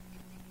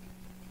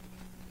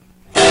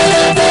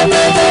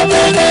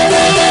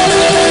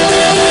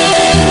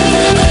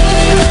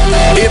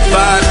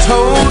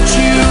told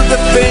you the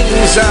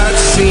things I've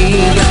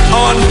seen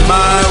on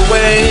my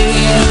ways,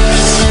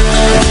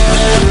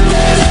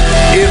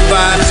 if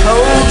I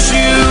told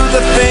you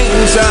the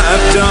things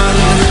I've done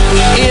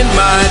in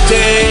my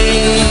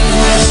days,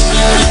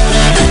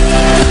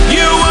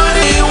 you would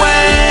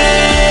anyway.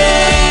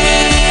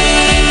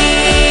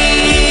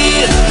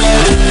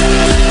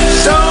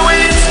 So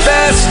it's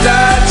best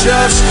I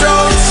just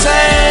don't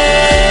say.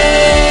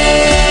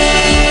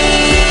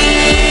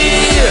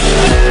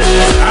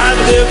 I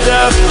lived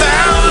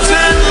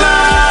 1,000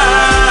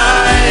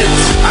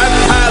 lives. I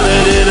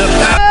piloted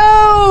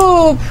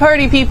Hello,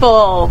 party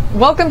people.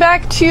 Welcome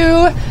back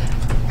to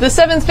The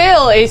Seventh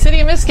Veil, a City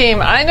of Mist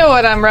game. I know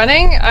what I'm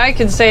running. I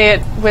can say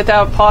it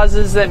without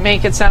pauses that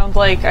make it sound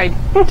like I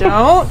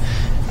don't.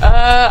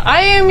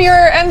 I am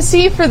your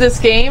MC for this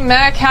game,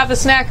 Mac Have a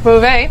Snack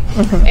Beauvais,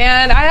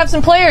 and I have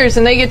some players,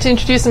 and they get to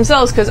introduce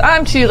themselves because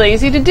I'm too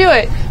lazy to do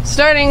it.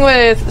 Starting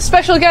with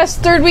special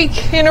guest, third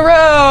week in a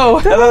row.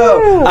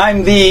 Hello,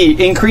 I'm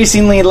the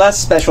increasingly less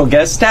special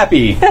guest,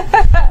 Tappy.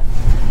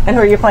 And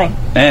who are you playing?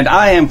 And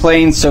I am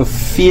playing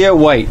Sophia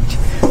White,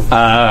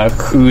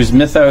 whose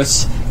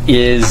mythos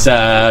is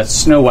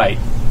Snow White.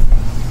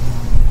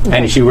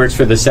 And she works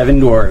for the Seven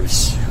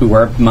Dwarves, who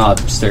are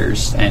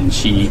mobsters, and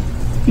she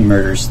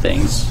murders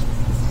things.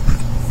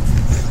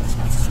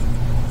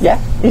 Yeah,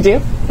 you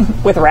do?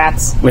 With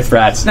rats? With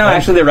rats. No,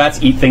 actually the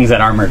rats eat things that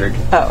are murdered.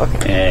 Oh,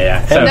 okay.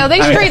 Yeah. So, No, they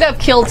straight up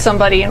killed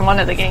somebody in one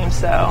of the games,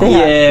 though.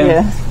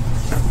 Yeah.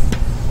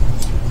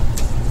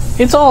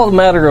 It's all a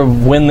matter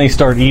of when they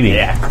start eating.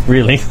 Yeah.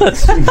 Really.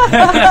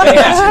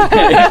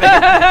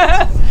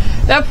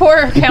 That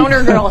poor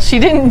counter girl, she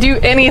didn't do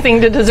anything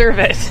to deserve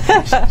it.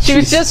 She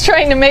was just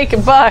trying to make a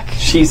buck.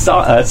 She saw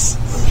us.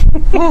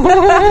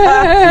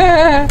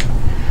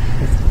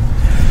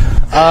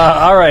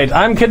 All right,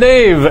 I'm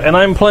Kadave, and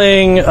I'm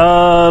playing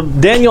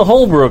Daniel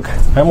Holbrook.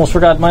 I almost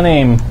forgot my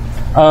name.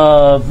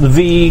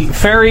 The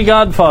Fairy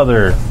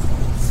Godfather.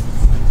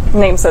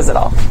 Name says it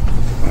all.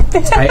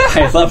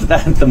 I love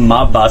that the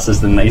mob boss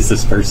is the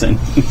nicest person in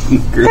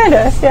the group.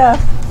 Kinda, yeah.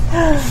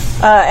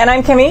 And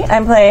I'm Kimmy.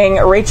 I'm playing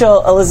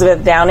Rachel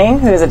Elizabeth Downing,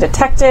 who is a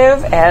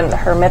detective, and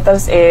her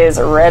mythos is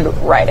Red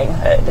Riding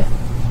Hood.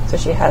 So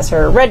she has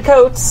her red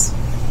coats,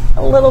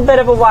 a little bit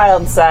of a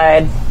wild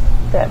side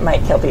that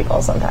might kill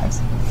people sometimes.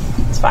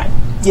 It's fine.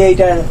 Yay,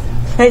 done.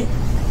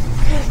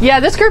 Yeah,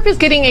 this group is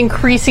getting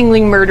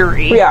increasingly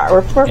murdery. We are.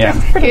 We're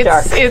pretty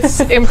dark. It's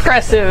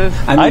impressive.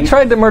 I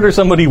tried to murder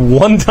somebody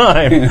one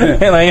time,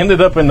 and I ended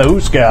up in the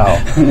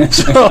Hooskow.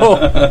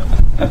 So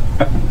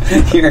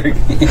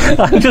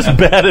I'm just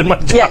bad at my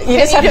job. Yeah, you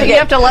just You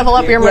have to level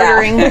up your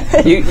murdering.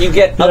 You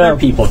get other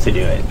people to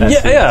do it.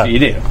 That's what you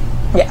do.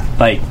 Yeah.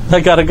 Like I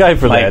got a guy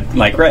for that.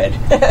 Like Red.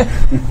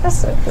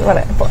 That's what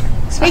I thought.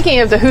 Speaking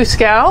of the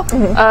Hooskow,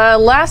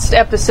 last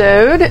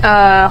episode,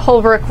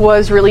 Holbrook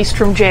was released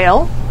from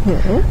jail.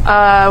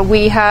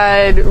 We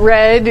had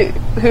Red,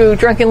 who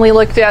drunkenly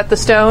looked at the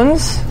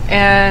stones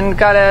and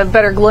got a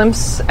better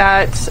glimpse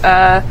at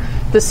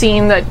the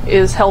scene that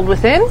is held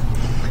within.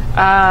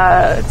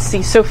 Let's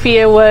see,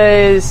 Sophia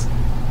was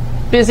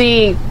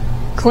busy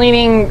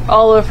cleaning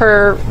all of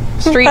her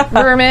street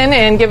vermin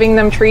and giving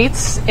them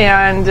treats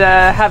and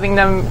having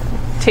them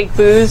take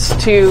booze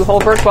to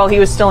Holbrook while he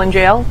was still in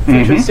jail,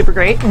 which was super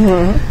great.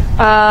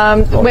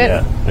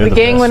 The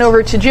gang went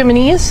over to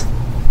Jiminy's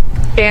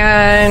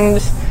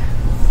and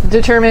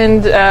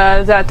determined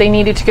that they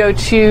needed to go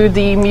to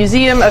the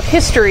Museum of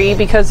History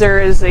because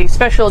there is a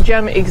special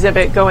gem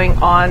exhibit going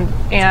on,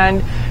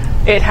 and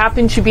it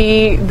happened to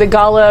be the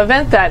gala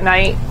event that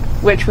night,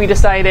 which we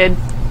decided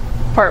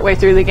partway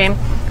through the game.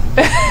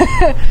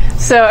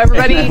 So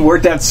everybody... It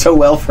worked out so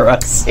well for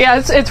us.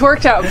 Yeah, it's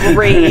worked out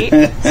great.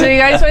 So you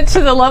guys went to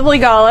the lovely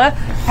gala,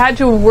 had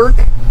to work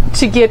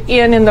to get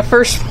in the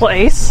first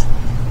place.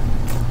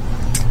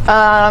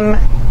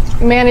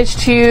 Managed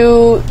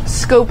to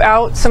scope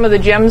out some of the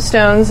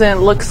gemstones, and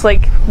it looks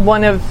like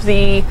one of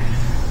the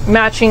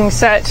matching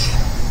set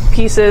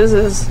pieces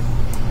is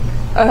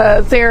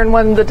there in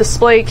one of the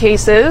display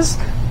cases.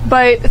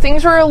 But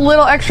things were a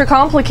little extra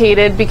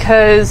complicated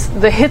because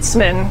the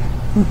Hitsman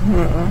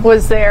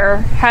was there,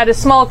 had a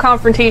small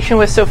confrontation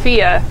with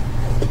Sophia.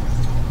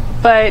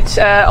 But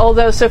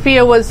although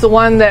Sophia was the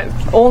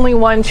only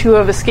one to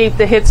have escaped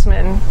the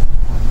Hitsman,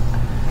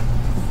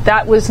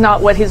 that was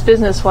not what his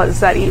business was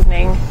that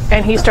evening,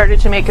 and he started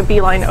to make a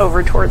beeline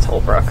over towards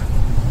Holbrook.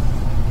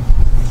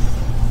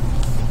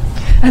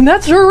 And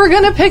that's where we're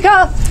going to pick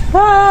up.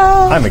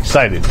 I'm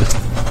excited.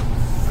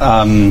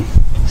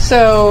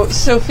 So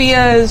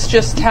Sophia's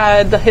just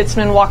had the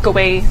Hitsman walk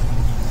away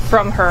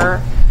from her,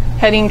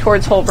 heading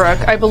towards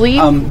Holbrook. I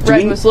believe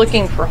Red was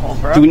looking for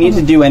Holbrook. Do we need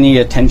to do any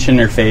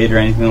attention or fade or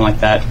anything like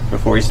that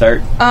before we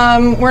start?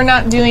 We're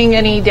not doing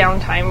any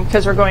downtime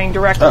because we're going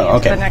directly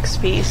into the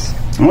next piece.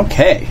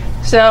 Okay.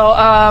 So,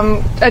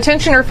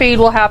 attention or fade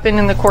will happen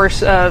in the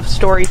course of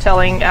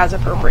storytelling as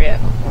appropriate.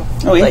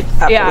 Oh, yeah.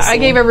 Yeah, I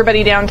gave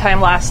everybody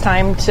downtime last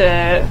time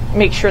to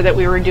make sure that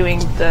we were doing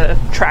the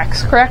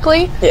tracks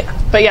correctly. Yeah.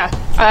 But yeah,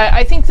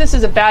 I think this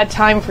is a bad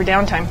time for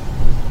downtime.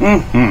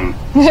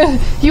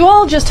 You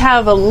all just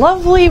have a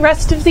lovely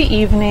rest of the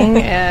evening,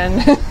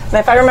 and And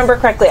if I remember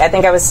correctly, I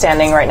think I was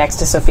standing right next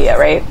to Sophia,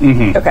 right?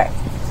 Mm-hmm. Okay.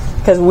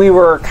 Because we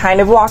were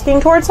kind of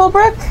walking towards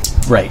Holbrook,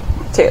 Right.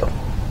 too.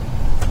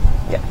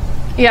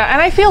 yeah,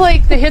 and I feel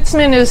like the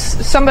Hitsman is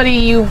somebody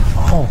you've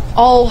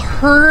all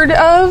heard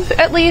of,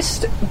 at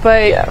least,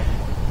 but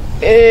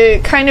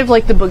kind of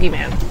like the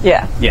boogeyman.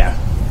 Yeah. Yeah.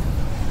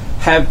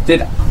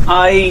 Did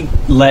I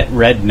let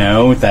Red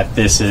know that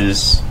this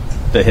is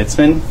the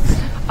Hitsman?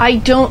 I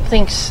don't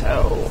think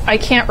so. I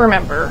can't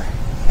remember.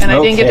 And I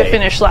didn't get to Okay.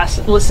 finish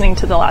listening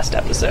to the last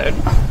episode.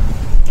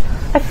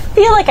 I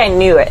feel like I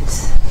knew it.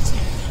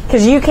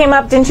 Because you came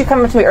up, didn't you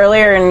come up to me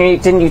earlier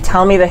and didn't you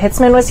tell me the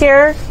Hitsman was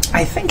here?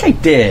 I think I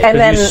did. And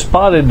then You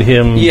spotted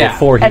him Yeah.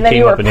 before he and then came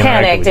you were up and interacted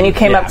panicked with and you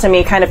came Yeah. up to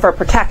me kind of for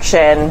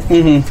protection.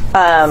 Mm-hmm.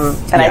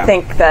 And I Yeah.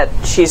 think that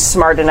she's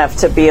smart enough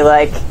to be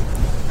like,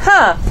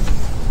 huh,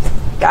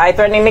 guy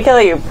threatening to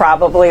kill you,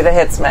 probably the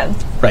Hitsman.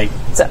 Right.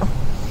 So,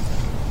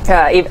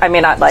 I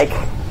may not like,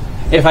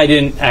 If I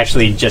didn't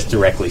actually just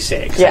directly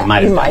say it, 'cause I yeah, might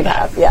have you done might that.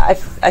 have. Yeah,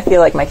 I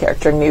feel like my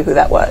character knew who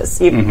that was.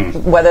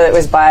 Whether it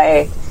was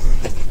by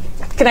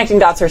connecting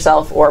dots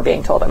herself or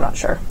being told, I'm not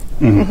sure.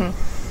 Mm-hmm.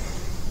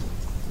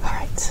 All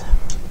right.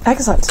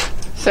 Excellent.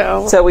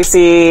 So we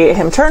see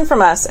him turn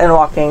from us and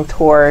walking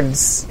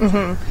towards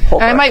Holbrook.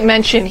 And I might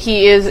mention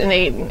he is in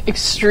an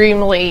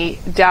extremely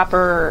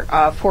dapper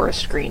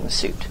forest green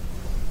suit.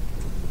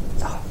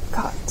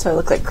 God, so I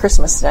look like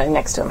Christmas standing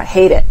next to him. I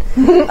hate it.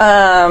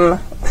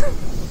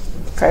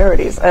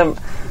 Priorities. No.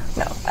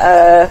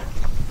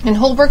 And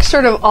Holbrook's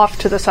sort of off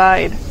to the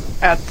side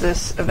at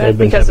this event I've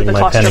been because of the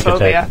having my panic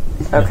claustrophobia.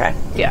 attack. Okay.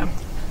 Yeah.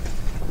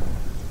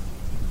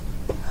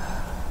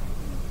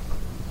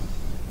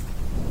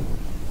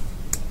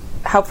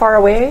 How far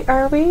away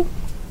are we?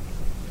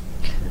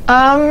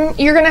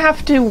 You're going to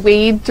have to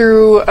wade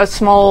through a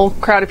small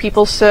crowd of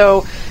people,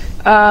 so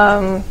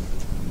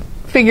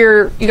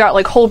figure you got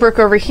like Holbrook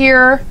over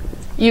here.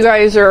 You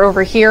guys are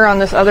over here on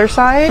this other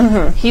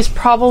side. He's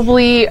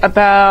probably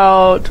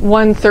about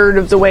 1/3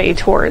 of the way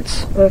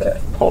towards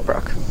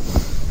Holbrook.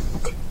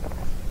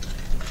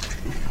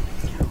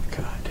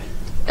 God.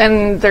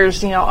 And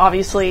there's,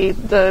 obviously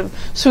the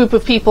swoop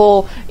of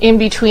people in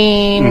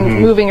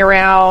between, moving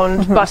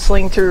around,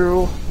 bustling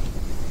through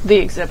the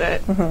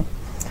exhibit.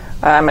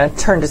 I'm going to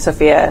turn to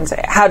Sophia and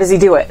say, how does he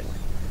do it?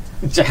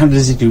 How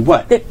does he do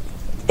what?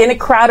 In a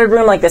crowded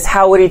room like this,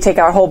 how would he take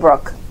out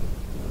Holbrook?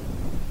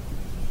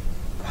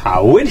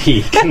 How would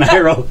he? Can I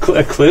roll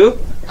a clue?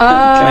 Can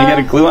I get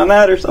a clue on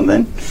that or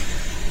something?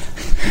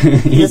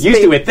 He's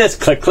used to it. This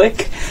click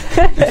click.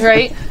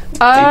 Right?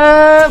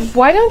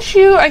 Why don't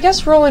you, I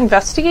guess, roll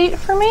investigate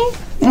for me?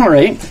 All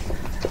right.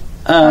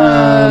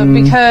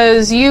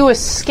 Because you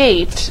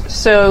escaped,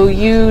 so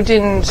you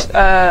didn't.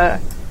 I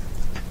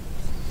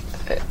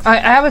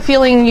have a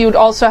feeling you'd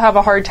also have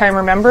a hard time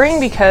remembering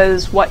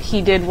because what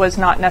he did was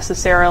not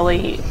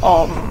necessarily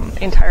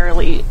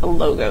entirely a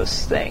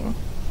Logos thing.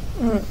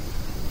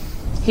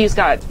 He's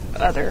got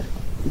other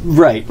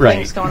Right.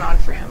 things going on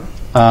for him.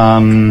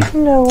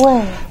 No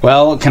way.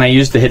 Well, can I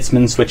use the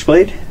Hitsman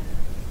Switchblade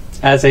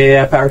as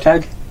a power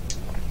tag?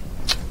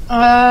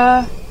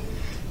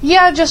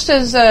 Yeah, just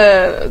as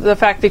the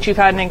fact that you've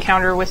had an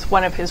encounter with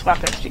one of his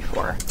weapons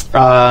before.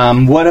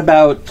 What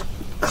about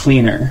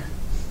Cleaner?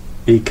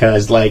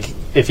 Because,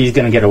 if he's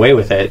going to get away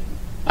with it,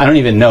 I don't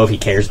even know if he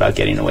cares about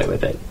getting away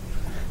with it.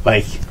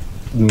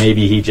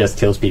 Maybe he just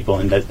kills people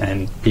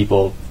and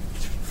people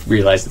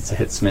realize it's a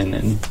Hitsman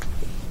and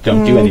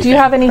don't do anything. Do you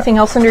have anything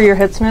else under your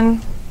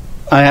Hitsman?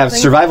 I have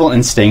Survival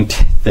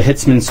Instinct, the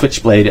Hitsman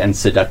Switchblade, and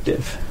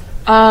Seductive.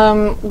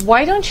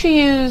 Why don't you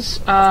use,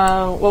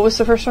 what was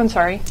the first one?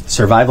 Sorry.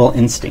 Survival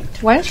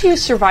Instinct. Why don't you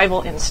use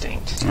Survival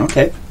Instinct?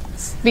 Okay.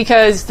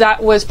 Because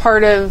that was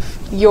part of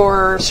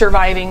your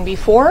surviving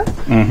before.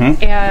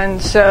 Mm-hmm.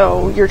 And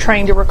so you're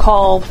trying to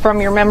recall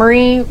from your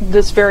memory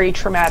this very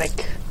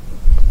traumatic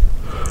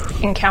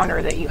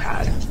encounter that you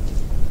had.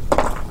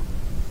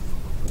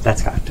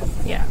 That's cocked.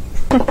 Yeah.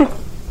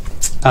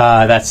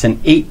 That's an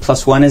 8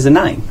 plus 1 is a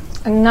 9.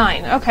 A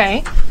 9,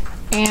 okay.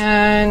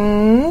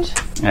 And...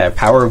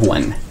 Power of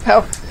 1.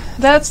 Oh,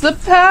 that's the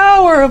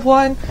power of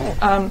 1.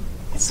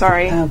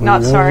 Sorry,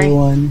 not sorry.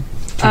 1.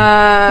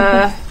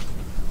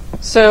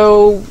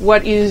 So,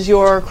 what is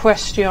your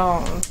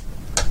question?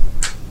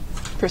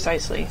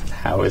 Precisely.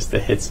 How is the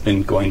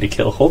Hitsman going to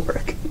kill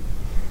Holbrook?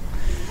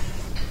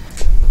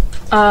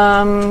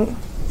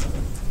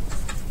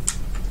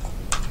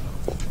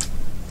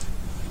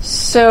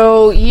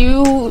 So,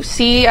 you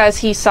see as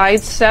he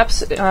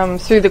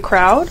sidesteps through the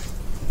crowd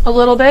a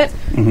little bit,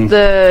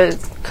 the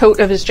coat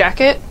of his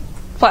jacket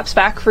flaps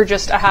back for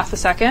just a half a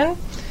second,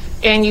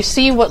 and you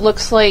see what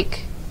looks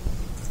like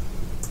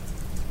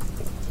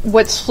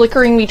what's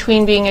flickering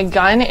between being a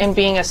gun and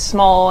being a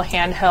small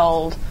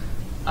handheld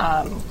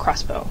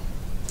crossbow.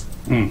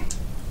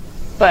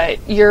 But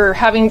you're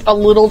having a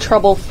little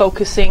trouble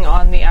focusing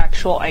on the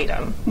actual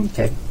item.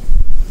 Okay.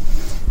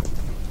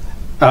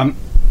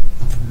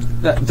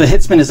 The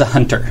Hitsman is a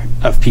hunter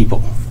of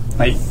people.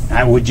 Like,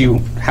 how would you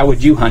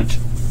hunt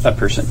a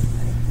person?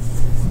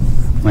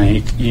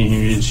 Like,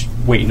 you just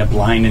wait in a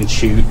blind and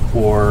shoot,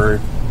 or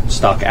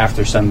stalk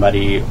after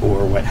somebody,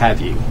 or what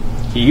have you.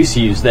 He used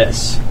to use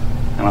this.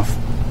 I don't know if,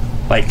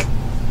 like,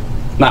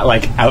 not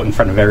like out in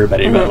front of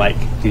everybody, but like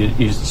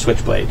use the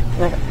switchblade.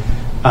 Okay.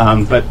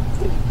 But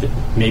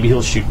maybe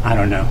he'll shoot. I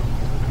don't know.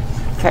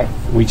 Okay.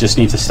 We just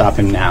need to stop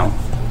him now.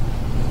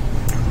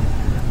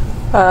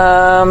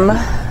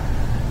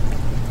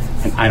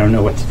 And I don't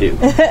know what to do.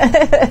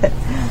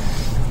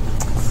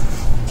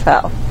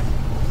 Well,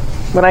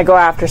 when I go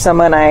after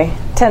someone, I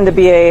tend to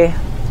be a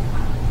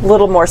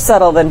little more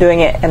subtle than doing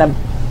it in a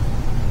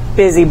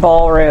busy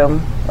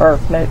ballroom or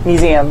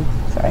museum.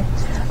 Sorry.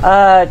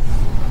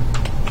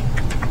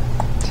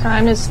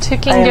 Time is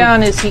ticking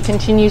down as he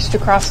continues to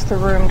cross the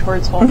room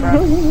towards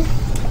Holbrook.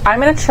 I'm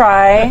gonna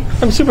try.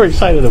 I'm super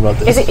excited about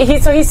this.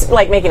 He's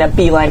like making a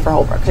beeline for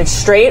Holbrook, like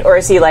straight, or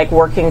is he like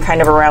working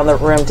kind of around the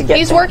room to get?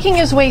 He's there? working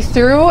his way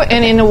through,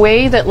 and in a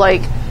way that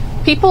like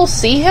people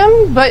see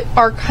him, but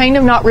are kind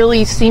of not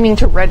really seeming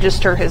to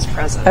register his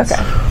presence.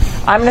 Okay.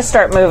 I'm gonna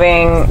start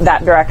moving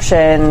that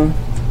direction,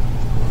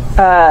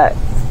 but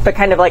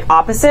kind of like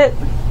opposite,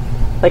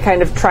 like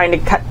kind of trying to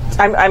cut.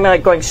 I'm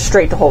like going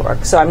straight to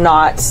Holbrook, so I'm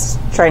not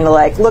trying to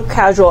like look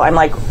casual. I'm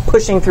like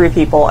pushing through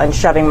people and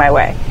shoving my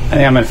way. I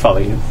think I'm going to follow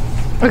you.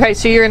 Okay,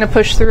 so you're going to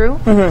push through.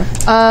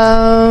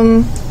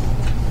 I'm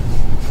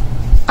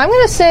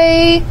going to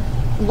say,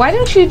 why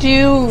don't you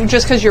do,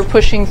 just because you're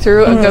pushing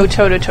through, a go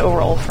toe-to-toe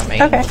roll for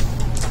me? Okay.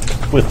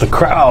 With the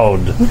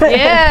crowd.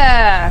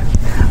 Yeah.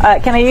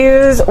 Can I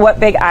use what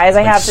big eyes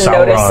I have to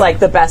Sauron. notice like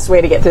the best way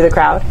to get through the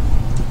crowd?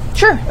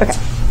 Sure. Okay.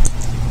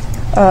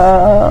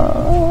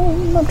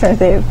 I'm trying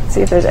to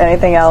see if there's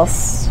anything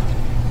else.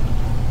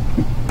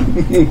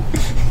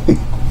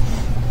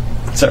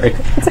 Sorry.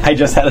 I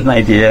just had an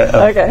idea of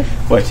Okay.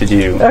 what to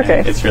do. Okay.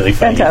 And it's really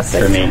funny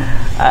Fantastic. for me.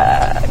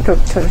 Go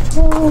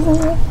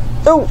toe-to-toe.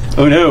 Oh,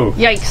 Oh, no.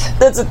 Yikes.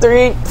 that's a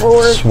 3,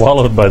 4.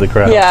 Swallowed by the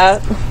crowd. Yeah.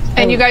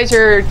 And you guys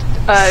are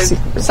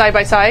side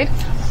by side?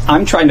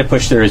 I'm trying to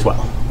push through as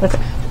well.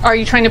 Are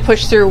you trying to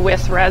push through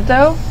with Red,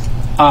 though?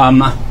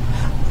 I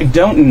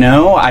don't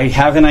know. I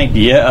have an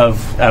idea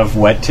of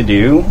what to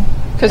do.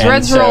 Because And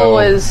Red's so roll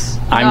is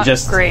I'm not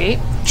just great.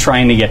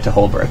 trying to get to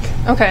Holbrook.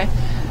 Okay.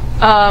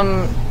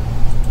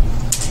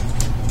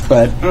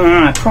 But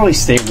I'd probably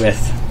stay with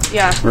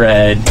Yeah.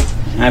 Red.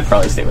 I'd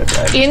probably stay with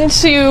Red.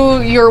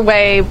 Into your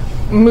way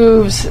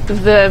moves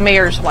the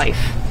mayor's wife.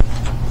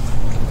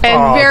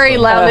 And very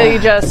loudly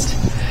just,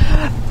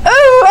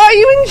 "Oh, are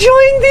you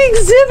enjoying the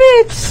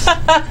exhibit?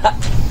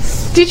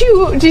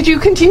 Did you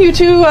continue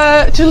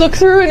to look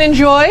through and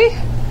enjoy,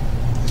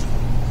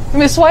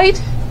 Miss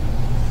White?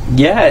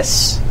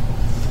 Yes.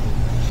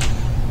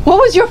 What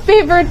was your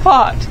favorite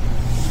part?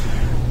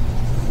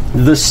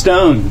 The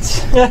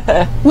stones.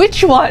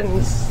 Which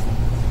ones?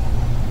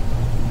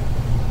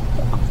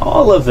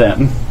 All of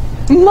them.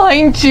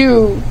 Mine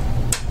too."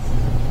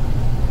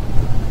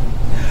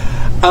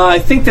 I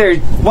think there's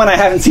one I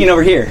haven't seen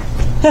over here.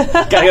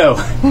 Gotta go.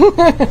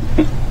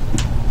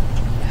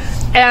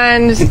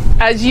 And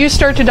as you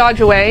start to dodge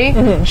away,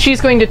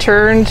 she's going to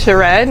turn to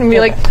Red and be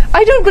like,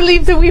 "I don't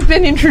believe that we've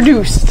been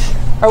introduced."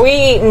 Are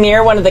we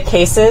near one of the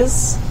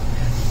cases?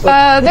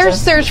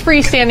 There's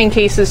freestanding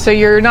cases, so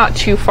you're not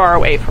too far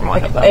away from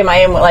one of them. Am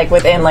I in, like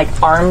within like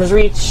arm's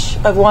reach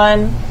of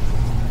one?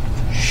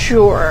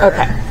 Sure.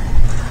 Okay.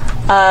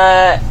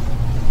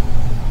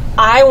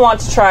 I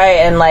want to try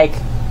and like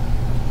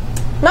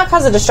not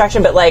cause a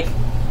distraction, but like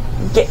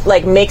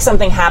make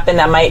something happen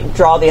that might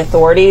draw the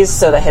authorities,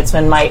 so the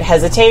hitsman might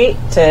hesitate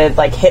to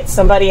like hit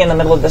somebody in the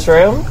middle of this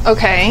room.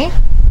 Okay.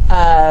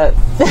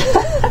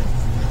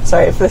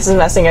 Sorry if this is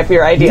messing up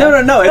your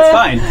idea. No, it's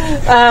fine.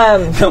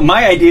 No,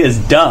 my idea is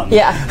dumb.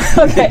 Yeah.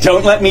 Okay.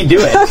 Don't let me do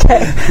it.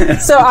 Okay.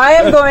 So I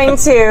am going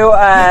to,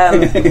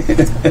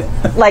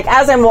 like,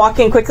 as I'm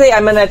walking quickly,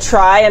 I'm going to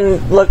try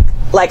and look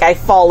like I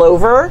fall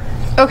over.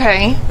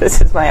 Okay. This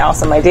is my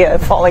awesome idea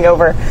of falling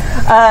over.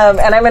 And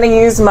I'm going to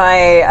use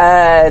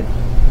my,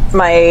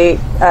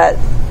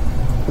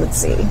 let's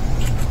see.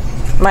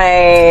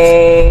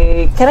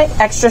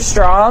 Extra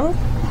strong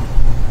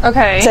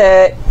Okay.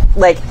 to,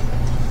 like,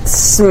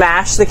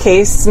 smash the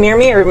case near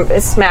me or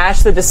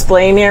smash the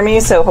display near me,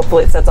 so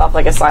hopefully it sets off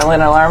like a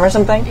silent alarm or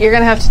something. You're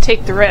going to have to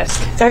take the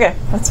risk. Okay,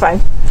 that's fine.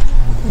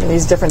 I'm going to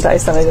use different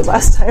dice than I did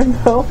last time,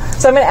 though.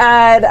 So I'm going to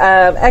add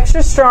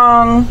extra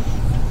strong.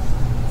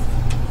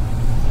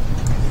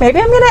 Maybe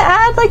I'm going to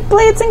add like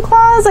blades and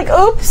claws, like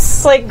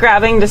oops, like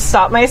grabbing to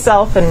stop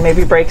myself and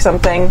maybe break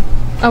something.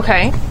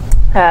 Okay.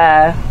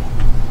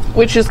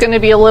 Which is going to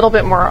be a little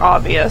bit more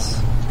obvious.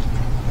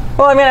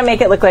 Well, I'm going to make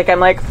it look like I'm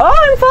like, oh,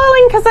 I'm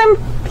falling because I'm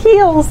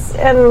heels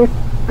and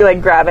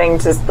like grabbing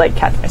to like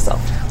catch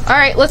myself. All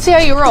right, let's see how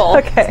you roll.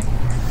 Okay.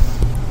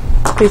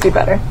 Please be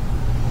better.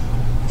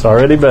 It's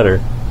already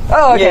better.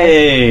 Oh,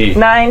 okay. Yay.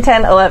 9,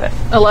 10, 11.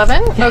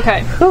 11?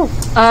 Okay.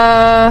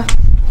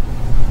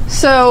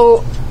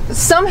 So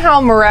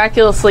somehow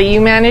miraculously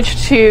you managed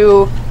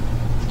to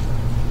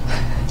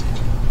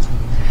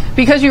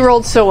because you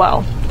rolled so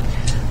well,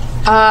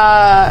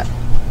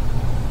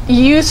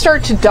 you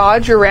start to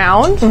dodge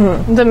around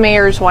the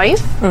mayor's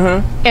wife,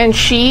 and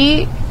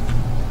she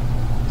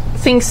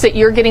thinks that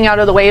you're getting out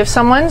of the way of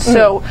someone,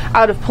 so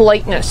out of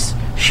politeness,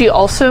 she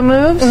also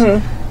moves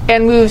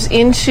and moves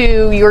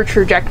into your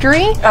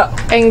trajectory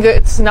and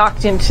gets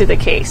knocked into the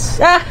case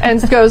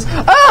and goes,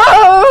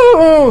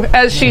 oh,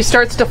 as she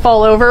starts to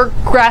fall over,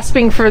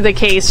 grasping for the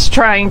case,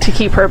 trying to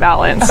keep her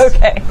balance.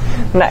 Okay,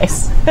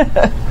 nice.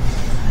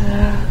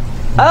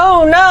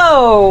 Oh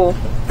no!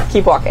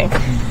 Keep walking.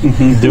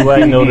 Do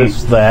I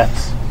notice that?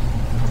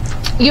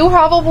 You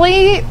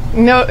probably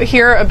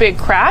hear a big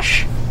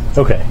crash.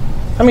 Okay.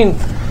 I mean,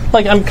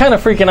 like, I'm kind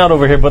of freaking out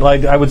over here, but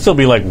like, I would still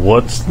be like,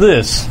 what's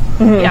this?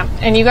 Yeah,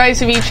 and you guys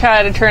have each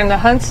had a turn. The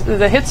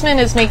Hitsman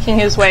is making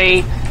his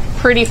way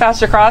pretty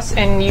fast across,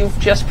 and you've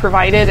just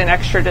provided an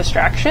extra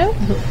distraction.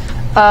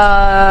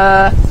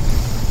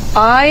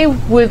 I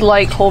would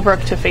like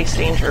Holbrook to face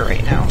danger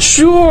right now.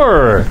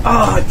 Sure!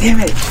 Oh, damn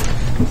it.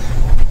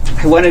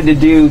 I wanted to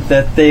do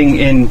that thing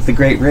in The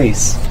Great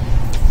Race.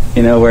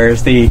 You know,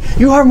 where's you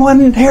harm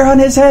one hair on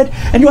his head,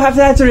 and you'll have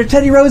to answer to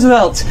Teddy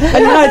Roosevelt and the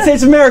United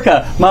States of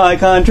America. My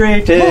country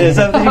is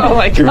something. Oh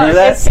my god! Do you remember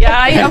that?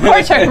 Yeah, of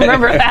course I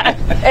remember that.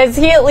 Is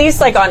he at least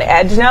like on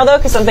edge now though?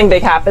 Because something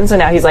big happened, so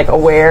now he's like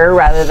aware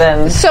rather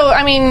than. So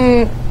I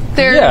mean,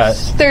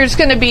 there's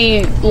going to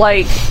be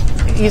like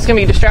he's going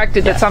to be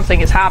distracted that something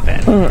has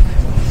happened.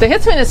 The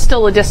Hitsman is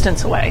still a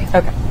distance away.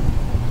 Okay.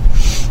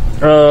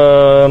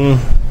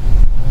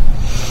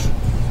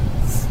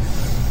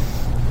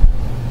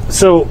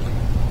 So,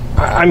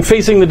 I'm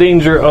facing the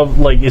danger of,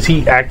 like, is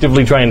he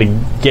actively trying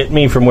to get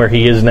me from where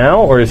he is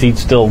now, or is he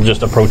still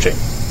just approaching?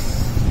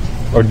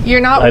 Or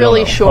You're not I don't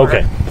really know. sure.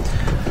 Okay.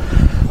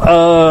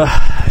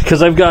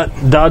 Because I've got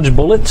dodge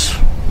bullets.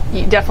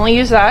 You definitely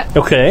use that.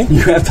 Okay.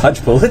 You have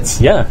dodge bullets?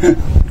 Yeah.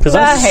 Because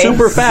I'm Nice.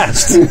 super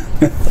fast.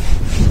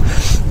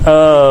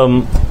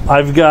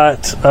 I've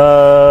got,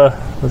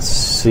 let's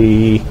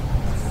see.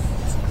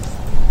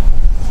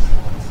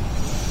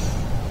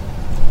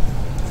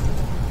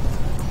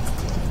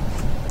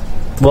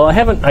 Well, I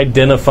haven't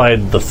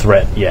identified the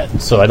threat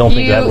yet, so I don't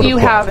think that would You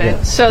haven't.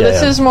 Yeah. So Yeah,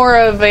 this yeah. is more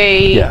of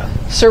a Yeah.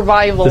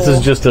 survival. This is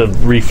just a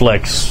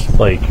reflex,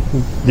 like,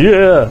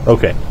 yeah,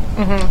 okay.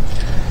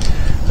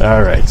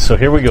 All right, so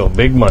here we go,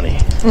 big money.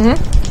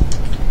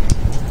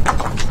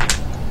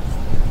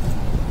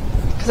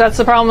 because that's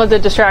the problem with the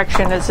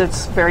distraction is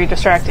it's very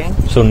distracting.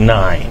 So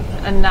 9.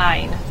 A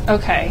 9.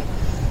 Okay.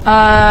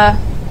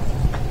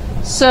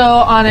 So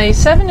on a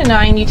 7 to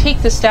 9, you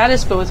take the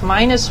status, but with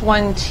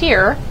 -1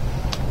 tier.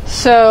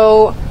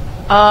 So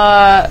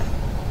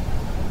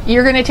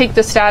you're going to take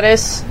the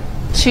status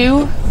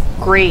to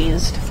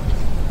grazed.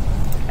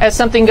 As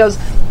something goes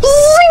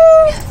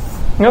bling,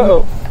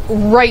 No.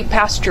 right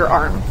past your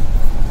arm.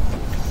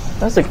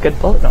 That was a good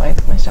bullet noise.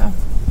 Nice job.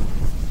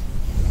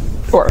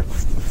 Or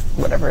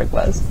whatever it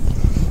was.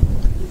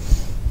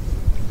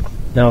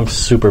 Now I'm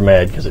super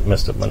mad because it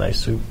messed up my nice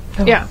suit.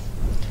 Yeah.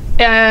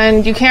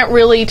 And you can't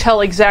really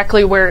tell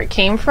exactly where it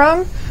came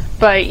from,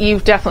 but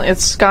you've definitely,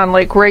 it's gone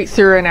like right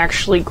through and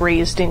actually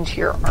grazed into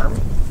your arm.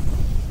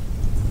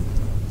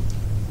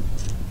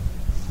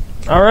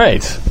 All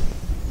right.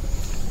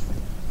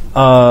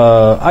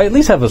 I at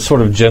least have a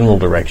sort of general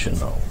direction,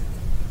 though.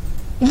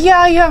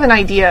 Yeah, you have an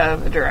idea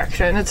of the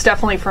direction. It's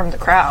definitely from the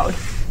crowd.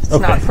 It's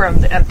Okay. not from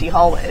the empty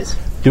hallways.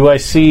 Do I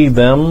see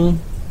them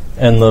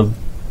and the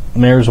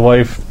mayor's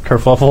wife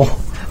kerfuffle?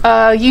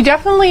 You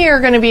definitely are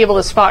going to be able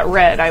to spot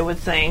red, I would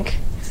think.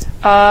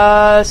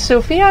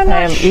 Sophia, I'm not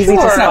I am sure. easy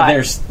to spot.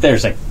 No,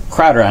 there's a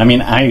crowd around. I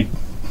mean, I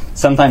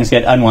sometimes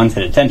get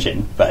unwanted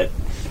attention, but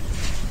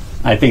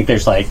I think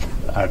there's like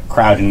a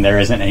crowd and there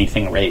isn't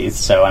anything raised,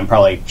 so I'm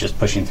probably just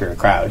pushing through a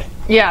crowd.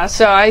 Yeah,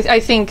 so I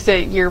think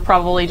that you're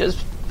probably just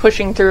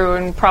pushing through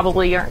and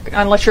probably aren't,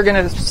 unless you're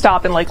going to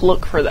stop and like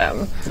look for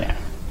them. Yeah.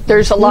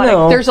 There's a lot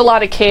No.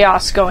 of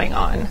chaos going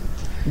on,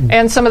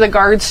 and some of the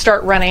guards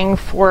start running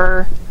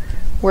for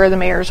where the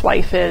mayor's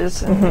wife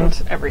is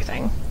and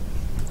everything.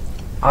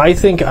 I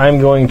think I'm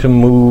going to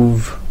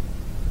move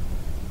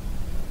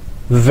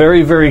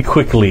very, very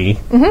quickly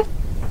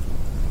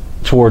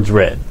towards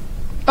red.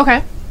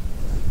 Okay.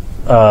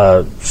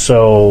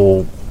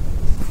 So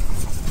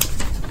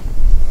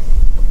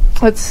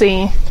Let's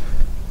see.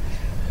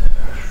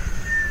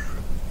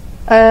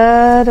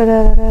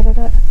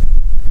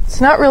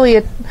 It's not really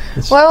a...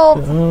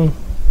 Well,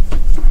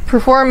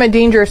 perform a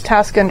dangerous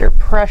task under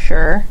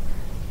pressure.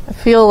 I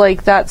feel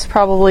like that's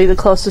probably the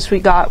closest we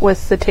got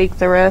with the take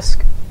the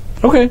risk.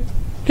 okay,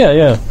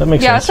 yeah, that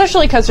makes Yeah, sense.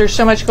 especially because there's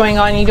so much going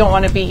on, you don't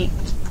want to be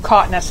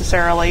caught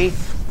necessarily,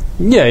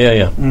 Yeah.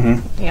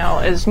 you know,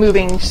 as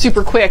moving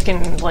super quick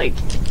and like,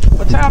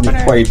 what's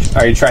happening?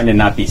 Are you trying to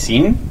not be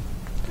seen?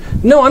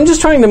 No, I'm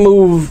just trying to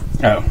move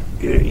Oh.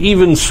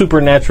 even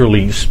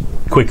supernaturally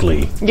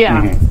quickly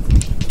Yeah.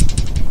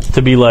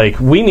 to be like,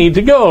 we need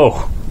to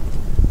go.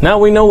 Now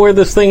we know where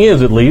this thing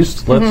is, at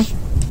least. Let's.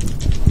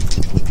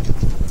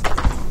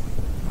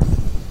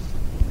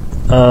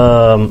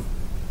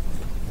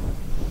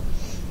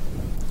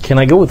 Can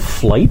I go with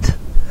flight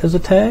as a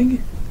tag?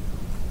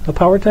 A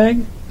power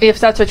tag? If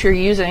that's what you're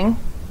using.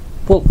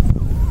 Well,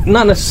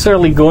 not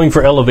necessarily going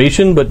for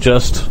elevation, but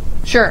just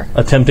Sure.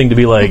 attempting to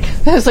be like,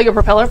 It's like a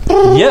propeller.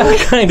 yeah,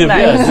 kind of,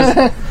 Nice.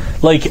 yeah.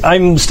 Just, like,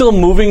 I'm still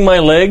moving my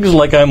legs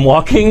like I'm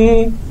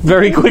walking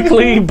very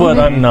quickly, but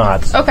I'm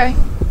not. Okay.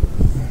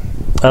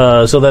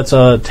 So that's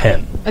a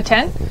 10. A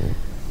 10?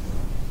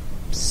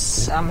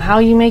 Somehow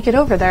you make it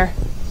over there.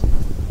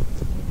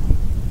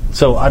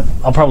 So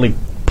I'll probably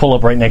pull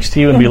up right next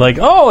to you and be like,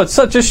 oh, it's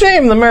such a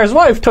shame the mayor's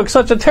wife took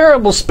such a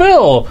terrible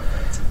spill.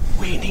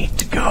 We need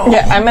to go.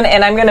 Yeah, I'm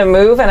gonna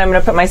move, and I'm gonna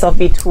put myself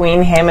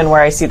between him and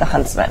where I see the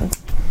huntsman,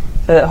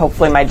 so that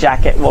hopefully my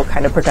jacket will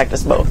kind of protect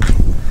us both.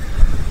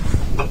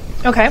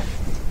 Okay.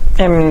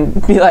 And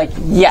be like,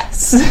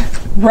 yes,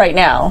 right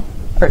now,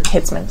 or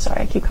Hitsman.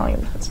 Sorry, I keep calling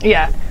him the huntsman.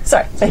 Yeah.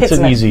 Sorry, the It's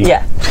an Hitsman. easy-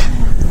 Yeah,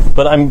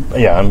 But I'm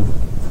yeah,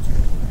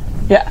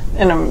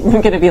 and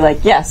I'm gonna be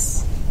like,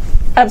 yes,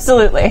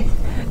 absolutely.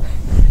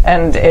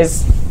 And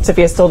is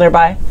Sophia still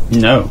nearby?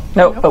 No,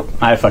 No. Oh,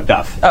 I fucked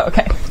off. oh,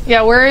 okay.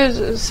 Yeah, where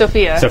is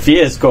Sophia?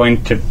 Sophia is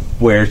going to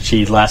where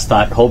she last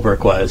thought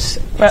Holbrook was,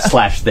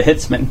 slash the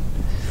Hitsman.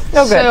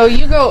 Oh, good. So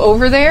you go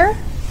over there,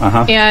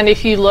 Uh-huh. and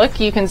if you look,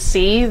 you can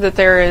see that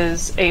there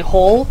is a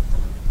hole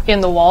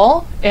in the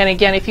wall. And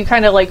again, if you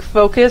kind of like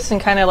focus and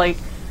kind of like,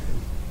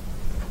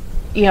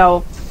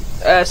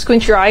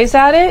 squint your eyes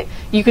at it,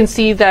 you can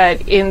see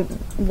that in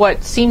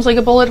what seems like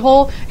a bullet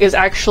hole is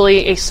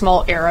actually a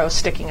small arrow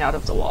sticking out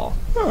of the wall.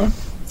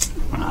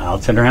 I'll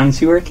turn around and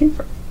see where it came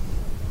from.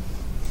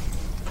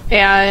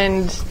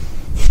 And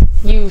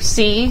you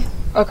see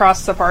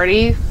across the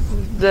party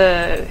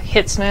the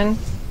Hitsman,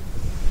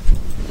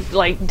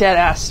 like dead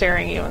ass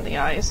staring you in the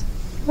eyes.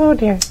 Oh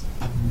dear.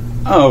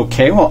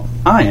 Okay, well,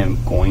 I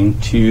am going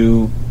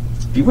to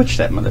bewitch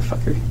that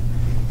motherfucker.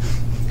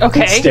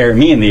 Okay. Stare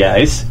me in the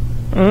eyes.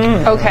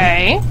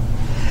 Okay.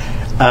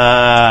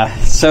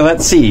 So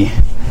let's see.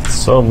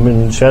 some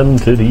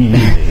enchanted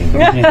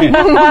evening.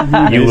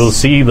 You will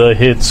see the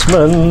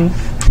Hitsman.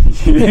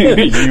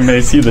 You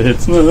may see the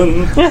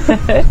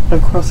Hitsman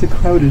across a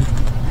crowded.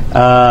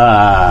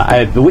 I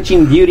have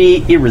bewitching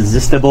beauty,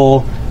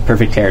 irresistible,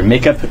 perfect hair and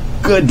makeup,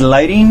 good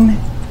lighting,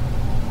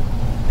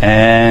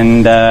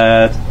 and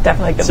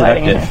Definitely good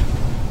lighting in seductive.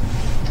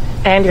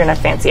 here. And you're in a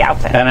fancy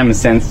outfit. And I'm in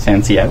a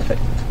fancy outfit.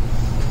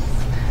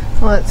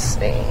 Let's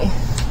see.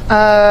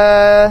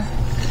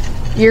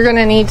 You're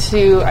gonna need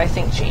to, I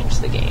think, change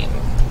the game.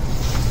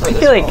 For I this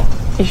feel like roll.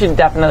 you should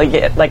definitely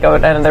get like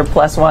another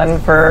 +1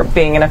 for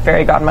being in a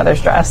fairy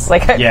godmother's dress.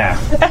 Like Yeah.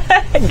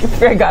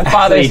 fairy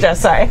godfather's Actually- dress,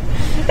 sorry.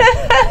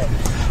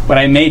 What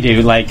I may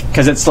do, like,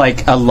 because it's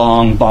like a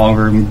long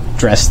ballroom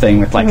dress thing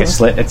with like a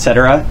slit,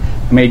 etc.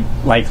 I may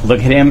like look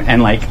at him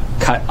and like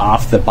cut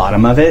off the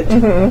bottom of it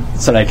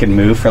so that I can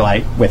move for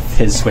like with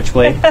his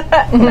switchblade.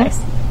 Nice.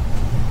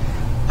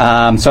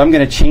 So I'm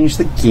going to change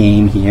the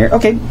game here.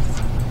 Okay.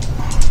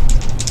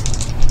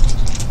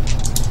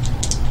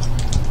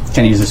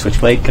 Can I use the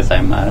switchblade because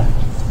I'm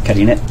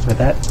cutting it with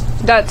that?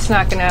 That's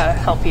not gonna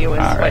help you with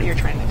All what right. you're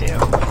trying to do.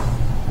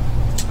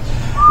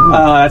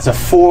 That's a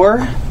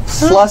 4.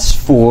 Plus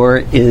 4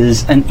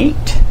 is an 8.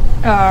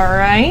 All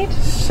right.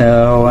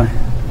 So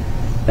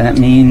that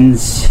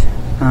means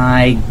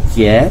I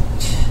get...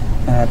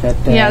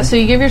 Yeah, so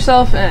you give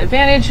yourself an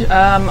advantage.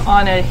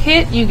 On a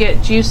hit, you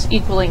get juice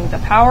equaling the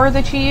power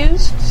that you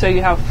used. So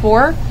you have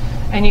 4,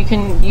 and you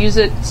can use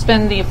it,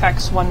 spend the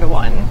effects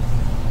 1-to-1.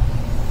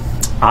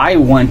 I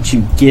want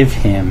to give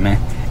him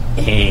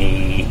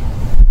a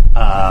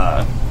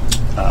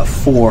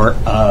 4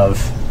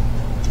 of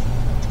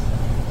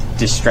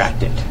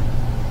distracted.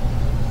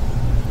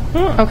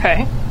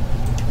 Okay.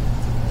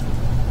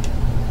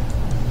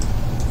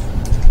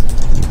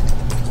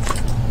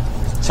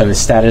 So the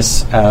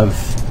status of...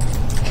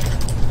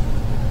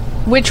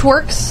 Which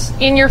works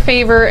in your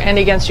favor and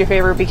against your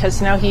favor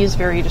because now he is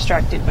very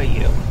distracted by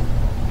you.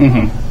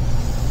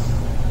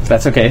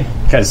 That's okay,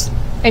 because...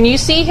 And you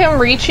see him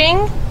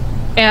reaching,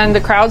 and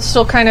the crowd's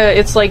still kind of,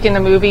 it's like in a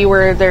movie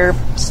where they're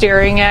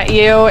staring at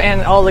you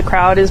and all the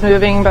crowd is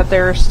moving, but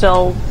they're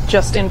still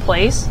just in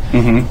place.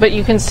 But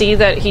you can see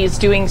that he's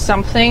doing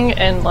something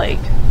and, like,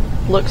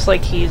 looks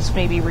like he's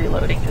maybe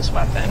reloading his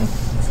weapon.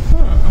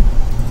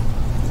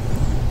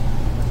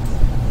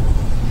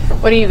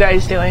 What are you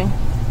guys doing?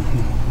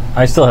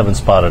 I still haven't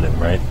spotted him,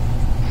 right?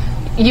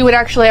 You would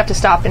actually have to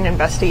stop and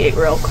investigate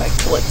real quick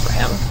to look for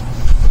him,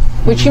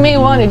 which you may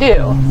want to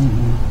do.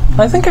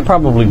 I think I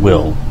probably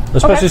will,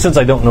 especially Okay. since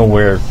I don't know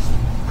where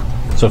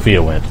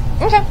Sophia went.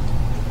 Okay.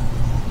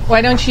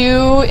 Why don't you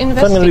So I'm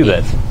investigate? going to do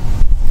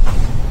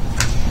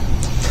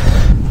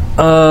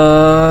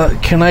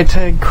that. Can I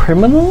tag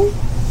criminal?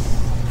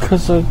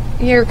 Because I'm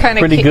You're kind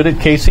of pretty good at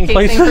casing for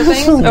places.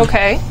 things.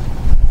 Okay,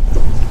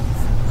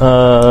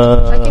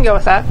 I can go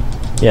with that.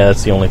 Yeah,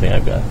 that's the only thing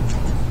I've got.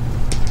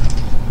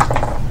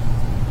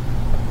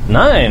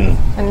 9.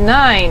 A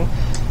 9.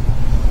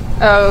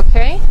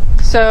 Okay.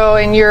 So,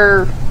 and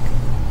your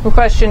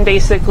question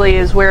basically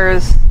is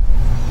where's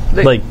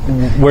the Like,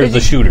 where's the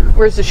shooter?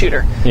 Where's the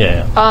shooter?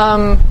 Yeah.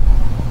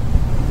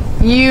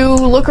 You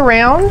look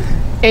around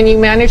and you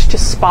manage to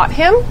spot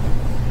him,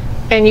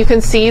 and you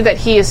can see that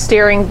he is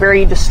staring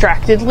very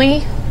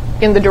distractedly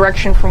in the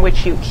direction from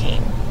which you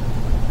came.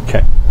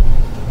 Okay.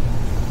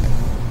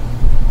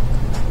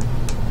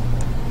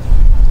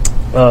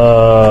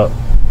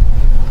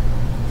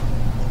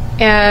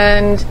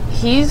 And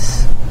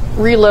he's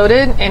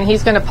reloaded, and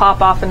he's going to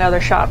pop off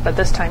another shot, but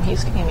this time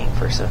he's aiming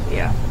for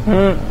Sophia.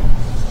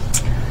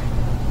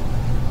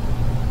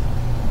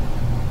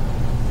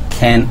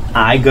 Can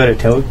I go to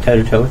toe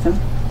to toe with him?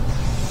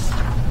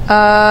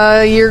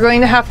 You're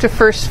going to have to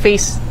first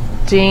face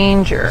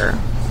danger.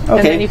 And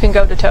Okay. then you can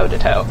go to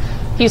toe.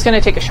 He's going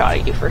to take a shot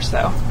at you first,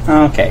 though.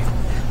 Okay.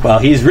 Well,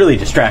 he's really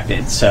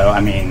distracted, so, I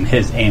mean,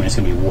 his aim is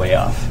going to be way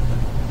off.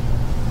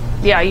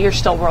 Yeah, you're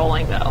still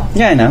rolling, though.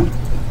 Yeah, I know.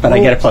 But I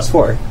get a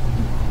 +4.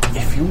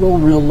 If you roll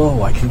real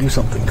low, I can do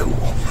something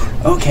cool.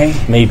 Okay.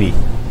 Maybe.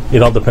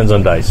 It all depends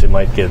on dice. It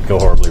might go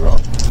horribly wrong.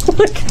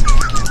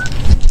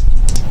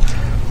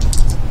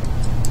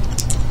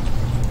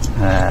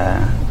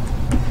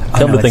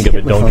 Come to think of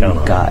it, don't count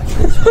on it. God.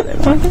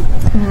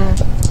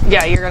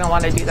 Yeah, you're going to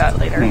want to do that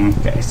later.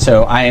 Okay,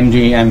 so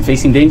I'm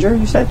facing danger,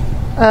 you said?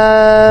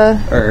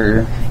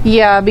 Or...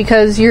 Yeah,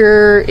 because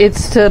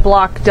it's to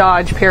block,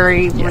 dodge,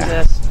 parry,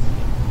 resist.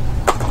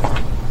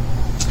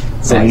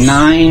 So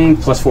 9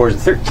 + 4 is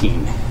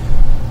 13.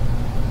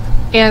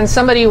 And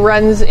somebody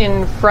runs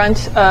in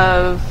front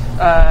of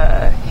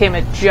him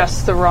at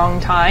just the wrong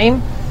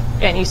time,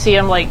 and you see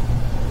him, like,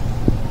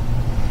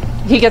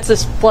 he gets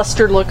this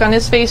flustered look on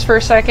his face for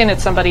a second at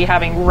somebody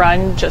having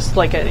run just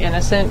like an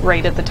innocent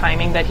right at the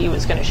timing that he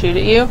was going to shoot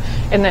at you,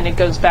 and then it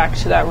goes back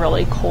to that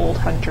really cold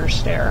hunter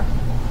stare.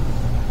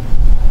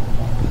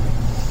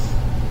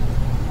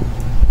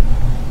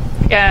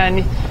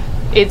 And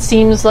it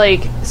seems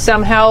like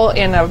somehow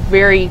in a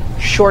very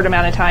short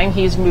amount of time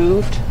he's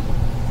moved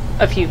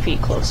a few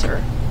feet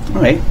closer.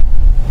 All right.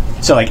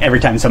 So, like, every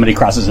time somebody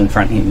crosses in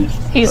front,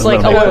 He's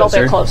like a little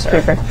bit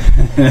closer.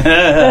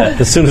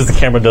 As soon as the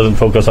camera doesn't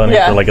focus on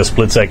him for like a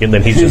split second,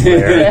 then he's just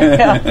there.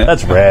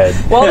 That's rad.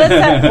 While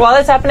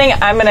that's happening,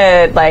 I'm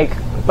gonna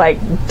like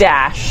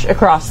dash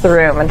across the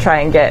room and try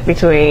and get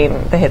between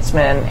the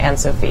Hitsman and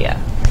Sophia.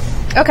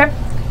 Okay.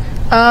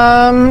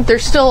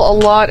 There's still a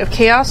lot of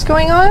chaos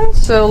going on,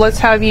 so let's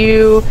have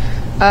you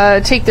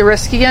take the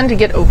risk again to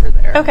get over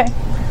there. Okay.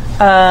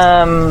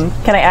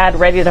 Can I add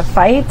ready to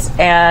fight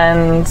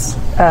and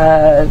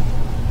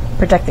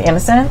protect the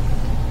innocent?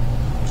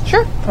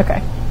 Sure.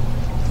 Okay.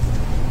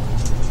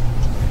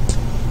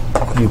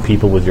 You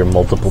people with your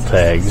multiple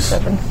tags.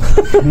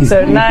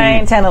 So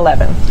 9, 10,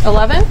 11.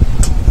 11?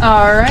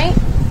 All right.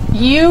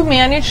 You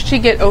managed to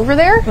get over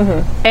there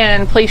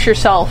and place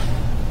yourself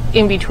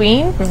in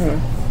between.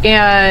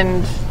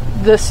 And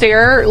the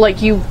stare,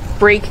 like, you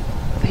break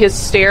his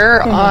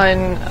stare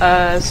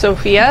on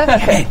Sophia,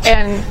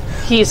 and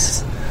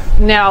he's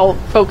now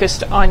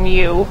focused on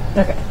you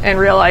and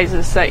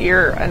realizes that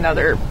you're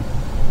another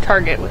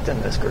target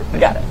within this group.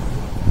 Got it.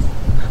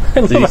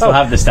 Do you still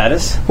have the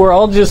status? We're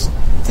all just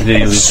Did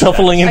he lose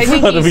shuffling in I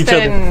think front of he's each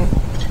other. been...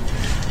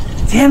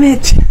 Damn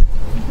it!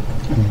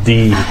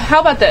 How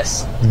about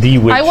this?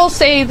 D-witch. I will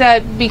say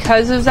that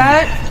because of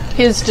that,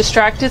 his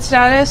distracted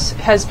status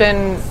has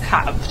been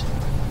halved.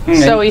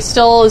 So he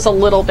still is a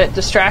little bit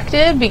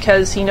distracted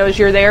because he knows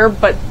you're there,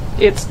 but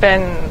it's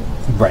been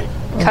Right.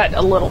 cut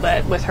a little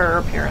bit with her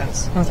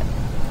appearance.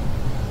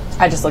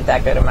 I just look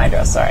that good in my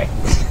dress. Sorry.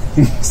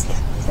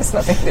 It's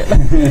nothing to do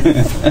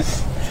with it.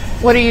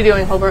 What are you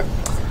doing, Holbrook?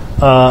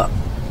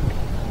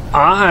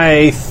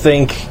 I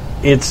think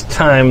it's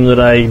time that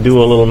I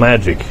do a little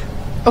magic.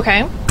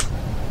 Okay.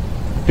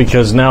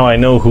 Because now I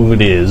know who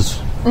it is.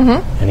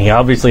 And he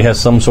obviously has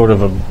some sort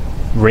of a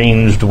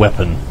ranged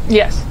weapon.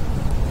 Yes.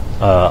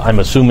 I'm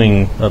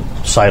assuming a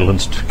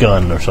silenced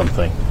gun or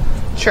something.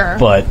 Sure.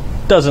 But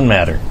doesn't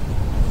matter.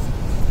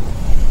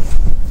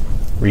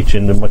 Reach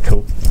into my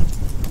coat.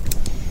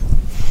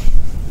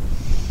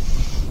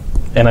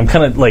 And I'm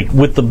kind of like,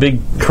 with the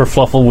big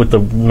kerfluffle with the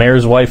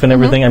mayor's wife and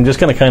everything, I'm just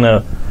going to kind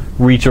of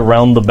reach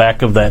around the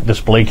back of that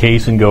display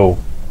case and go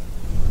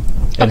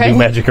and do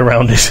magic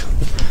around it.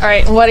 All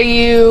right. What are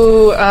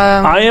you...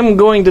 I am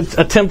going to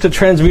attempt to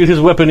transmute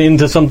his weapon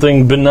into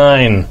something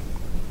benign.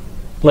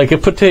 Like a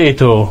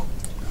potato.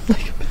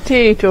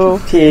 potato.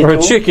 Or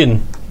a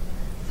chicken.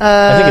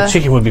 I think a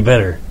chicken would be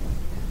better.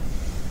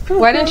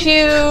 Why don't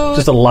you...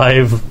 Just a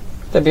live...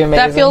 That'd be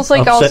amazing. That feels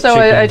like Upset also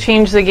a chicken.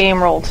 change the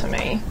game roll to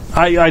me.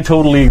 I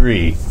totally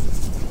agree.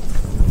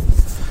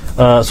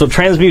 So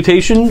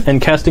transmutation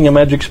and casting a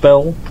magic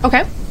spell.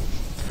 Okay.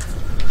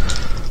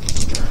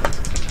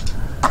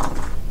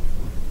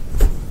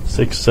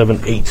 6,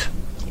 7, 8.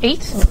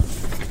 8.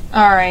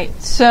 All right.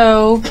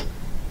 So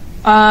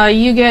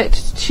you get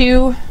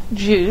 2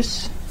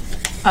 juice.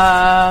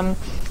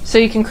 So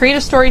you can create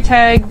a story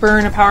tag,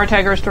 burn a power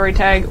tag or a story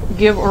tag,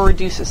 give or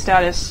reduce a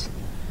status.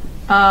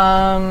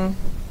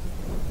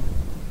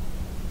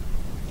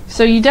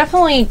 So you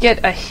definitely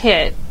get a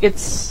hit.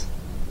 It's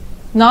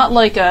not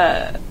like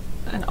an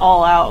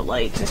all-out,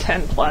 like a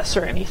 10 plus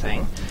or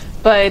anything.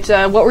 But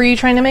what were you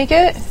trying to make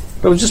it?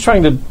 I was just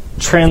trying to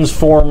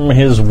transform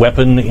his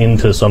weapon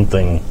into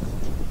something.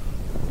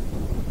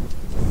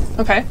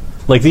 Okay.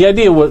 Like the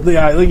idea was,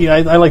 I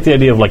like the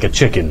idea of like a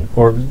chicken,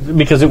 or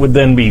because it would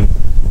then be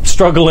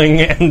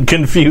struggling and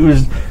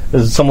confused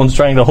as someone's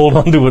trying to hold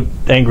on to an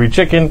angry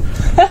chicken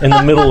in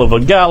the middle of a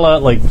gala.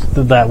 Like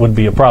that would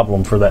be a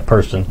problem for that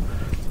person.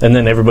 And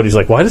then everybody's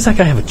like, "Why does that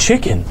guy have a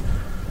chicken?"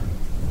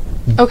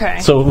 Okay.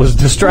 So it was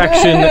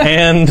distraction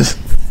and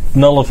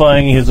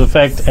nullifying his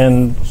effect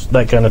and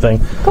that kind of thing.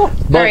 Cool.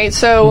 But, All right,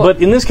 so...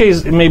 But in this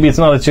case, maybe it's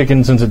not a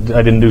chicken since I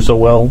didn't do so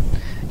well.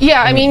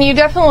 Yeah, I mean, you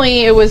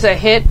definitely... It was a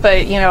hit, but,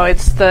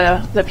 it's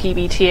the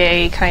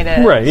PBTA kind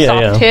of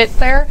soft hit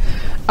there.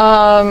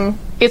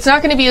 It's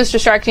not going to be as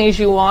distracting as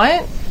you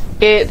want.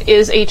 It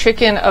is a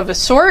chicken of a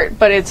sort,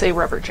 but it's a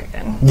rubber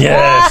chicken.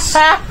 Yes!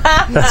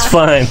 That's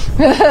fine.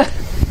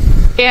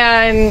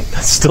 And...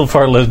 That's still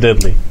far less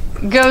deadly.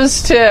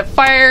 Goes to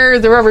fire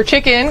the rubber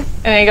chicken,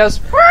 and he goes,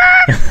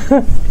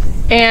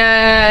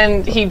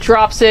 and he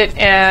drops it,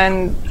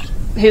 and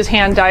his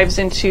hand dives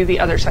into the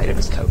other side of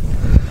his coat.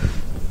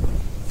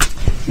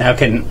 Now,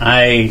 can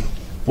I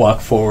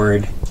walk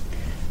forward,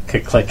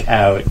 click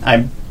out?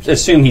 I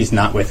assume he's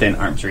not within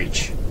arm's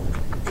reach.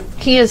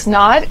 He is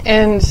not,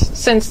 and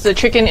since the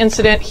chicken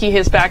incident, he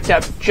has backed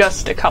up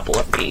just a couple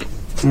of feet.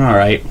 All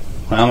right.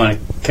 Well, I'm going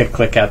to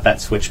click out that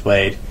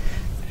switchblade,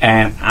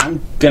 and I'm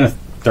going to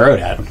throw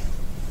it at him.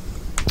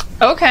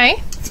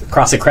 Okay.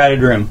 Across a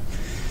crowded room.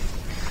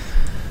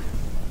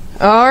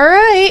 All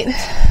right.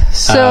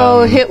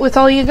 So hit with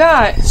all you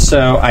got.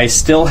 So I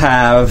still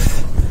have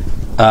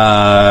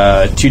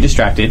 2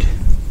 distracted.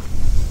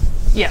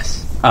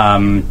 Yes.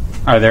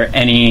 Are there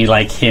any,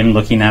 like him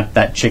looking at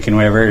that chicken,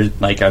 whatever,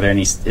 like, are there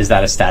any, is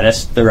that a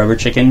status, the rubber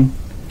chicken?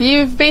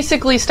 You've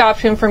basically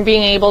stopped him from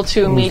being able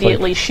to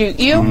immediately shoot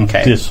you.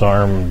 Okay.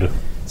 Disarmed.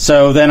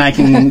 So then I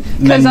can...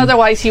 Because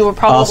otherwise he will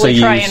probably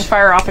try use- and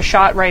fire off a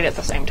shot right at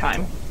the same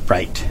time.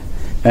 Right.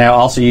 And I'll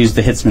also use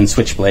the Hitsman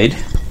Switchblade,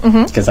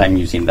 because I'm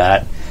using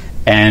that,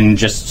 and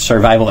just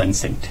survival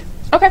instinct.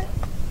 Okay.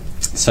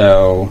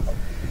 So,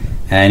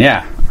 and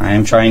yeah, I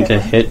am trying to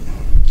hit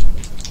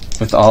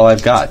with all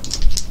I've got.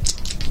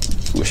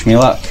 Wish me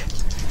luck.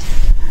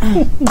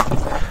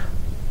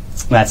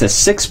 That's a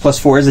 6 plus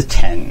 4 is a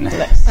 10.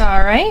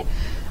 All right.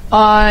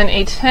 On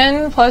a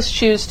 10 plus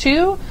choose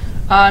 2,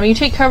 you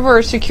take cover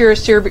or secure a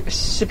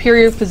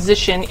superior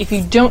position. If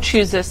you don't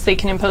choose this, they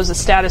can impose a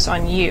status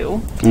on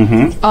you.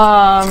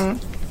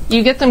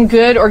 You get them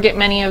good or get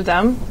many of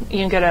them. You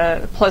can get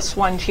a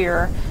 +1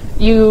 tier.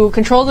 You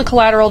control the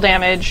collateral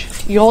damage.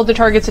 You hold the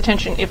target's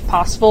attention if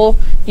possible.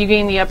 You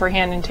gain the upper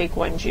hand and take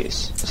 1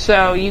 juice.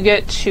 So you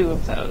get 2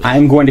 of those.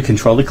 I'm going to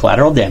control the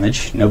collateral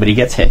damage. Nobody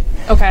gets hit.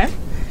 Okay.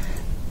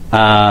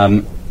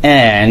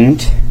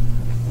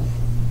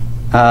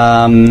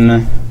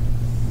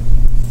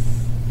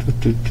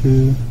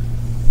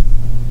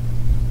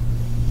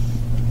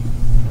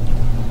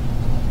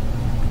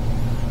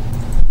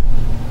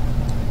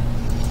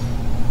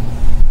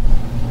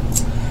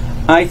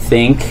 I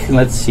think,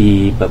 let's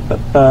see,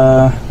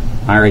 I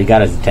already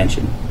got his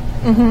attention.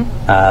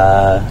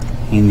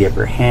 In the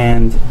upper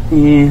hand,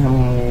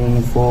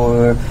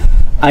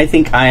 I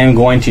think I am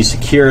going to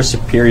secure a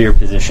superior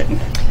position.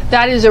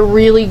 That is a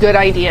really good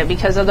idea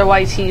because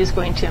otherwise he is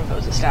going to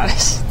impose a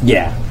status.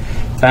 Yeah.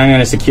 So I'm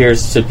going to secure a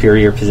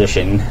superior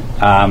position.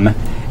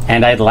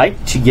 And I'd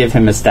like to give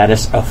him a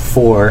status of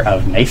 4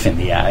 of knife in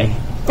the eye.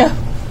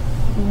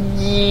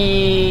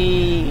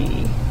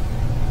 Yee.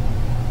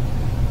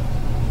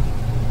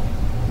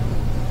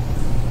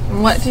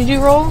 What did you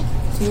roll?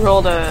 You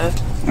rolled a...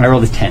 I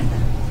rolled a 10.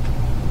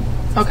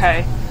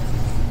 Okay.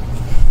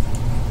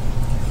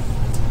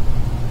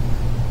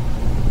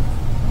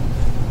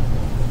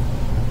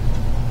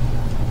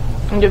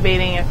 I'm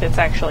debating if it's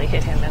actually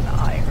hit him in the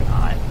eye or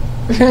not.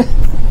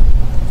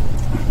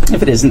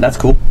 If it isn't, that's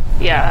cool.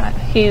 Yeah,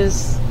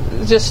 he's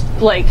just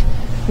like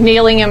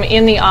nailing him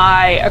in the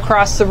eye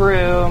across the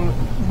room,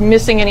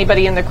 missing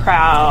anybody in the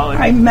crowd.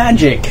 I'm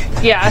magic.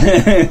 Yeah.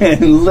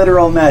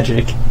 Literal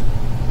magic.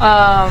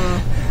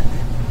 I'm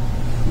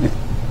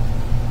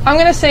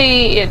gonna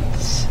say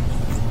it's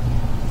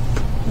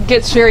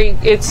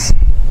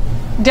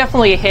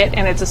definitely a hit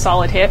and it's a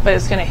solid hit, but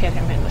it's gonna hit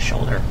him in the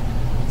shoulder.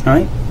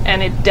 Alright.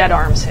 And it dead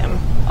arms him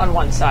on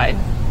one side.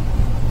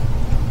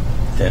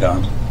 Dead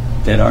arm.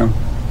 Dead arm.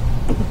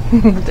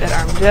 Dead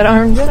arm, dead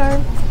arm, dead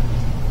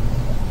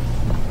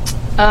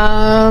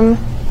arm.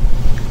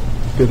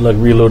 Good luck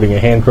reloading a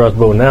hand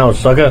crossbow now,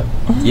 sucker.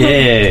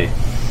 Yeah.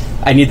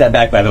 I need that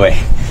back, by the way.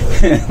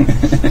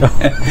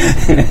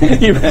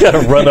 You've got to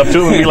run up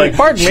to him and be like,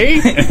 pardon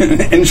me.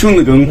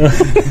 Entschuldigung.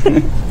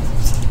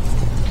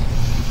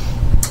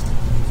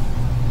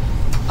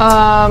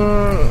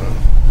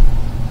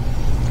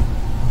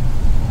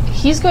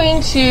 He's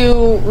going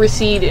to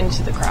recede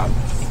into the crowd.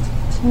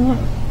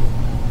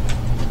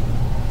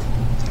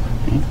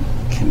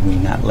 Can we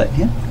not let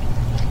him?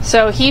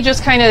 So he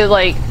just kind of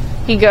like,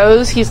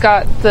 he's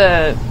got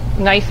the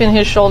knife in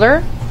his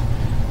shoulder,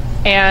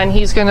 and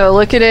he's going to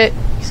look at it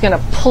He's going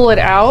to pull it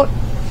out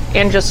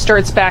and just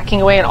starts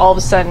backing away, and all of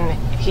a sudden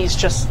he's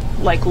just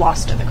like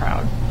lost in the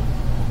crowd.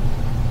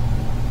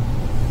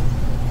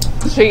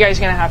 So you guys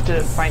are going to have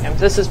to find him.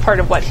 This is part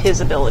of what his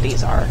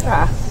abilities are.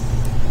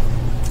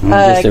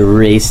 I just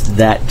erased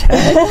that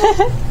tag.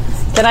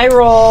 Can I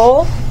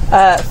roll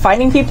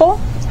finding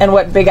people and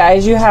what big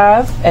eyes you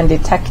have and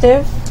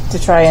detective to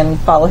try and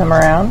follow him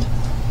around?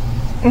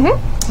 Mm-hmm.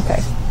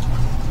 Okay.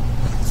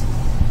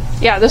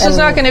 Yeah, this is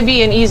not going to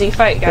be an easy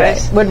fight,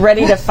 guys. Right. Would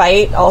ready to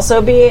fight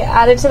also be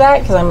added to that?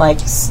 Because I'm like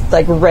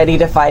ready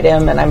to fight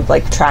him and I'm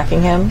like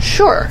tracking him.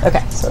 Sure.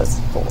 Okay, so it's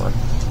 4. I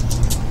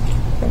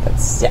think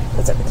that's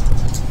everything.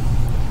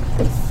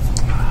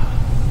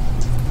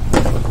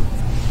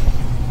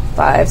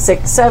 5,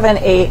 6, 7,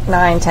 8,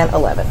 9, 10,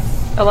 11.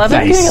 11?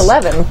 I'm getting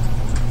 11.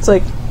 It's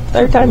like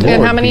third time.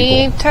 And how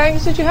many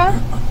tags did you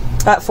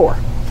have? 4.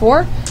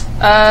 4?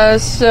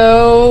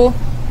 So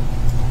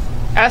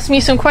ask me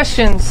some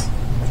questions.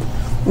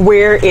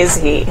 Where is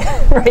he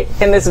right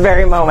in this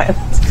very moment?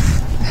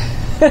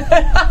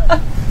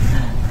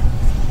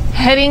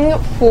 Heading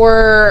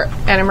for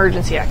an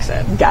emergency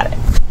exit. Got it.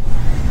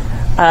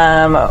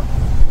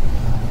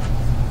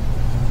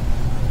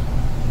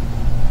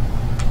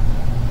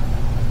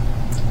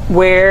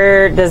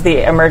 Where does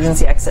the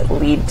emergency exit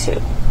lead to?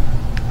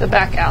 The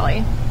back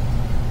alley.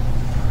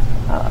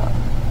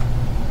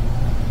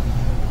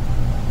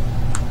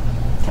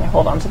 Can I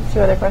hold on to the 2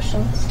 other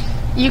questions?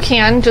 You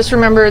can. Just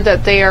remember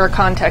that they are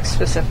context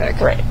specific.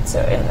 Right, so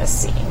in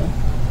this scene.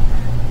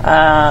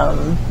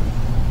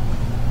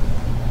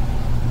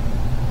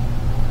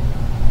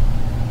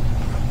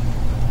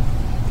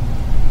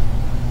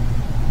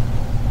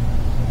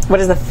 What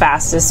is the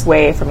fastest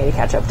way for me to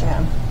catch up to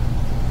him?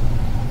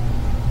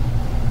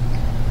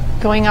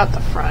 Going out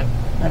the front.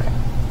 Okay.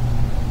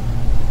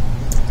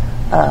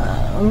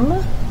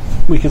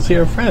 We can see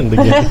our friend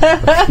again.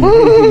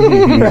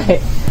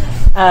 Right.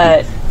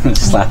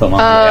 Slap him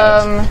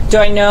on Do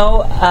I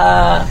know?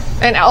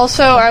 And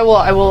also, I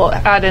will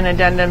add an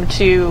addendum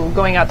to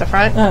going out the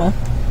front.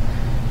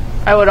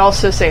 I would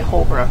also say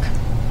Holbrook.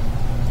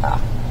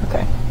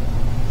 Okay.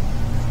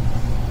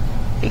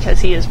 Because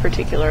he is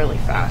particularly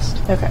fast.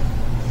 Okay.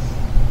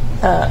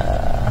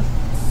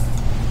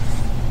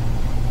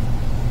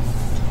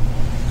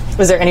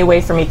 Was there any way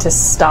for me to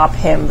stop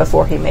him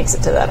before he makes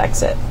it to that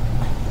exit?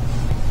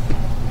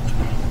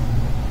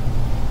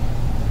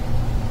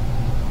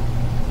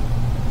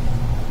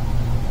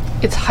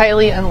 It's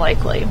highly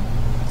unlikely.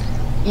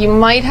 You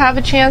might have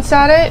a chance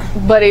at it,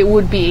 but it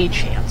would be a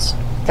chance.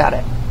 Got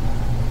it.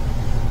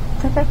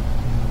 Okay.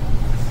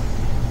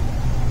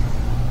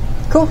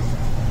 Cool.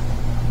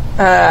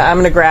 I'm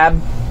going to grab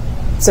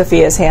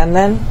Sophia's hand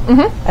then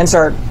and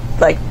start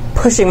like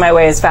pushing my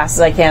way as fast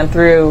as I can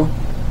through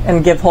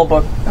and give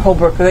Holbrook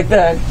like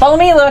the follow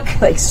me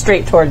look like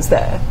straight towards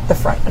the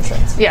front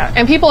entrance. Yeah,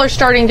 and people are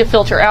starting to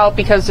filter out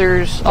because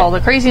there's all the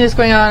craziness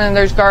going on and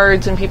there's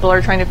guards and people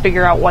are trying to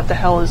figure out what the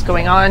hell is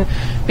going on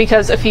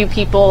because a few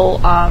people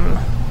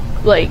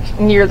like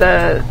near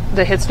the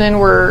hitsman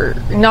were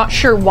not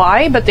sure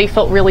why, but they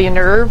felt really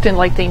unnerved and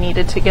like they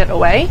needed to get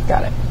away.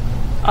 Got it.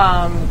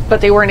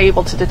 But they weren't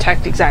able to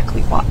detect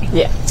exactly why.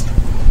 Yeah.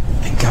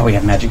 Thank God we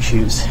have magic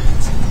shoes.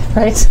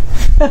 Right?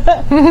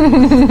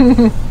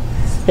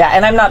 Yeah,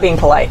 and I'm not being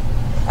polite.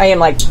 I am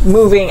like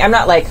moving. I'm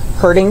not like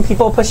hurting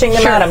people, pushing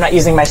them out. I'm not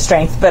using my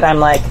strength, but I'm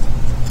like,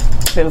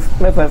 move.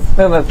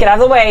 Get out of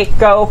the way.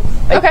 Go.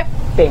 Like, Okay.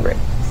 being rude.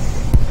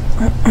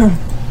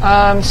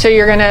 So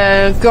you're going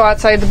to go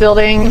outside the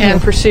building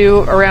and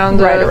pursue around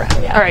the... Right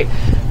around, yeah. All right.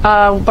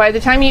 By the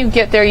time you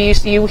get there,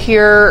 you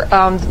hear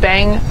the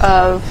bang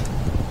of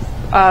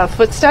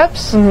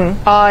footsteps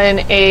on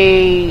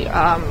a...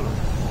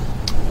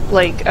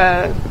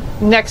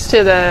 next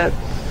to the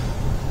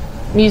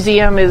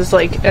museum is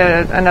like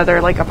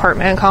another like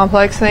apartment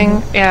complex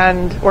thing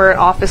or an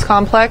office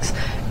complex,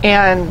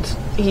 and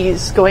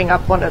he's going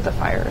up one of the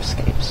fire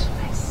escapes.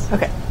 Nice.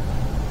 Okay.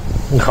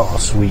 Oh,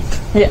 sweet.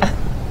 Yeah.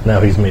 Now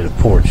he's made a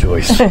poor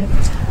choice.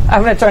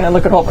 I'm going to turn and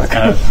look at Holbrook.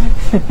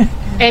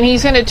 And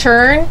he's going to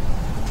turn,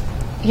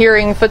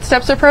 hearing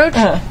footsteps approach,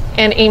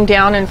 and aim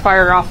down and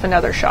fire off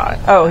another shot.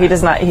 Oh, he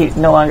does not. He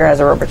no longer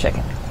has a rubber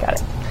chicken. Got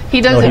it.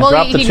 He doesn't. No, he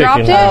dropped the he chicken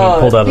dropped and it. he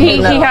pulled out He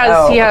another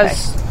one.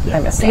 has. I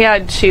missed He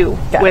that. had 2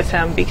 Got with it.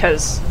 him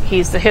because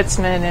he's the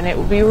hitsman, and it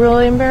would be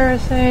really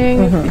embarrassing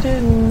if he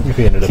didn't. If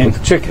he ended up with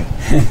the chicken.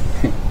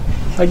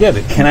 I get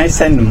it. Can I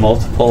send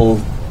multiple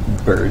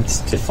birds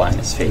to fly in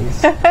his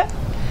face?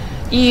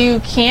 You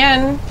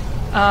can.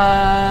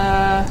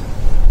 I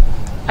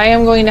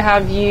am going to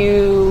have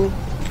you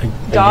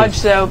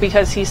dodge though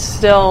because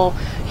he's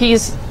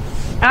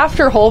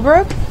after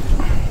Holbrook,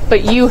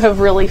 but you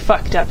have really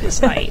fucked up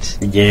his night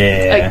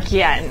Yeah.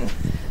 again.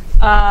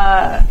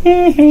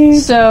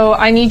 So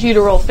I need you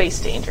to roll face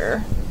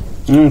danger.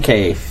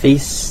 Okay,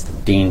 face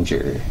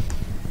danger.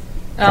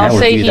 I'll will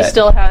say do he that.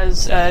 still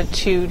has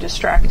 2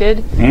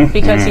 distracted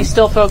because he's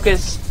still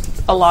focused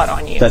a lot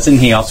on you. Doesn't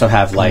he also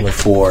have like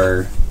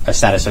a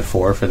status of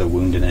 4 for the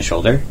wound in the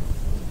shoulder?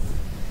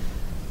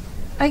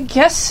 I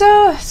guess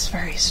so. It's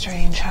very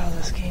strange how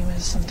this game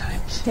is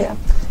sometimes. Yeah.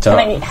 So, Can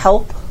I need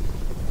help?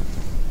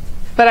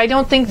 But I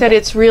don't think that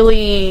it's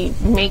really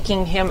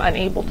making him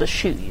unable to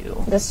shoot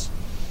you. This.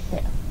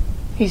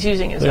 He's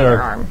using his They other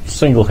are arm.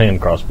 single-hand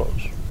crossbows.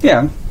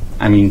 yeah,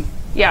 I mean,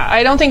 Yeah,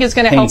 I don't think it's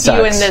going to Pain help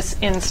you in sucks. this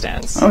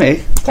instance.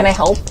 okay. Can I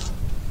help?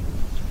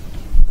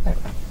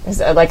 Is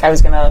it, like I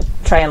was gonna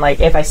try and like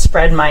if I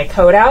spread my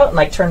coat out and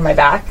like turn my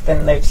back,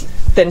 then Well,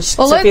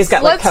 Sophie's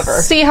got like let's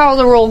cover. see how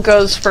the roll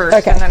goes first,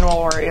 Okay. and then we'll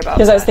worry about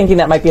Because that. I was thinking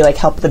that might be like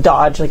help the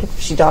dodge, like if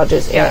she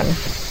dodges Yeah. in,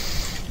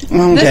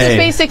 This Okay. is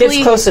basically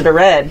gets closer to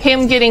red.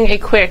 him getting a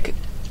quick,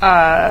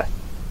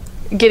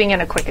 getting in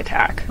a quick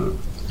attack.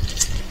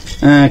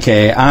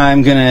 Okay,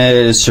 I'm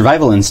gonna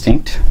survival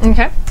instinct.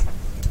 Okay.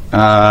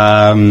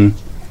 Can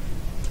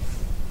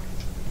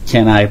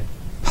I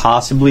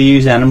possibly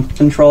use animal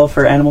control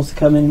for animals to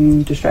come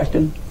in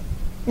distracted?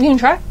 You can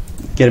try.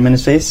 Get him in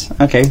his face?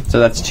 Okay, so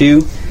that's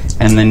 2.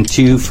 And then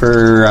 2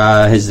 for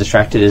his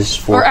distracted is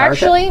 4. Or power attack?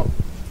 actually,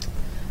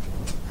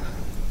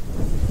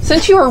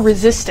 since you are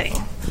resisting,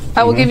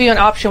 I will give you an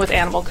option with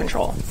animal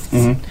control.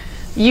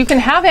 You can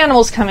have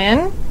animals come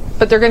in,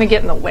 but they're going to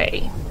get in the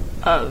way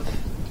of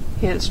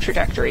his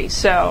trajectory.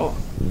 So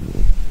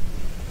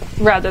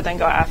rather than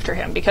go after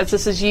him, because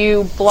this is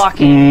you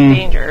blocking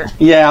danger.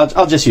 Yeah,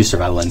 I'll just use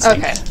survival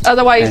instinct. Okay.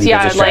 Otherwise, And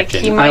yeah, the like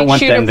distraction. he I don't might want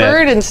shoot a them to-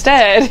 bird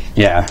instead.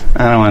 Yeah,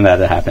 I don't want that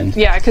to happen.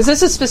 Yeah, because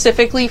this is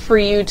specifically for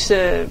you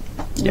to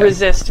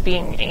resist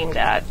being aimed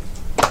at.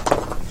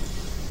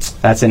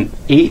 That's an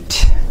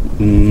 8,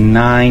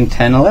 9,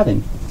 10,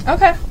 11.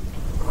 Okay.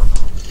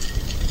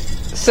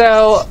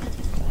 So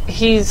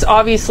he's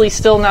obviously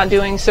still not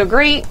doing so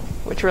great,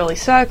 which really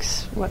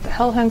sucks. What the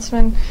hell,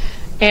 Huntsman?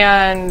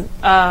 And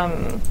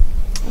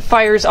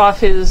fires off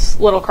his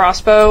little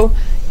crossbow,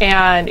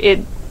 and it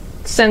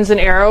sends an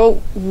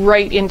arrow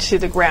right into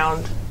the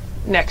ground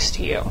next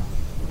to you.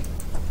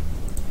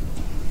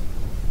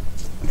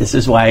 This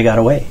is why I got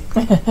away.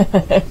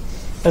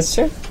 That's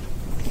true.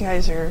 You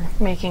guys are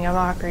making a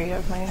mockery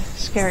of my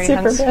scary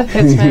Super bad.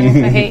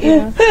 huntsman. I hate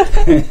you.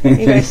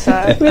 You guys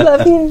suck. We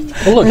love you.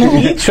 Well,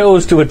 look, he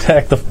chose to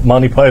attack the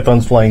Monty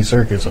Python's Flying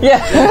Circus. Yeah.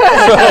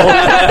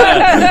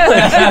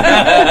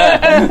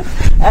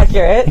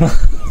 Accurate.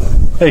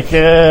 Like, you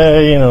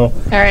know.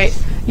 All right.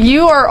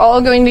 You are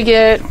all going to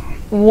get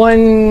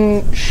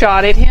one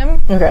shot at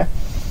him Okay.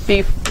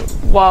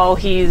 while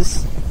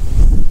he's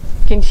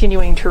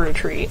continuing to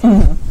retreat.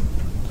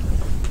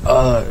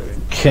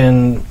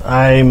 Can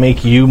I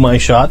make you my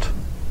shot?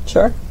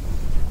 Sure.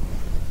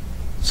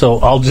 So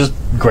I'll just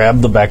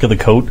grab the back of the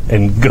coat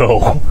and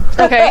go.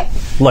 Okay.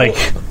 Like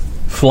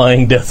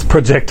flying death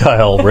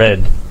projectile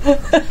red.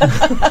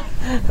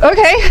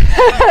 Okay.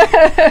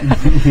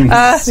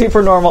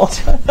 Super normal.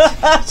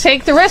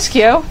 Take the risk,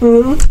 yo.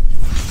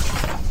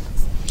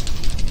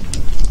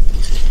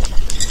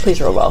 Please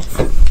roll well.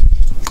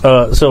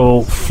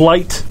 So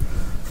flight,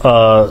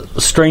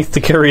 strength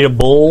to carry a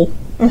bull.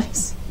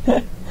 Nice.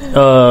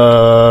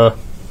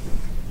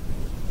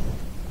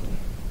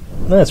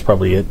 That's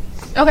probably it.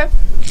 Okay.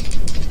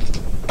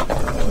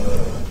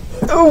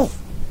 Ooh.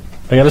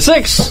 I got a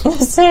 6.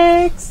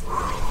 6.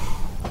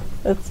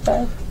 That's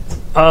bad.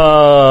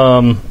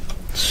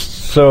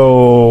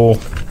 So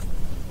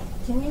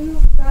Can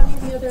you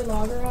grab me the other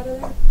logger out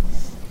of there?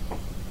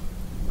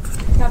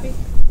 Happy?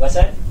 What's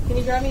that? Can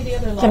you grab me the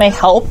other logger? Can I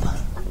help?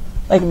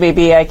 Like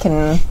maybe I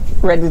can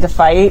ready to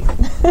fight.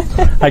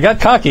 I got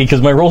cocky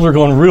because my rolls are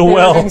going real You're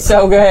well. doing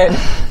so good.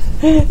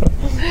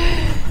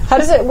 How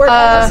does it work?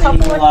 How does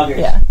helping work?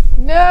 Yeah.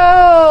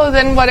 No,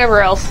 then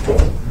whatever else.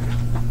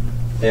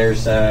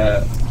 There's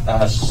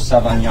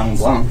Sauvignon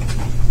Blanc.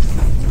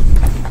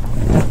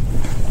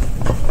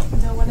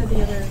 No, one of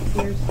the other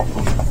beers.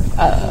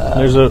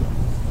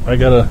 I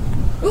got a.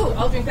 Ooh,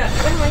 I'll drink that.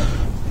 Anyway.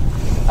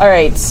 All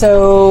right.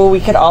 So we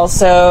could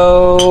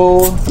also.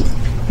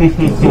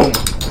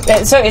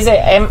 So is it?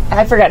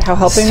 I forgot how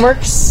helping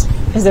works.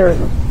 Is there?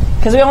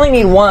 Because we only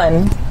need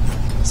one.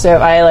 So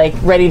if I like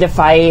ready to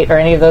fight or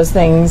any of those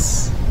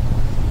things,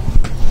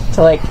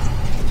 to like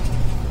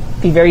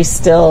be very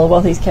still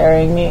while he's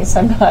carrying me, so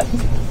I'm not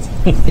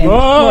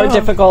more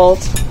difficult.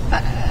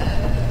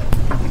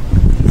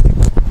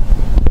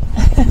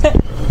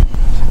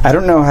 I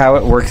don't know how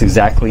it works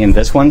exactly in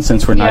this one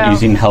since we're not Yeah.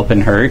 using help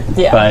and hurt.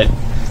 Yeah. But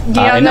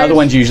Yeah, in other there's-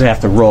 ones, you usually have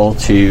to roll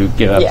to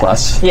give a Yeah.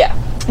 plus. Yeah.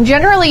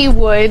 Generally you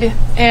would,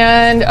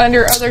 and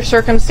under other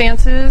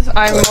circumstances,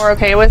 I'm more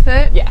okay with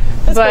it. Yeah.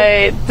 That's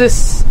But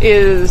this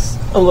is,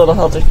 cool. A little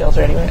helter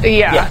skelter anyway.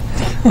 yeah.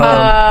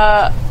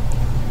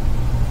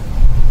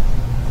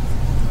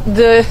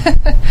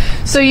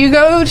 So you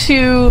go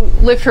to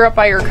lift her up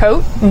by your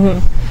coat,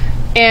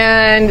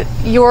 and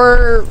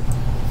your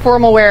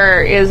formal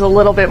wear is a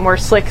little bit more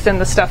slick than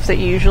the stuff that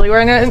you usually wear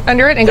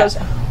under it, and goes,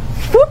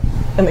 whoop.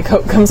 And the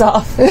coat comes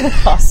off.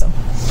 Awesome.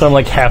 So I'm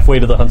like halfway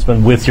to the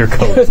huntsman with your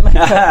coat.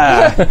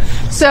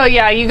 So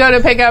yeah, you go to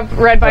pick up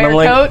Red by And I'm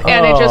your like, coat,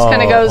 and it just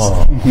kind of goes,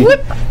 oh.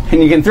 whoop.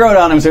 And you can throw it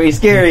on him so he's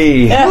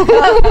scary.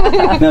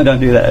 No, don't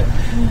do that.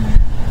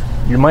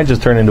 You might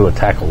just turn into a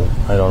tackle.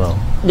 I don't know.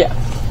 Yeah.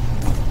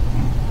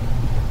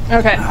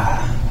 Okay.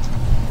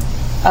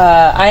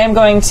 I am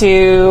going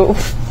to,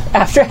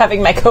 after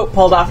having my coat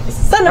pulled off,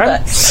 son of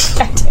a...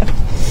 Goddamn.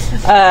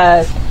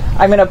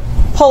 I'm going to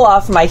pull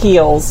off my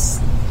heels,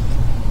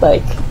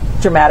 like,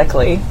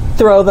 dramatically.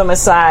 Throw them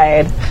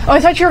aside. Oh, I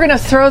thought you were going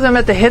to throw them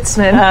at the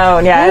hitsman. Oh,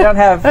 yeah, I don't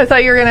have... I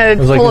thought you were going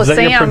to pull is a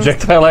that your Sam.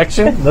 projectile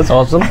action? That's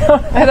awesome. I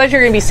thought you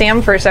were going to be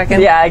Sam for a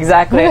second. Yeah,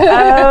 exactly.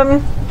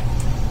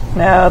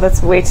 No,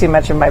 that's way too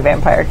much of my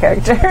vampire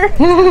character.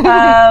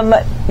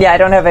 Yeah, I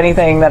don't have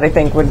anything that I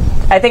think would...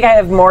 I think I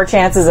have more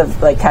chances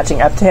of, like,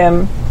 catching up to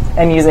him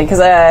and using...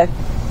 Because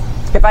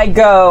if I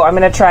go, I'm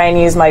going to try and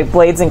use my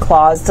blades and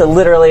claws to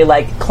literally,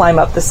 like, climb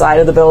up the side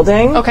of the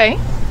building. Okay.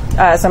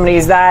 So I'm going to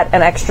use that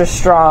and extra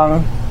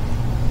strong.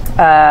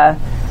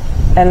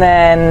 And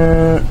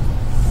then...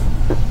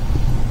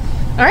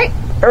 All right.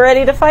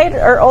 Ready to fight?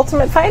 Or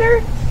ultimate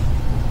fighter?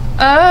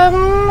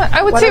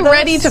 I would What say are those?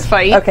 ready to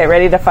fight. Okay,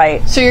 ready to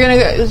fight. So you're gonna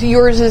go,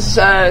 yours is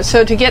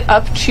so to get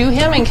up to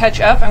him and catch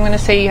up. I'm gonna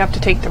say you have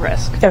to take the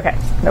risk. Okay,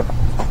 no problem.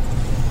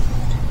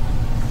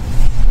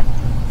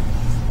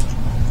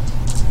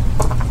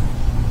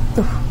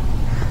 Oof.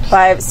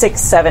 5,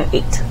 6, 7,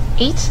 8.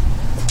 8.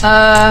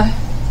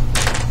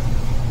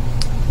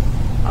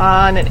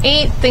 On an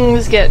 8,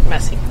 things get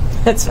messy.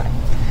 That's fine.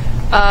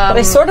 But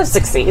I sort of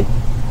succeed.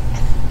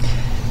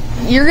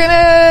 You're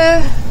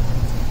gonna.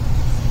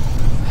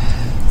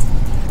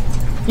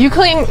 You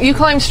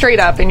climb straight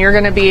up, and you're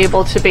going to be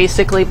able to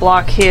basically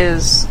block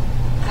his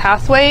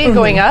pathway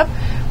going up.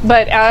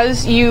 But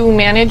as you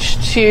manage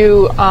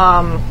to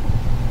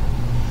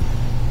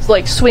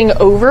like swing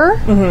over,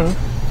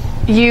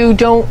 you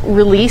don't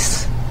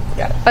release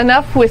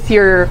enough with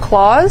your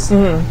claws,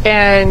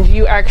 and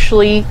you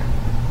actually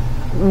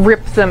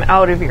rip them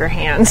out of your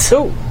hands.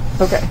 Oh,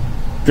 okay.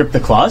 Grip the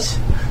claws?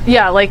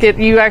 Yeah, like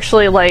you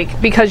actually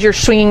because you're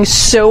swinging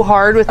so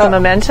hard with the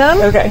momentum.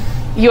 Okay.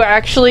 You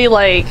actually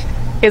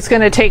it's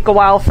going to take a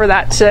while for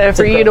that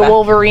for you grow to back.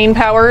 Wolverine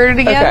power it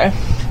again.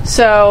 Okay.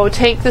 So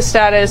take the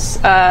status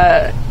 2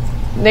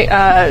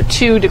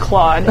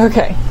 declawed.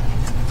 Okay.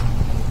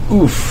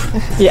 Oof.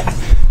 Yeah.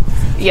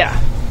 Yeah.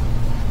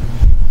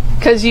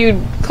 Because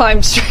you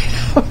climbed straight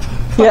up a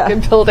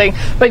fucking building,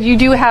 but you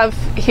do have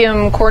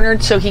him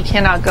cornered, so he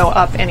cannot go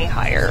up any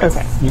higher.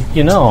 Okay.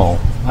 You know,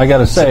 I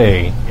gotta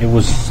say, it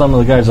was some of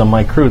the guys on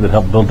my crew that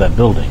helped build that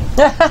building.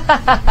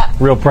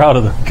 Real proud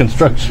of the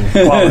construction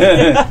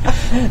quality.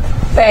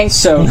 Thanks.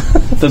 So,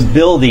 the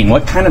building,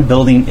 what kind of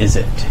building is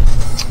it?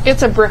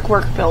 It's a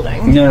brickwork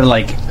building. No,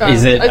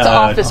 is it... It's an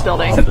office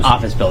building. It's an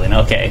office building,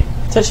 okay.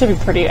 So it should be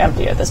pretty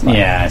empty at this point.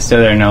 Yeah, so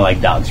there are no,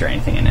 dogs or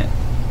anything in it.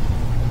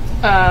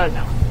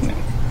 No.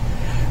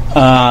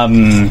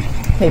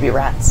 Maybe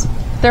rats.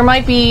 There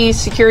might be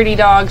security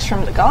dogs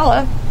from the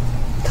gala,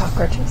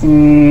 Cockroaches.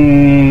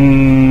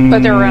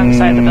 but they're around the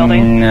side of the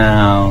building.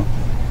 No.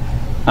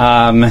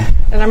 And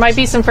there might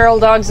be some feral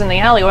dogs in the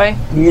alleyway.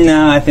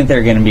 No, I think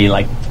they're going to be,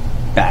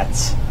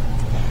 bats.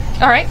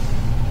 All right.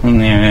 I'm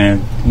going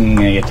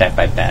to get attacked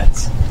by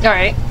bats. All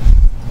right.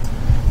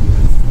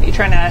 Are you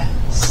trying to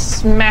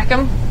smack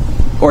them?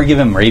 Or give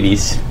them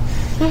rabies.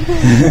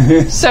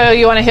 So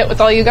you want to hit with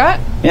all you got?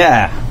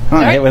 Yeah. I'm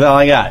going to hit with all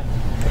I got.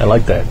 I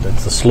like that.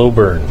 That's a slow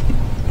burn.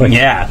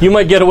 Yeah. You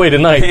might get away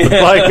tonight, but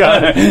by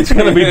God, it's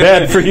going to be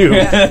bad for you.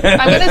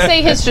 I'm going to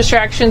say his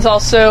distractions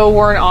also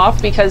weren't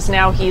off because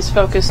now he's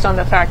focused on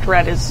the fact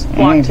Red has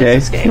blocked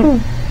his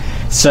escape.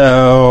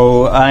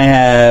 So I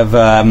have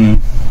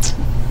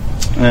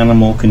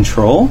animal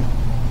control.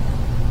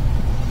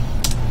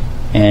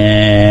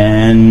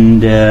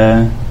 And,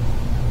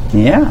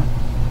 yeah.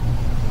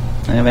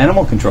 I have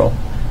animal control.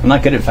 I'm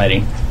not good at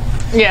fighting.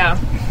 Yeah.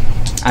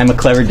 I'm a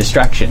clever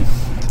distraction.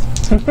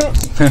 I'm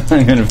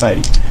good at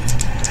fighting.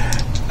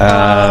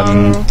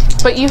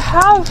 But you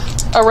have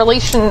a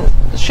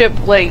relationship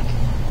with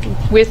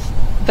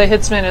the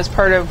Hitsman as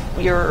part of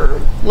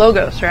your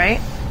logos, right?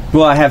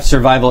 Well, I have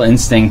survival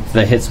instinct,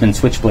 the Hitsman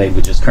switchblade,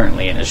 which is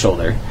currently in his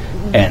shoulder,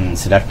 and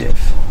seductive.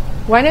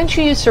 Why didn't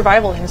you use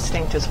survival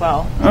instinct as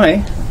well?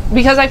 Okay.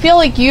 Because I feel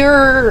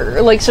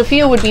like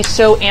Sophia would be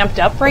so amped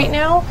up right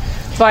now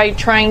by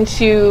trying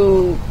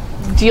to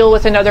deal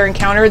with another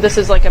encounter. This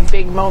is a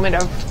big moment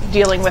of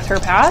dealing with her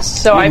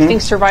past. So I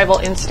think survival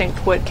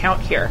instinct would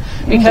count here.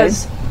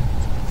 Because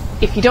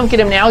if you don't get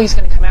him now, he's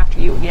going to come after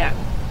you again.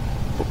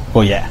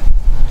 Well, yeah.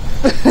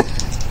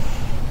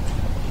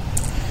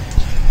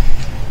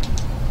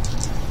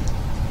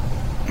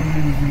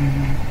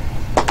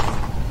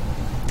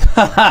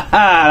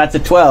 That's a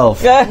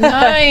 12.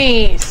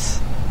 Nice.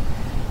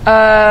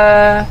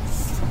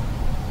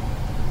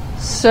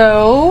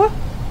 So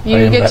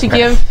you get to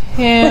give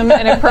him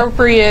an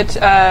appropriate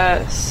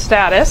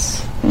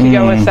status to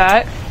go with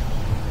that.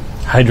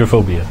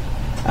 Hydrophobia.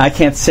 I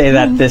can't say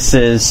that this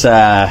is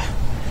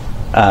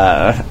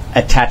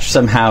attached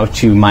somehow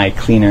to my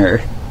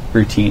cleaner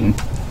routine.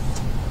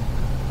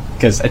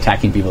 Because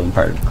attacking people is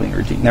part of the cleaner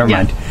routine. Never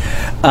mind.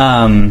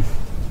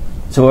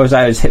 So what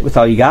was hit with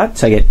all you got?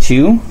 So I get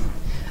 2.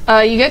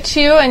 You get 2,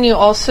 and you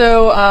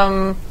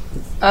also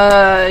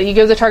You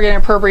give the target an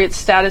appropriate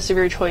status of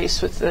your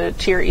choice with the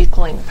tier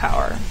equaling the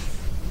power.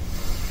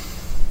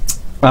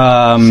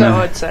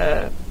 So it's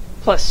a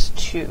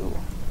 +2.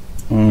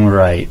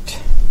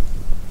 Right.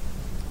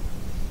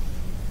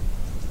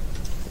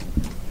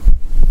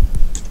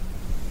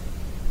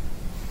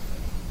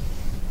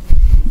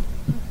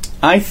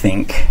 I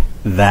think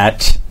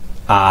that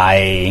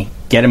I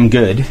get him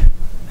good, and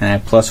I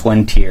have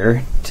 +1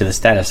 tier to the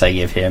status I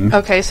give him.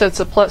 Okay, so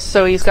it's a plus.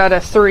 So he's got a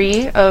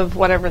 3 of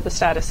whatever the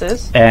status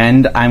is.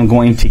 And I'm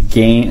going to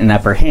gain an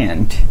upper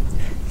hand.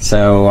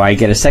 So I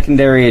get a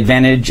secondary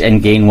advantage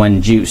and gain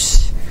 1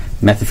 juice.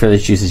 Method for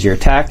this juice is your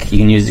attack. You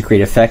can use it to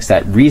create effects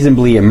that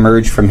reasonably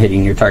emerge from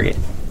hitting your target.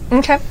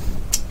 Okay.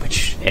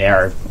 Which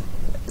are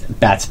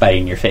bats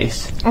biting your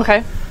face.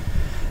 Okay.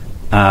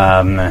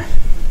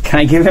 Can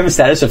I give him a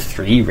status of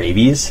 3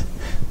 rabies?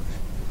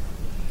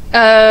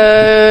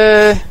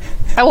 I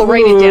will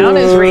write it down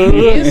as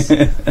rabies.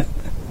 But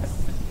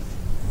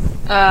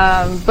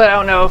I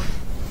don't know if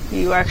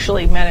you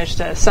actually managed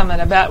to summon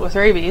a bat with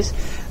rabies.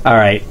 All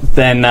right,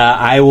 then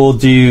I will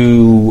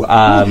do.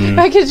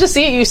 I could just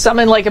see it. You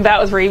summon like a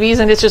bat with rabies,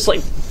 and it's just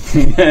like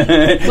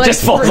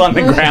just falls on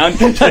the ground,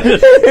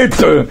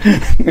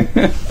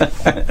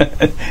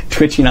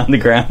 twitching on the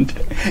ground.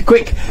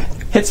 Quick,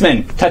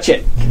 Hitsman, touch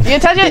it. You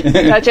touch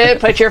it.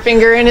 Put your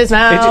finger in his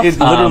mouth. It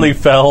literally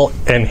fell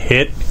and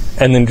hit,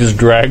 and then just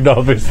dragged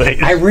off his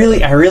face. I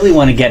really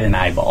want to get an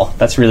eyeball.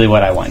 That's really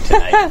what I want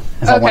tonight.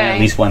 Is I want at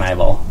least 1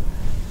 eyeball.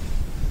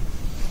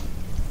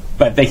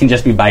 But they can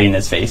just be biting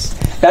his face.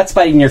 Bats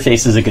biting your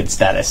face is a good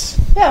status.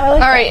 Yeah, I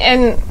like All right,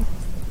 and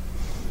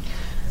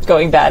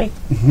going batty.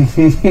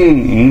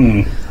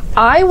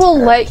 I will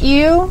let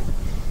you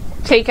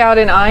take out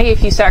an eye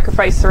if you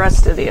sacrifice the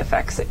rest of the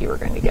effects that you were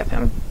going to give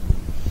him.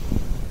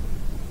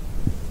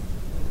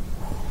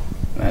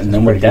 No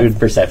more depth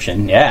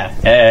perception.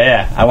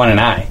 Yeah. I want an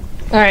eye.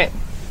 All right.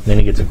 Then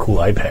he gets a cool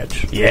eye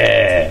patch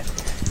Yeah.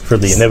 for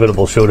the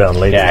inevitable showdown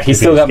later. Yeah, he's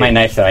still got my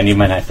knife, though. I need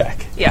my knife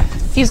back. Yeah.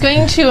 He's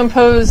going to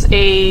impose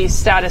a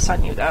status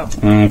on you, though.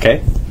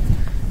 Okay.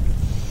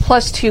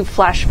 +2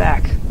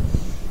 flashback.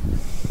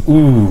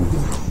 Ooh.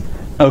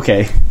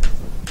 Okay.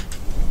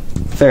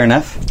 Fair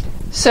enough.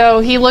 So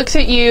he looks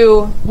at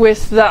you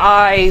with the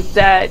eye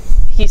that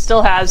he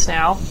still has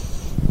now.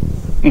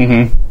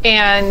 Mm-hmm.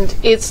 And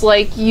it's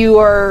like you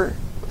are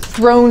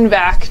thrown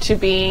back to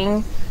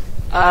being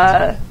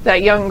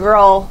that young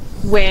girl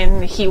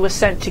when he was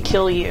sent to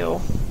kill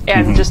you,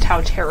 and just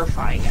how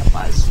terrifying it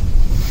was.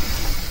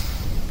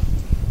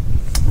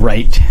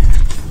 Right.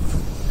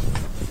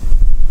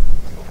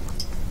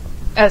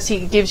 As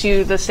he gives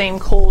you the same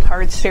cold,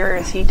 hard stare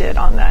as he did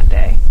on that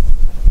day.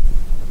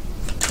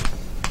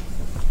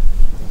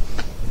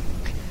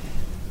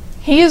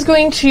 He is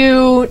going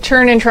to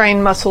turn and try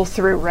and muscle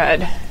through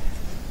Red.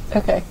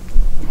 Okay.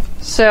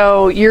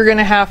 So you're going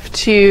to have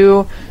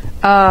to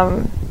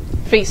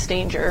face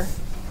danger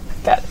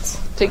Got it.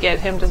 to get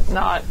him to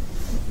not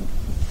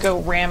go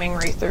ramming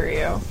right through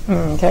you.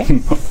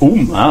 Okay. Oh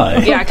my.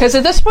 Yeah, because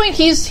at this point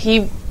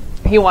he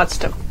wants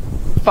to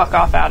fuck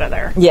off out of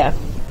there. Yeah.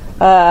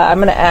 I'm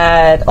going to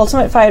add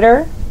Ultimate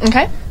Fighter,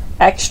 Okay.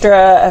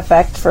 extra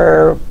effect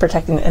for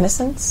protecting the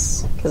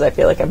innocents, because I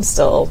feel like I'm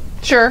still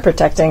Sure.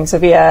 protecting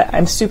Sophia.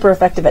 I'm super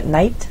effective at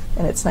night,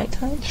 and it's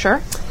nighttime.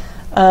 Sure.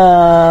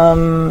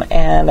 And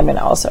I'm going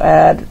to also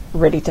add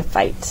Ready to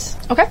Fight.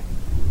 Okay.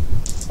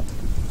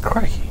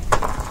 Crikey.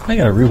 I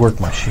gotta rework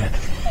my shit.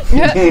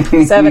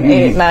 7,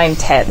 8, 9,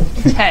 10.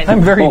 10.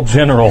 I'm very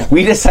general.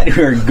 We decided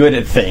we were good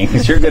at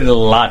things. You're good at a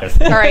lot of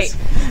things. All right.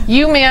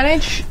 You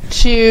manage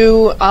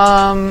to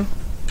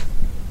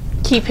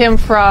keep him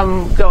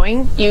from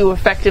going. You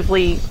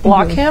effectively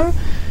block him,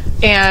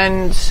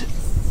 and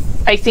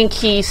I think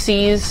he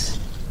sees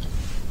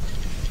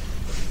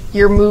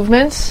your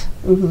movements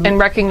and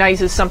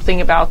recognizes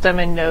something about them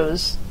and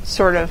knows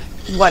sort of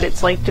what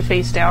it's like to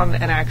face down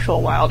an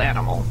actual wild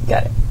animal.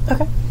 Got it.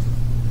 Okay.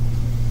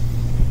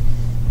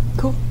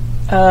 Cool.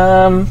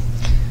 I'm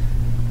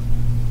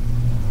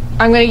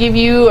going to give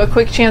you a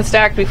quick chance to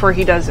act before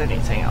he does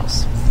anything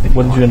else.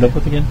 What did you end up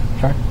with again?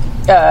 Sorry?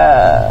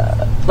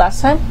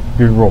 Last time?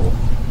 Your roll.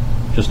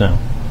 Just now.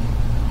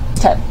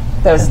 10.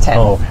 That was a 10.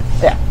 Oh, okay.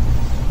 Yeah.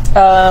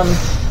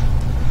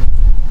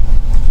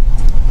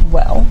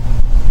 Well,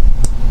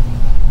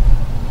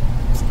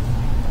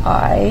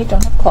 I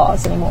don't have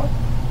claws anymore.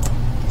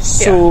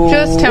 So, Yeah,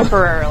 just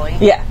temporarily.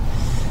 yeah.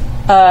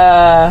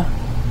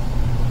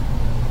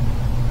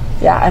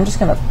 Yeah, I'm just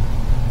gonna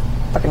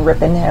fucking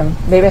rip into him.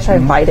 Maybe I try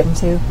to bite him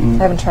too. I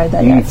haven't tried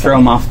that You yet. can throw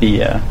him off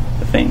the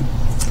thing.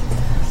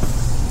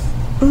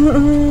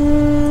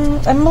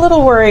 I'm a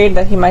little worried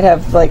that he might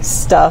have like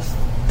stuff.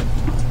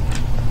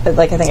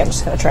 Like, I think I'm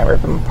just gonna try and rip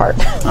him apart.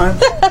 All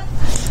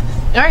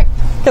right.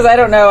 Because I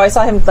don't know. I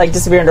saw him like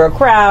disappear into a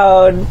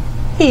crowd.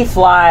 He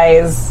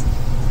flies.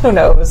 Who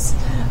knows?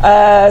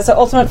 So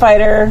Ultimate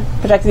Fighter,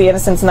 Protect the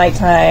Innocents,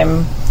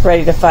 Nighttime,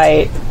 Ready to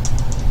Fight.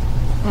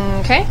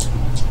 Okay.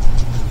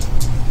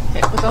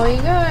 Hit with all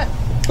you got.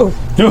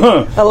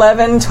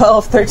 11,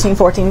 12, 13,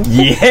 14.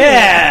 15.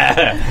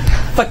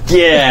 Yeah! Fuck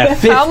yeah,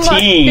 15. How much?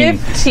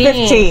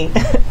 15. 15.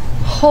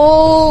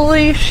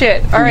 Holy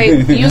shit. All right,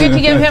 you get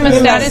to give him a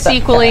status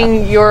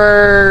equaling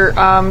your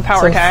power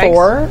So tags.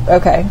 4.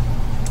 Okay.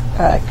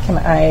 Can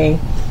I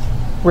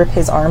rip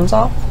his arms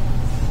off?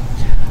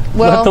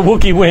 Well, Let the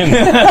Wookiee win.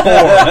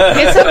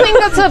 it's something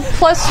that's a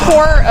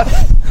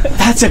 +4.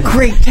 That's a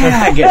great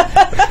tag.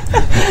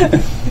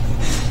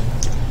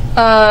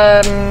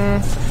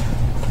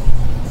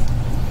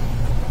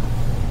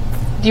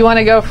 Do you want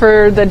to go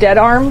for the dead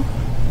arm?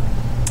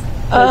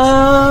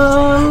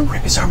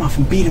 Rip his arm off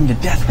and beat him to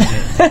death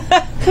with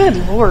it.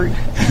 Good lord.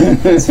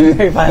 It's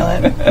very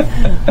violent.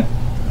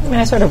 I mean,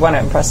 I sort of want to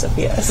impress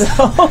Sophia, so.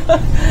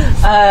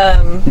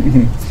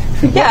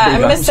 Yeah,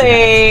 I'm going to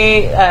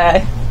say.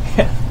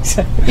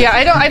 Yeah,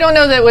 I don't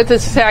know that with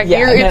this attack.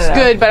 Yeah, It's no.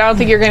 good, but I don't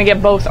think you're going to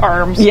get both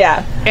arms.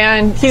 Yeah.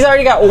 And He's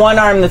already got one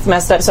arm that's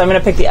messed up, so I'm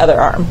going to pick the other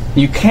arm.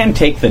 You can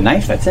take the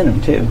knife that's in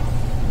him too.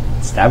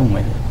 Stab him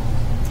with it.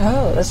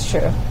 Oh, that's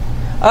true.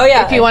 Oh,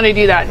 yeah. if you want to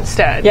do that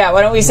instead. Yeah,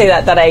 why don't we say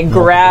that I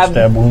grab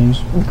Stab wounds.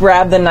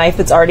 the knife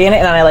that's already in it,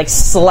 and then I, like,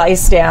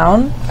 slice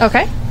down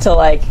Okay. to,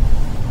 like,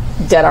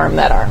 dead arm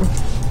that arm.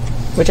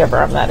 Whichever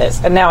arm that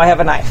is. And now I have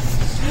a knife.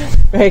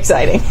 Very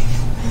exciting.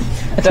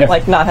 I don't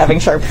like not having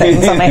sharp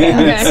things on my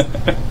hands.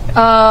 Okay.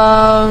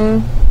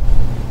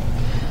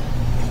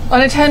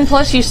 On a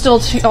 10+, you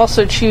still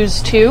also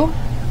choose 2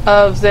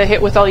 of the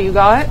hit with all you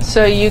got.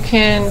 So you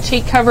can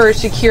take cover or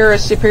secure a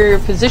superior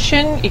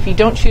position. If you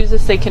don't choose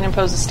this, they can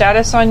impose a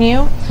status on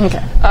you.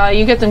 Okay.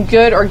 You get them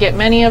good or get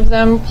many of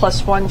them,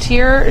 +1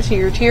 tier to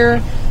your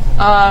tier.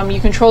 You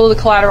control the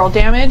collateral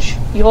damage.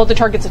 You hold the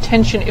target's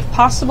attention if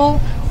possible,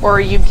 or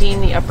you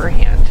gain the upper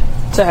hand.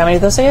 So how many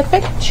of those do I have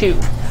to pick? 2.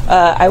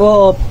 I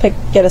will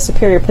get a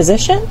superior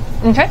position,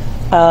 Okay.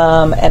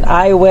 and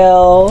I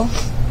will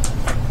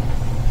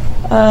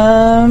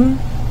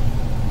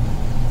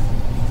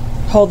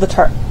hold the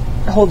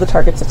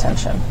target's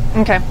attention.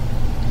 Okay.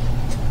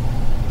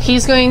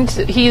 He's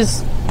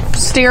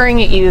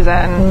staring at you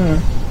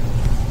then.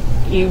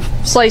 You've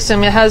sliced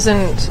him. It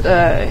hasn't,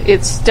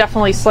 it's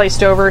definitely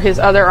sliced over. His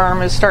other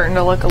arm is starting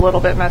to look a little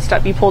bit messed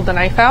up. You pulled the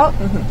knife out?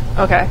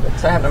 Okay.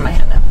 So I have it in my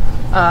hand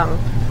now.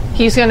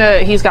 He's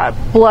got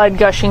blood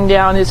gushing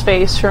down his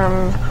face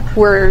from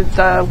where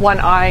the one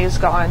eye is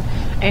gone.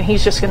 And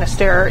he's just gonna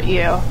stare at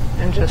you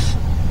and just...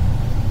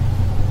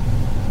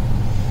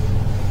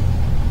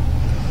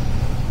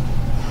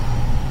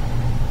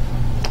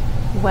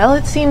 Well,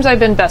 it seems I've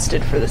been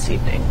bested for this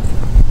evening.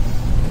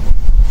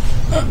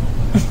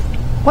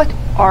 What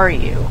are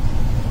you?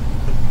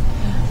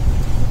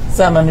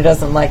 Someone who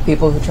doesn't like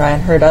people who try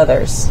and hurt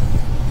others.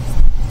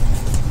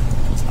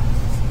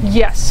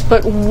 Yes,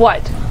 but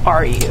what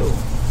are you?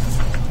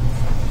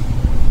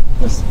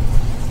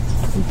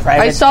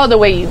 Private. I saw the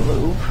way you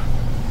move.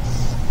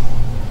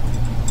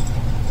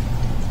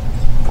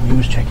 He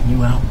was checking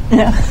you out.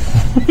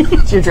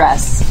 It's your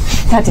dress.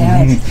 God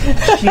damn it.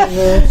 She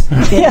lives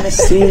in a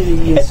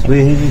serious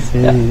way.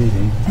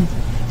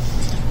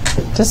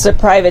 Just a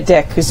private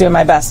dick who's doing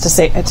my best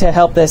to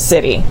help this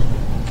city.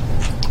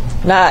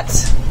 Not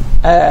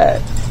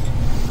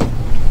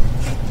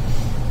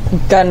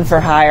gun for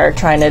hire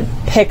trying to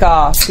pick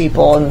off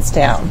people in this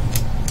town.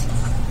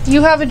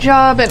 You have a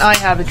job and I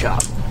have a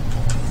job.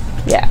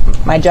 Yeah,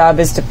 my job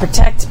is to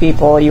protect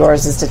people.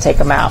 Yours is to take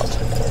them out.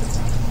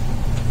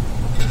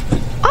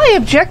 I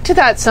object to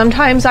that.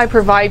 Sometimes I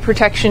provide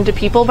protection to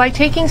people by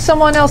taking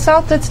someone else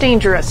out that's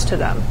dangerous to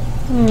them.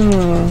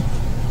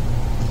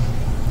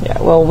 Yeah,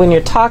 well, when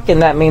you're talking,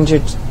 that means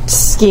you're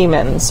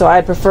scheming. So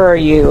I'd prefer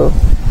you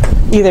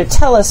either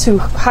tell us who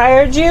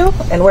hired you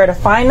and where to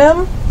find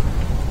them,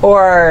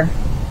 or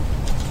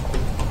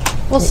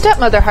Well,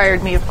 stepmother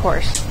hired me, of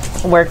course.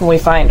 where can we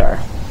find her?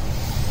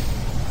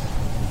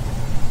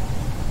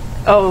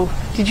 Oh,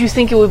 did you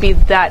think it would be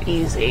that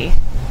easy?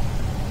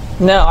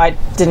 No, I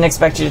didn't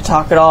expect you to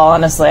talk at all.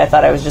 Honestly, I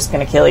thought I was just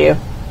going to kill you.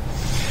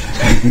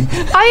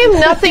 I am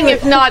nothing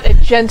if not a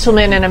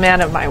gentleman and a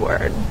man of my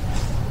word.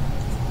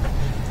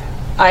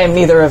 I am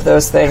neither of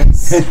those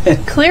things.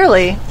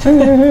 Clearly.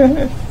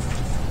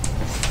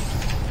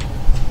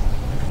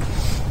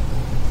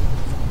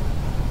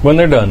 When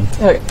they're done.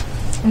 Okay.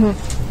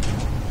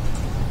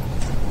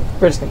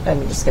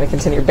 I'm just going to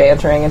continue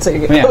bantering until you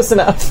get Yeah. close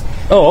enough.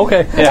 Oh,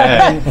 okay.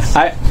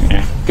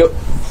 Go.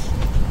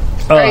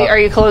 Are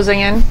you closing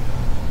in?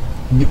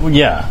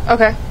 Yeah.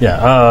 Okay.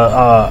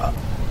 Yeah.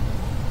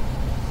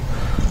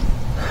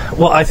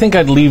 Well, I think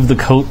I'd leave the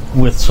coat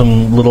with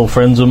some little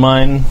friends of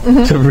mine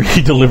to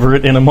re-deliver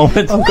it in a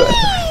moment. Oh, good.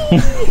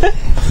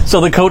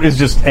 So the coat is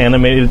just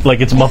animated, like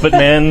it's Muppet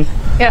Man.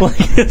 Yeah.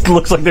 Like, it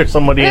looks like there's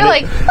somebody They're in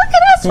like, it. look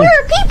at us,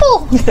 we're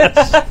people!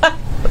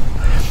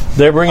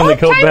 They're bringing the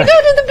coat Time to back. go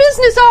to the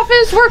business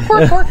office. Work.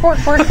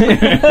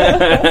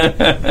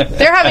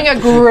 They're having a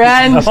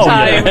grand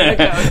time with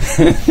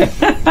the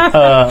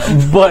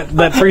coat. But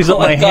that frees up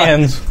my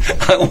hands.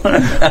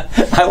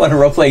 I want a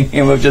role-playing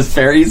game of just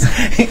fairies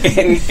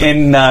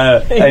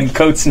in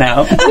coats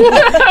now.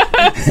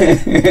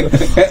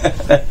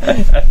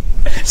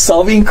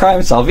 Solving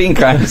crimes. La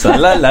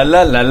la la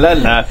la la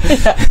la.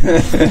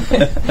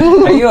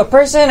 Are you a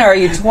person or are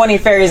you 20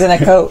 fairies in a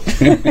coat?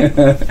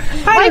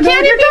 Why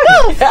can't it be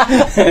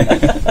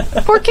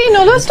both? ¿Por qué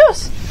no los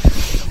dos?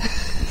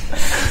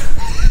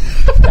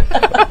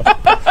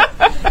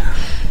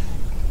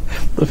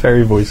 The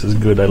fairy voice is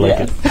good. I like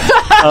it.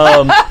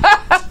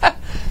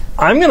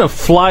 I'm going to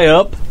fly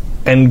up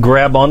and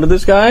grab onto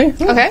this guy.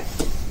 Okay.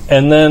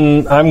 And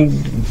then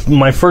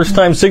my first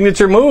time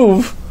signature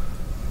move.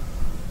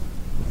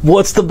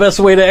 What's the best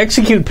way to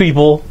execute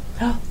people?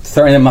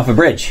 Throwing them off a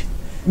bridge.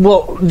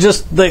 Well,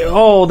 just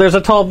there's a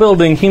tall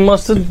building. He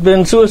must have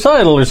been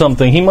suicidal or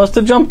something. He must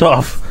have jumped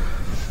off.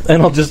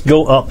 And I'll just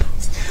go up.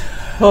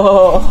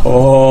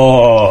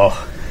 Oh.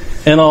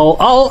 And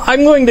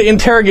I'm going to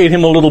interrogate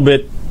him a little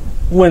bit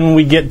when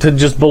we get to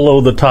just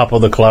below the top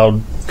of the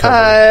cloud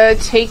cover.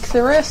 Take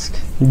the risk.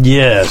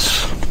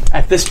 Yes.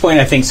 At this point,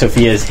 I think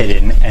Sophia is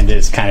hidden and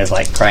is kind of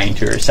like crying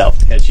to herself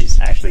because she's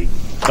actually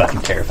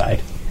fucking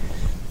terrified.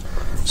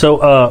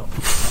 So,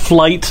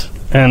 flight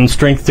and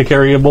strength to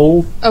carry a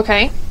bowl.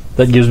 Okay.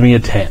 That gives me a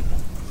 10.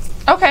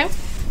 Okay.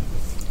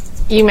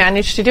 You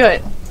managed to do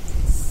it.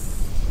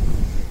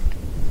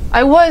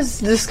 I was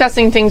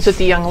discussing things with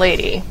the young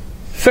lady.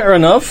 Fair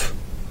enough.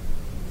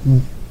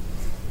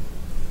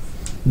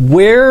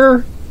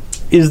 Where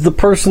is the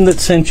person that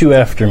sent you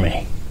after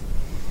me?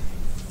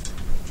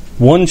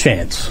 One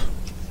chance.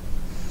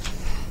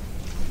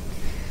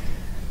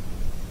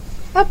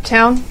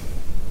 Uptown.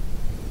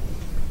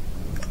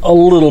 A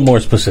little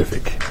more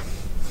specific.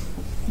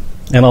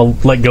 And I'll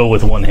let go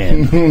with one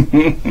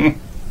hand.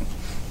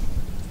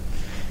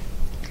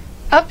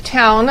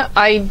 Uptown,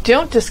 I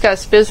don't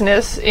discuss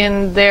business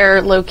in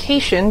their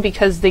location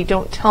because they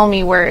don't tell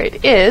me where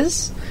it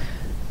is.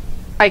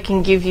 I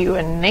can give you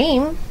a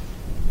name.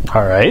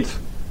 All right.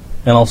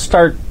 And I'll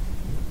start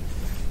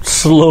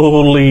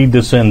slowly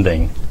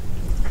descending.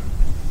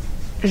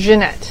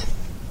 Jeanette.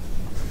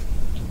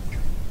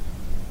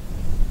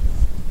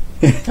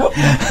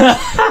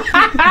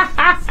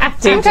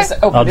 Dave just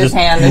opened his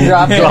hand and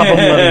dropped Drop it. him,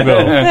 let him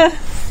go.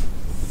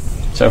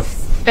 So,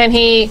 And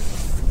he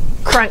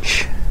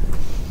crunch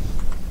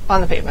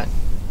on the pavement.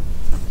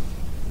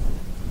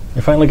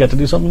 I finally got to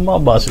do something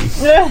mob bossy.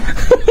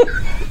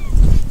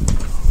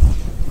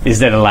 is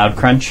that a loud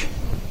crunch?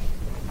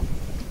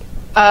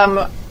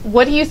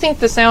 What do you think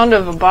the sound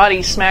of a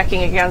body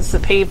smacking against the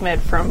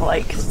pavement from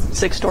like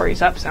 6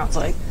 stories up sounds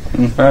like?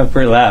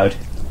 Pretty loud.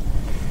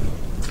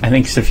 I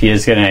think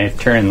Sophia's going to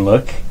turn and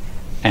look,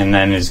 and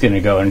then is going to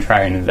go and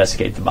try and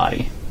investigate the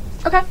body.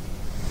 Okay.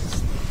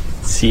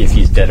 See if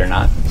he's dead or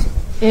not.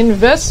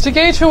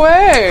 Investigate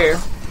away.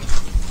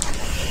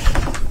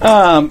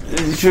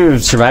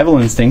 Survival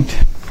instinct.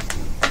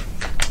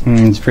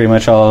 It's pretty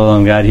much all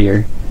I've got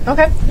here.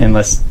 Okay.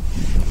 Unless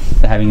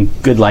having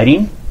good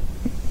lighting.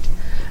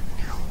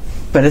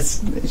 But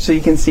it's so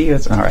you can see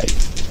it's all right.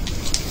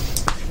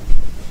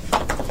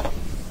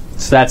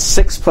 So that's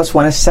 6 plus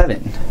 1 is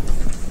 7.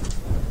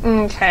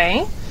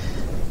 Okay.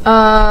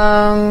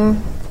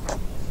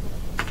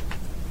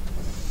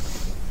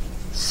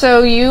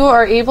 So you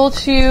are able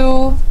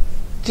to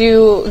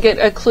get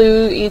a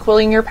clue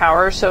equaling your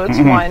power, so it's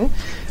 1.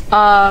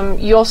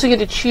 You also get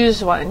to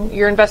choose one.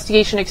 Your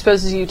investigation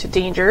exposes you to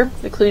danger.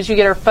 The clues you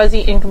get are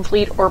fuzzy,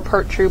 incomplete, or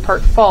part true,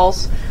 part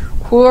false.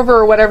 Whoever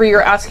or whatever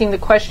you're asking the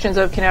questions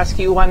of can ask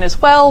you one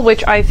as well,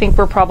 which I think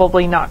we're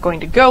probably not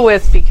going to go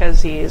with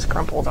because he is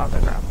crumpled on the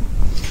ground.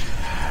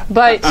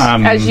 But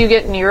as you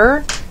get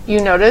nearer,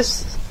 you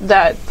notice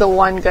that the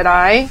one good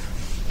eye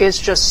is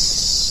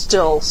just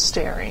still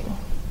staring.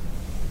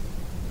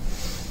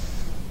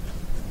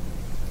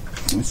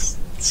 It's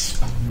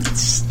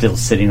still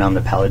sitting on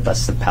the pallid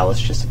bust of Pallas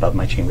just above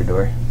my chamber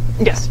door.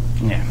 Yes.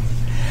 Yeah.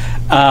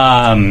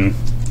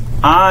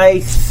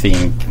 I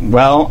think,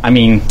 well, I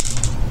mean,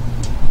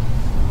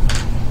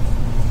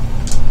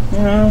 you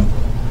know,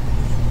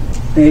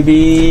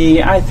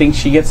 maybe I think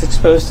she gets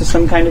exposed to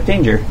some kind of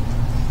danger.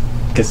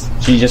 Because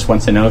she just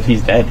wants to know if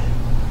he's dead.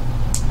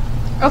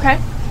 Okay.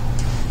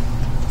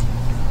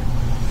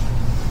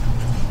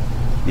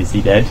 Is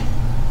he dead?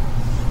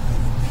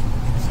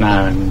 If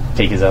not, I'm going to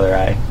take his other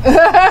eye.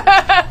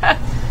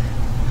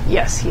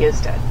 Yes, he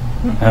is dead.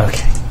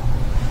 Okay.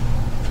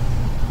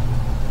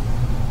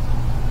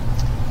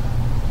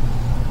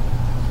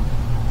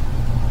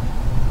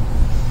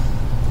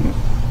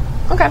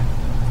 Okay.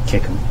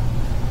 Kick him.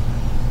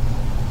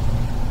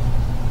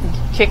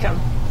 Kick him.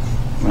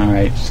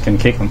 Alright, just gonna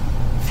kick him.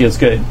 Feels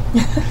good.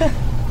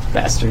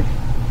 Bastard.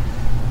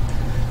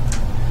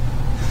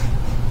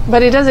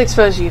 But it does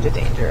expose you to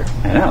danger.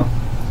 I know.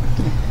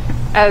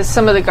 As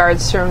some of the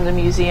guards from the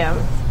museum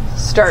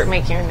start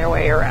making their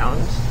way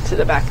around to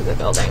the back of the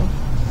building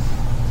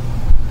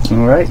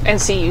Alright.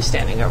 and see you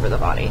standing over the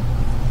body.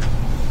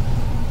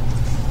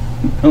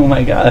 Oh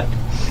my god.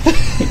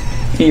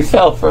 He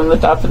fell from the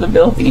top of the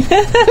building.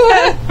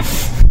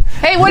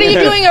 Hey, what are you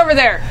doing over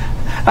there?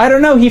 I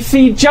don't know,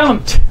 he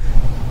jumped.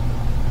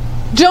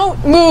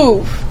 Don't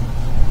move!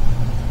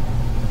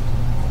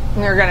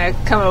 And they're gonna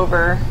come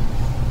over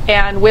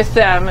And with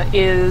them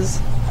is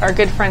our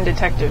good friend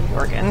Detective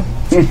Jorgen.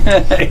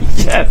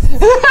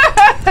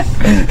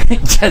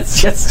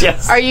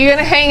 Yes. Are you going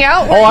to hang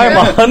out? Oh, I'm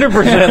 100%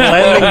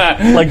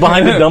 landing like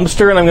behind a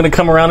dumpster, and I'm going to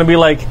come around and be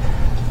like,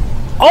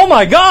 "Oh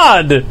my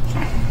god!"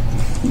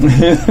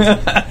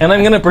 And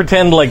I'm going to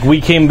pretend like we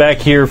came back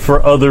here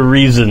for other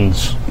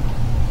reasons.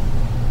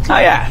 Oh,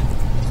 yeah.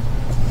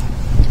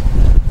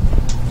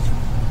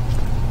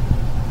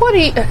 What do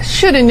you...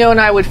 Should have known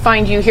I would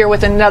find you here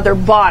with another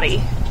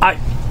body.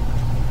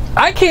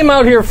 I came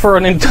out here for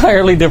an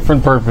entirely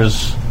different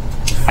purpose.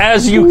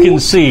 As you can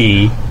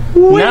see,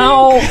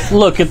 now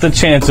look at the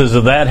chances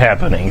of that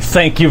happening.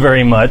 Thank you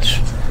very much.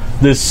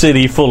 This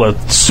city full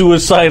of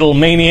suicidal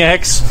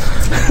maniacs.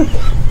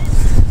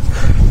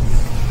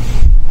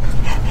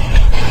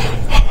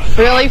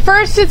 Really?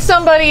 First it's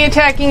somebody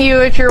attacking you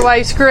at your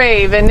wife's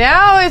grave, and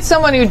now it's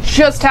someone who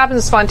just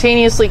happens to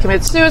spontaneously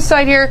commit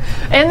suicide here,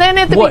 and then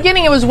at the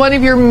beginning it was one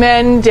of your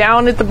men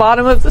down at the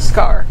bottom of the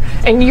scar,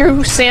 and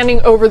you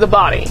standing over the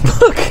body.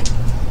 Look!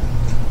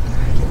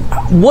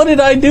 What did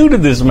I do to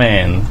this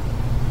man?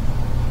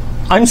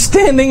 I'm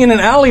standing in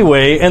an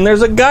alleyway, and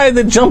there's a guy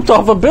that jumped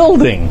off a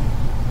building.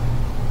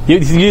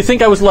 You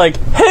think I was like,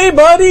 "Hey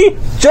buddy,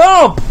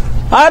 jump!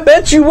 I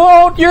bet you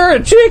won't, you're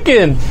a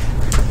chicken!"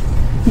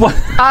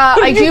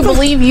 I do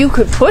believe you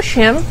could push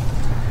him.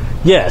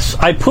 Yes,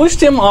 I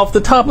pushed him off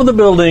the top of the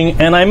building,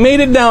 and I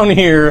made it down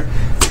here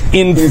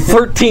in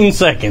 13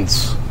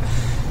 seconds.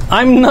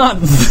 I'm not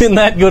in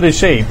that good a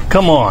shape.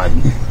 Come on.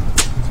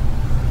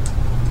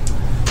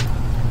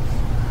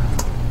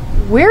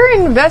 Where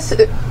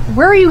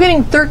are you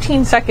getting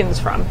 13 seconds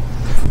from?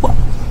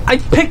 I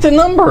picked a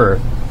number.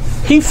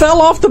 He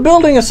fell off the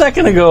building a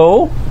second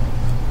ago,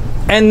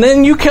 and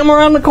then you came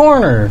around the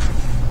corner.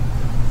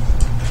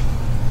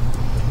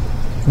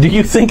 Do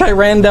you think I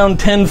ran down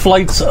 10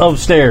 flights of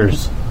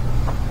stairs?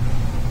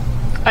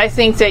 I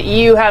think that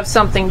you have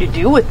something to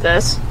do with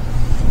this.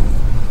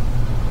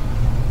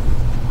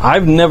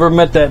 I've never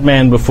met that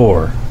man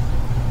before.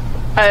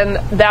 And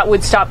that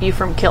would stop you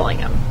from killing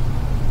him.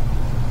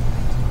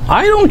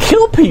 I don't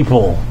kill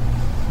people.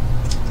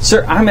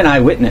 Sir, I'm an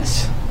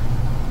eyewitness.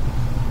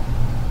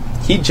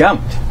 He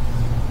jumped.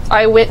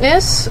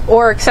 Eyewitness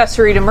or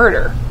accessory to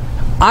murder?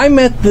 I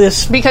met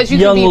this Because you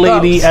young can be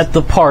lady both. at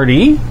the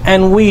party,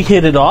 and we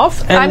hit it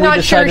off, and I'm we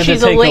not sure decided she's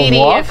to take a lady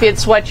walk. if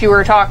it's what you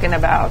were talking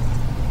about.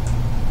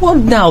 Well,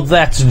 now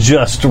that's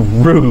just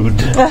rude.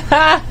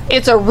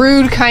 It's a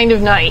rude kind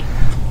of night.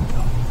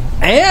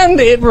 And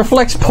it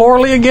reflects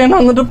poorly again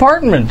on the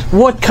department.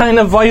 What kind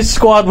of vice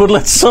squad would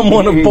let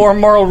someone of poor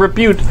moral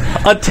repute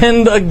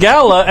attend a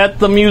gala at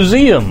the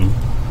museum?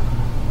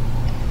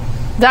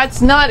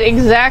 That's not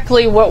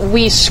exactly what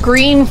we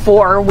screen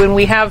for when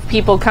we have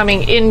people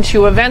coming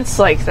into events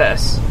like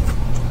this.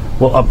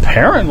 Well,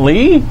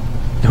 apparently.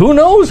 Who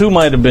knows who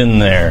might have been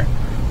there?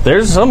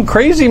 There's some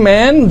crazy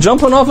man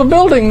jumping off a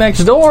building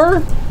next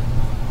door.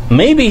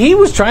 Maybe he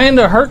was trying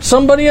to hurt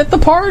somebody at the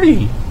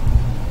party.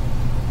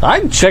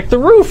 I'd check the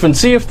roof and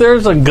see if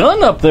there's a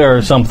gun up there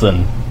or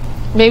something.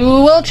 Maybe we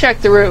will check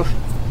the roof.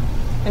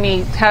 And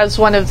he has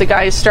one of the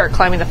guys start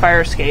climbing the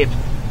fire escape.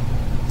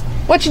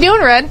 What you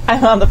doing, Red?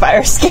 I'm on the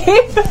fire escape.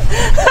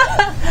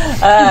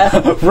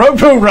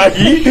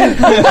 Roto-Ruggy.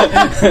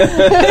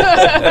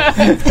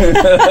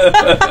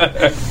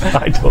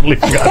 I totally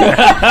forgot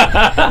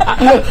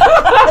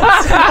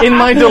that. In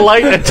my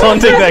delight at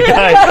taunting that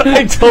guy,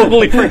 I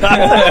totally forgot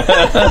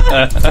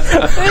that.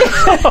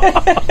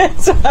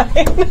 It's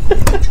fine.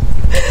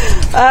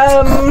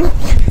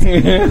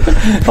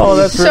 Oh,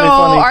 that's really So,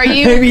 funny. are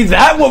you... Maybe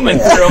that woman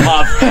threw him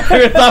off. I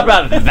never thought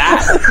about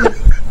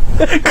that.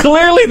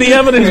 Clearly the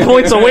evidence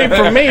points away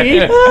from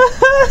me.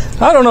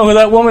 I don't know who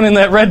that woman in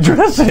that red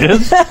dress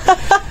is.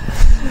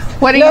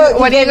 What are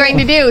you going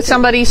to do?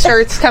 Somebody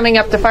starts coming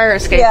up the fire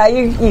escape. Yeah,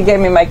 you gave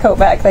me my coat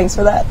back. Thanks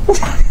for that.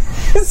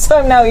 So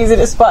I'm now easy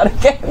to spot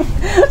again.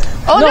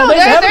 Oh, no, they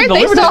haven't they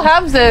delivered still it.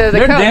 have the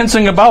They're code.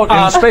 dancing about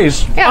in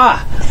space.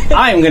 Yeah.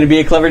 I am going to be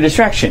a clever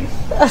distraction.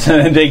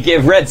 So they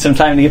give Red some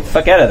time to get the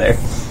fuck out of there.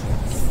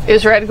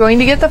 Is Red going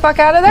to get the fuck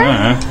out of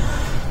there?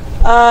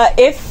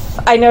 If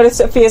I notice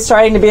Sophia's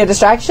trying to be a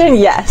distraction,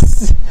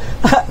 yes.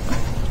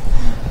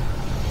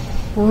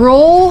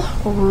 Roll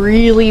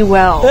really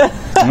well.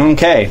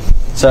 Okay.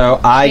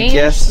 So I Change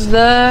guess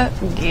the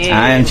game.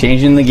 I am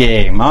changing the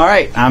game. All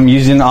right. I'm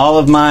using all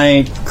of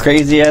my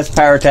crazy-ass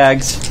power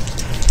tags.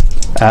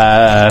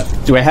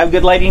 Do I have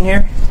good lighting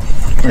here?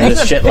 Or is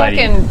It's this a shit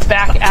lighting? fucking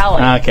back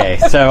alley. Okay,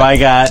 so I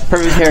got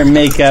perfect hair and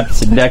makeup,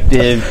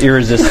 seductive,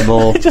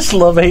 irresistible, I just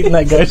love hating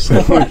that guy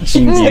so much.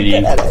 Teen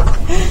beauty.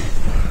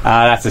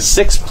 That's a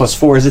 6 plus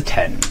 4 is a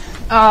 10.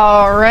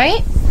 All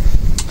right.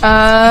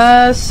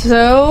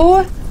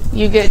 So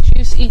you get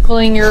juice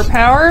equaling your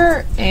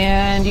power,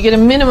 and you get a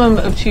minimum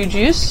of 2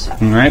 juice. All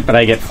right, but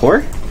I get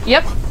 4.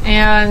 Yep.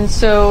 And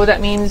so that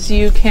means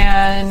you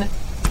can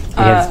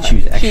have to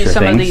choose extra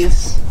some of things.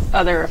 these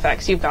other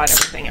effects. You've got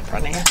everything in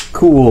front of you.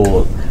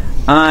 Cool.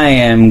 I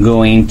am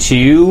going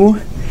to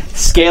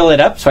scale it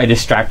up so I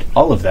distract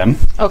all of them.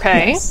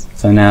 Okay. Yes.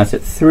 So now it's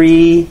at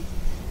 3,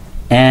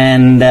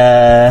 and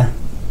I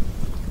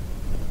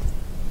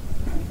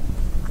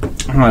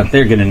don't know if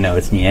they're going to know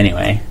it's me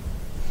anyway.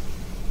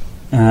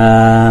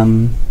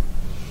 That's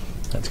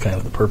kind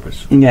of the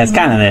purpose. Yeah, it's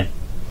kind of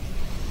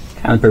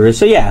the purpose.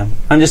 So yeah,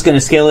 I'm just going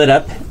to scale it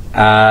up,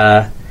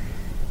 and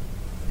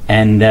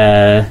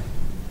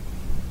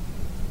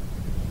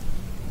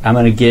I'm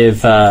going to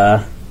give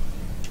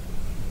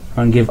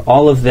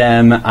all of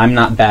them. I'm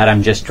not bad.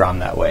 I'm just drawn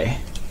that way.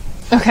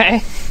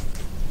 Okay.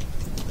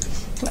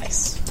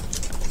 Nice.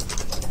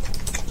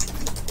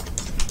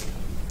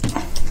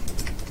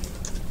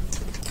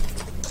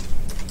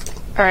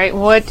 All right.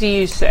 What do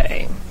you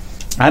say?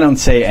 I don't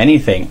say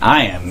anything.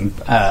 I am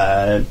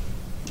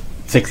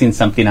fixing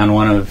something on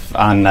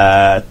on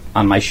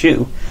my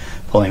shoe,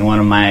 pulling one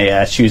of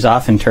my shoes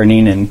off and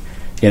turning, and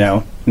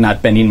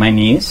not bending my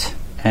knees,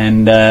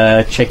 and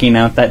checking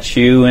out that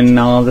shoe and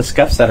all the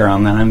scuffs that are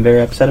on that. I'm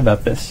very upset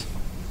about this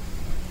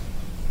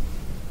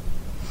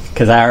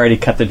because I already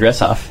cut the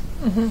dress off.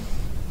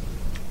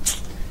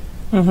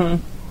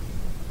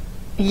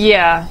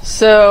 Yeah.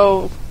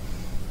 So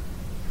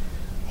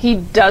he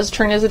does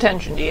turn his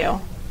attention to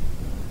you.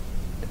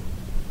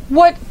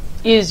 What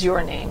is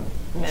your name,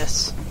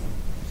 miss?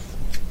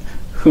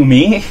 Who,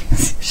 me?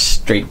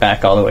 Straight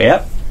back all the way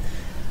up.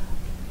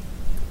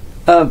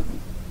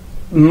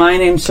 My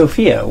name's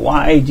Sophia.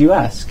 Why do you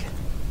ask?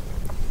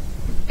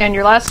 And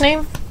your last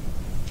name?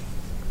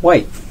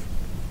 White.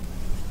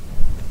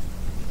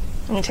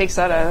 And he takes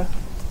out a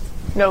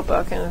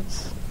notebook and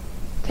it's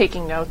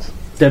taking notes.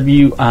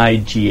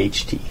 Wight.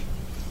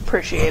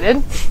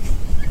 Appreciated.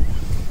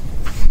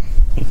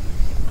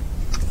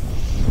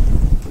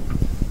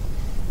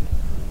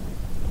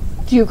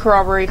 Do you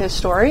corroborate his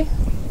story?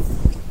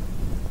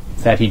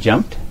 That he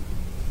jumped?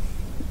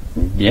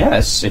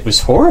 Yes, it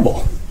was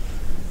horrible.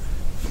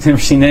 Never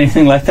seen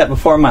anything like that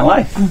before in my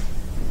life.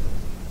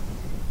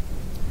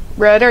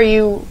 Red, are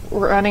you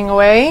running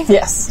away?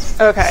 Yes.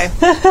 Okay.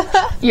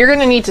 You're going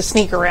to need to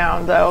sneak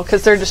around, though,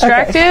 because they're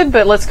distracted, Okay.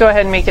 but let's go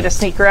ahead and make it a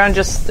sneak around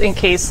just in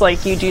case,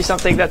 you do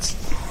something that's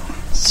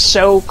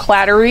so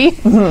clattery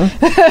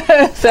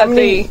that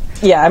they...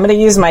 Yeah, I'm going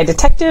to use my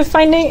detective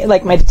finding,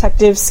 my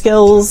detective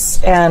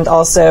skills, and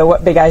also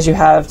what big eyes you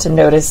have to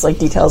notice,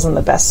 details and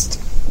the best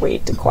way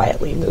to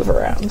quietly move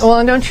around. Well,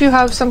 and don't you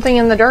have something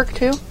in the dark,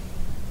 too?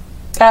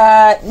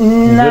 Night.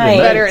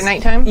 Better at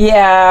nighttime?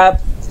 Yeah.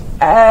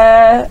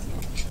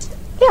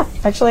 Yeah,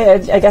 actually,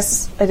 I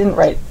guess I didn't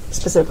write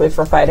specifically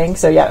for fighting,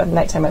 so yeah,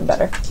 nighttime I'm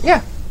better.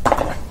 Yeah.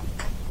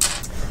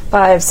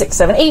 5, 6,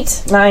 7,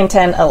 8, 9,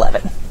 10,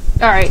 11.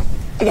 All right.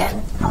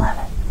 Again,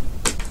 11.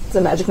 It's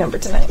a magic number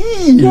tonight.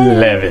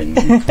 11.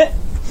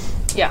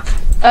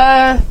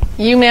 Yeah.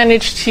 You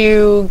managed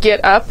to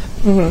get up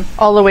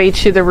all the way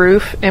to the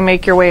roof and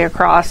make your way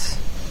across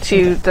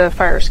to the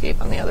fire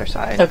escape on the other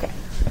side. Okay.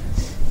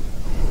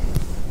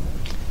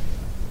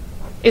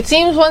 It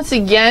seems once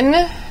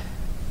again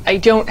I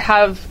don't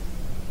have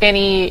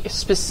any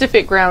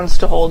specific grounds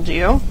to hold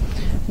you,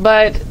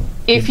 but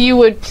if you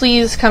would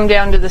please come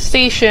down to the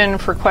station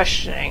for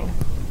questioning,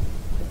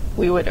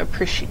 we would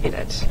appreciate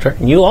it. Sure.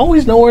 You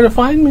always know where to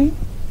find me.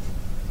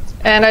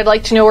 And I'd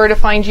like to know where to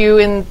find you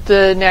in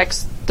the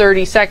next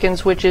 30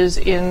 seconds, which is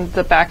in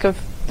the back of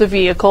the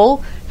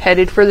vehicle,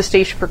 headed for the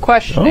station for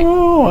questioning.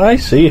 Oh, I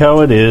see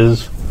how it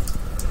is.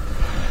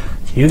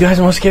 You guys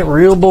must get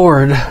real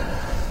bored.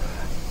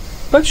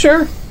 But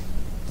sure.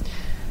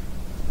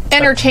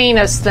 Entertain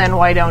us then,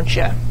 why don't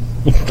you?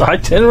 I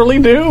generally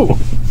do.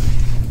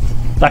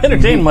 I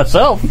entertain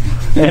myself.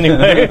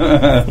 Anyway.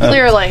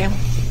 Clearly.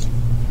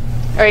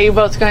 Are you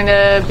both going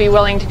to be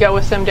willing to go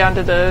with them down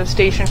to the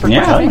station for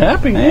Yeah, I'm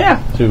questioning? happy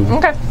Yeah. to.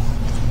 Okay.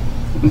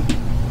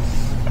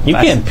 You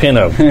can't pin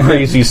a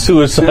crazy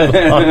suicide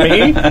on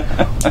me.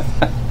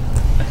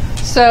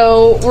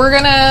 So we're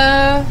going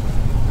to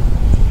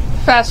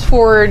fast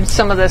forward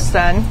some of this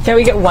then. Can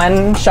we get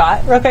one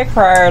shot real quick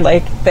for our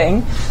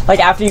thing?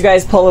 After you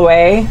guys pull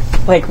away,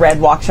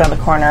 Red walks around the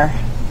corner.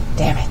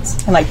 Damn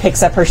it. And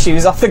picks up her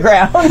shoes off the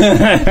ground.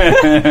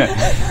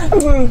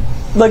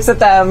 Looks at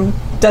them,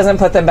 doesn't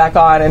put them back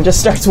on, and just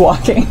starts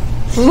walking.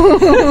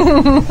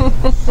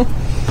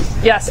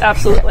 Yes,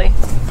 absolutely.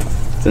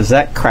 Does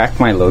that crack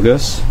my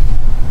logos?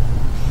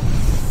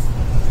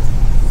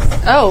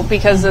 Oh,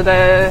 because of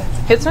the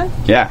Hitsman?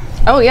 Yeah.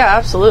 Oh, yeah,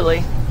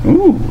 absolutely.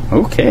 Ooh,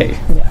 okay.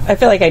 Yeah, I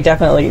feel like I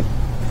definitely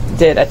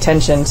did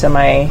attention to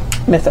my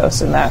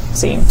mythos in that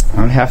scene.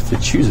 I would have to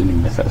choose a new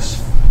mythos.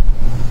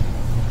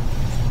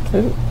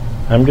 Ooh.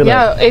 I'm gonna.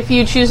 Yeah, if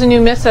you choose a new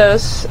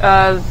mythos,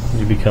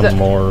 You become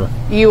more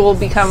you will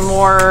become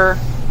more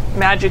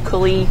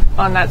magically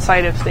on that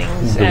side of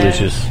things.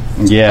 delicious.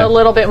 And Yeah. a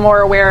little bit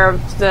more aware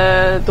of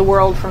the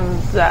world from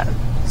that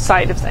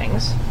side of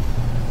things.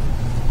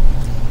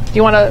 Do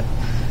you want to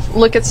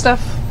look at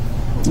stuff?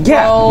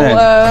 Yeah. Well,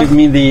 then give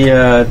me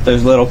the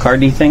those little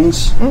cardy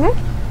things, and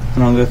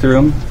I'll go through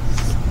them.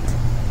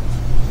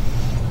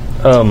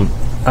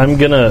 I'm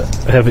gonna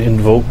have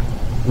invoke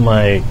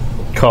my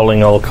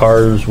recalling all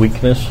Car's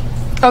weakness,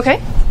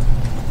 Okay.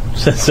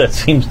 since that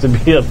seems to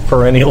be a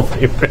perennial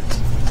favorite.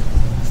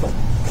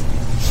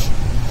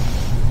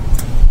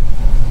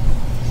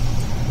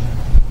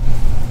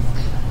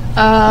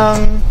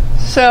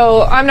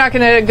 So I'm not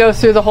going to go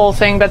through the whole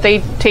thing, but they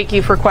take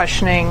you for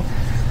questioning.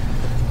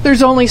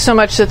 There's only so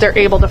much that they're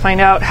able to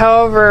find out.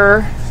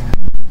 However,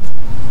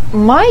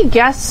 my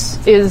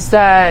guess is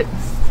that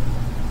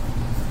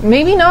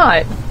maybe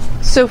not.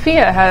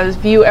 Sophia,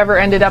 have you ever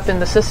ended up in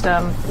the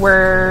system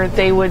where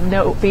they would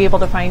be able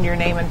to find your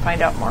name and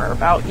find out more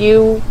about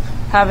you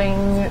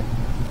having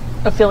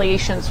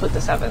affiliations with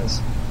the Sevens?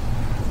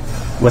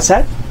 What's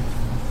that?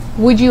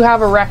 Would you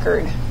have a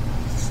record?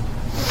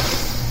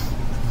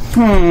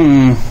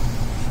 Not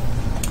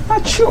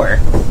sure.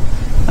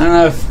 I don't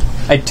know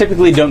if I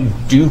typically don't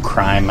do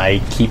crime.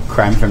 I keep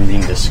crime from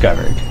being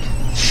discovered.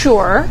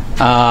 Sure.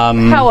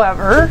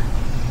 However,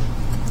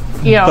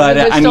 you know, But,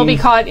 you would I still mean-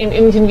 be caught in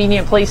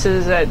inconvenient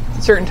places at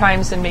certain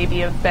times and maybe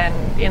have been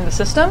in the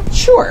system.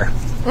 Sure.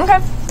 Okay.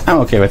 I'm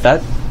okay with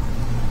that.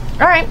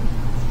 All right.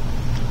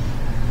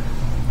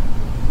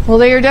 Well,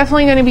 they are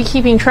definitely going to be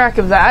keeping track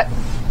of that.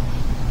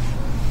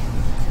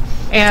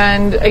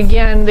 And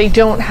again, they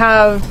don't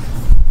have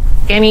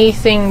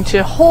anything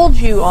to hold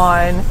you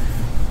on,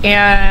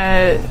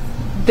 and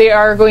they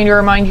are going to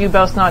remind you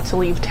both not to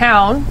leave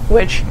town,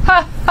 which,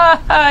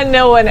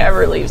 no one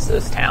ever leaves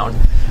this town.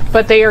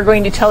 But they are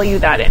going to tell you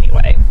that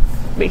anyway,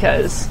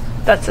 because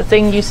that's the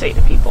thing you say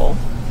to people.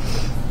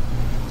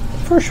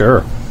 For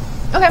sure.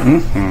 Okay.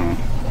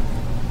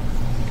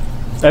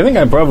 I think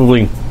I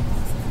probably,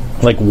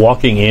 like,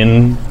 walking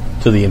in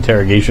to the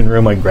interrogation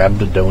room, I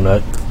grabbed a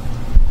donut,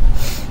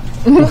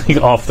 like,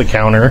 off the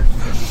counter.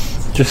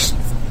 Just,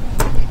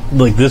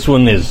 like, this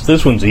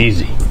one's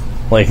easy.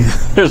 Like,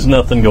 there's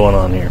nothing going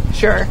on here.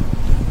 Sure.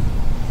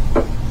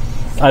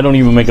 I don't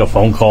even make a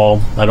phone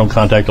call. I don't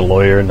contact a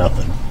lawyer,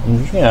 nothing.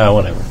 Yeah,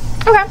 whatever.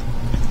 Okay.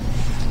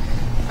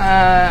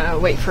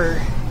 Wait for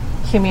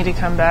Kimmy to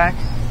come back.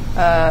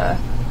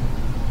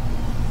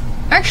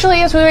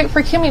 Actually, as we wait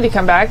for Kimmy to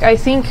come back, I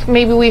think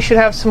maybe we should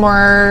have some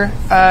more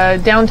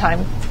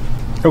downtime.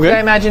 Okay. I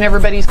imagine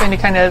everybody's going to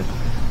kind of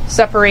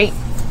separate.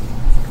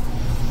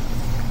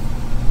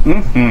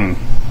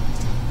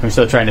 I'm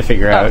still trying to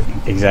figure out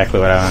exactly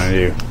what I want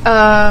to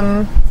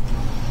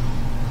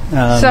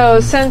do. So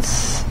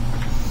since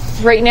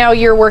right now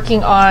you're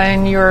working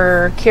on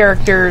your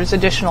character's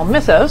additional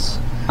mythos,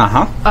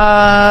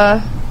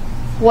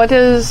 what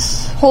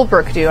does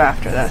Holbrook do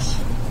after this?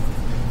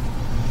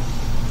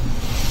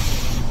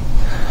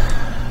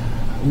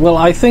 Well,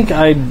 I think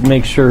I'd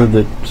make sure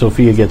that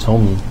Sophia gets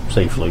home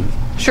safely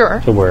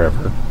Sure. to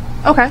wherever.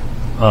 Okay.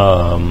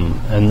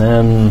 And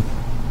then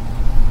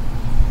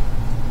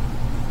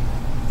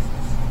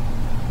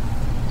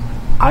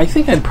I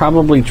think I'd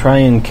probably try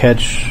and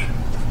catch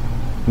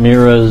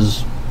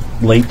Mira's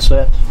late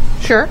set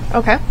Sure.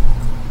 Okay.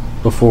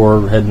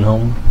 before heading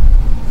home.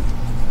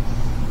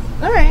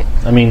 All right.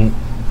 I mean,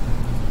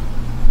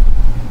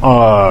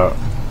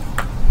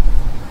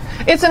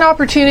 It's an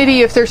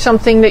opportunity if there's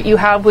something that you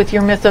have with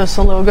your Mythos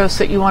or Logos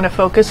that you want to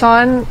focus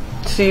on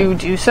to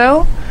do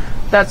so.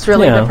 That's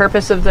really Yeah. the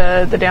purpose of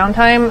the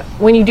downtime.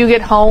 When you do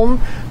get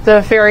home,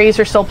 the fairies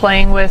are still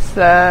playing with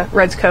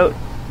Red's coat.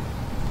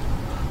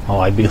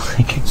 I'd be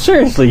like,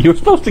 seriously, you were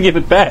supposed to give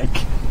it back.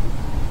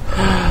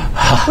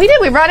 We did.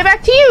 We brought it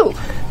back to you.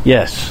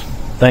 Yes,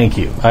 thank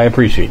you. I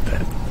appreciate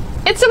that.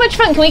 It's so much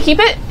fun. Can we keep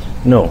it?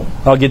 No,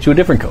 I'll get you a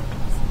different coat.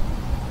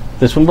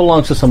 This one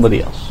belongs to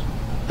somebody else.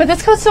 But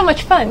this coat's so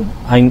much fun.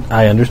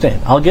 I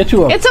understand. I'll get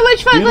you a It's so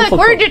much fun. Look, beautiful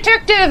we're coat.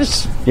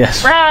 detectives.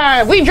 Yes.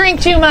 Rah, we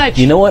drink too much.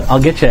 You know what?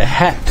 I'll get you a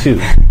hat, too.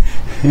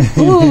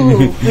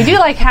 Ooh, we do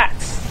like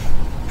hats.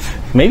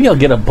 Maybe I'll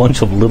get a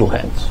bunch of little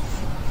hats.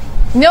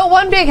 No,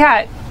 one big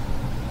hat.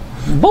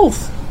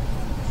 Both.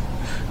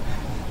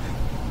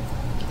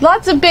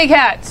 Lots of big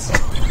hats.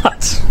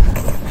 Hats.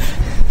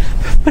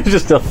 There's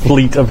just a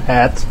fleet of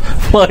hats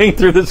flying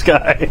through the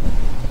sky.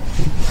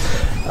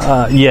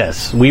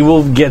 Yes, we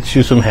will get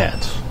you some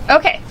hats.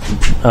 Okay.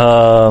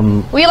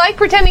 We like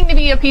pretending to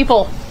be a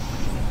people.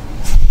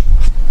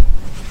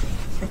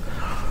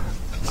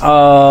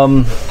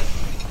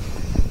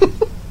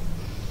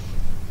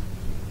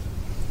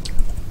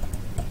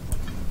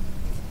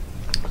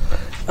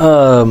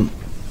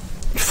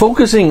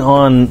 Focusing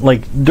on,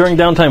 like, during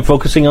downtime,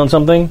 focusing on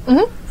something.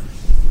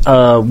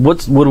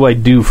 What do I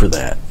do for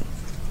that?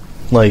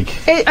 Like,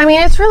 I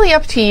mean, it's really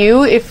up to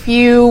you if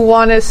you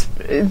want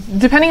to,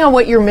 depending on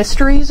what your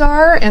mysteries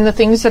are and the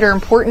things that are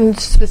important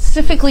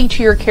specifically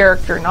to your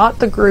character, not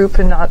the group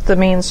and not the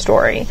main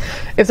story.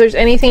 If there's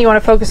anything you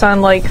want to focus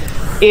on, like,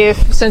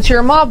 since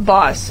you're a mob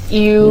boss,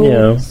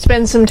 you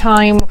spend some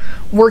time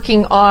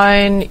working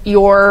on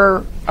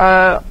your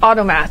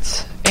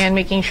automats and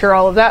making sure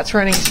all of that's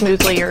running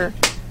smoothly or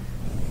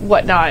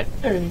whatnot.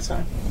 Everything's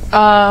fine.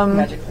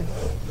 Magically.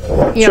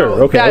 You sure, know,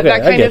 okay, that I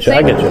kind get of you,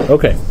 thing. I get you,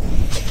 okay.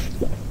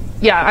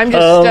 Yeah, I'm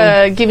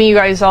just giving you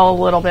guys all a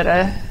little bit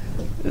of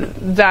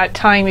that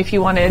time if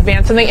you want to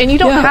advance something, and you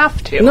don't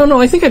have to.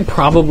 No, I think I'd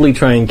probably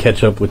try and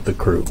catch up with the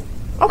crew.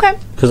 Okay.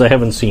 Because I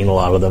haven't seen a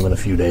lot of them in a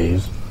few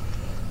days.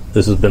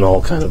 This has been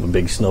all kind of a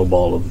big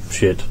snowball of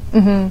shit.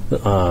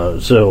 Mm-hmm.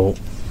 So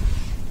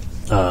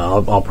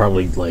I'll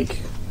probably, like,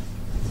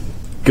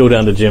 go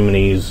down to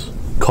Jiminy's,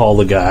 call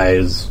the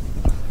guys,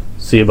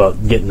 see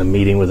about getting a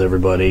meeting with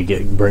everybody,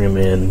 bring them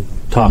in,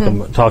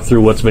 talk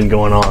through what's been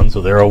going on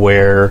so they're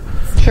aware.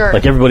 Sure.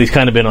 Like, everybody's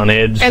kind of been on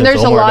edge. And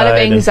there's Omar a lot of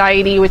died,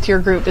 anxiety with your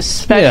group,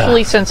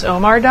 especially since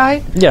Omar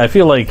died. Yeah, I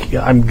feel like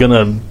I'm going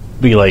to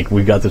be like,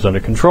 we've got this under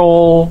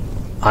control.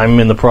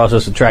 I'm in the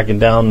process of tracking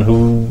down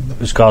who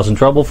is causing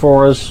trouble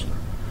for us.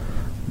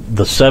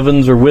 The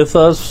Sevens are with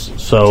us,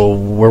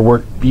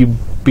 so you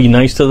be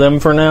nice to them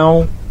for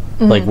now.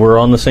 Mm-hmm. Like, we're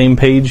on the same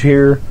page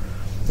here.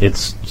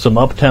 It's some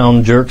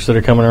uptown jerks that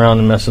are coming around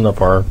and messing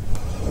up our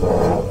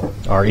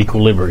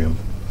equilibrium.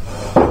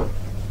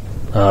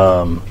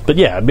 But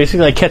yeah,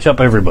 basically I catch up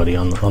everybody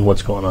on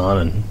what's going on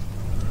and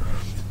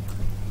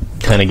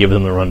kind of give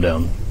them the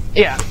rundown.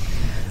 Yeah.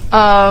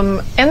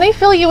 And they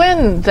fill you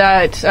in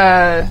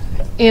that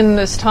in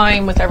this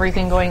time with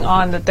everything going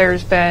on that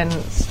there's been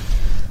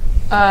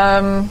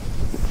a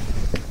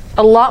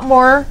lot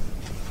more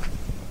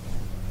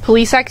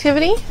police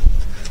activity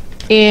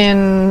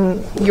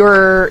in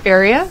your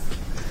area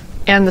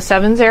and the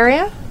Sevens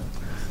area,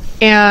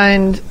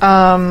 and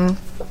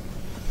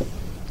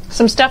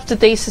some stuff that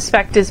they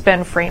suspect has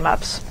been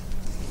frame-ups.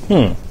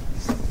 So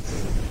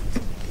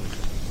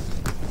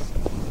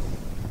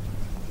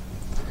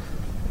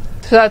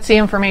that's the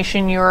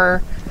information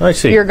your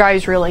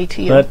guys relay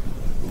to you.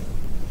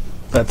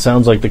 That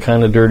sounds like the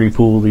kind of dirty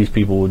pool these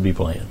people would be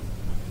playing.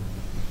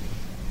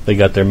 They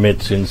got their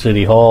mitts in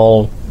City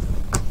Hall.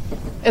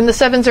 And the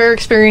Sevens are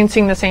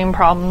experiencing the same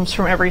problems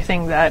from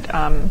everything that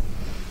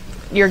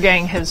your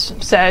gang has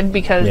said,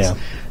 because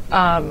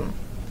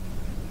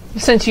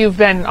since you've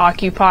been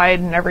occupied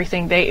and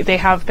everything, they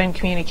have been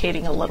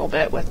communicating a little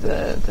bit with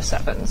the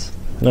Sevens.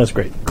 That's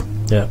great.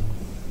 Yeah.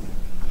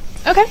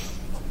 Okay.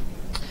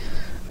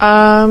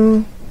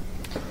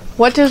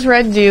 What does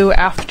Red do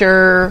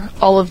after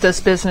all of this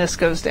business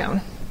goes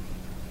down?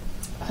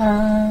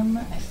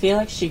 I feel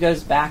like she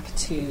goes back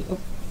to...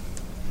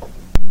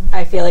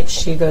 like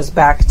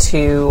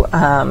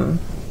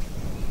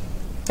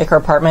her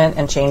apartment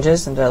and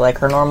changes into, like,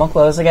 her normal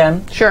clothes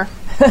again. Sure.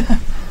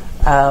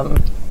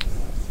 And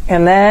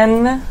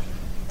then...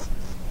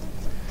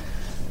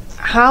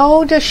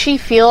 How does she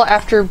feel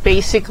after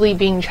basically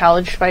being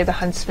challenged by the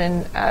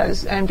Huntsman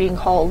and being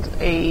called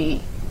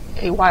a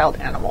wild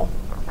animal?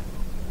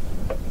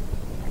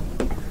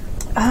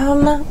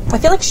 I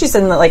feel like she's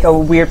in like a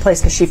weird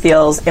place because she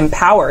feels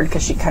empowered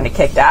because she kind of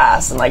kicked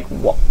ass and like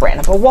ran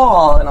up a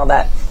wall and all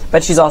that.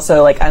 But she's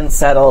also like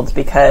unsettled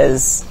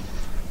because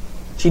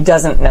she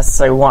doesn't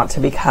necessarily want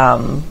to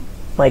become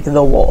like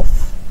the wolf.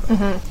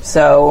 Mm-hmm.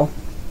 So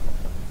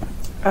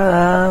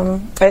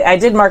I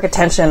did mark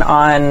attention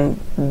on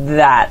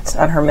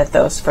her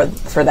mythos for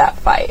that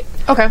fight.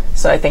 Okay.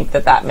 So I think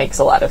that makes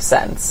a lot of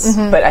sense.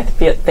 Mm-hmm. But I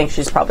think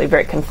she's probably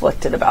very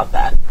conflicted about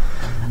that.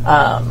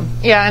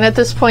 Yeah, and at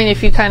this point,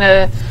 if you kind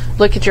of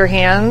look at your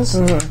hands,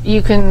 mm-hmm.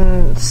 you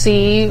can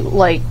see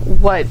like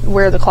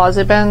where the claws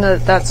have been.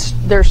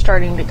 They're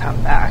starting to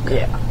come back.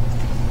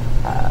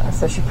 Yeah.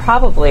 So she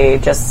probably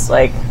just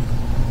like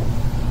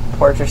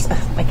pours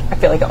herself. Like I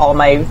feel like all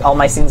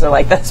my scenes are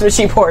like this, but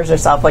she pours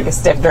herself like a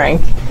stiff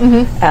drink,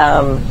 mm-hmm.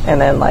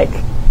 And then like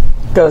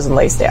goes and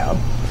lays down.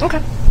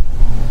 Okay.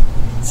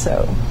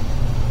 So,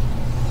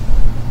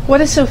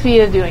 what is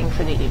Sophia doing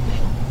for the evening?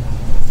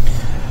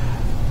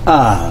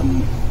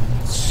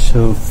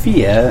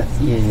 Sophia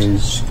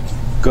is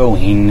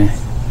going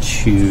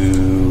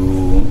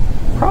to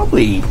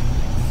probably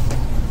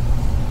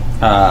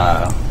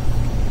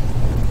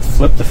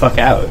flip the fuck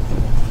out.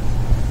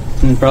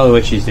 And probably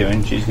what she's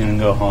doing. She's going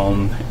to go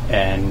home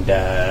and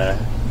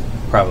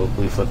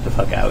probably flip the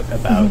fuck out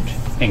about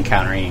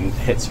encountering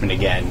Hitzman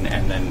again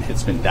and then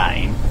Hitzman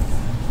dying.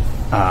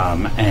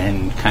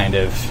 And kind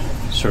of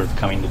sort of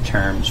coming to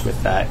terms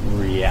with that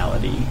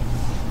reality.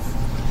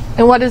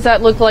 And what does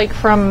that look like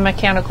from a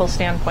mechanical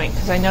standpoint?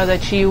 Because I know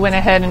that you went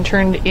ahead and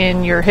turned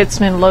in your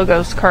Hitzman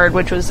Logos card,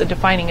 which was a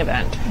defining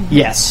event.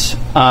 Yes.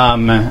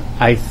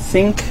 I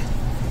think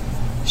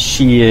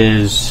she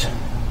is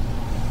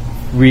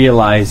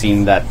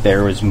realizing that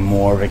there was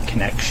more of a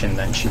connection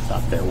than she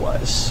thought there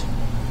was.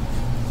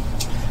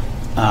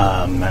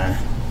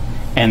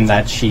 And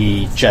that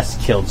she just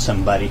killed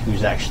somebody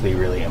who's actually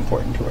really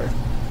important to her.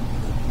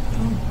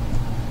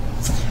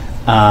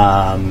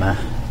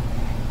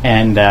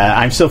 And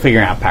I'm still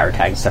figuring out power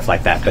tag and stuff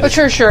like that. But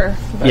sure.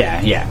 But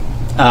yeah.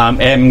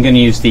 I'm going to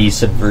use the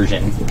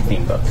Subversion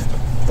theme book.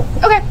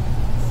 Okay.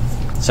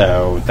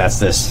 So that's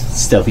this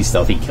stealthy,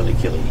 killy.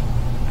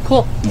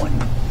 Cool. One.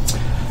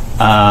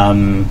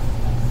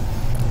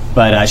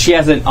 But she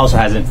hasn't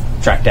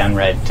tracked down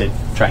Red to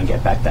try and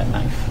get back that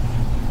knife.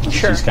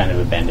 Sure. She's kind of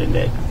abandoned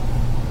it.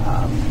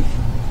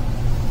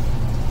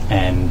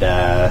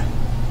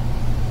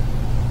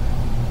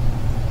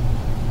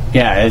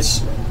 Yeah,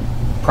 it's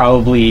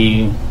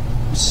probably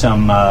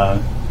some,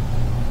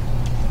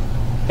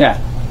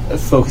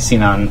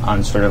 focusing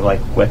on sort of like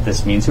what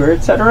this means to her,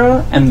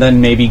 etc., and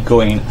then maybe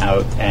going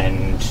out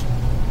and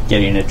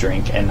getting a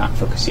drink and not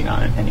focusing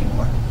on it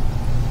anymore.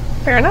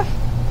 Fair enough.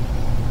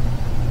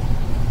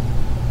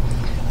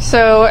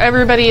 So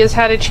everybody has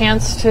had a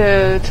chance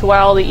to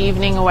while the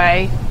evening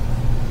away,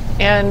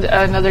 and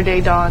another day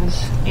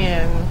dawns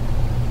in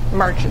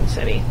Merchant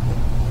City.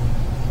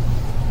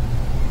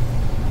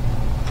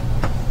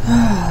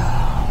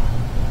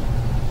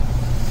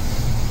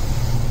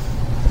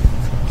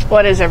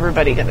 What is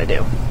everybody going to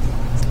do?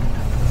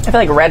 I feel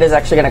like Red is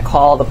actually going to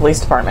call the police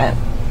department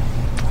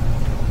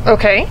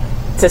Okay.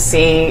 to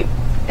see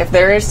if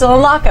they're still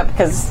in lockup,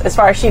 because as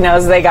far as she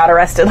knows, they got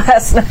arrested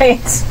last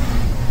night.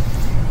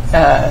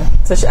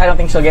 So I don't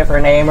think she'll give her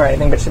name or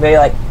anything, but she'll be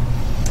like,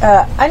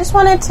 I just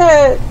wanted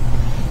to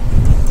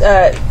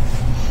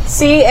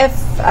see if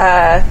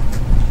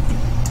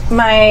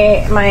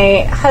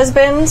my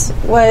husband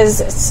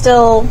was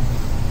still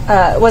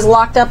was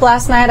locked up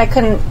last night.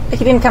 He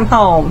didn't come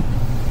home.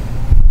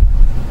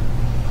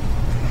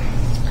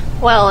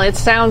 Well, it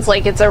sounds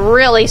like it's a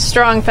really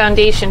strong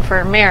foundation for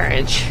a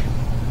marriage.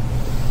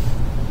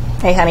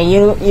 Hey, honey,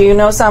 you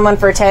know someone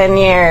for 10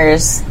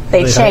 years.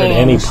 They They hired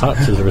Annie changed.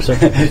 Potts as a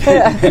receptionist.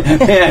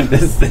 Man,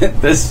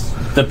 this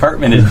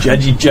department is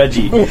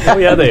judgy. Oh,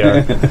 yeah, they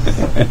are.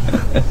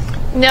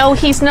 No,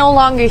 he's no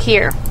longer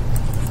here.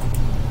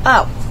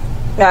 Oh.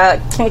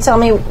 Can you tell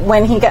me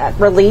when he got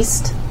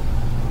released?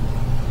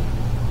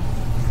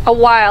 A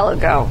while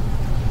ago.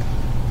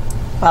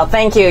 Well,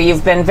 thank you.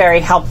 You've been very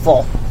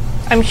helpful.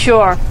 I'm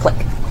sure. Click.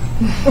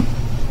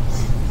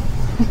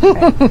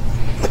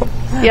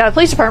 Yeah, the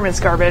police department's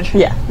garbage.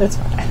 Yeah, that's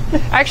fine.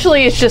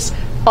 Actually, it's just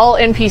all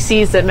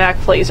NPCs that Mac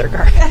plays are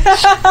garbage.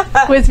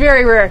 With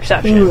very rare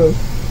exceptions.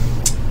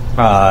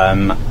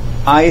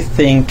 I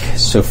think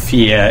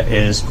Sophia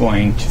is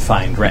going to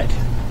find Red.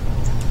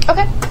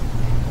 Okay.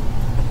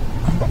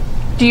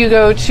 Do you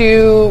go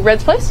to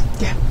Red's place?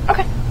 Yeah.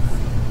 Okay.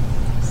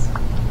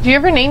 Do you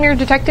ever name your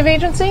detective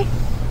agency?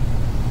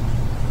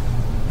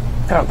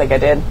 I don't think I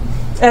did.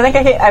 I think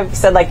I've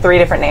said like 3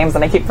 different names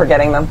and I keep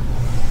forgetting them.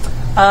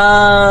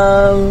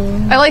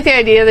 I like the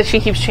idea that she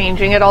keeps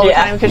changing it all the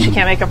Yeah. time because she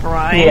can't make up a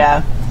rhyme.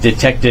 Yeah.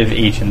 Detective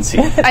agency.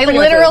 I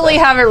literally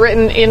have it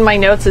written in my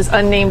notes as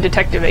unnamed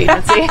detective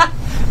agency.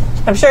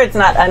 I'm sure it's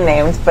not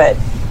unnamed, but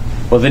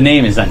Well, the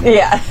name is unnamed.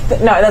 yeah.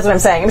 No, that's what I'm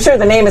saying. I'm sure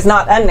the name is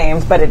not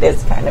unnamed, but it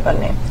is kind of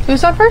unnamed.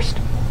 Who's on first?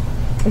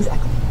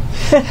 Exactly.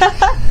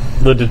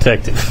 The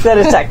detective. The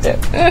detective.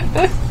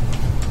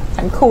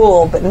 I'm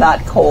cool, but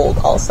not cold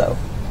also.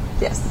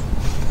 Yes.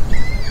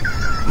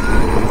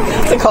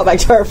 To call back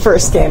to our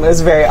first game, it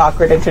was very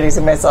awkward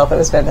introducing myself. It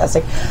was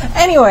fantastic.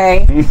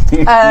 Anyway,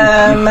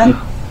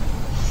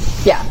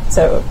 yeah,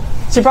 so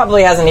she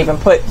probably hasn't even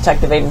put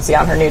detective agency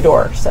on her new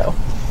door, so.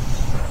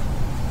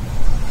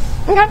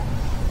 Okay.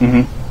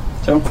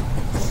 So,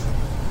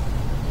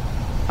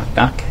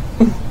 knock.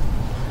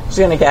 She's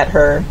gonna get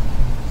her,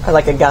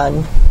 like, a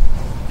gun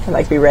and,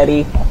 like, be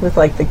ready with,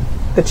 like,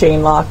 the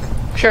chain lock.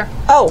 Sure.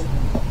 Oh!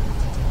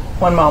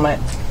 One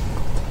moment.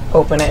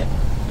 Open it.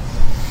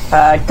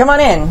 Come on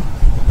in.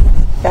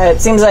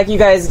 It seems like you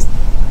guys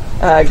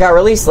got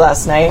released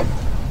last night.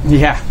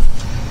 Yeah.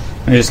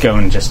 I just go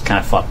and just kind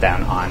of flop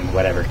down on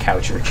whatever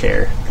couch or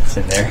chair that's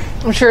in there.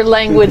 I'm sure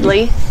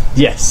languidly.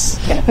 Yes.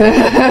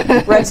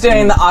 Red's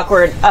doing the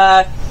awkward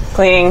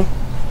cleaning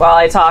while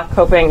I talk,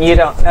 hoping you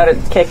don't know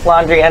to kick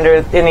laundry in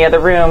the other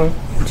room,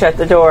 shut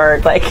the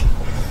door, like,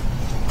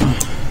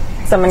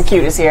 someone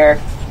cute is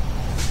here.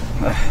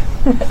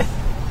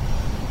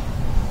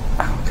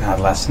 Oh, God,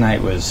 last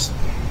night was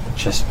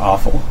just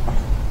awful.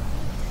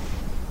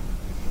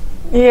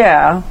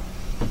 Yeah.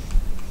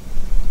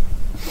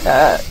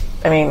 I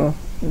mean,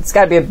 it's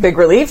got to be a big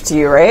relief to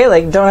you, right?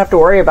 Like, don't have to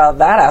worry about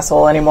that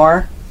asshole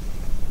anymore.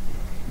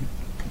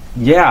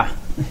 Yeah.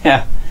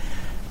 Don't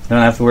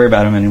have to worry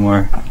about him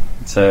anymore.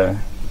 It's don't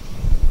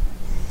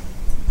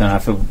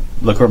have to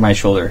look over my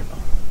shoulder.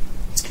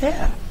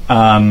 Yeah.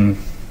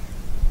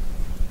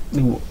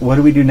 What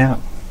do we do now?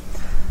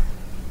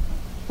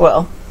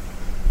 Well,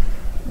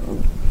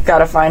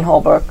 gotta find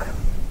Holbrook.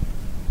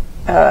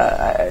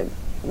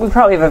 We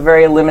probably have a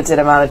very limited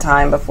amount of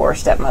time before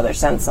stepmother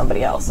sends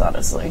somebody else,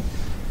 honestly.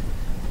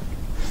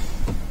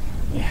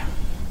 Yeah.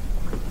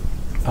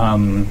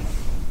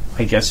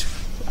 I guess,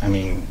 I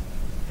mean,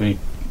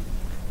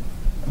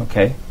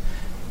 okay.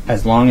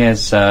 As long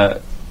as,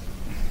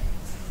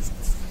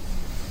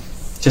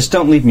 just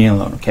don't leave me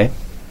alone, okay?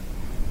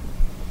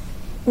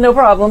 No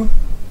problem.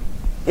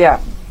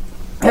 Yeah.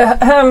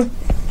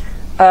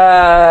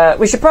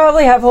 We should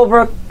probably have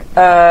Holbrook,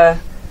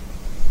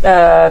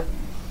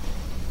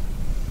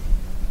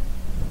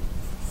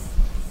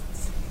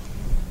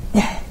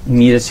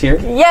 Meet us here?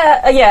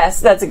 yeah,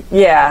 yes,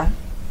 yeah.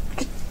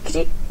 Could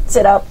you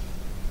sit up?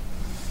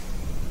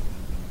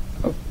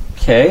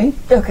 Okay.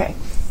 Okay.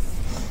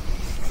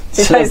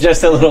 So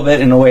just a little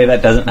bit in a way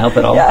that doesn't help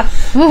at all. Yeah.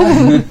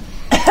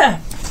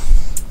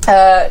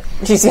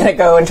 she's going to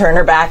go and turn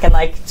her back and,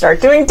 like,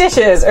 start doing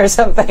dishes or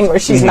something where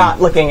she's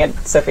not looking at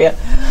Sophia.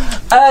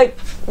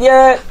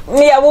 Yeah,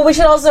 well, we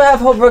should also have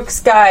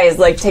Holbrook's guys,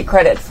 like, take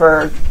credit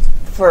for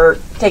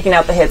taking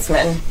out the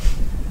Hitsman.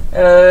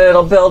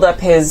 It'll build up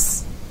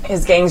his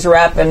gang's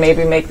rep and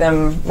maybe make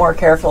them more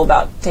careful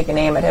about taking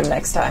aim at him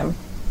next time.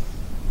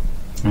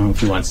 Well,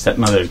 if you want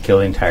Stepmother to kill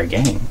the entire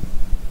gang.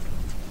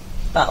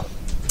 Well,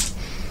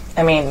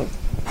 I mean,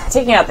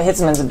 taking out the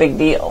Hitsman's a big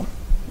deal.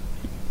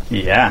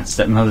 Yeah,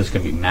 Stepmother's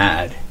going to be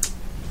mad.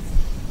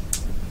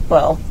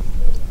 Well,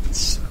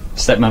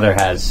 Stepmother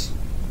has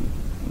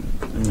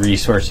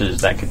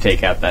resources that could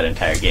take out that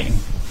entire gang.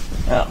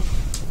 oh.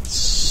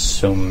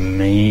 So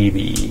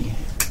maybe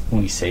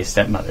we say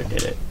Stepmother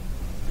did it.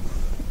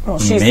 Well,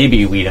 she's...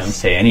 Maybe we don't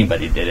say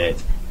anybody did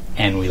it,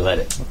 and we let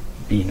it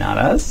be not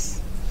us.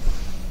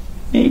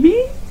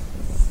 Maybe?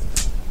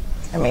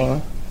 I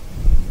mean,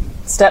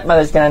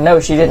 Stepmother's going to know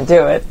she didn't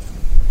do it.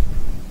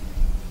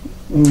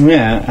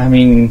 Yeah, I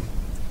mean...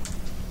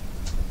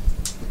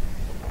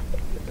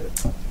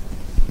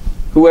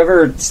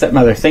 Whoever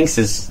Stepmother thinks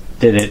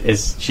did it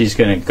is she's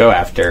going to go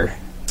after,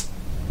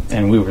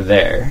 and we were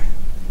there.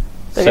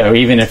 So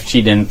even if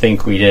she didn't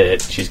think we did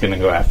it, she's going to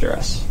go after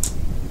us.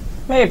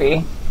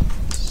 Maybe.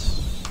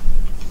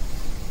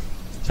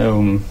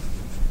 So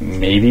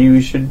maybe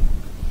we should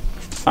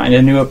find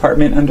a new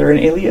apartment under an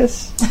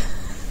alias?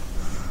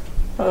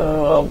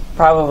 Well,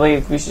 probably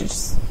we should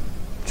just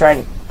try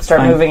and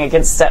start moving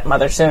against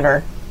Stepmother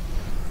sooner.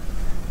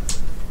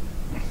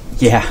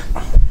 Yeah.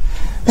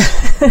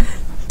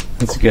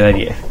 That's a good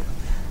idea.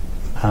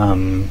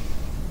 And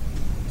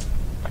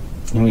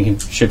we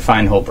should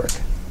find Holbrook.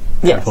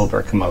 Yes. Have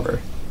Holbrook come over.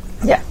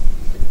 Yeah.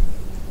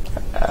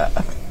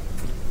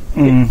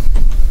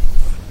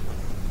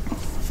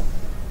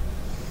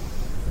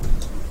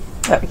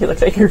 You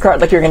looked at your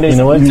card like you were going to do You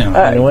know what? No.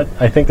 You know what?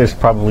 I think there's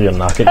probably a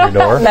knock at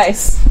your door.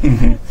 Nice.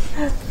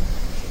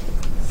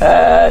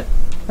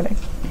 Okay.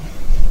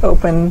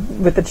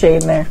 Open with the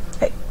chain there.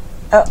 Hey.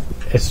 Oh.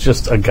 It's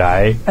just a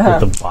guy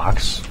with a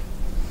box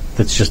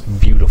that's just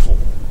beautiful,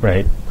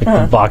 right?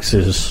 Like the box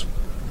is,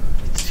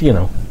 it's, you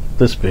know,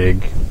 this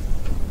big.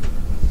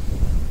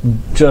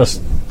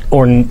 Just,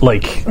 or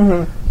like,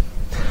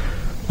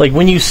 like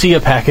when you see a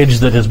package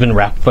that has been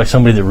wrapped by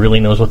somebody that really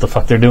knows what the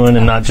fuck they're doing,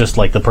 and not just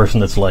like the person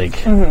that's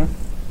like,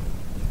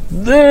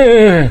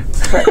 there.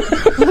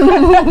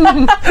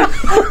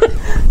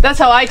 That's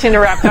how I tend to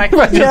wrap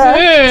packages.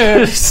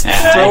 Just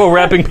throw a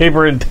wrapping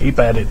paper and tape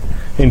at it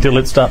until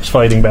it stops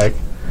fighting back.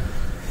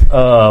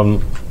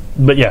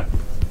 But yeah,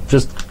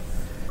 just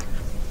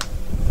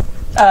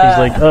he's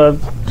like,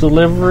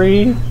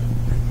 delivery.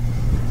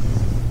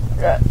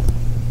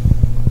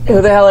 Who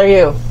the hell are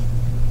you?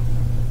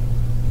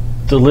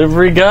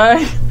 Delivery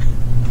guy?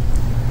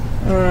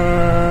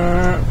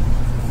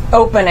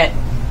 Open it.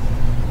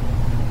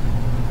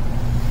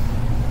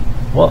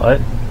 Well,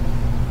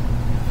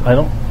 I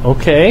don't.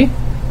 Okay.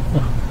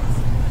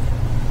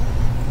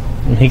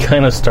 And he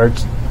kind of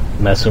starts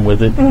messing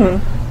with it,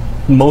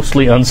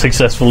 mostly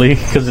unsuccessfully,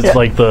 because it's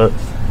like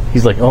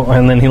he's like, oh,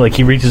 and then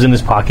he reaches in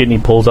his pocket and he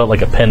pulls out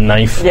like a pen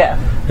knife. Yeah.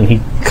 And he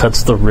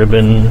cuts the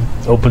ribbon,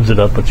 opens it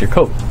up with your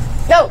coat.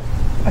 No.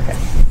 Okay.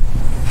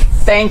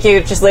 Thank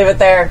you. Just leave it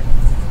there.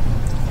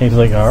 He's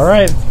like, all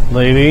right,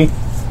 lady.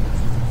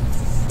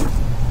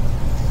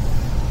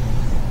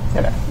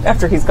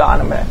 After he's gone,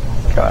 I'm going to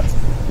go out,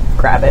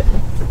 grab it,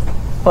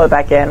 pull it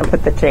back in, and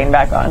put the chain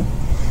back on.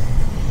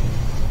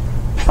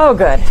 Oh,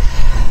 good.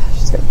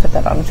 Just going to put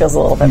that on. It feels a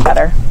little bit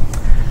better.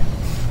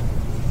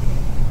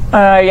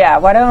 Yeah,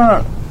 why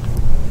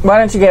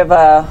don't you give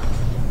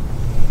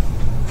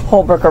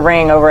Holbrook a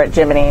ring over at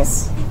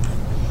Jiminy's?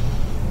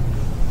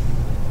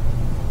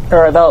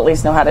 Or they'll at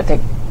least know how to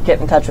get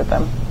in touch with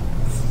them.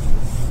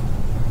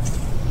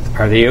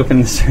 Are they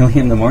open this early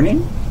in the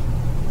morning?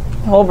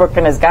 Holbrook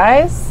and his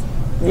guys?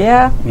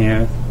 Yeah.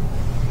 Yeah.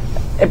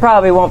 It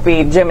probably won't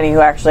be Jiminy who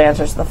actually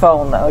answers the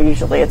phone, though.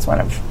 Usually it's one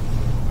of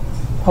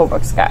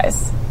Holbrook's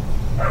guys.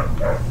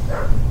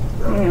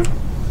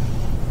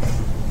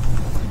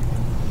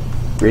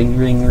 Ring,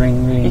 ring,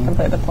 ring, ring. You can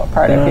play the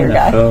part of your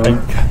guy.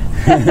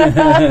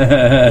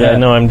 Yeah,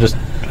 no, I'm just.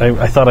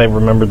 I thought I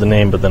remembered the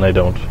name, but then I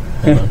don't.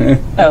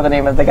 Oh, the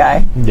name of the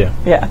guy? Yeah.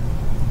 Yeah.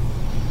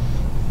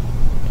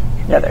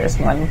 Yeah, there's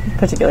one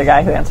particular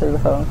guy who answered the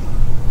phone.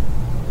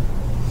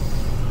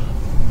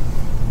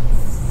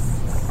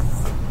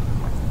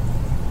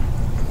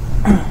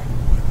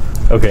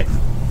 Okay.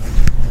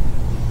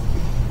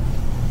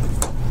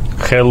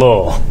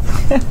 Hello.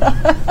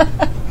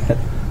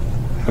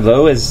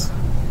 Hello, is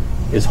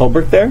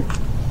Holbrook there?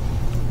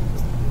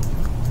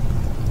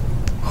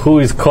 Who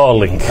is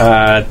calling?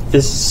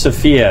 This is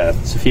Sophia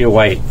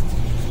White.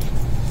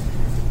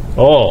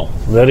 Oh,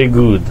 very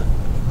good.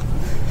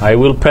 I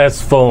will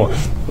pass phone.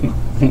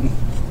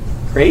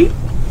 Great.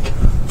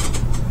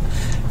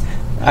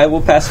 I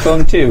will pass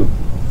phone too.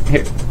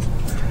 Here.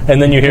 And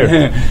then you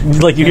hear,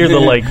 like, you hear the,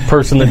 like,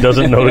 person that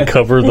doesn't know to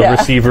cover the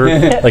receiver.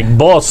 Like,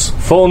 boss,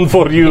 phone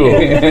for you.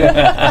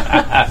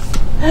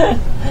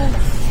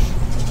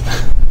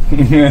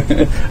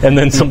 and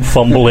then some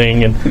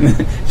fumbling and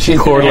She's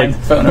Cord gonna hand the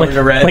phone over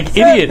to Red. like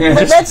idiot. When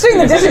Just- Red's doing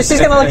the dishes, she's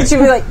gonna look at you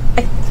and be like,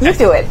 "You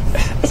do it.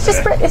 It's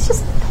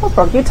just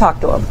Holbrook. You talk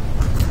to him."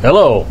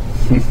 Hello.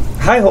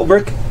 Hi,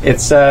 Holbrook.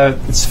 It's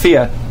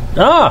Sophia.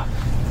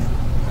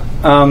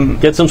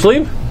 Get some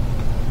sleep?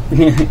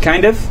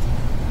 Kind of.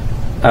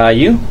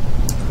 You?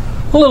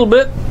 A little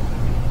bit.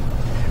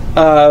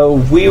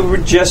 We were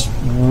just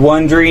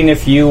wondering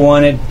if you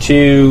wanted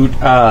to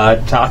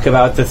talk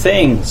about the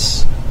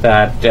things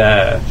that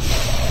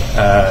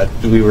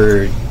we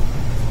were,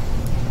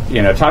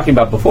 talking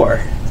about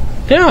before.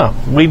 Yeah,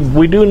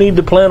 we do need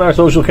to plan our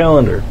social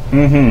calendar.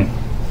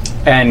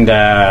 And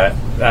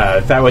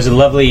that was a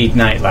lovely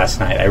night last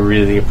night. I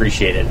really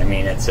appreciate it. I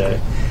mean, it's a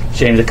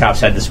shame the cops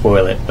had to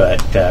spoil it,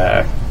 but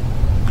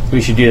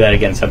we should do that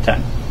again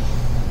sometime.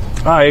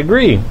 I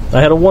agree.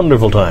 I had a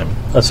wonderful time,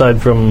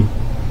 aside from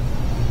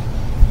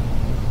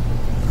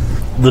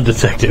the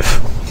detective.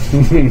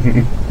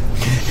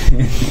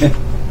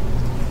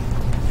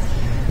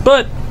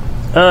 But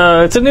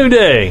it's a new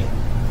day.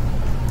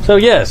 So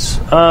yes,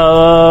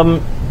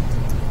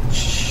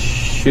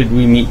 Should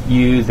we meet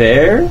you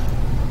there?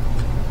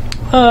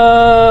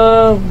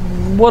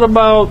 what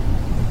about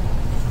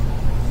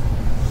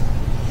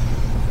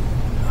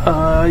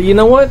you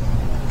know what?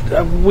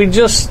 We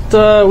just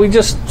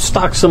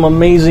stocked some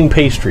amazing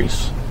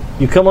pastries.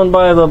 You come on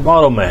by the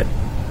Automat.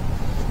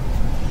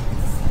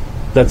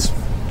 That's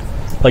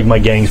like my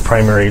gang's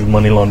primary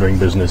money laundering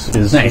business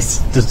is Nice.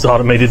 this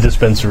automated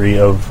dispensary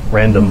of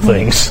random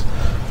things.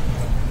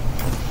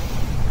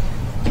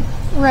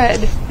 Red,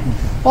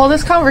 while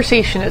this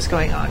conversation is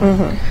going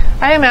on,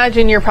 I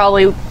imagine you're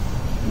probably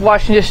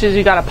washing dishes,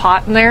 you got a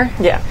pot in there.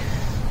 Yeah.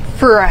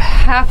 For a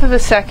half of a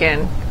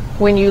second,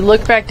 when you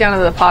look back down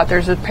at the pot,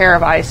 there's a pair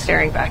of eyes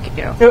staring back at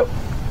you. Yep.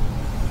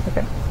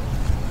 Okay.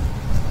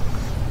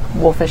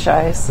 Wolfish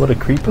eyes. What a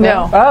creep!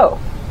 No. Oh.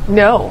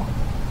 No.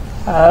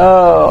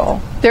 Oh.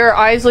 There are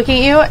eyes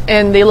looking at you,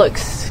 and they look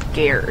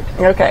scared.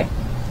 Okay.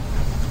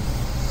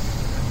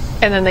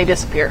 And then they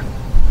disappear.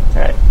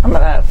 All right. I'm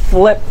gonna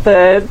flip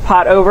the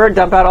pot over,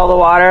 dump out all the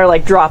water,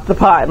 like drop the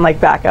pot, and like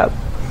back up.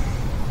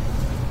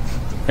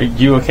 Are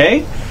you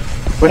okay?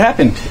 What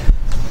happened?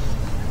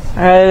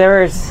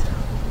 There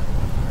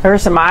were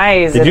some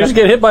eyes. Did in you the- just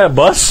get hit by a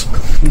bus?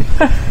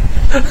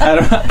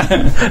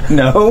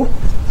 No.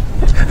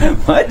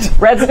 What?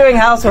 Red's doing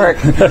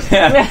housework.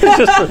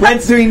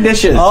 Red's doing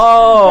dishes.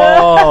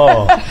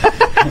 Oh,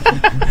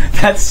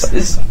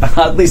 That's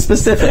oddly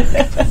specific.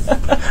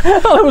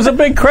 well, it was a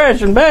big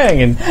crash and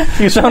bang, and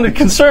you sounded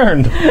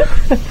concerned.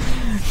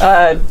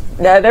 No,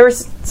 there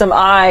was some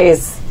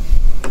eyes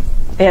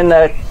in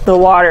the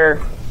water.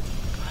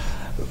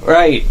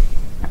 Right.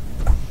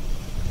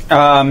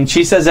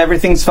 She says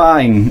everything's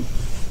fine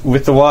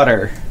with the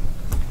water.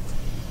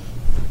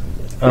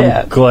 I'm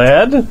Yeah.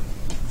 glad.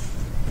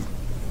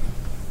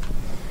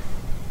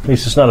 At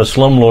least it's not a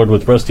slumlord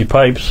with rusty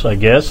pipes, I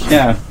guess.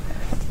 Yeah.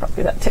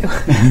 Probably that too.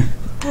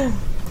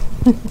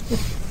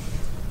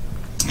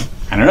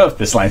 I don't know if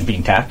this line's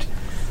being tapped.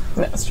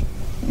 No, that's true.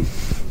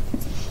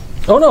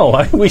 Oh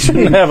no, we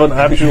shouldn't have an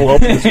actual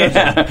open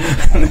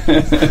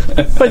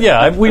discussion. But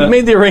yeah, we've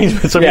made the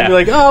arrangements. I'm Yeah. gonna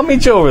be like, oh, I'll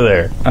meet you over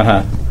there.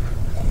 Uh-huh.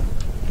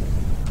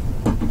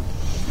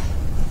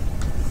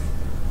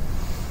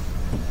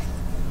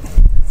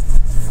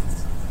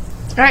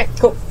 All right.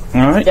 Cool.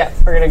 All right. Yeah,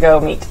 we're gonna go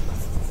meet.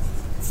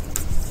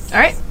 All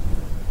right.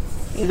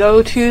 You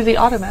go to the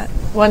Automat,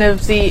 one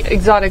of the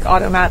exotic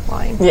Automat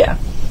line. Yeah.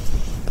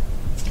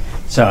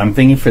 So I'm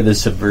thinking for the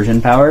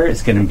subversion power,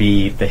 it's going to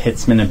be the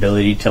Hitsman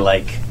ability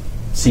to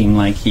seem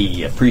like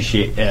he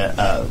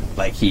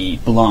like he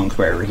belongs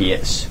wherever he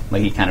is,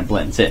 like he kind of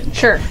blends in.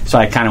 Sure. So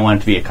I kind of want it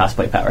to be a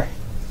cosplay power.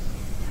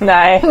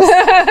 Nice.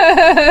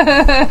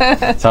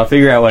 So I'll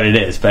figure out what it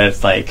is, but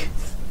it's like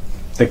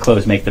the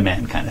clothes make the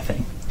man kind of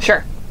thing.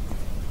 Sure.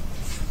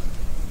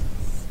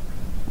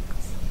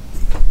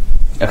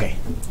 Okay.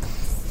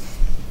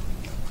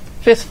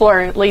 5th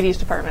floor, ladies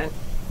department.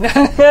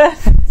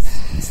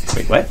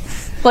 Wait, what?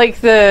 Like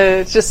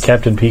the just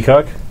Captain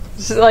Peacock.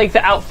 like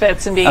the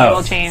outfits and being Oh.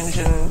 able to change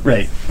and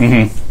Right.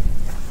 Mm-hmm.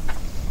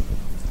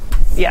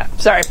 yeah.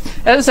 Sorry,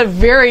 that was a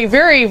very,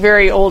 very,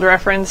 very old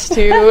reference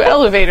to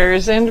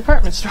elevators and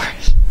department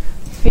stores.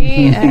 The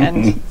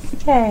end.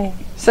 Yay.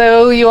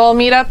 So you all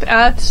meet up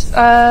at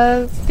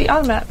the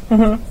Automat.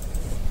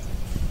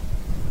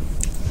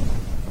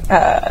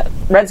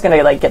 Red's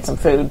gonna get some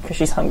food because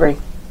she's hungry.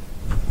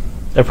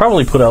 I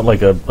probably put out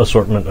like a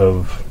assortment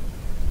of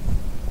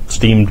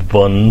steamed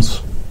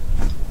buns.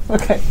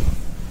 Okay.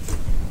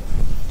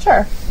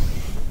 Sure.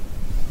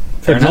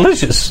 They're enough.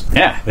 delicious.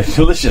 Yeah, they're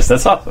delicious.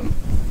 That's awesome.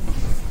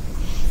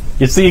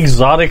 It's the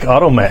exotic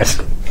Automat.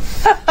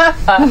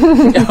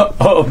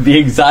 Oh, the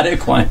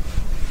exotic one.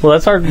 Well,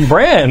 that's our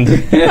brand.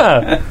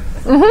 Yeah.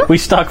 We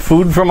stock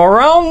food from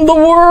around the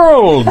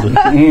world.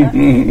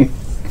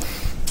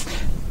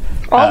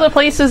 All the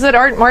places that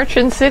aren't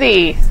Marchand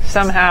City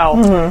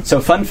somehow. So,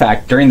 fun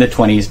fact: during the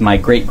 1920s, my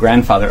great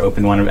grandfather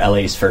opened one of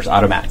LA's first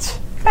automats.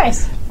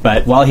 Nice.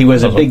 But while he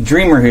was a big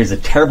dreamer, he was a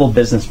terrible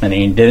businessman,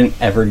 and he didn't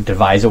ever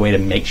devise a way to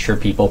make sure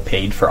people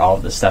paid for all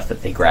of the stuff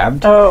that they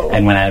grabbed,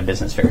 and went out of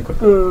business very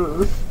quickly.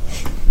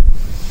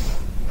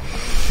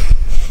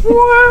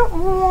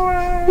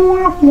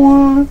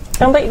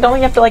 Don't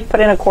you have to like put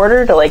in a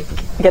quarter to like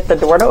get the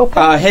door to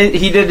open?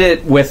 He did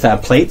it with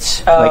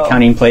plates, like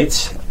counting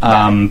plates.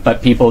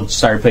 But people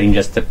started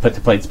to put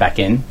the plates back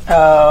in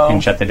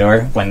and shut the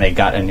door when they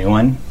got a new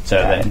one. So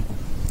they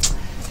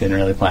didn't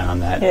really plan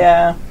on that.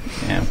 Yeah.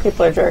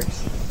 People are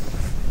jerks.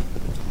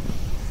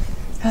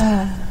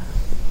 All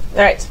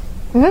right.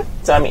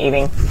 Mm-hmm. So I'm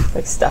eating,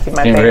 like stuffing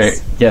my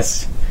face.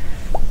 Yes,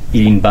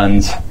 eating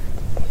buns.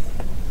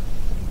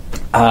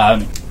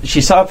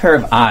 She saw a pair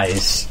of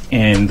eyes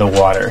in the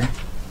water.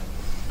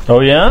 Oh,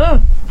 yeah?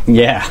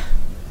 Yeah.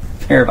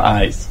 Pair of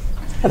eyes.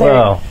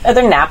 Are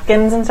there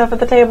napkins and stuff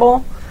at the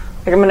table?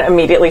 Like, I'm going to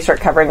immediately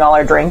start covering all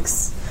our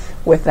drinks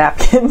with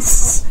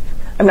napkins.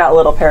 I'm not a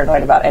little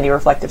paranoid about any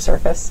reflective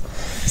surface.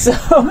 So.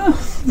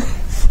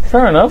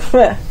 Fair enough.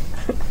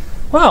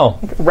 Wow.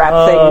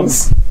 Wrap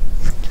things.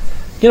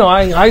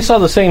 I saw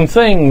the same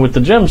thing with the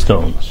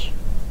gemstones.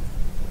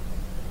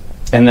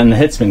 And then the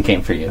Hitsman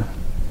came for you.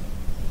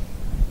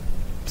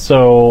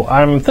 So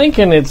I'm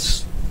thinking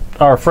it's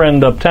our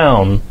friend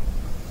uptown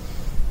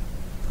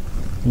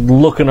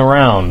looking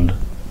around.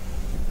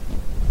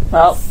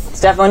 Well,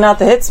 it's definitely not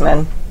the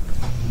Hitsman.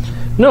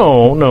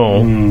 No.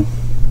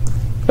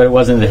 But it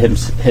wasn't the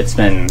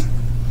Hitsman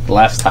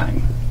last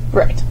time.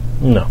 Right.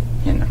 No.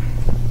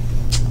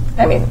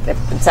 I mean,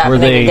 if it's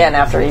happening again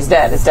after he's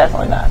dead, it's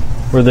definitely not.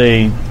 Were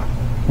they...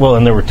 Well,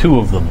 and there were two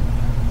of them.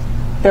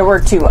 There were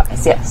two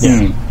eyes, yes.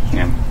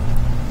 Yeah.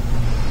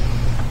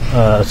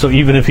 So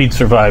even if he'd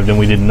survived and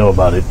we didn't know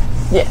about it...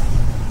 Yeah.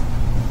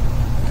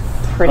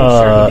 Pretty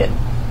sure he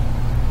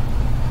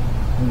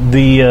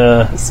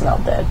did. He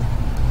smelled dead.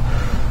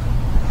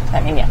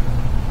 I mean, yeah.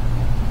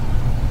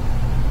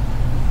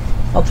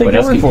 I'll take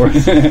your word for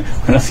it.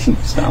 What else can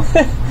you smell?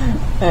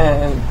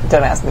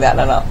 Don't ask me that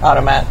on an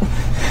automat.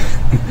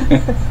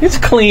 It's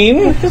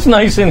clean. It's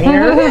nice in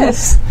here. It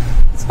is.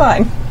 It's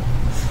fine.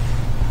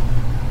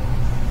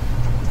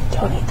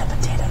 Don't eat the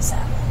potato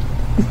salad.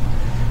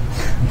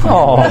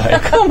 Oh,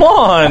 come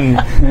on.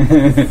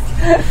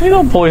 We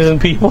don't poison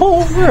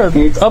people. We're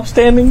an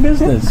upstanding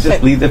business.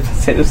 Just leave the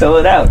potato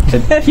salad out to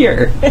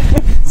here.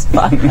 It's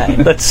fine.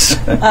 That's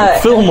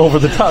film over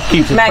the top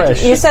keeps it Maggie,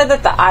 fresh. you said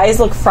that the eyes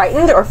look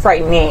frightened or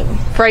frightening?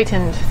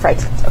 Frightened.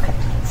 Frightened, okay.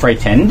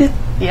 Frightened?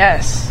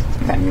 Yes.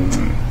 Okay.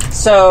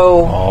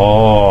 So...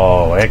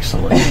 Oh,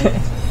 excellent.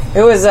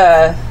 It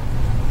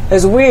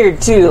was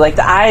weird, too. Like,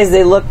 the eyes,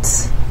 they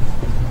looked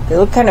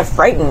kind of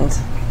frightened.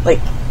 Like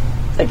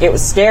it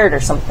was scared or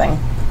something.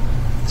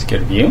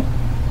 Scared of you?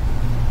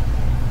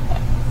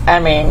 I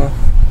mean,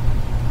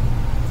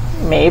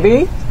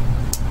 maybe.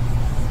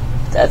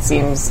 That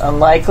seems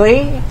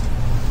unlikely.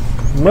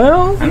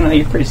 Well, I don't know,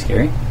 you're pretty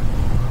scary.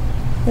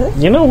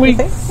 You know, we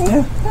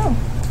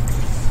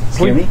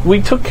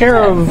took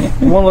care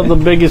of one of the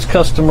biggest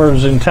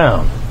customers in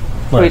town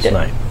last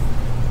night.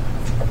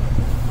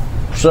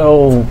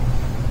 So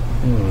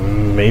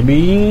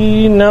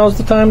maybe now's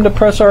the time to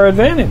press our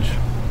advantage.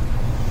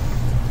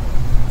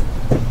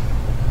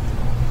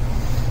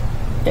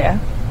 Yeah.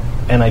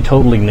 And I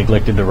totally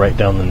neglected to write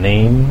down the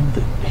name.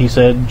 He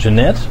said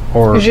Jeanette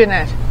or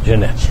Jeanette.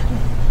 Jeanette.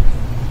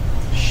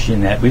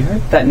 Jeanette. We've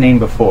heard that name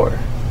before.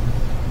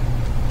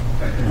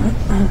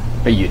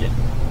 But you did.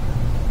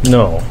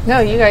 No. No,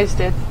 you guys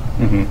did.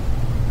 Mm-hmm.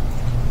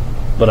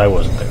 But I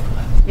wasn't there for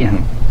that. Yeah.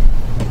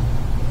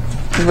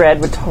 Mm-hmm.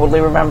 Red would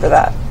totally remember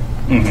that.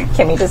 Mm-hmm.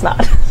 Kimmy does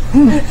not.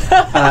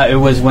 It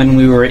was when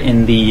we were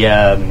in the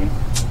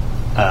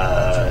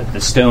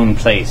stone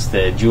place,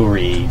 the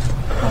jewelry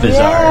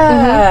bazaar.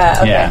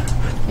 Yeah.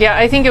 Okay. Yeah,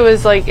 I think it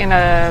was like in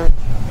a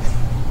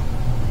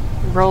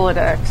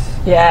Rolodex.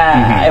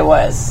 Yeah, it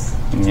was.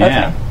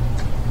 Yeah. Okay.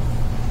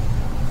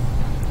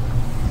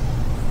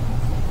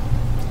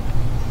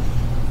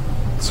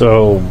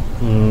 So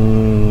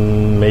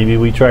maybe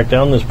we track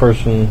down this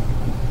person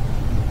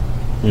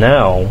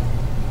now,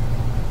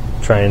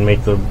 try and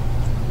make the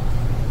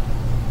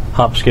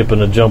hop, skip,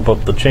 and a jump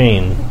up the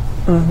chain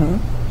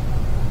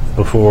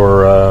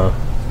before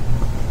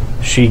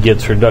she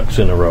gets her ducks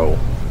in a row.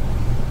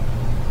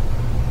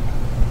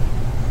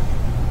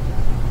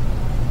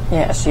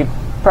 Yeah, she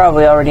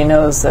probably already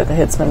knows that the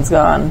Hitsman's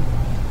gone.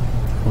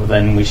 Well,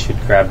 then we should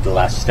grab the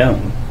last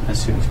stone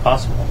as soon as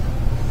possible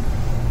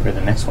for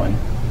the next one.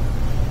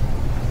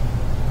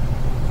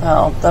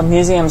 Well, the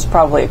museum's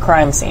probably a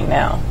crime scene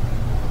now.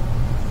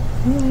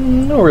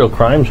 No real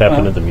crimes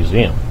happen at the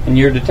museum. And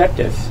you're a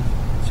detective.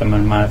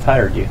 Someone might have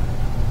hired you.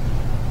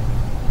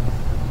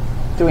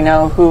 Do we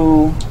know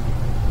who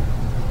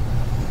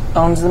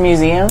owns the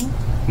museum?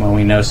 Well,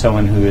 we know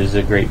someone who is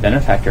a great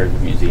benefactor of the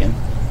museum.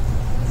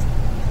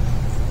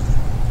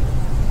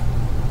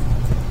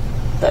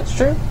 That's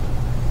true.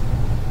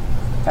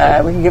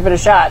 We can give it a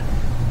shot.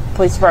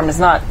 Police department's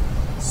not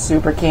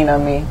super keen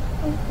on me.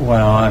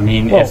 Well, I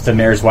mean, if the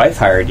mayor's wife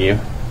hired you.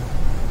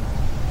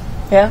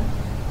 Yeah?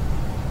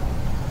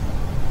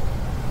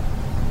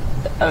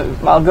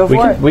 I'll go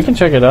for it. We can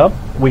check it out.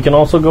 We can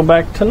also go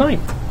back tonight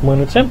when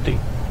it's empty.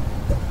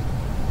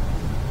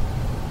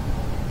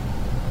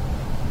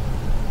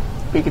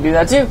 We could do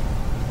that too.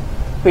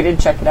 We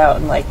did check it out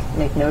and like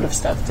make note of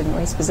stuff, didn't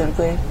we?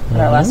 Specifically in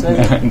our last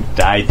visit.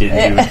 I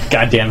didn't do a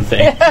goddamn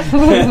thing.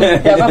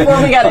 Yeah,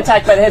 before we got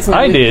attacked by the hits.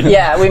 I did.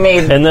 Yeah, we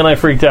made. And then I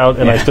freaked out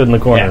and I stood in the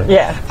corner.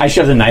 Yeah. I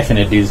shoved a knife in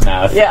a dude's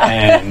mouth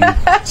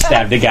and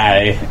stabbed a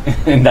guy,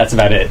 and that's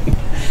about it.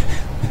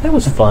 That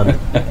was fun.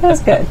 That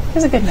was good. It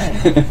was a good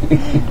night.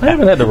 I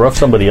haven't had to rough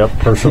somebody up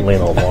personally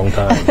in a long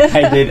time.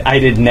 I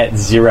did net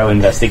zero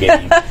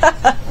investigating.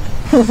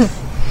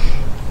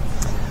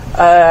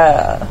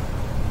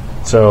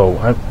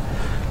 So,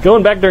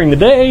 going back during the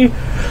day,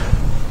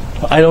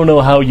 I don't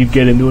know how you'd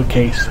get into a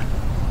case.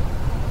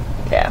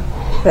 Yeah.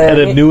 At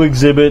a new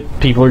exhibit,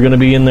 people are going to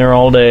be in there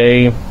all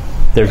day.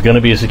 There's going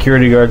to be a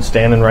security guard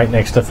standing right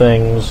next to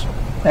things.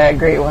 I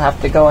agree. We'll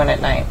have to go in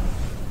at night.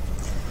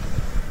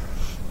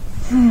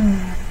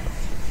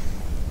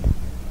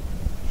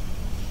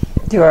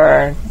 Do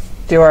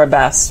our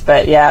best,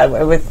 but yeah,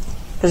 there's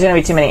going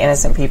to be too many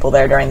innocent people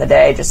there during the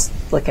day. Just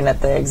looking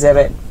at the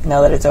exhibit,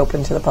 now that it's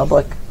open to the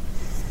public.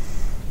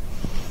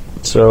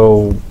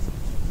 So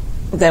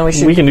Then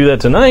we can do that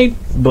tonight,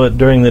 but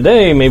during the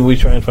day, maybe we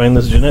try and find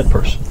this Jeanette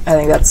person. I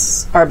think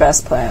that's our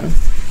best plan.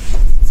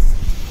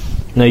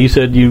 Now, you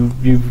said you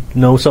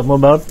know something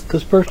about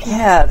this person?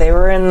 Yeah, they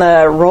were in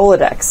the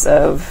Rolodex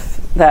of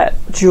that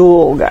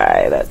Jewel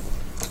guy that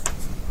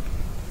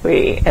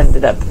we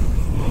ended up.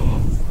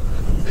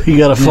 You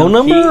got a phone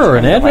number or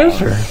an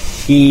address? Or?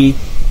 He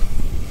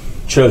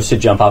chose to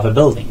jump off a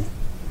building.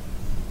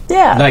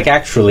 Yeah. Like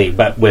actually,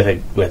 but with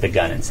a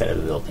gun instead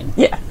of a building.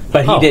 Yeah.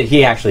 But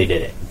he actually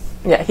did it.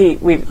 Yeah,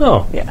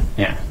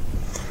 yeah.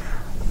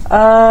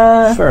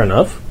 Yeah. Fair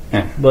enough.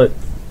 Yeah. But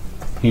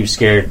He was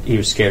scared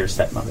of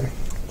stepmother.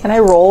 Can I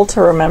roll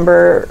to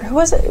remember who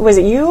was it? Was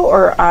it you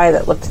or I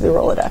that looked through the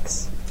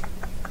Rolodex?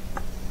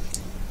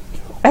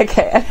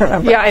 Okay, I don't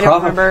remember. Yeah, I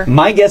don't remember.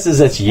 My guess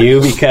is it's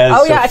you because...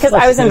 Oh, yeah, because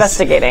I was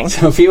investigating.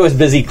 Sophia was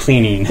busy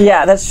cleaning.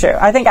 Yeah, that's true.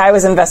 I think I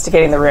was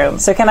investigating the room.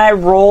 So can I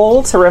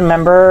roll to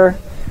remember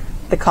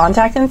the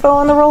contact info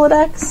on the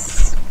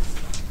Rolodex?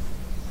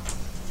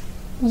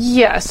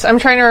 Yes, I'm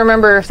trying to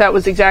remember if that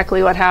was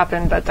exactly what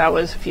happened, but that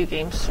was a few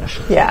games.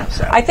 Yeah,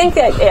 So. I think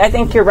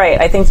you're right.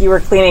 I think you were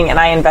cleaning and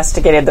I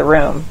investigated the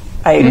room.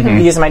 I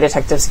used my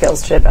detective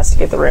skills to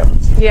investigate the room.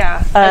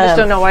 Yeah, I just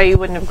don't know why you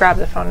wouldn't have grabbed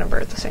the phone number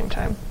at the same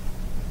time.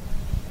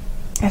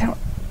 I don't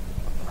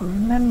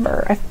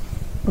remember.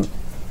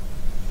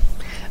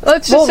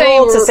 Let's just We'll say,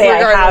 roll to say I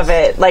regardless- have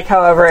it, like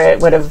however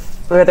it would have,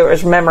 whether it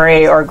was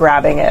memory or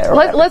grabbing it. Or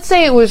whatever. Let's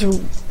say it was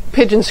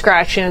pigeon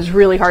scratch and it's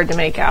really hard to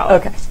make out.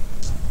 Okay.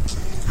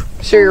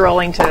 So you're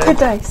rolling to Good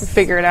dice.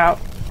 figure it out.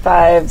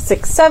 5,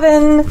 6,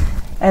 7,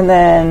 and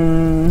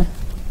then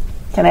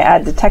can I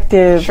add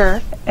detective? Sure.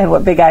 And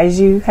what big eyes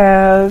you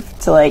have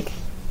to like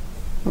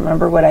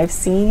remember what I've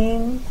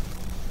seen.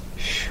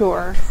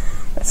 Sure.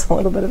 That's a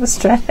little bit of a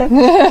stretch. A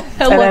little.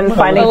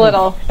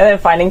 And then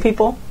finding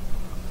people.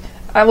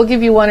 I will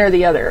give you one or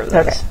the other of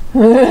those.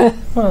 Okay.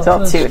 well, So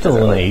that's two.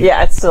 still an 8.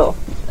 Yeah, it's still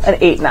an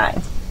 8,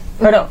 9.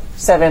 Or no,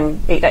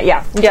 7, 8, 9.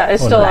 Yeah. Yeah,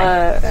 it's still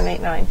nine. an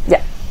 8-9.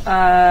 Yeah.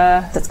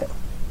 That's good.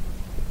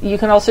 You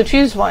can also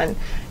choose one.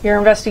 Your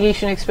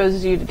investigation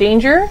exposes you to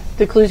danger.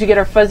 The clues you get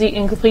are fuzzy,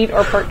 incomplete,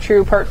 or part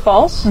true, part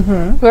false.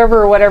 Mm-hmm.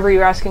 Whoever or whatever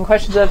you're asking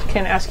questions of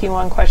can ask you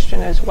one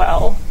question as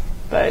well.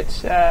 But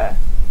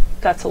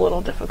that's a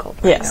little difficult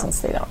right now. Since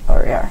they don't know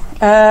where we are.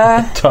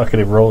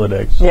 Talkative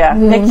Rolodex. Yeah.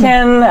 It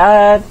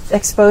can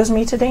expose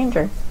me to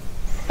danger.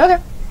 Okay.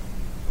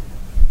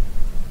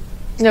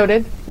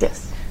 Noted.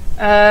 Yes.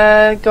 Go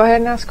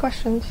ahead and ask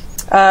questions.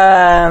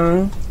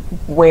 How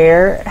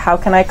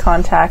can I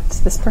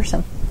contact this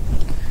person?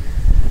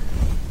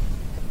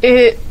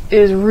 It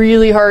is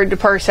really hard to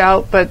parse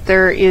out, but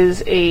there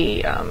is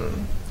a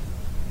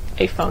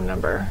phone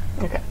number.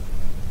 Okay.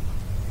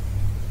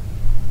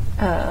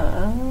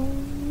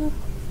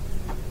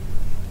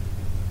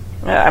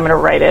 I'm going to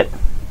write it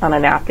on a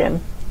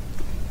napkin.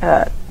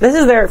 This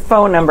is their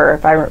phone number,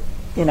 if I,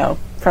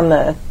 from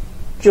the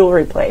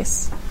jewelry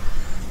place.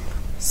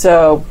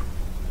 So,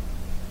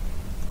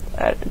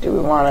 do we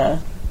want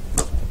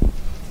to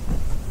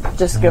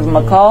just give them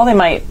a call? They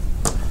might.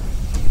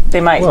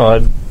 Well, I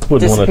wouldn't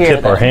want to disappear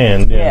tip our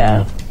then. hand.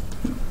 Yeah.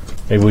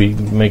 Maybe we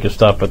make a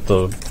stop at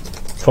the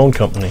phone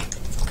company.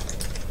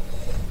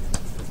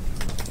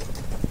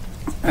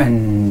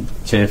 And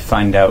to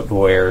find out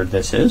where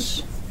this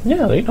is.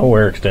 Yeah, they know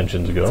where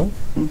extensions go.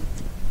 Is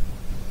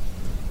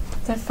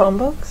that phone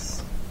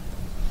books?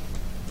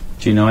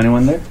 Do you know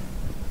anyone there?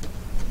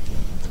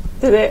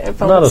 Do they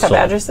phone Not books a have soul.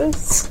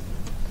 addresses?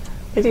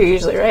 They do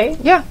usually, right?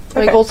 Yeah,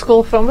 like Okay. old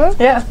school phone book.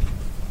 Yeah.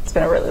 It's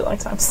been a really long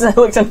time since I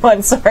looked at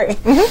one. Sorry.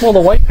 Well,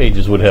 the white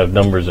pages would have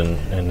numbers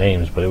and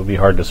names, but it would be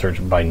hard to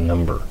search by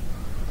number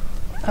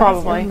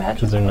Probably.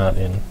 because they're not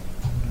in.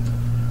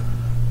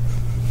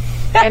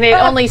 And it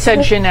only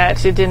said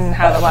Jeanette. It didn't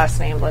have a last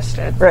name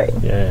listed. Right.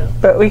 Yeah.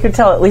 But we could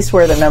tell at least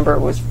where the number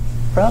was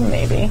from,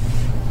 maybe.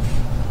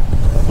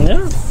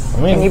 Yeah. I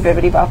Can mean, you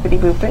bibbity boppity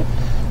boop it?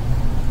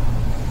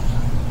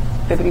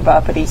 Bibbity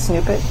boppity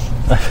snoop it?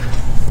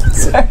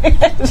 Sorry,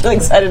 I'm just really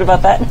excited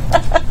about that.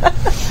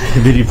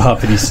 Bibbidi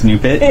boppity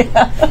snoop it.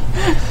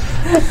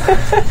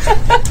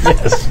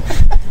 yes.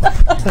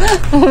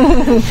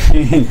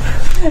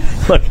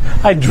 Look,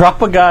 I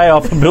drop a guy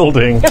off a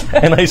building,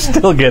 and I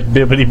still get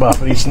bibbity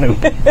boppity snoop.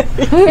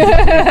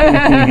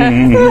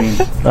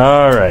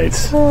 All right.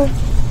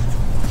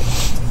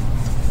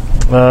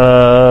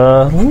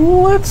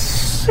 Let's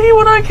see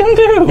what I can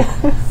do.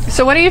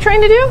 So what are you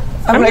trying to do?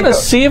 I'm going to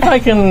see if I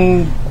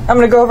can, I'm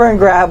going to go over and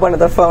grab one of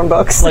the phone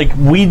books. like,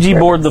 Ouija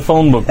board the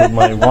phone book with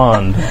my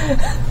wand.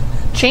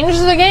 Change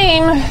the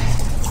game.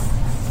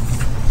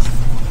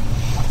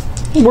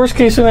 Worst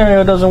case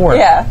scenario, it doesn't work.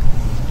 Yeah.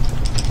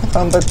 The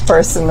phone book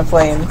bursts in the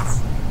flames.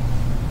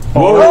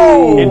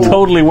 Whoa! It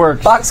totally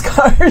works.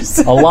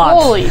 Boxcars. A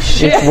lot. Holy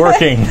shit. It's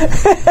working.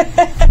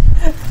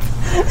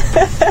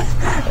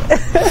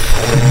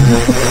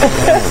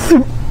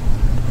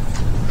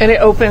 And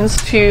it opens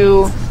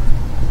to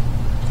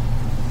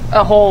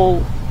a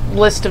whole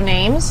list of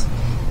names.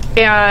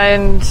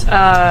 And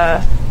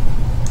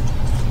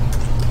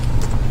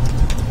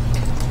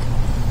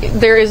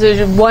there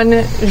is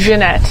one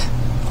Jeanette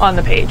on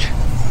the page.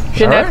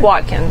 Jeanette right.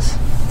 Watkins.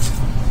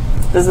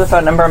 Does the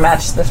phone number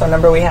match the phone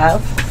number we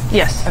have?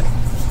 Yes.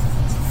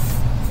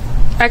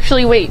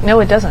 Actually, wait.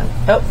 No, it doesn't.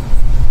 Oh.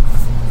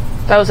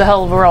 That was a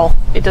hell of a roll.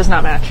 It does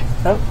not match.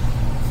 Oh.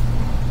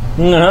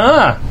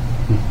 Nah.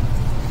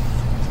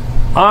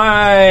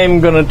 I'm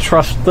going to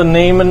trust the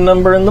name and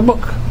number in the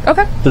book.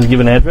 Okay. Does it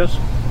give an address?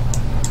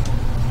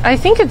 I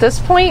think at this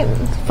point,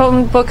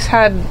 phone books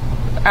had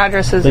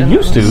addresses They in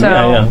used them. to,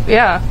 So,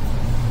 yeah.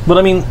 But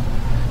I mean,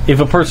 if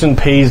a person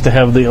pays to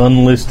have the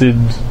unlisted...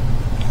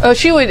 Oh,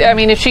 she would. I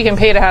mean, if she can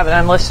pay to have it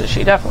unlisted,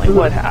 she definitely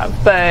would have.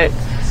 But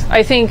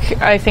I think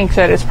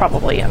that it's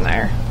probably in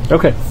there.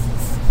 Okay.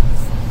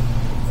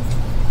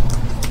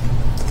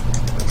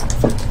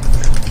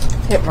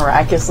 It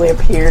miraculously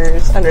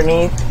appears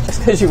underneath just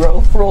because you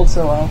rolled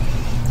so well.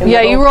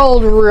 Yeah, you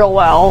rolled real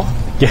well.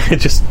 Yeah, it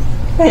just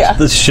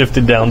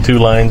shifted down 2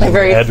 lines and the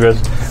very address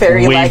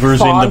fairy-like wavers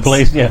fonts. into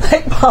place. Yeah.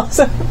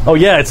 Awesome. Oh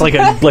yeah, it's like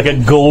a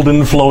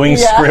golden flowing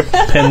Yeah. script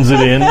pens it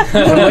in. I'm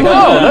like,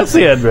 oh, that's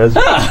the address.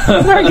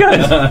 Very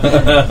good.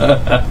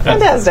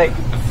 Fantastic.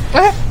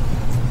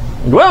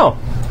 Well,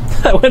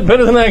 that went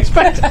better than I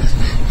expected.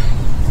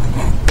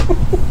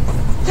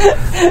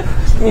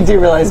 You do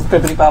realize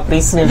Bibbidi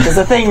Boppidi Snoop is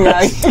a thing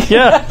now.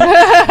 Yeah.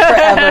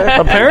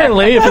 Forever.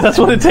 Apparently, if that's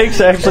what it takes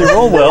to actually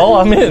roll well,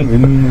 I'm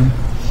in.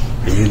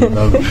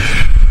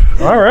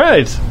 All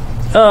right.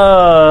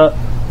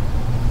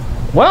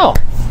 Well,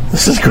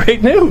 this is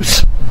great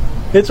news.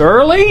 It's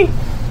early.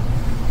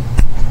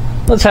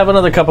 Let's have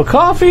another cup of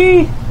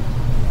coffee,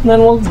 and then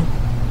we'll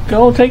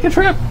go take a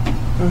trip.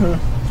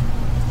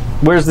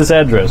 Mm-hmm. Where's this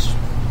address?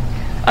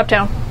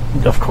 Uptown.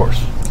 Of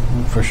course.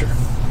 For sure.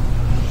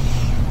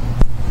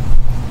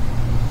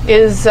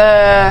 Is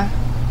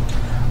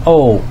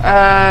Oh,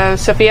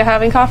 Sophia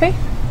having coffee?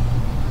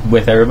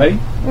 With everybody?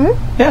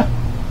 Mm-hmm. Yeah.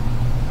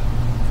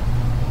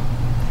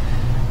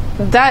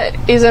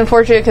 That is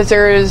unfortunate because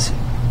there is,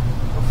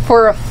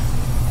 for a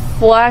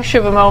flash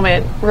of a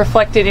moment,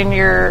 reflected in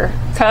your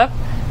cup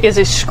is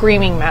a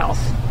screaming mouth.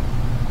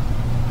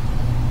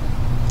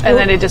 And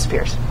then it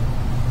disappears.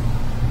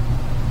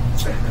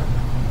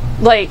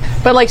 Like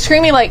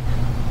screaming like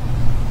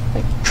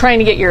trying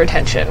to get your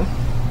attention.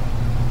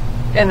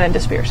 And then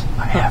disappears.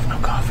 I have no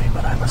coffee,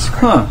 but I'm a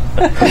scream.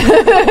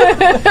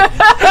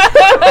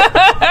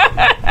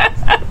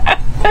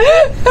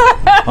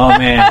 Oh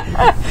man.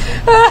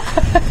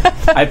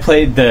 I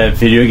played the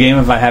video game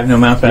of I Have No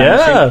Mouth. But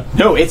Yeah.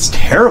 No, it's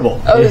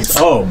terrible. Oh, it's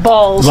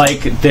balls.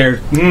 Like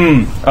they're.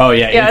 Oh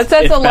yeah. Yeah, that's it's a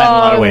bad in a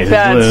lot of long, ways.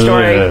 bad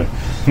story.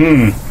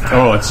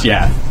 Oh, it's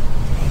yeah.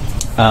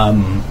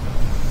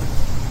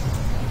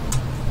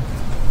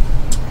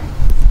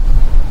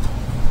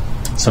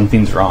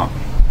 Something's wrong.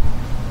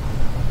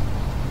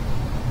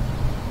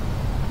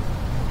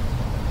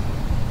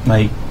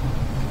 Like,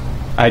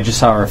 I just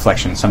saw a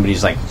reflection.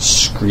 Somebody's like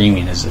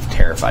screaming as if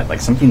terrified.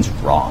 Like something's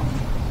wrong.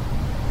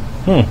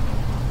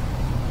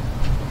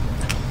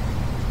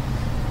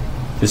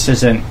 This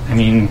isn't. I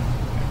mean,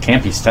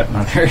 can't be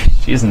stepmother.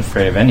 She isn't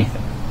afraid of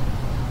anything,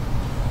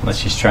 unless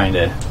she's trying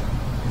to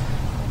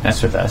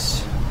mess with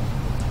us.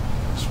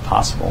 It's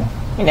possible.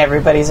 I mean,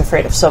 everybody's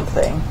afraid of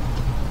something.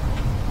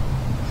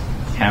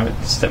 Yeah,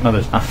 but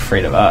stepmother's not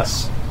afraid of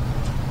us.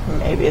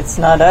 Maybe it's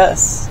not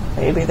us.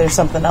 Maybe there's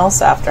something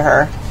else after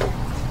her.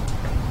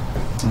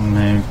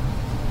 Maybe.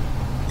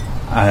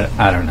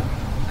 I don't know.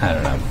 I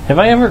don't know. Have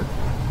I ever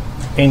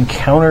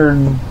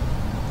encountered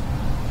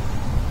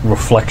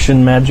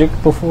reflection magic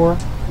before?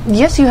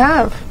 Yes, you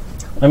have.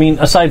 I mean,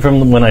 aside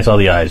from when I saw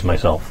the eyes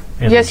myself.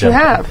 Yes, you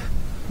have.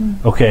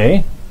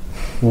 Okay.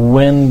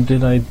 When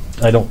did I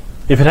don't...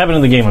 If it happened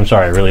in the game, I'm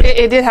sorry, I really...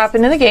 It did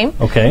happen in the game.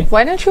 Okay.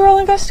 Why don't you roll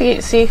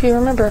investigate, see if you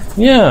remember?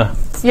 Yeah.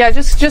 Yeah,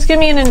 just give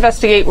me an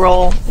investigate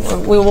roll.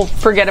 We will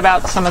forget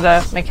about some of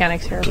the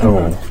mechanics here.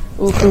 Oh.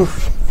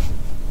 Oof.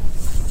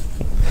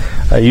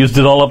 I used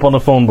it all up on the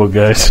phone book,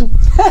 guys.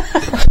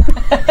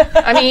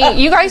 I mean,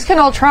 you guys can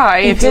all try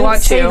if you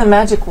want say the to.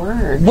 magic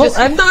word. Well,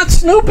 I'm not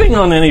snooping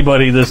on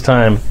anybody this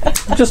time.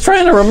 I'm just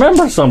trying to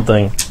remember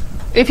something.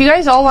 If you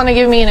guys all want to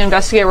give me an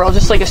investigate roll,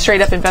 just like a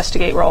straight up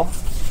investigate roll.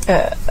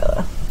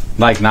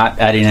 Like not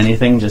adding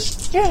anything,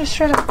 just Yeah, just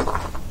straight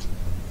up.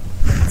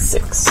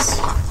 6.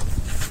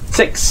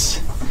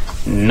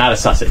 6. Not a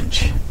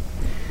sausage.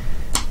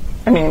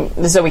 I mean,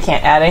 so we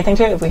can't add anything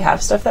to it if we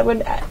have stuff that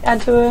would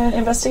add to an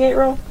investigate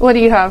roll? What do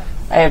you have?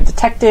 I have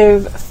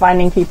detective,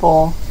 finding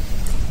people.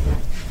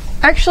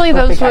 Actually,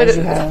 What those big eyes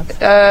would. you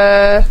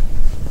have?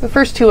 The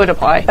first two would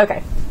apply.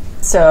 Okay.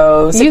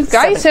 So You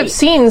guys 7 have feet.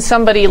 seen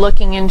somebody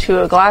looking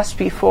into a glass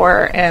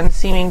before and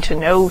seeming to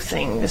know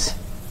things.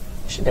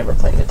 Should never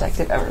play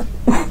detective ever.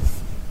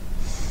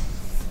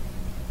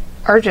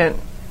 Argent.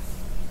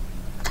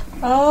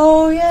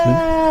 Oh,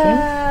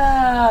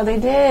 yeah. They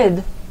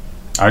did.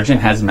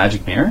 Argent has a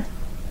magic mirror?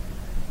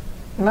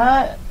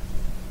 Not.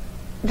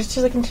 Did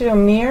she look into a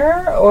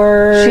mirror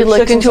or She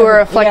looked into a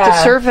reflective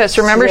yeah, surface.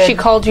 Remember, did. she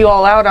called you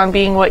all out on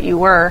being what you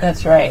were.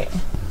 That's right. It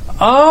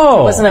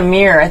Oh. wasn't a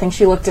mirror. I think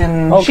she looked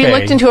in. Oh. She Okay.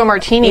 looked into a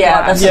martini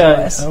Yeah, glass.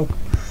 that's- Yeah.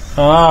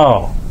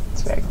 Oh.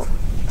 It's very cool.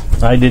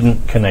 I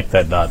didn't connect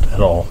that dot at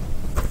all.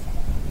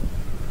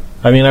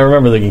 I mean, I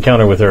remember the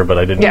encounter with her, but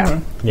I didn't. Yeah.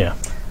 Yeah.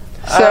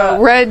 So,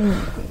 Red,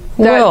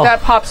 well.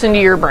 that pops into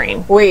your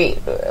brain. Wait,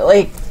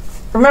 like,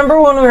 remember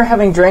when we were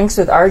having drinks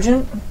with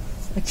Argent?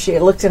 Like, she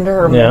had looked into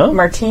her Yeah.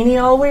 martini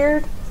all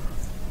weird?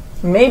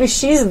 Maybe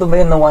she's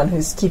been the one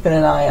who's keeping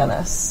an eye on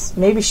us.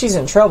 Maybe she's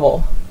in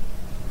trouble.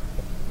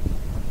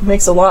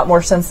 Makes a lot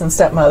more sense than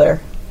stepmother.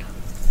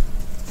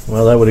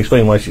 Well, that would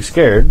explain why she's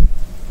scared.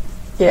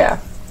 Yeah.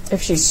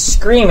 If she's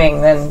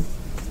screaming, then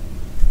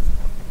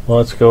Well,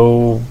 let's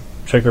go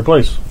check her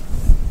place.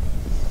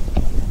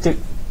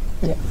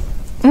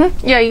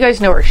 Yeah, you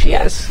guys know where she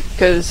is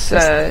because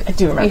I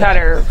do remember you had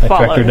her I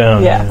tracked her followed.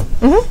 down. Yeah.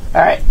 All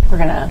right, we're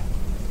gonna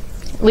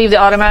Leave the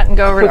automat and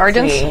go over to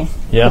Argent's.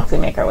 Yeah. quickly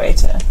make our way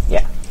to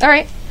All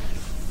right.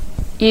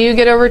 You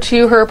get over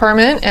to her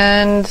apartment,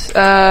 and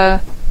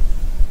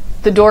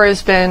the door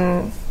has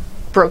been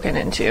broken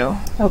into,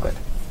 Oh, good.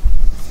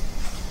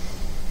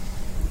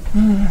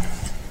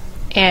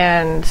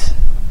 and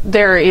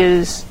there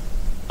is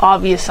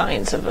obvious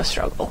signs of a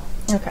struggle.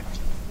 Okay.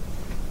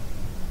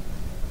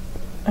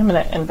 I'm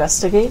gonna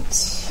investigate.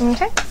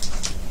 Okay.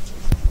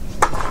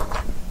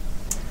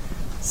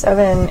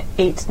 7,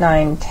 8,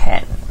 9,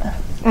 10.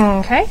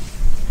 Okay.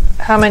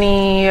 How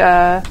many?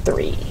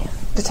 3.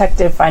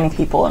 Detective, finding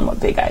people, and what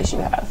big eyes you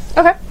have.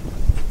 Okay.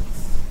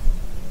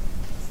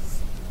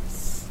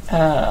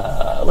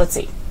 Let's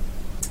see.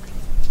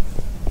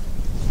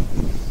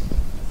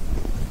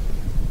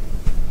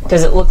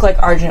 Does it look like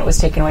Argent was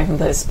taken away from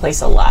this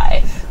place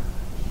alive?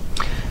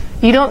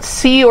 You don't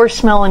see or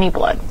smell any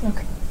blood.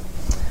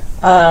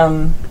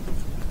 And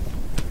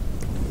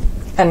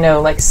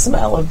no, like,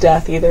 smell of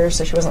death either,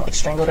 so she wasn't, like,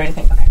 strangled or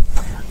anything? Okay.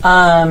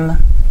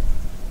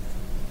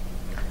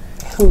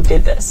 Who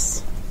did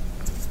this?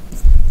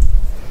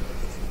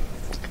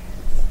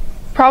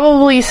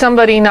 Probably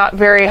somebody not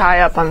very high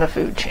up on the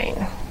food chain.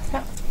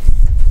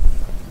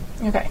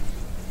 Okay.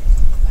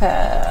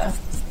 Can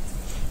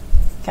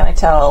I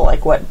tell,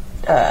 like, what...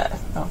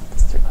 oh,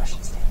 that's 3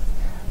 questions.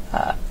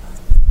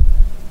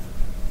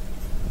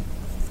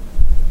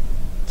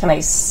 Can I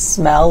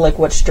smell, like,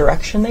 which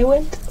direction they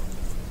went?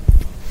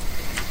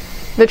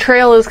 The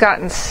trail has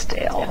gotten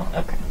stale.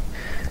 Okay.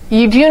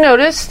 You do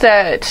notice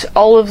that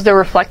all of the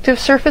reflective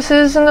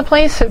surfaces in the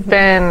place have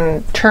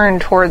been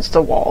turned towards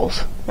the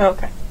walls.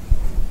 Okay.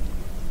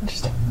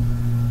 Interesting.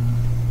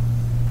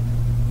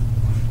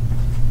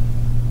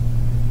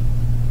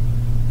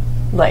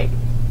 Like,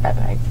 I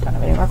don't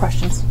have any more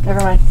questions. Never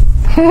mind.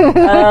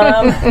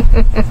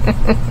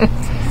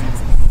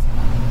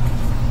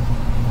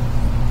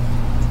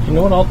 You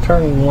know what? I'll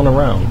turn one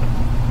around.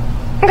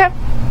 Okay.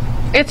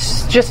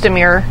 It's just a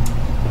mirror.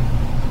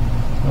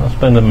 I'll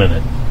spend a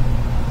minute.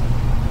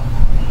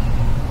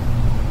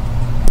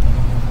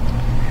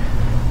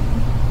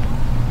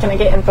 Can I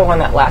get info on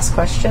that last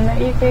question that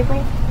you gave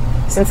me?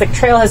 Since the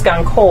trail has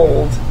gone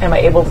cold, am I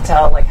able to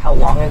tell, like, how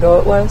long ago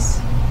it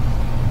was?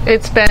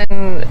 It's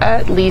been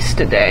at least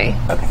a day.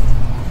 Okay.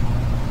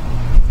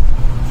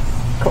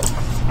 Cool.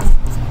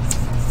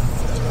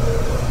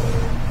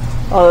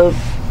 I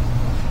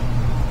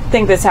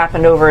think this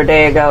happened over a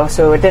day ago,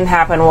 so it didn't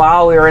happen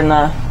while we were in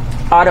the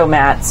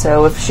automat.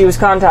 So if she was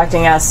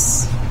contacting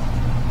us,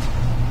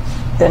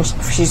 then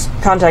she's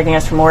contacting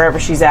us from wherever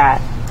she's at.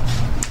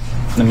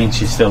 That means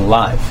she's still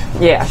alive.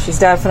 Yeah, she's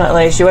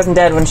definitely... She wasn't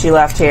dead when she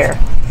left here.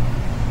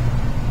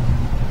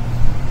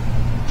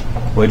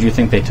 Where do you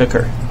think they took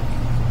her?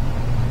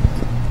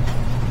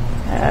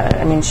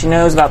 I mean, she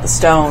knows about the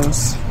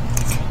stones.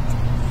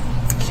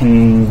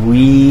 Can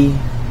we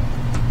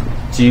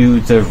do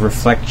the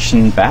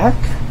reflection back?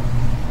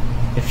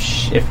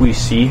 If we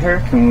see her,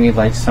 can we,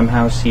 like,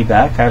 somehow see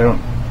back? I don't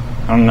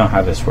know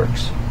how this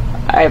works.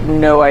 I have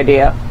no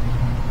idea.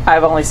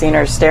 I've only seen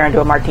her stare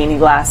into a martini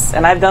glass,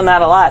 and I've done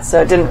that a lot,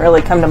 so it didn't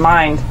really come to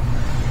mind.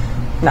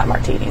 Not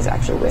martinis,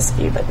 actually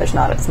whiskey, but there's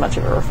not as much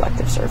of a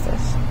reflective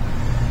surface.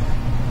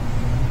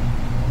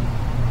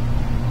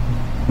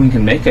 We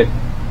can make it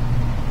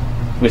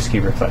whiskey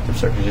reflective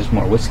surface, just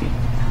more whiskey.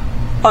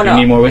 Oh, no.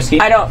 You need more whiskey?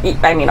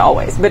 I mean,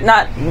 always. But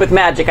not with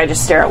magic, I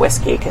just stare at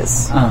whiskey,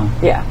 because...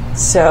 Yeah.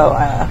 So,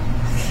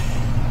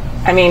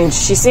 I mean,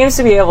 she seems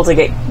to be able to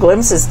get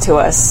glimpses to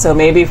us, so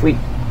maybe if we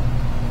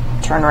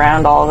turn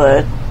around all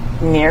the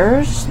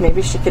mirrors,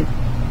 maybe she could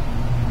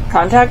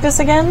contact us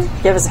again?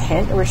 Give us a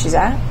hint of where she's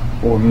at?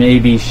 Or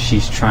maybe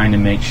she's trying to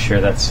make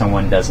sure that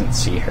someone doesn't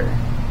see her.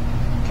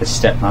 Because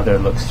stepmother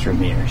looks through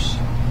mirrors.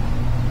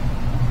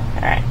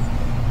 Alright.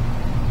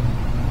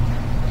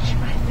 She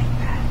might think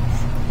that.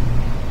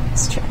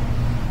 It's true.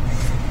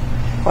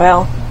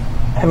 Well,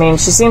 I mean,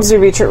 she seems to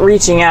be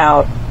reaching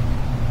out.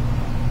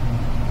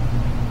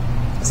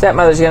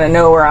 Stepmother's going to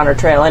know we're on her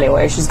trail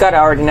anyway. She's got to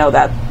already know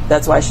that.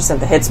 That's why she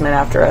sent the hitsman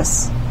after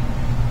us.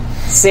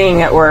 Seeing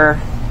where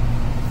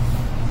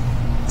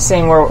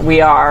we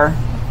are.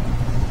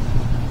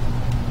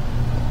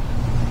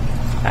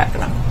 I don't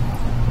know.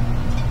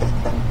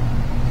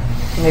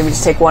 Maybe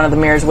just take one of the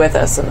mirrors with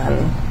us and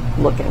then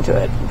look into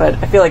it. But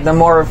I feel like the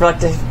more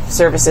reflective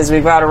surfaces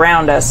we've got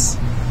around us,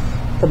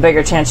 the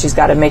bigger chance she's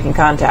got of making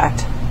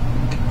contact.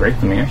 Break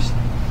the mirrors?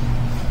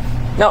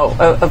 No,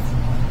 of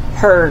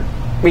her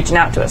reaching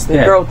out to us. The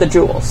girl with the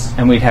jewels.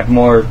 And we'd have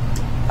more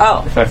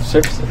reflective Oh,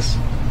 surfaces.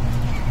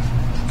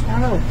 I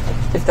don't know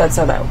if that's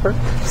how that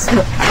works.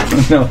 I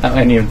don't know how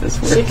any of this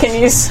works. She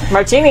can use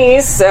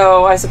martinis,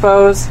 so I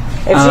suppose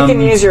if she can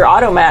use your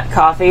automat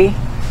coffee.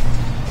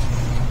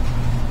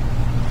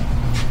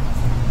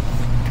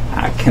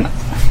 I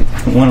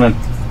want to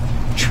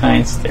try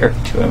and stare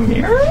into a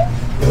mirror.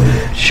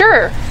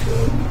 Sure.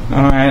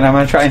 All right, I'm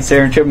gonna try and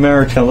stare into a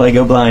mirror till I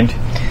go blind.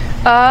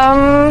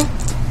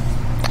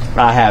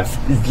 I have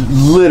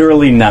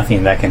literally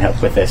nothing that can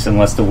help with this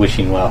unless the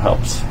wishing well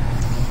helps.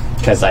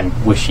 Because I'm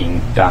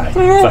wishing on a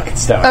fucking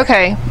stone.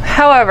 Okay.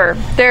 However,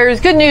 there's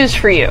good news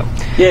for you.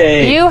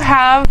 Yay! You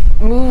have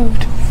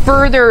moved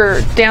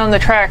further down the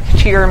track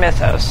to your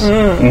mythos.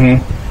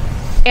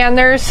 Mm-hmm. And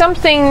there's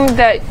something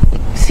that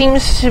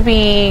seems to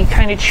be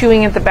kind of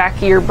chewing at the back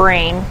of your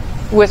brain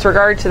with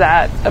regard to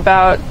that,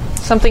 about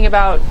something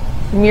about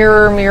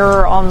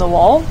mirror on the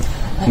wall.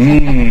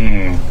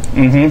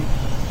 Mm-hmm.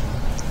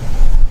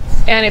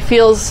 And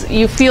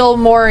you feel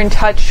more in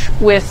touch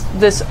with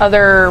this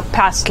other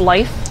past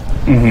life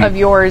of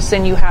yours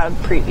than you have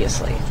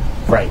previously.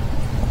 Right.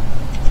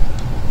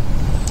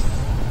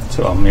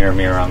 So I'll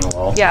mirror on the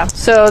wall. Yeah,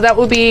 so that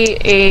will be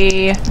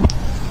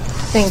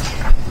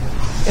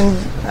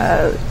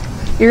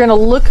you're going to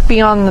look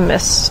beyond the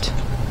mist.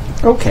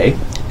 Okay.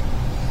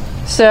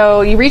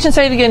 So you reach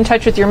inside to get in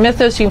touch with your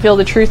mythos. You can feel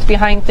the truth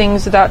behind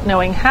things without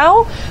knowing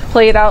how.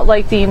 Play it out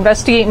like the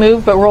investigate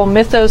move, but roll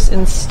mythos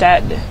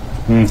instead.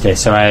 Okay,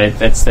 so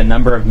that's the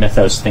number of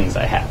mythos things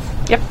I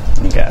have. Yep.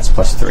 Okay, that's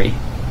plus 3.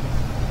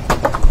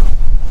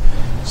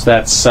 So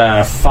that's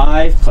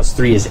 5 plus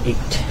 3 is 8.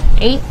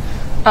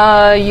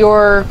 8.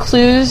 Your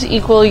clues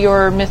equal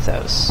your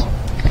mythos.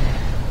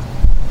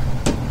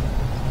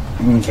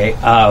 Okay,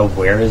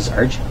 where is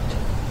Argent?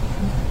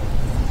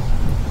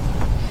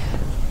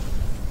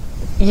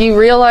 You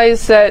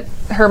realize that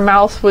her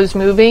mouth was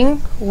moving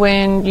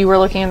when you were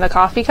looking in the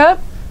coffee cup,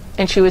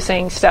 and she was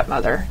saying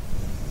stepmother.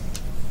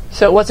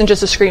 So it wasn't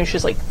just a scream, she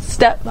was like,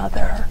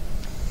 stepmother.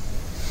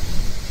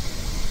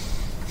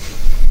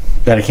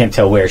 But I can't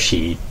tell where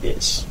she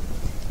is.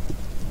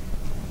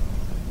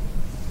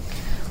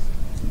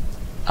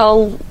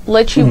 I'll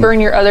let you burn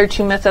your other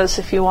 2 mythos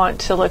if you want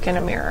to look in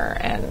a mirror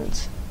and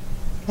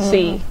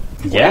see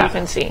what you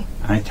can see.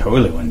 I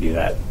totally want to do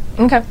that.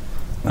 Okay.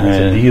 That's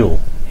a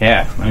deal.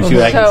 Yeah, let me see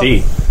what I can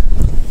see.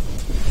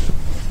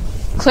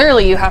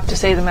 Clearly you have to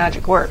say the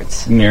magic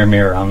words.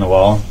 Mirror on the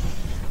wall.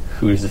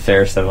 Who is the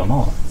fairest of them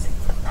all?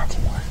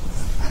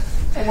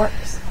 It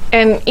works.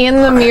 And in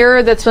the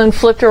mirror that's been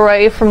flipped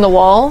away from the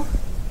wall,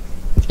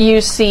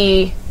 you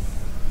see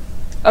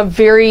a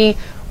very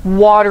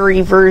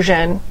watery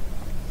version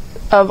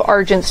of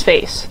Argent's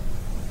face.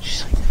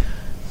 She's like,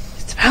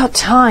 it's about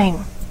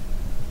time.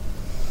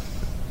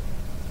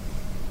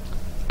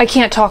 I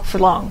can't talk for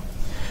long.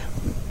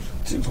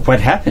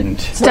 What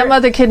happened?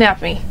 Stepmother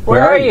kidnapped me.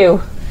 Where are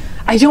you?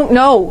 I don't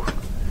know.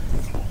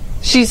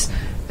 She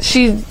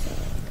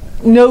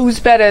knows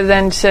better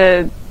than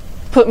to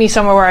put me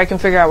somewhere where I can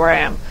figure out where I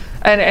am.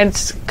 And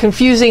it's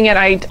confusing, and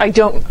I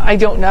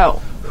don't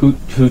know.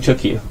 Who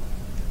took you?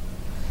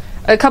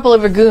 A couple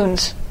of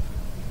goons.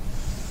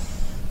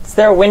 Is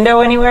there a window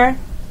anywhere?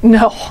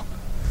 No.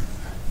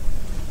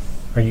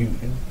 Do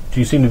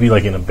you seem to be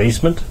like in a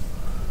basement?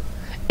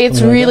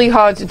 It's really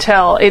hard to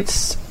tell.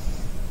 It's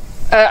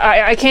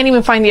I can't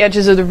even find the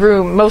edges of the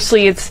room.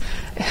 Mostly it's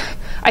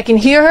I can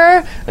hear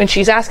her when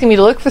she's asking me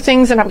to look for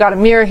things, and I've got a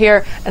mirror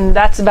here, and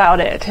that's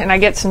about it. And I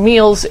get some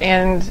meals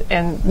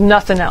and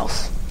nothing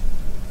else.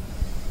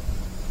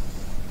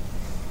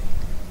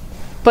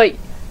 But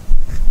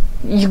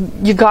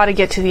you got to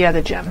get to the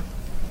other gem.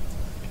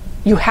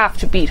 You have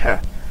to beat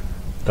her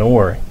Don't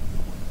worry.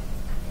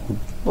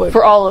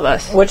 for all of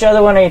us. Which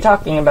other one are you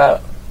talking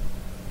about?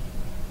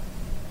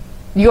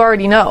 You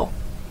already know.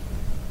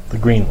 The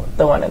green one.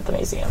 The one at the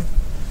museum.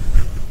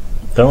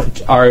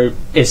 Don't.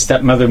 Is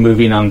Stepmother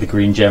moving on the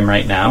green gem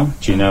right now?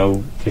 Do you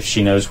know if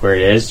she knows where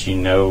it is? Do you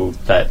know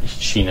that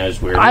she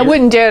knows where it is? I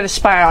wouldn't dare to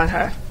spy on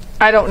her.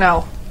 I don't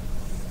know.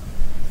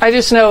 I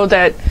just know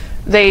that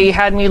they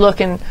had me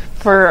looking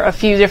for a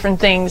few different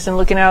things and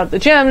looking out at the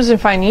gems and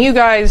finding you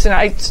guys,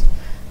 and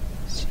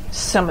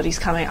somebody's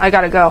coming. I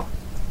gotta go.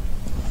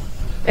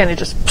 And it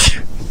just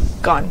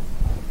gone.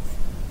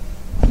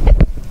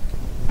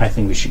 I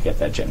think we should get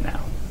that gem now.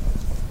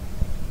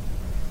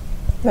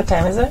 What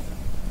time is it?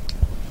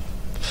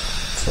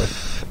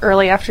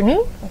 Early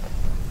afternoon?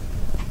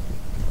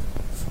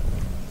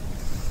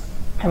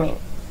 I mean,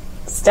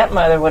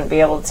 Stepmother wouldn't be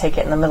able to take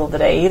it in the middle of the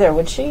day either,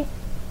 would she?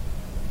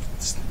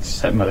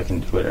 Stepmother can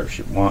do whatever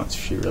she wants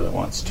if she really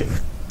wants to.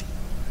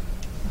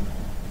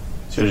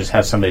 So just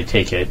have somebody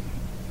take it,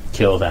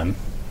 kill them,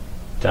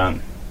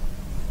 done.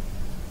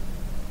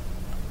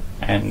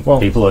 And Well-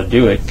 people will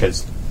do it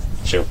because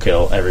she'll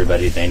kill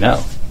everybody they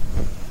know.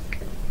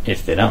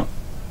 If they don't.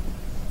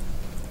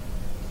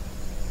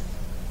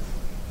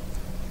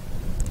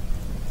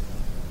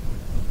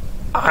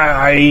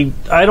 I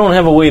don't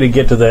have a way to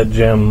get to that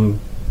gem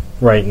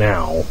right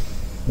now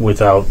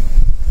without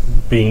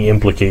being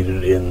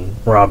implicated in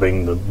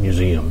robbing the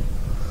museum.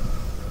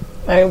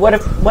 I mean, what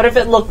if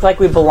it looked like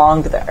we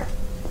belonged there?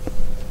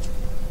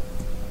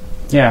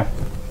 Yeah.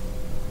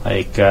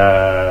 Like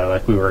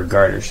we were a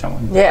guard or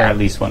someone. Yeah. Or at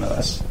least one of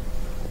us.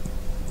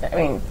 I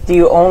mean, do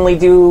you only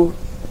do,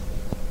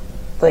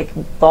 like,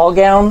 ball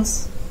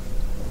gowns?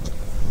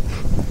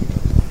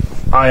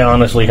 I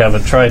honestly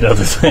haven't tried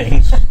other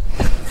things.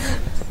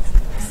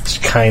 It's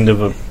kind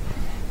of a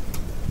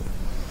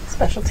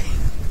Specialty.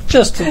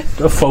 just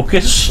a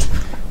focus.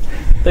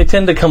 They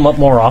tend to come up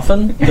more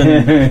often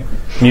than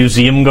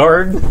museum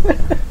guard.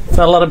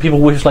 Not a lot of people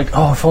wish, like,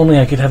 oh, if only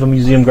I could have a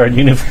museum guard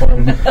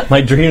uniform,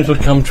 my dreams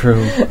would come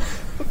true.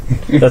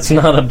 That's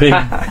not a big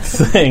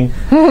thing.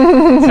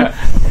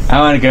 I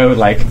want to go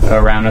like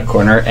around a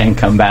corner and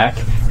come back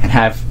and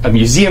have a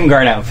museum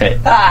guard outfit.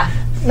 Ah,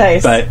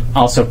 nice. But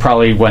also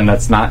probably one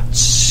that's not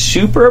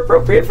super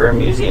appropriate for a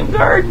museum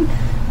guard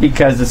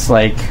because it's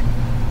like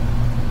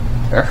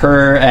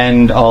her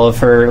and all of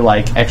her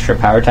like extra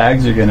power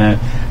tags are gonna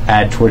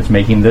add towards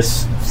making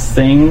this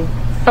thing.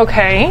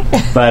 Okay.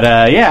 But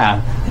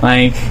yeah,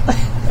 like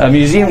a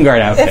museum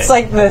guard outfit. it's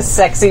like the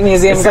sexy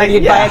museum It's guard like-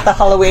 you'd buy yeah. at the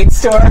Halloween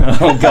store.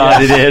 Oh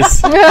God, it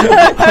is.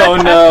 Oh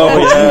no.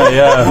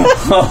 Yeah.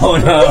 Oh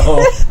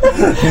no.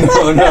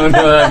 No,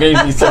 that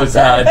made me so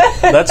sad.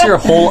 That's your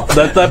whole.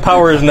 That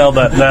power is now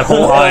that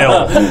whole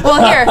aisle.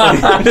 Well, here.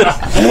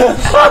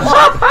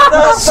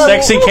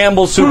 Sexy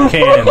Campbell soup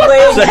can.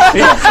 Sexy.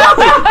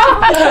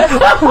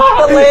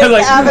 The Lake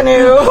Like-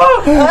 Avenue.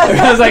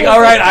 I was like,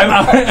 all right,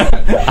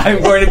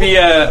 I'm going to be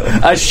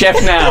a chef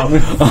now.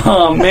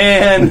 Oh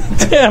man.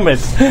 Damn it.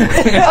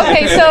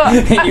 Okay, so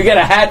You get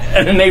a hat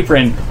and an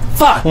apron.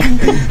 Fuck.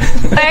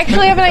 I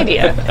actually have an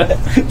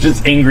idea.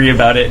 Just angry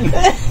about it.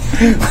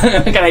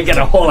 I gotta get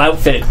a whole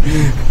outfit.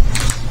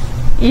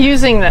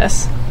 Using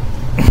this.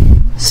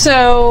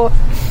 So,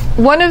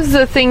 one of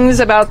the things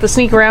about the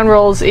sneak around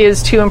rolls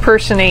is to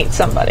impersonate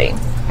somebody.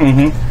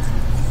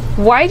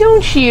 Mm-hmm. Why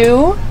don't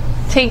you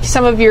take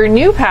some of your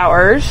new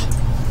powers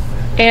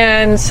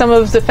and some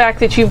of the fact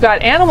that you've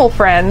got animal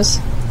friends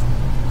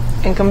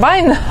and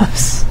combine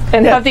those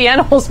and have the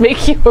animals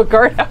make you a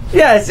guard outfit?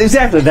 Yes,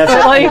 exactly. That's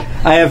But like,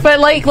 I have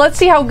but like, let's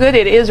see how good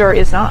it is or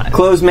is not.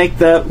 clothes make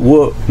the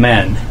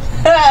man.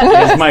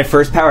 Is my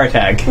first power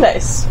tag.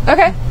 Nice.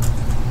 Okay.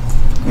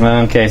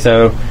 Okay,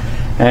 so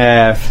I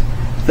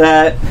have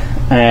that.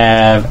 I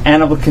have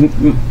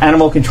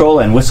animal control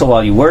and whistle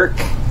while you work.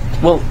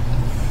 Well,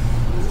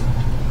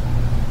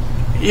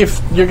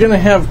 if you're going to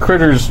have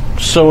critters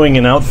sewing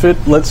an outfit,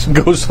 let's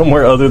go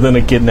somewhere other than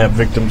a kidnapped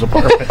victim's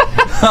apartment.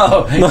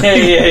 Oh,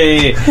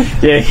 yeah.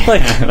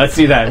 Let's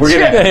do that. We're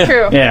gonna.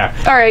 True. Yeah.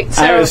 All right.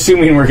 So I'm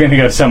assuming we're gonna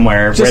go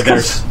somewhere where Just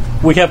there's.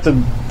 'cause we have to.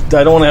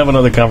 I don't want to have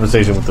another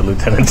conversation with the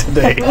lieutenant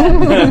today.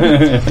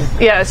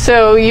 yeah.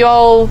 So you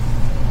all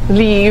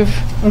leave,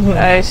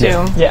 I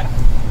assume, Yeah.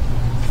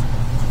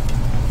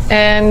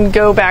 and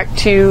go back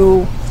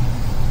to.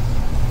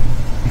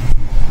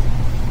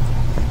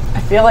 I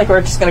feel like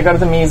we're just going to go to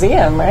the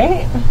museum,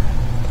 right?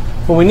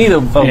 Well, we need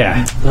a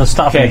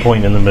stopping Okay.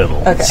 point in the middle.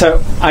 Okay.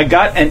 So I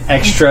got an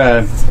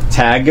extra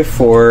tag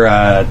for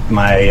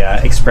my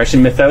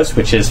expression mythos,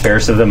 which is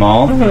fairest of them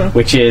all,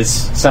 which is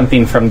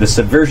something from the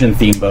Subversion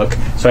theme book.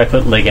 So I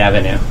put Lake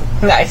Avenue.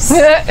 Nice.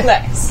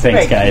 Nice. Thanks,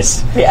 Very good.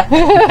 guys. Yeah.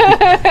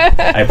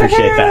 I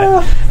appreciate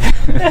that.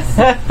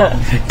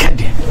 God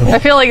damn. I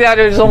feel like that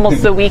is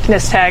almost the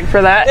weakness tag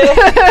for that.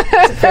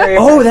 Very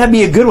Oh, that'd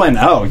be a good one.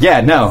 Oh,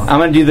 yeah, no. I'm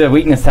going to do the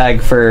weakness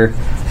tag for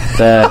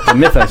the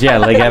mythos. Yeah,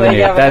 Lake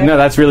Avenue. Avenue.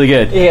 That's really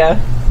good. Yeah.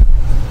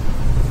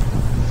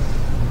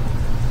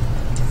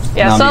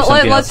 Yeah, I'll so do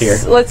something else here.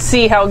 let's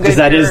see how good Because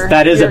that is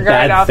your a guard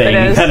bad outfit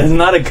thing. is. That is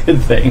not a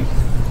good thing.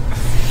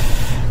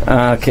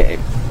 Okay.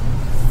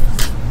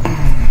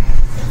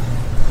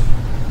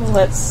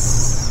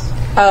 Let's.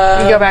 You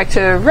go back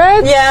to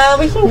red. Yeah,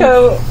 we can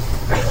go.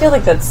 I feel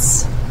like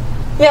that's.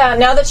 Yeah,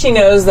 now that she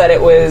knows that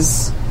it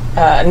was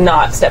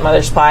not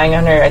stepmother spying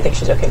on her, I think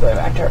she's okay going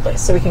back to her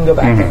place. So we can go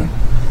back and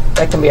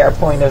that can be our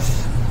point of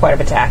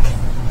attack.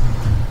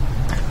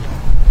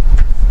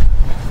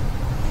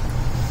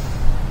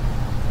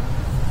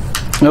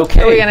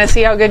 Okay. Are we going to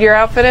see how good your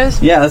outfit is?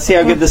 Yeah, let's see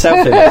how good this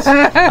outfit is.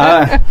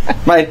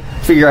 Might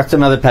figure out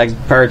some other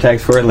power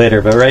tags for it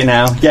later, but right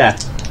now, yeah,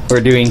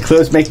 we're doing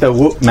clothes make the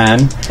whoop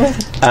man,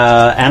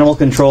 animal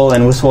control,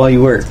 and whistle while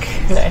you work.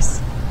 Nice.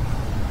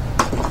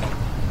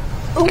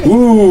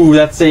 Ooh,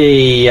 that's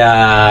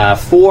a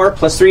 4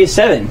 plus 3 is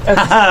 7.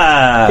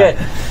 Okay. Good.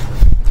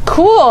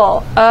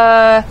 Cool.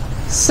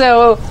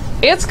 So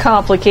it's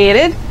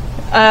complicated.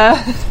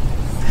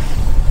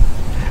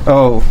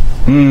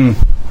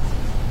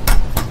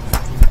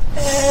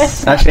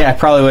 Actually, I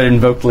probably would have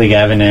invoked League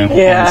Avenue.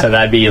 Yeah. And so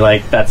that'd be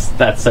like,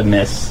 that's a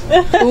miss.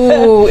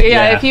 Ooh, yeah,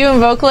 Yeah. if you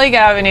invoke Lake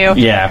Avenue,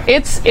 Yeah.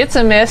 it's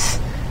a miss,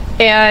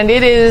 and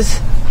it is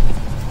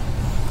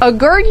a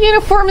guard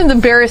uniform in the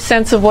barest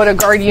sense of what a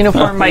guard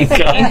uniform might be.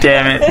 God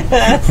damn it.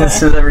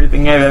 This is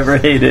everything I've ever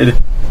hated.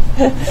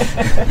 Yeah,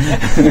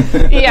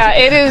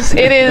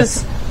 it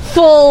is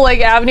full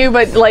Lake Avenue,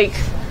 but like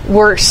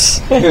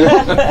worse.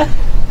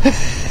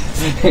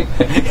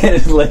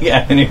 It's Lake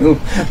Avenue,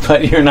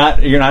 but you're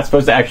not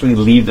supposed to actually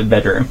leave the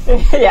bedroom.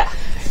 Yeah,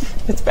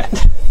 it's bad.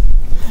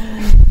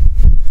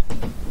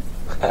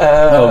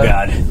 Oh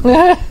God.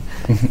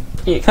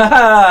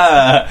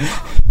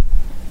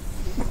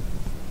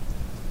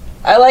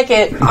 I like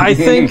it. I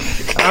think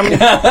I'm gonna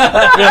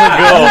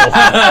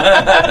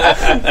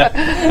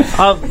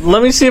go.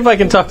 Let me see if I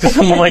can talk to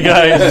some of my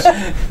guys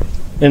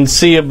and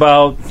see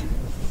about,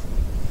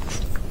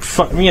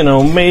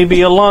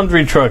 maybe a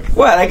laundry truck.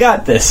 What? I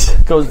got this.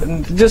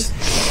 Just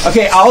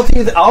Okay, I'll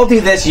do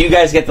this. You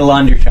guys get the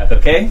laundry truck,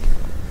 okay?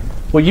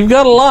 well, you've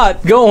got a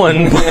lot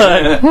going,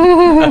 but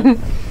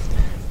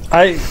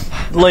I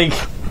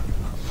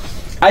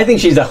think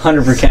she's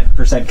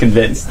 100%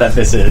 convinced that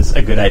this is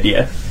a good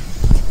idea.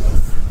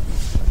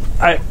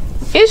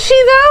 Is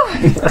she though?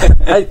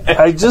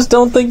 I just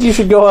don't think you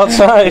should go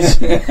outside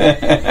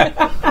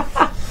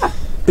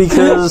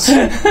because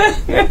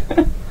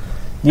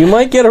you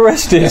might get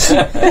arrested.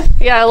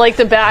 Yeah, like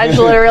the badge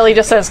literally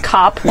just says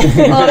 "cop" on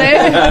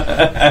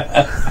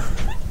it.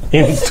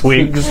 In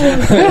twigs.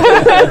 It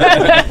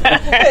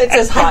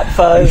says hot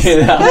fuzz.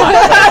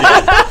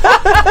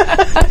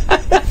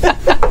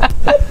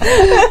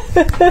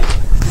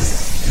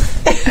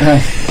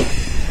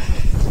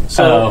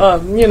 So,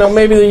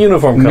 maybe the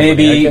uniform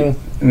company.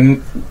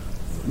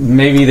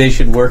 Maybe they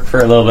should work for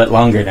a little bit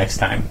longer next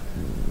time.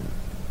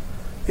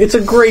 It's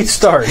a great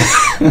start.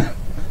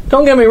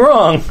 Don't get me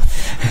wrong.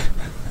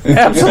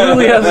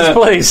 Absolutely has its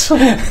place.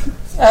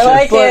 I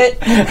like it.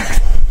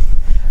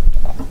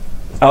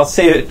 I'll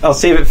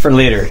save it for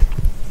later,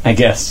 I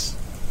guess.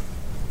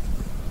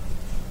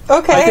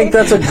 Okay. I think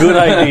that's a good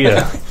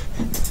idea.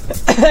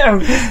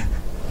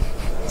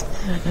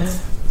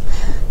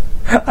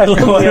 I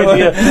love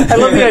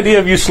the idea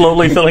of you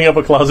slowly filling up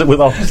a closet with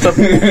all the stuff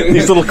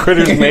these little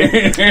critters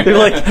made. They're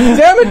like,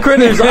 damn it,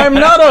 critters, I'm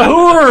not a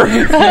whore.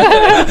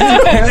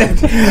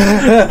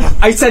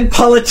 I said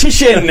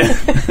politician.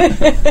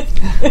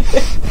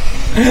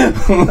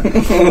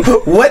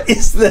 What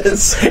is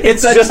this?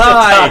 It's a just a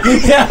tie.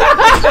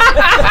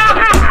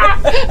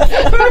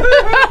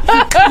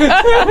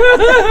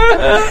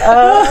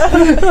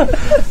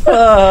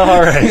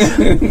 All right.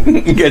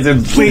 You guys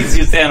have please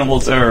use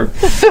animals over.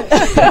 Red's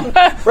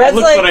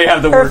Look like, what I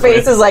have to her work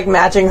face with. is like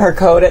matching her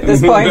coat at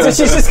this point, so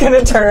she's just going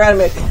to turn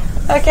around and be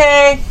like,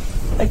 okay,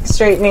 like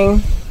straightening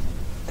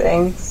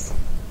things.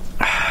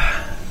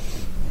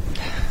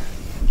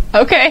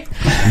 Okay,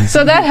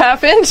 so that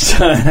happened.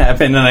 That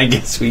happened, and I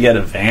guess we get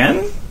a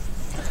van.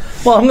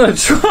 Well, I'm going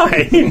to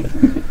try.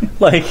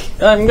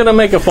 I'm going to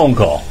make a phone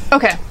call.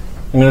 Okay,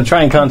 I'm going to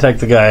try and contact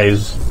the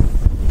guys.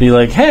 Be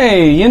like,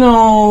 hey,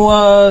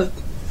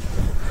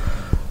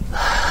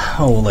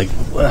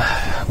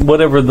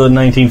 whatever the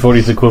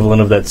 1940s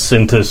equivalent of that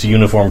Cintas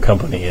uniform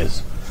company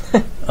is.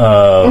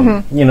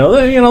 You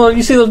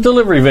see those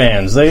delivery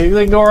vans.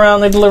 They go around,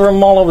 they deliver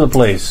them all over the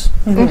place.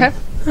 okay.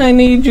 I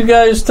need you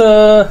guys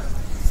to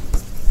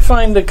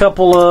find a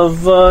couple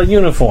of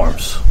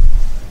uniforms.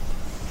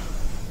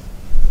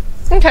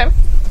 Okay.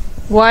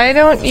 Why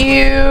don't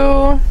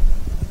you...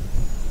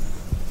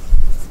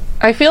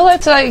 I feel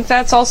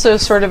that's also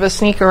sort of a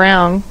sneak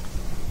around.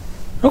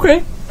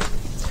 Okay.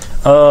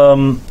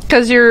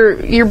 Because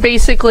you're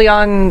basically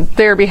on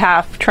their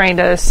behalf trying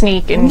to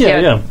sneak and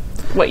get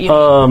what you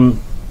need.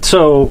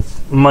 So,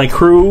 my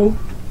crew,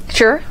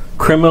 Sure.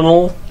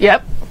 criminal,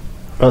 Yep.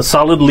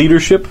 solid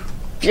leadership.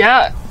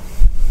 Yeah.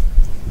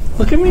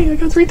 Look at me, I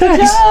got 3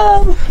 tags.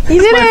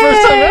 You did My it!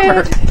 first time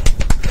ever.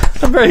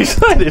 I'm very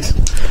excited.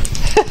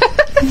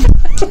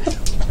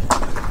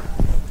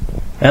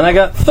 And I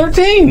got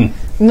 13.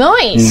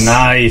 Nice.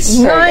 Nice.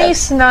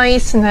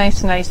 Nice.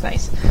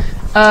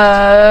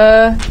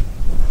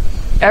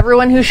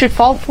 Everyone who should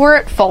fall for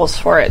it falls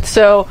for it.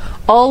 So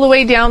all the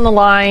way down the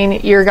line,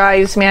 your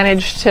guys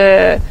managed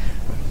to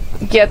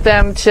get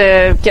them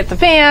to get the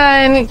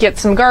van, get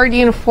some guard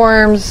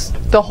uniforms,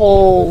 the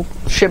whole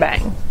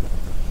shebang.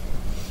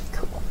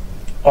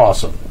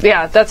 Awesome.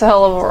 Yeah, that's a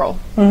hell of a roll.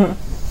 Mm-hmm.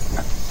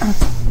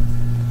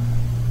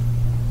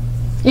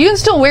 You can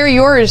still wear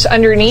yours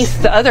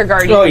underneath the other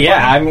guard uniform. Oh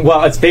yeah,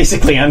 well, it's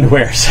basically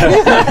underwear, so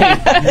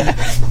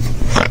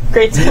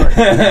Great support.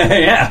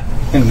 yeah,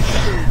 and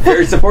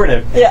very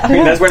supportive. Yeah. I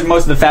mean, that's where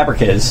most of the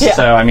fabric is. Yeah.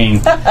 So I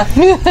mean,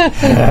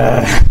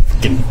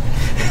 fucking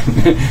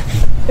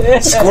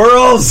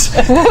squirrels,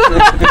 bunch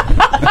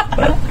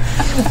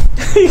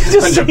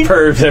of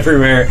pervs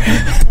everywhere.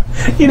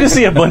 You just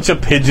see a bunch of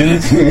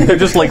pigeons. They're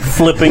just like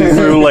flipping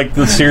through like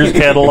the Sears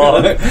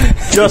catalog.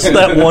 Just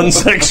that one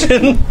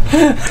section.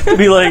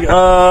 Be like,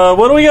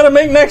 what do we gotta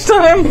make next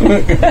time?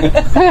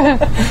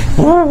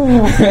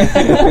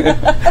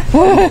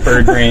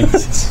 Bird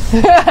brains.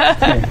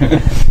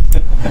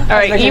 All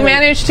right, you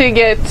managed to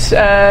get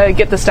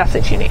the stuff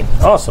that you need.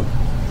 Awesome.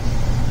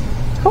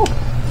 Cool.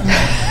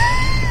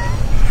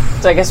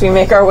 So I guess we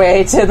make our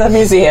way to the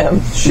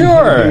museum.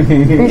 Sure.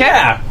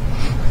 Yeah.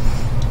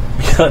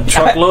 A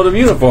truckload of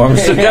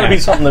uniforms. There's got to be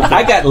something that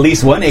I got at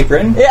least one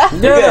apron. Yeah.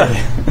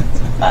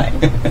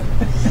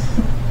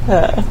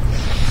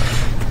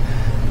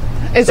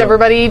 Is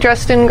everybody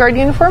dressed in guard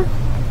uniform?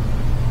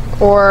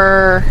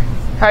 Or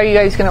how are you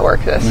guys going to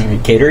work this?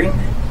 Catering?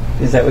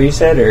 Is that what you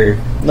said, or?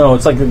 No,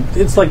 it's like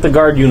the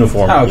guard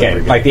uniform. Oh, okay,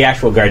 like the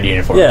actual guard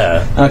uniform.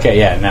 Yeah. Okay,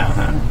 yeah, no.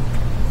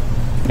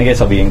 I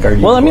guess I'll be in guard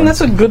uniform. Well, I mean,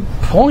 that's a good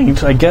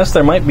point. I guess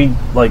there might be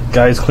like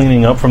guys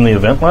cleaning up from the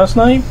event last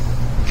night.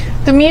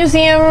 The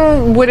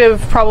museum would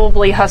have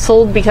probably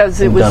hustled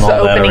because it was Done the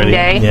all that opening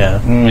already. day. Yeah.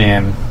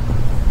 Man.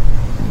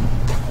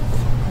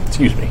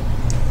 Excuse me.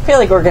 I feel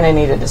like we're going to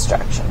need a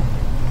distraction.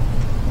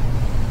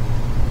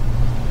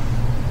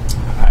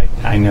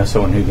 I know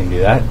someone who can do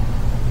that.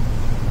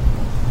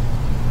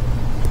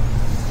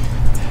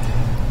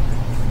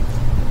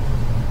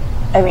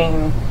 I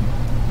mean,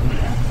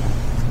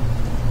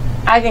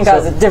 I can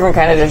cause a different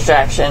kind of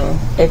distraction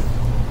if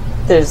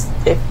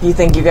you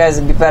think you guys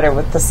would be better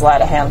with the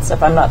sleight of hand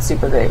stuff. I'm not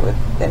super great with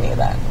any of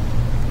that.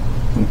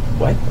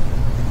 What?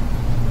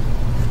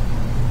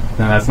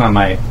 No, that's not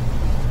my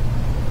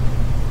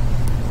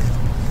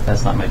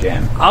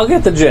jam. I'll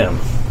get the gem.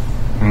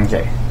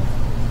 Okay.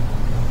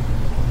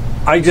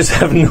 I just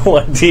have no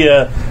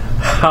idea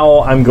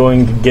how I'm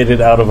going to get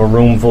it out of a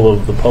room full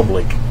of the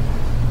public.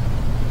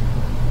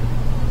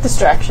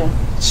 Distraction.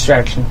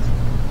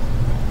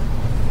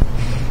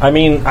 I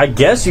mean, I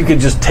guess you could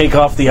just take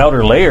off the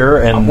outer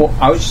layer and... Well,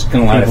 I was just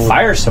going to light a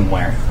fire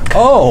somewhere.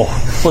 Oh,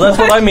 well, that's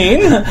what I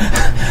mean.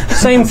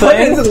 Same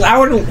thing.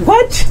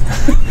 What?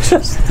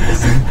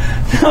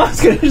 I was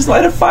going to just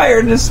light a fire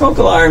and a smoke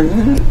alarm.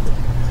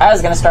 I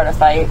was going to start a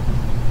fight.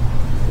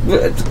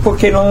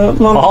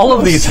 All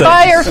of these things.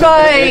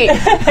 Firefight!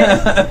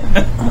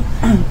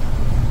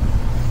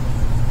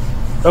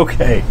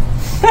 Okay.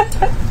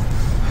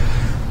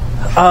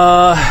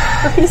 For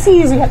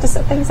PCs, we have to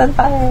set things on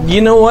fire.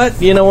 You know what?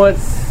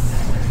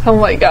 Oh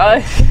my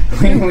god.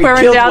 We Burn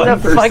killed down one the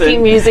person.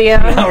 fucking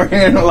museum. Now we're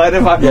going to light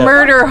a fire.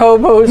 Murder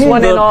hobos,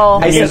 one and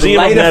all. I said Museum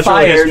light of a Natural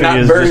fire, History not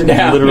is burn just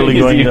down. literally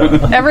going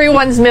to...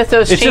 Everyone's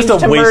mythos It's changed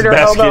just a to murder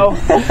hobo.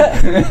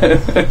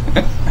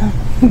 wastebasket.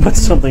 But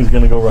something's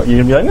going to go wrong.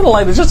 You're going to be like, I'm going to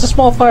light it. Just a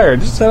small fire.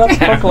 Just set up the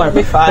smoke alarm.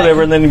 Be fine.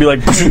 Whatever. And then you'd be like,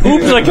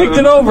 oops, I kicked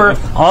it over.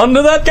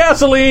 Onto that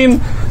gasoline.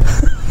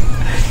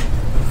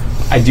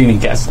 I do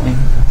need gasoline.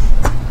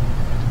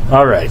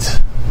 All right.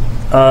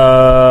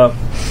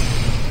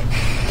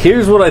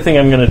 Here's what I think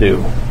I'm going to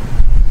do.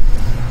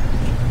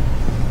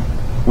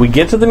 We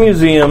get to the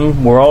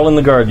museum. We're all in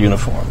the guard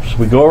uniforms.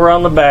 We go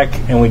around the back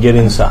and we get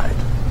inside.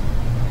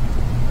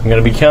 I'm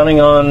going to be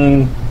counting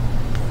on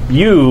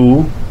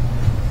you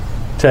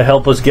to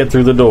help us get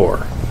through the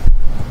door.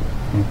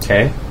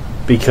 Okay.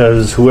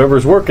 Because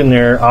whoever's working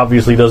there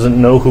obviously doesn't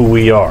know who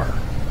we are.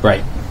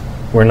 Right.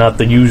 We're not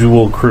the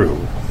usual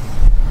crew.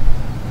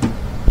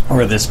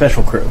 Or the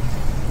special crew.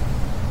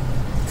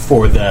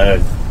 For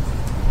the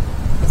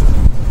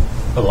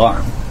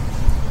alarm.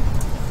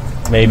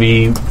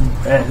 Maybe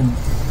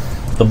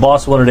the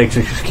boss wanted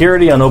extra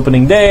security on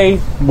opening day.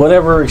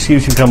 Whatever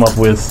excuse you come up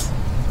with.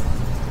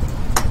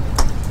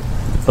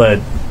 But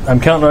I'm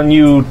counting on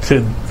you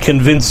to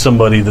convince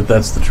somebody that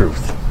that's the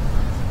truth.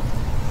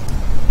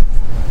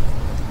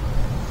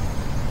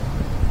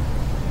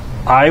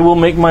 I will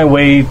make my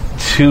way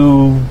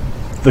to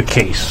the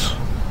case.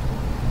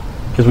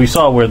 Because we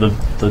saw where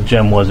the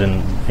gem was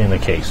in the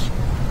case.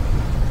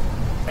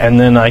 And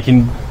then I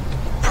can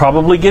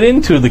probably get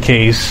into the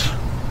case,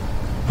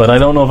 but I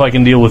don't know if I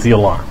can deal with the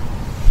alarm.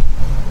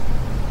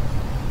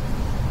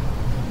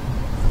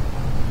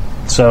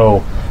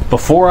 So,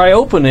 before I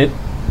open it,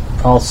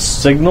 I'll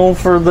signal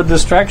for the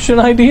distraction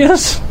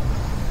ideas.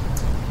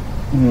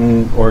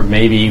 Or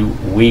maybe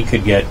we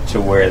could get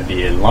to where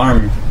the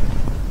alarm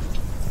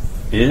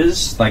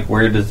is. Like,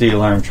 where does the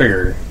alarm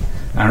trigger?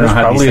 I don't know There's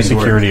how probably a these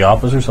things security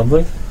office or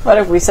something. What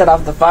if we set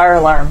off the fire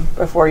alarm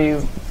before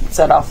you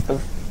set off the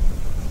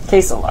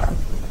case alarm?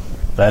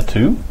 That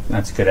too? work.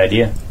 That's a good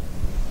idea.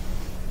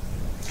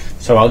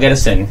 So I'll get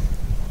us in.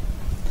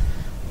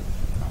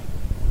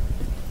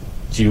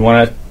 Do you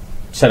want to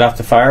set off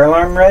the fire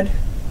alarm, Red?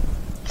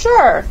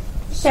 Sure.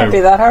 Can't So- be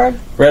that hard.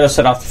 Red will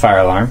set off the fire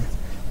alarm.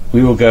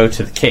 We will go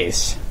to the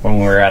case. When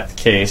we're at the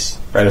case,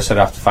 Red will set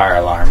off the fire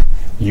alarm.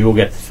 You will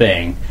get the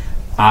thing.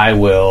 I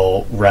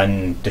will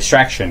run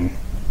distraction.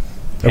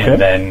 Okay.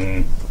 And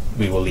then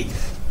we will leave.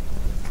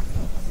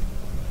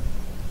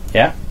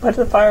 Yeah? What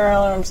do the fire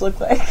alarms look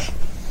like?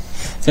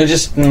 So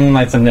just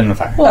light something in the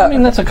fire. Well, I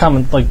mean, that's a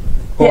common, like,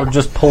 or Yeah.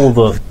 just pull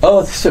the...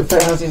 Oh,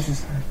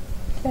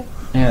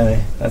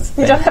 yeah, that's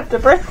the You don't have to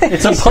burn it.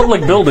 It's a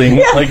public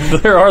building. Like,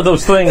 there are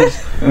those things.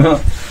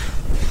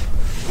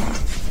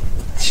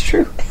 It's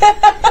true.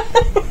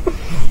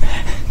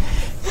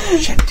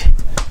 Shit.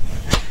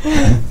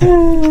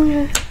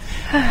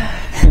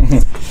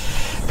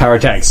 Power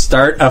tag.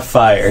 Start a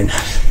fire.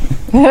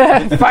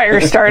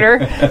 Fire starter.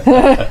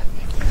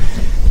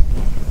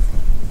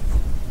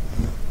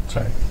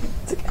 Sorry.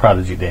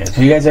 Prodigy dance.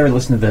 Have you guys ever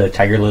listened to the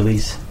Tiger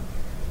Lilies?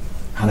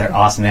 Oh, they're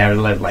awesome. They have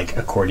like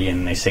accordion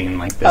and they sing in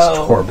like this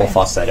Oh, horrible okay.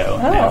 falsetto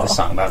and they have Oh. a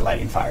song about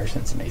lighting fires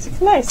and it's amazing.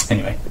 Nice.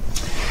 Anyway.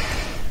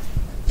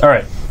 All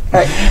right. All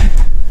right.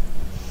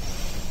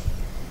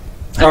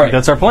 All right.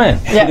 That's our plan.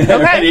 Yeah.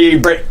 Ready,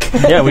 break.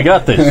 Yeah, we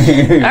got this.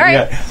 All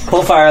right. Yeah.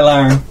 Pull fire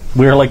alarm.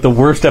 We're like the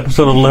worst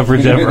episode of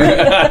Leverage ever. It's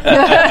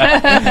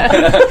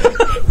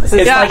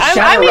Yeah, like I'm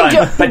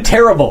Shadowrun, but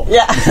terrible.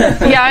 Yeah.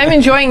 Yeah, I'm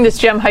enjoying this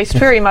gem heist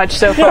very much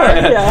so far.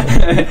 Yeah.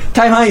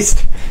 Time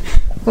heist.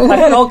 I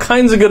had all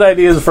kinds of good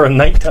ideas for a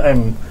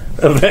nighttime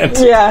event.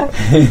 Yeah.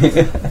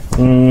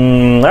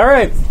 All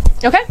right.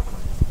 Okay.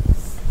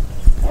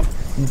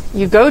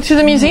 You go to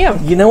the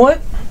museum. You know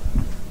what?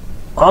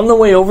 On the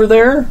way over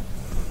there,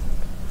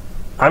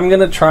 I'm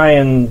going to try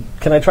and...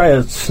 Can I try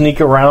a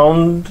sneak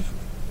around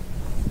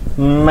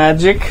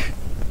magic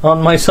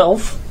on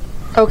myself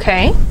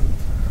Okay.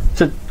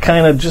 to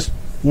kind of just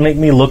make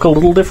me look a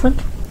little different?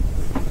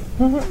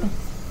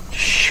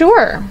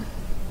 Sure.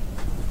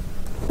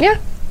 Yeah.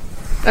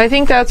 I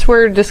think that's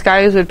where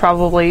disguise would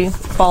probably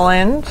fall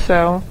in,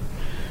 so...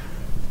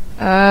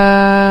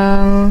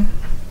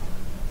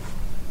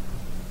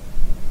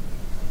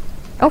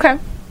 Okay.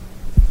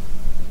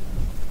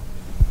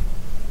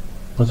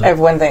 What's I have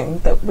one thing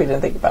that we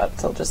didn't think about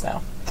till just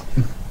now.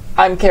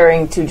 I'm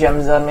carrying 2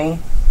 gems on me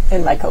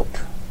in my coat.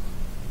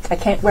 I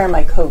can't wear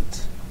my coat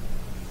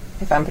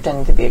if I'm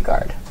pretending to be a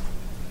guard.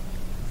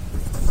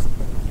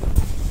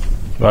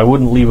 I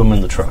wouldn't leave them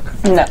in the truck.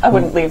 No, I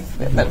wouldn't leave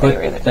them there Put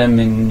either. them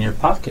in your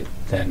pocket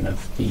then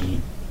of the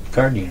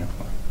guard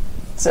uniform.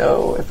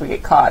 So if we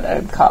get caught,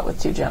 I'm caught with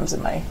 2 gems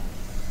in my...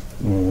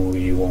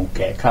 You won't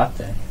get caught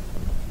then.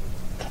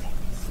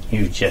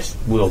 You just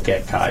will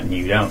get caught and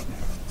you don't.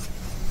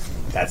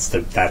 That's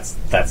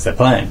the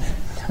plan.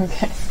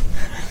 Okay.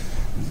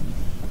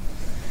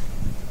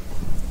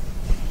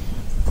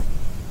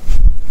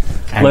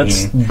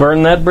 Let's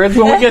burn that bridge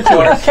when we get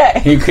to it.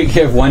 Okay. You could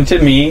give one to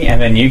me,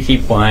 and then you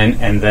keep one,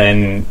 and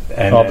then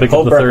I'll pick up the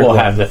Holbrook third will one.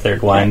 have the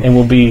third one, And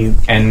we'll be...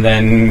 and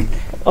then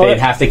Oh, they'd that-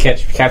 have to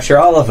capture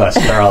all of us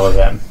for all of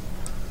them.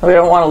 We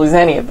don't want to lose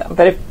any of them.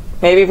 But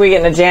maybe if we get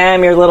in a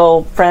jam, your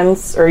little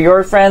friends or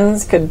your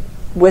friends could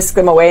whisk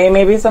them away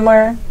maybe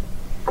somewhere.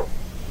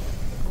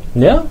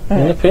 Yeah,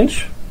 in a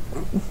pinch.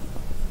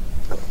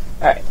 All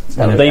right.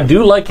 They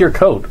do like your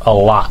coat a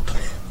lot.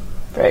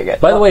 Very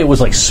good. By the way, it was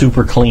like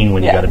super clean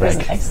when you yeah, got it was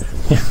back. nice.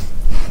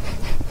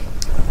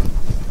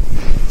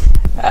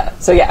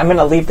 So yeah, I'm going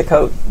to leave the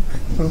coat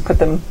and put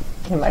them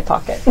in my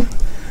pocket.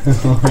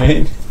 All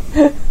right.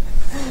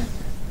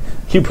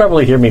 You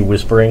probably hear me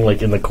whispering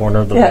like in the corner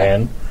of the Yeah.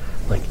 van.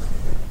 Like,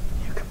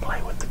 you can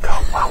play with the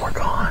coat while we're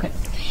gone.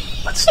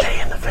 Let's stay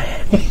in the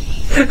van.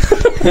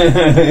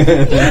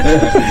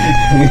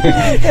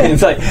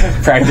 It's like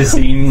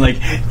practicing, like,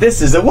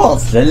 this is a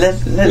waltz. La, la,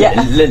 la, Yeah.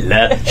 la,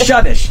 la, la.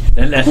 Schottish.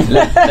 La, la,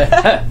 la,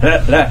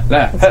 la,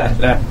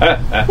 la,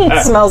 la.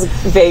 It smells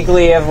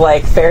vaguely of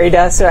like fairy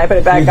dust, and I put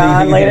it back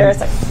on later. It's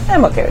like,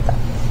 I'm okay with that.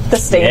 The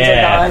stains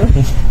Yeah. are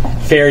gone.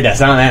 Fairy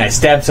dust. Oh, man, I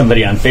stabbed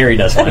somebody on fairy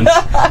dust once.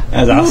 That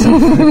was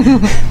awesome.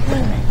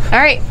 All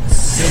right.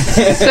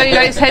 So you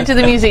guys head to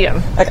the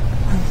museum. Okay.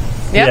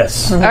 Yep.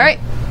 Yes. All right.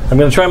 I'm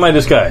going to try my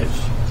disguise.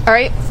 All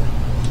right.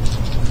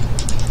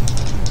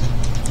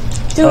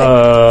 Do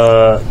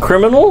it.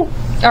 Criminal?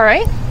 All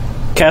right.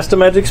 Cast a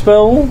magic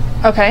spell?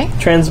 Okay.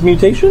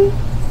 Transmutation?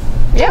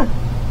 Yeah.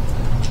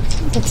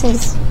 That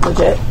seems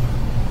legit.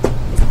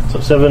 So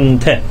 7,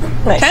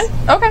 10. Nice.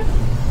 10? Okay.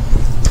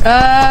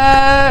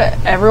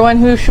 Everyone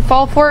who should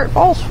fall for it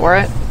falls for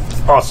it.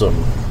 Awesome.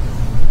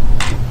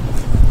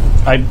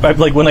 I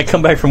like when I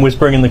come back from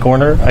whispering in the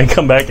corner, I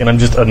come back and I'm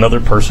just another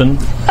person.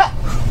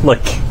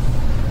 Like,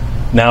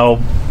 now,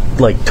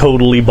 like,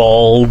 totally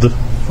bald.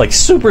 Like,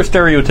 super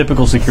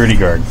stereotypical security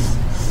guard.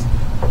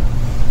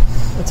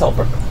 It's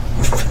Holbrook.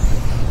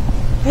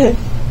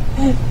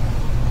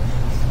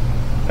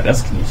 What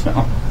else can you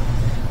smell?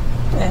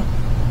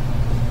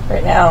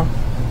 Right now,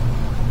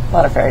 a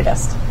lot of fairy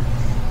dust.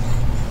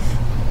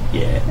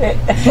 Yeah.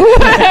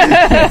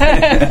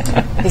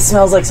 He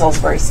smells like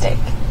Salisbury steak.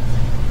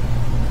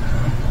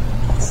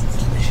 It's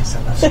delicious.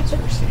 I love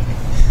Salisbury steak.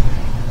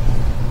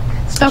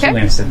 Especially Okay.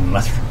 when it's in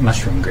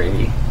mushroom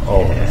gravy.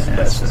 Oh, that's the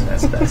best.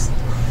 That's the best.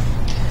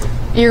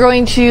 You're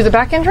going to the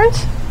back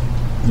entrance?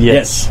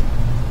 Yes.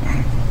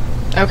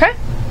 Okay.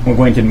 We're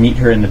going to meet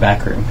her in the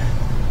back room.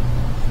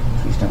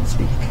 Please don't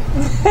speak.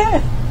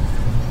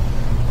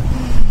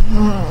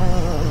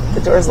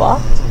 The door's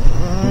locked.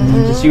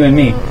 Just you and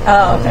me.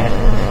 Oh, okay.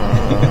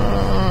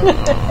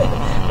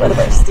 Where the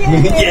bear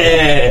standing?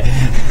 Yeah.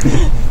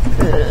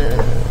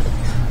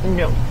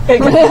 No.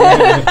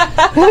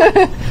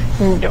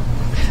 No.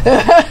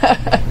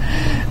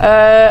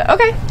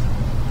 Okay.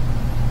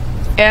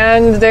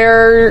 And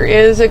there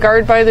is a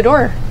guard by the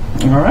door.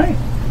 All right.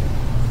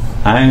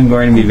 I'm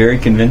going to be very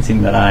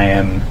convincing that I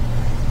am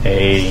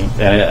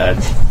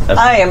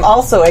I am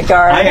also a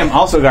guard. I am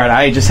also a guard.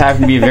 I just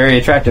happen to be a very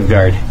attractive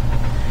guard.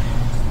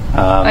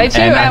 I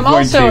too and I'm am going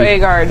also to a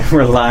guard.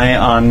 Rely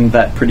on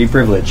that pretty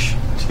privilege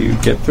to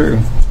get through.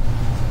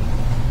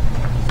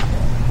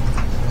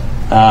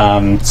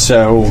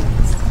 So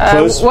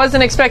close.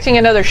 Wasn't expecting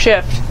another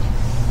shift.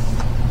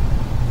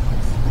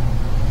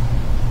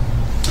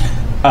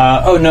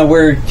 Oh no,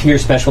 we're here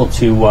special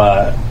to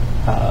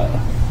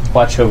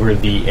watch over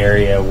the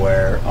area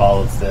where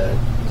all of the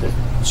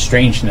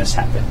strangeness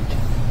happened.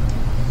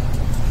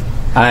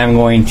 I'm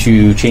going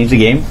to change the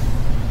game.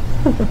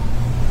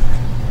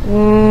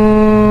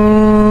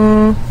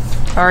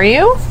 Are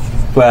you?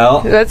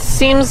 Well, That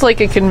seems like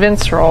a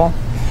convince roll.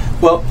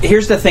 Well,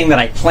 here's the thing that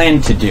I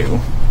plan to do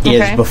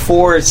is Okay.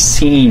 before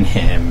seeing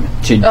him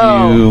to do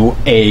Oh.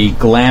 a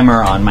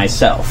glamour on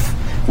myself,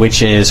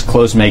 which is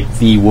clothes make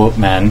the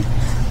Wolfman,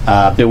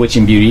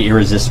 bewitching beauty,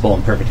 irresistible,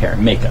 and perfect hair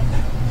and makeup.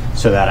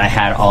 So that I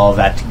had all of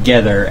that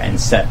together and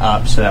set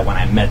up so that when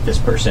I met this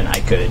person, I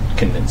could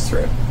convince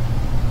through.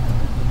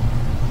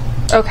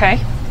 Okay.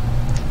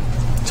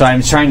 So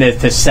I'm trying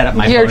to set up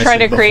my You're bonuses trying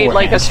to create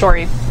like a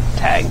beforehand. story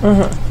tag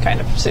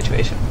kind of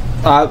situation.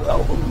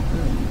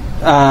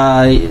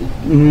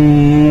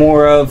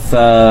 More of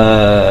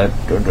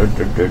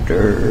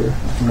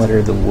what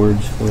are the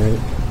words for it?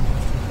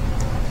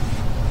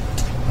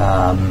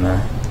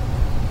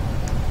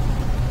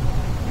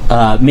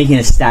 Making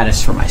a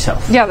status for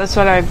myself. Yeah, that's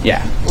what I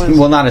Yeah. was.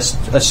 Well, not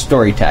a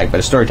story tag, but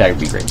a story tag would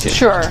be great too.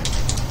 Sure.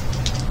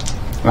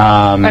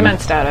 I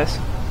meant status.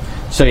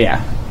 So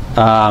yeah.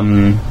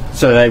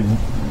 So I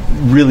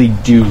really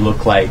do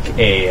look like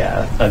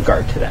a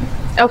guard to them.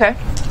 Okay.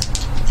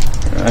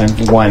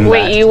 One.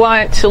 Wait, that- you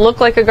want to look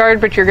like a guard,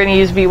 but you're going to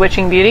use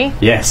Bewitching Beauty?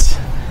 Yes.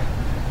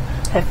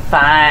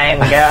 Fine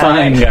guard.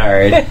 Fine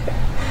guard.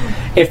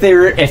 If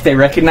they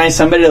recognize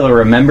somebody, they'll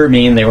remember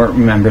me, and they won't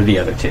remember the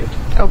other two.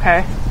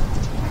 Okay.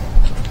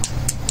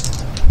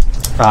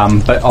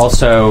 But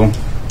also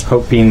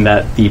hoping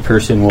that the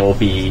person will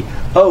be,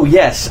 oh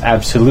yes,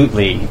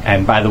 absolutely.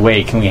 And by the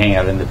way, can we hang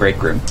out in the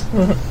break room?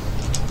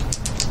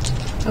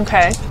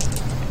 Okay.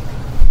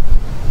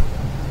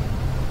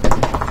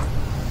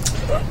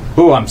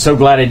 Ooh, I'm so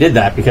glad I did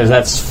that because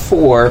that's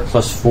 4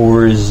 plus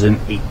 4 is an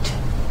 8.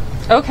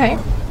 Okay.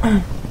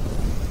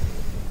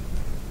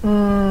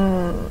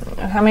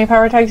 How many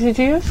power tags did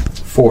you use?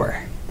 4.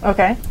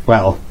 Okay.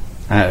 Well,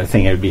 I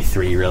think it would be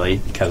 3 really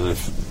because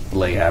of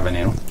Lake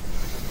Avenue.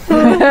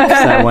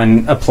 That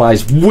one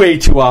applies way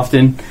too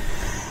often.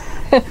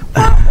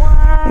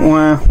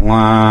 Wah,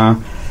 wah.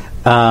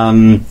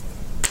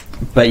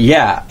 But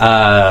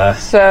yeah,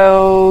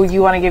 So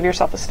you want to give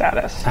yourself a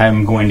status.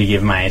 I'm going to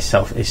give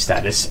myself a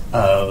status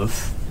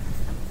of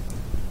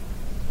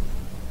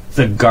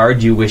the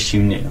guard you wish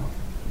you knew.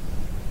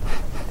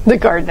 The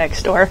guard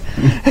next door.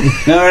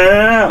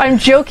 No. I'm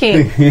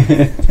joking.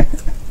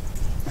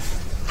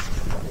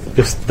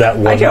 Just that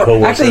one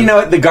coworker. Actually, you know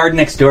what? The guard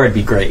next door would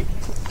be great.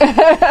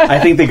 I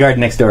think the guard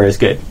next door is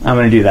good. I'm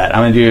going to do that.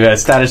 I'm going to do a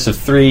status of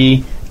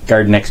 3,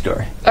 guard next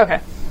door. Okay.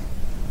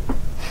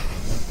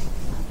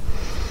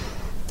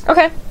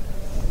 Okay.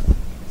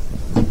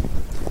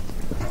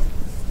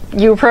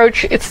 You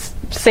approach, it's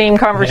same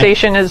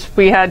conversation as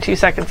we had 2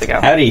 seconds ago.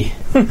 Howdy.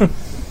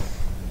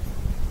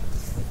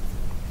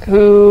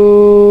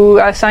 Who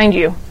assigned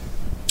you?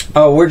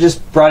 Oh, we're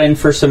just brought in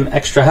for some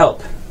extra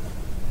help.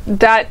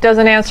 That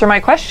doesn't answer my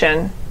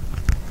question.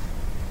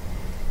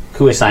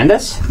 Who assigned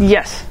us?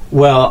 Yes.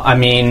 Well, I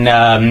mean,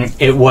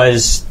 it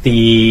was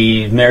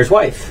the mayor's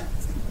wife.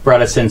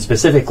 Brought us in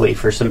specifically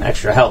for some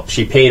extra help.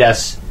 She paid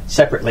us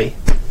separately.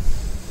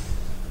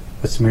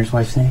 What's the mayor's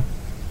wife's name?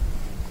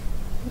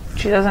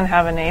 She doesn't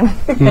have a name.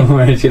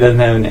 She doesn't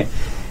have a name.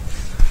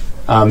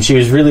 She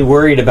was really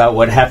worried about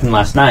what happened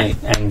last night,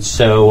 and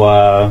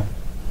so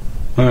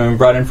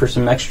brought in for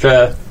some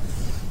extra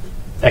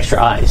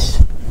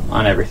eyes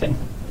on everything.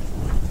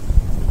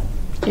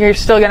 You're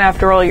still going to have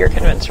to roll your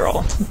convince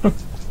roll.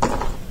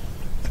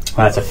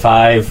 That's a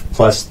 5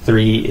 plus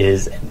 3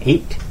 is an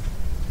 8.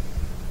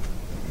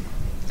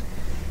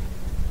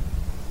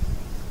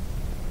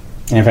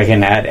 And if I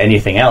can add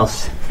anything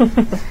else.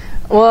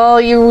 Well,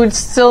 you would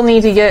still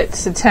need to get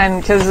to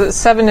 10 because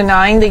 7 to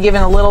 9 they give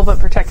in a little but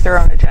protect their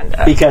own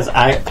agenda. Because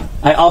I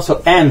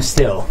also am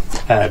still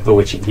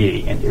Bewitching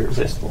Beauty and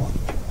Irresistible.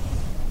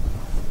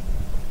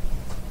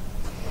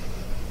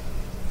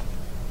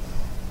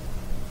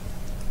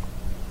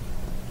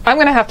 I'm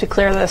going to have to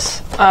clear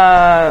this.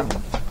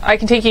 I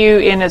can take you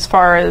in as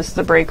far as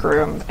the break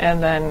room,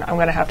 and then I'm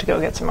going to have to go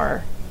get some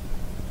more.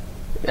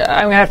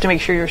 I'm going to have to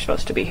make sure you're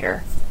supposed to be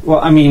here. Well,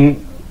 I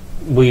mean,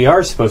 we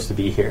are supposed to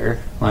be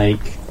here.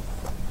 Like,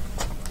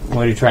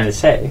 what are you trying to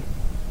say?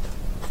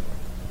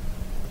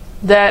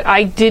 That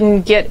I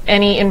didn't get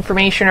any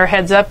information or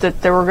heads up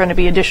that there were going to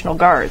be additional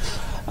guards.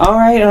 All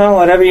right, well,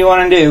 whatever you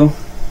want to do.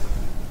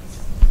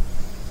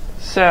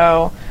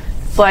 So,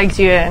 flags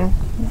you in.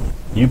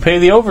 You pay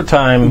the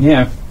overtime.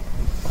 Yeah.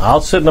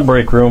 I'll sit in the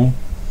break room.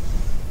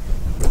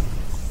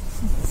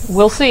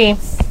 We'll see.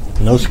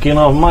 No skin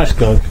off my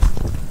skunk.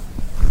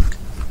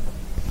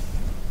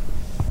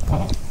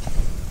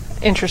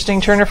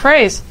 Interesting turn of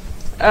phrase.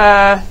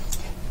 Red,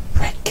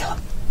 kill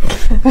him.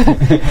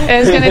 And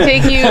it's going to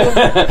take you...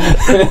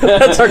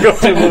 That's our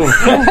go-to move.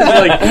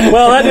 Like,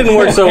 well, that didn't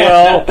work so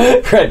well.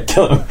 Red,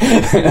 kill him.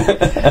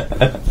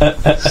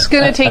 It's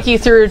going to take you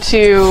through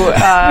to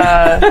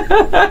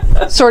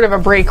sort of a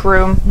break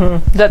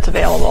room that's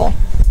available.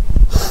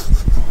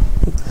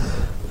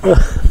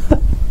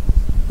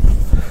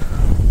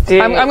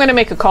 I'm going to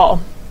make a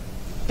call.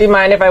 Do you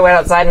mind if I went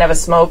outside and have a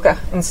smoke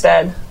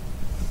instead?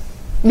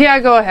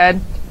 Yeah, go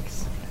ahead.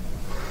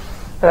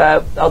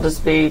 I'll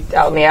just be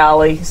out in the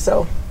alley,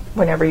 so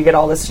whenever you get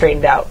all this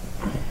straightened out.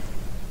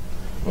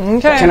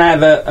 Okay. Can I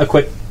have a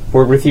quick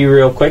word with you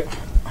real quick?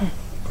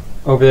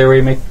 Over there where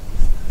you make...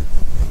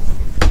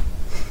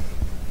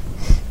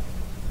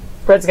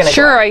 Red's gonna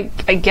Sure, go.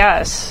 I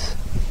guess.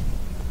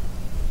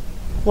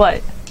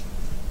 What?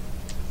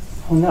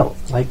 Oh no,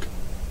 like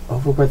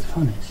over where the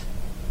phone is.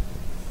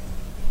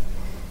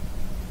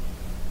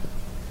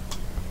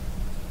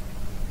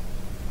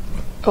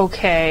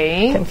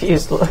 Okay.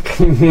 Confused look.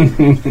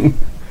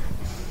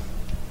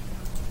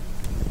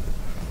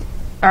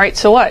 All right,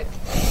 so what?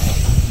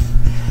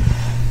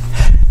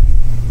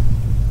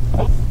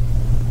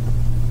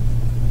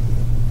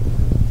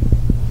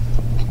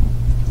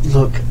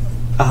 Look,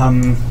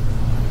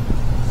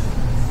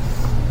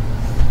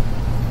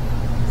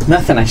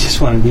 nothing, I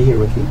just want to be here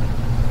with you.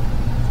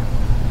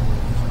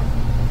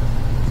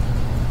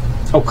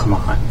 Oh, come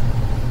on.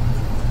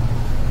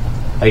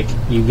 Like,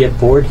 you get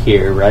bored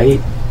here, right?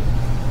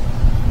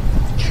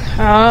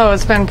 Oh,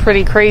 it's been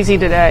pretty crazy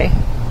today.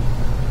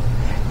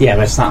 Yeah,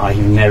 but it's not like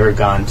you've never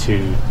gone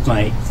to,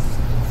 like,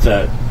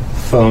 the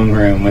phone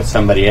room with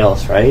somebody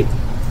else, right?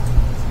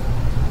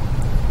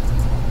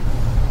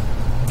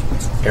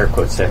 Air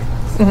quotes there.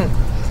 Mm-hmm.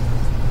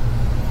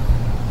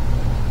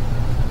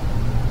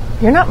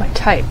 You're not my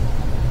type.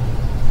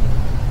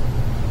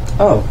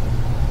 Oh.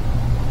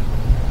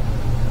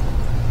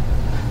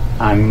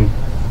 I'm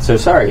so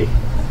sorry.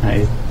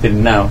 I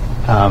didn't know.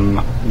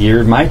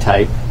 You're my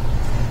type,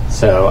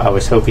 so I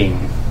was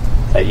hoping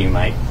that you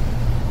might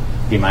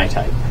be my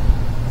type.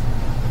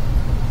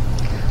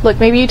 Look,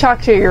 maybe you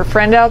talk to your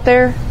friend out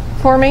there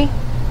for me.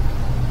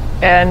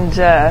 And,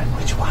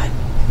 Which one?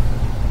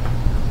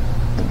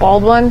 the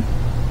bald one.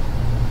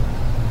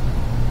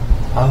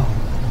 Oh.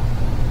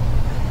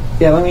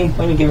 Yeah, let me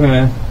give him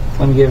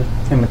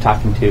a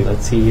talking to.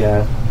 Let's see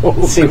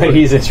see what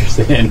he's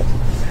interested in.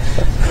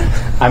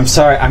 I'm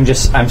sorry. I'm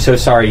so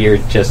sorry. You're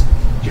really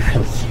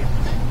cute.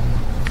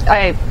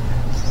 I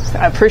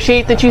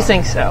appreciate that you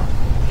think so.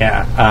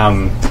 Yeah.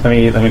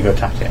 Let me go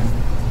talk to him.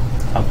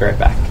 I'll be right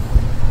back.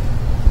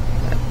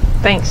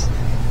 Thanks.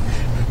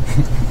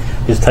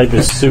 His type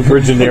is super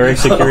generic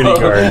security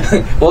guard.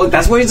 Well,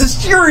 that's why he's a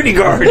security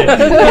guard.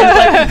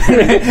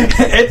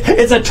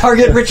 It's a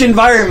target-rich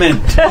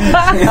environment.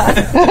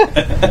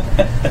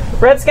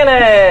 Red's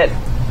gonna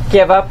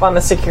give up on the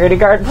security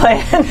guard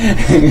plan.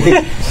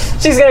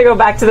 She's gonna go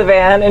back to the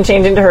van and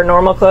change into her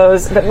normal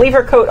clothes, but leave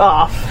her coat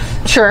off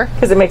Sure.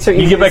 because it makes her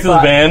easy You get back to the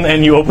spot. van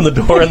and you open the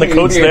door and the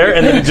coat's there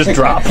and then it just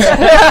drops.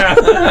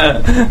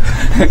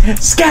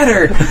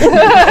 Scatter.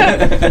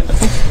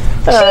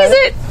 Cheese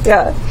it!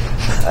 Yeah.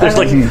 There's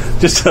like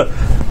just a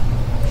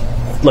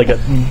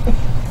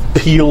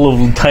peal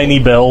of tiny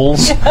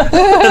bells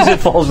as it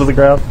falls to the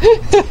ground.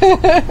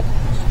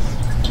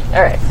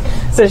 All right.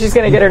 So she's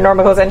gonna get her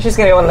normal clothes and she's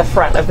gonna go in the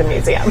front of the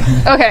museum.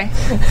 Okay.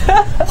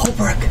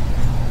 Holbrook.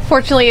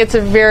 Fortunately, it's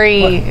a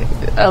very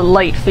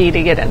light fee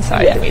to get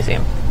inside Yeah. the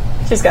museum.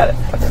 She's got it.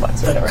 Okay,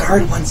 bucks, The whatever.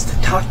 guard wants to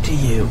talk to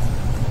you.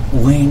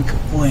 Wink,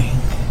 wink.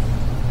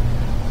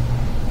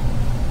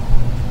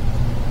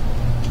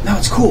 No,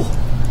 it's cool.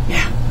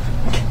 Yeah.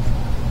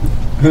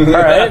 All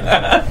right.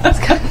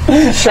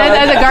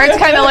 And the guard's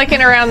kind of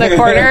looking around the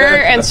corner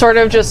and sort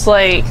of just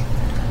like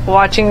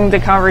watching the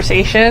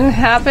conversation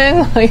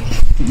happen. Like,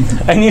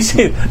 And you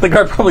see, the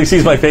guard probably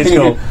sees my face and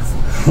go,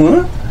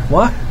 huh?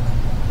 What?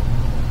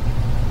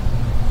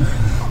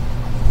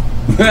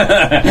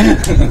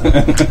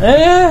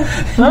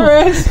 All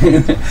right.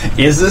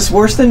 Is this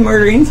worse than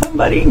murdering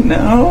somebody?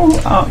 No.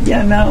 Oh,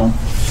 yeah, no.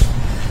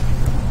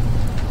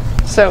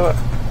 So,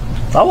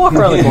 I'll walk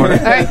around the corner.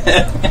 all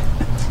right.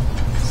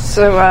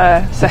 So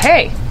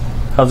hey,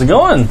 How's it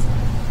going?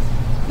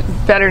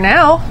 better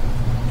now.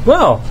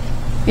 Well,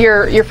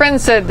 Your friend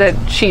said that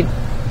she'd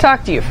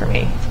talk to you for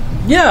me.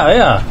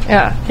 yeah.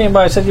 Yeah. Came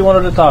by, said you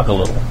wanted to talk a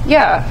little.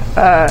 Yeah.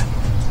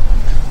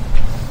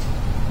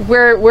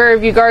 Where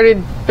have you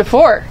guarded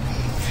before?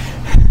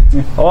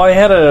 Oh, I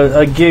had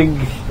a gig,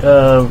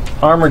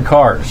 armored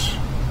cars.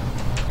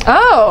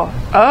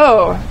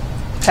 Oh,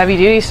 heavy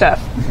duty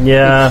stuff.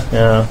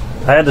 Yeah.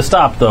 I had to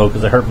stop, though,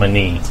 because I hurt my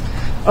knee.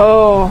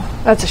 Oh,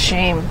 that's a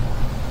shame.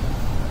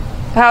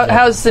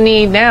 How's the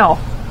knee now?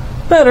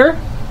 Better.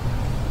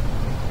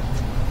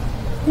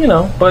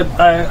 But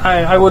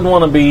I wouldn't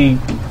want to be,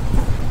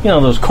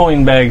 those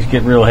coin bags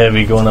get real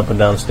heavy going up and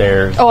down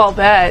stairs. Oh, I'll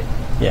bet.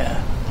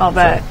 Yeah. I'll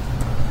bet.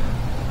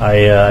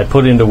 I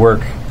put into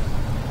work,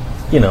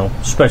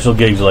 special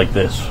gigs like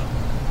this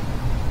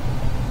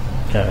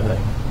kind of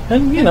thing.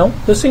 And,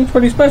 this seems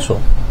pretty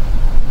special.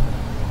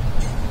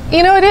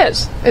 It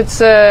is.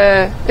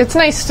 It's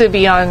nice to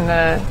be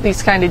on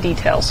these kind of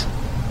details.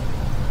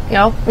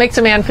 Makes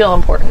a man feel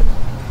important.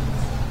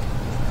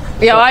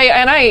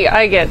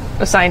 I get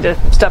assigned to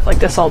stuff like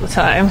this all the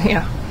time.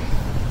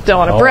 Don't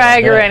want to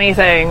brag or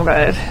anything,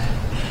 but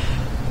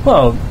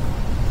Well,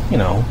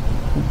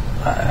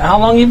 how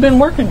long you been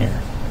working here?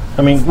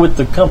 I mean, with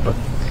the company.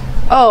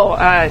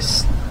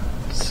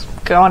 it's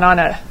going on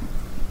a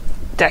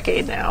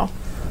decade now.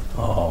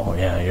 Oh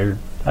yeah,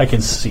 I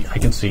can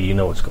see you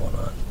know what's going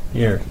on.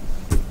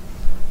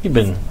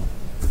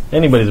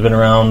 Anybody's been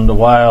around a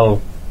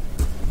while,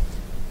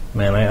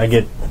 man, I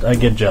get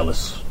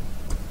jealous.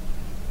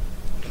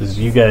 Because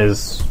you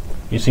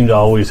seem to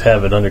always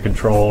have it under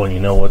control and you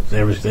know what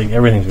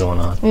everything's going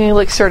on. And you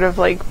look sort of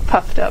like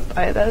puffed up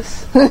by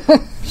this.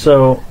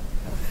 So,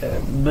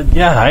 but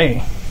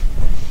yeah,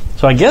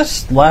 so I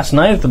guess last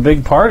night at the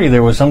big party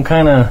there was some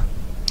kind of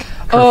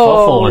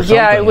kerfuffle or something.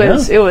 Yeah,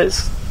 it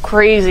was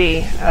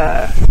crazy.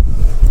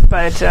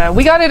 But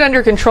we got it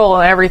under control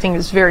and everything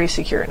is very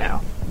secure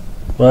now.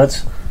 Well,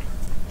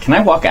 Can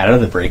I walk out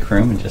of the break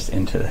room and just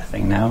into the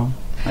thing now?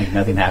 Like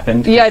nothing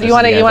happened? Yeah, do you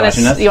want to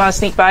to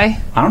sneak by?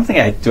 I don't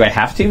think do I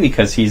have to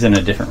because he's in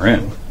a different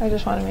room. I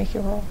just want to make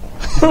you roll.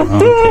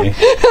 Okay.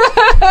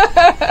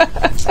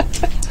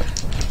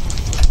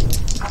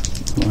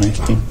 Well, I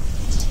can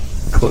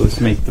close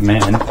to make the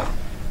man.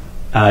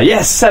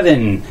 Yes,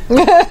 7.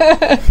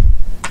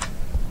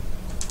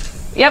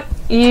 Yep,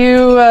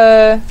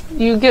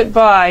 you get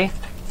by.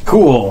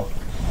 Cool.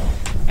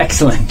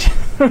 Excellent.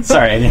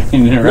 Sorry, I didn't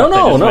mean to interrupt.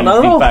 No, I just wanted not to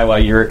at sneak all. by while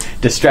you were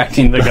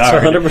distracting the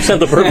guard. 100%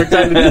 the perfect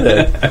time to do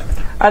that.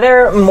 Are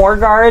there more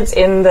guards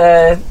in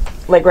the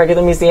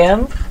regular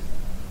museum?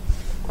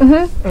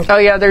 Oh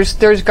yeah,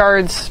 there's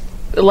guards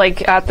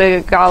like at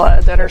the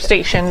gala that are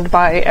stationed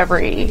by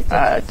every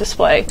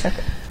display. Okay.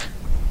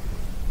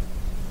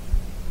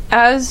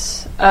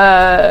 As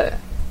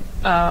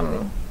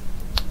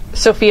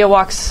Sophia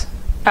walks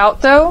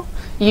out, though,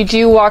 you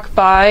do walk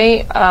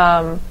by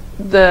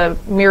the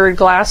mirrored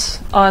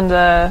glass on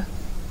the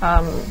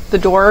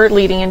door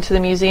leading into the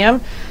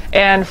museum,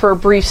 and for a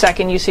brief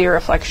second you see a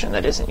reflection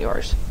that isn't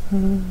yours.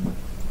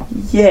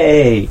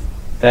 Yay!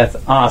 That's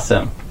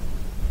awesome.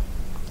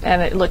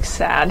 And it looks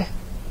sad.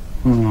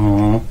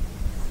 Aww.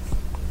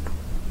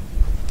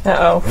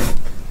 Uh-oh.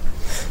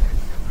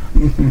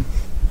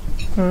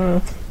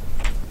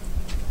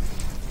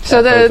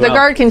 So That goes the well.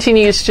 guard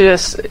continues to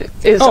is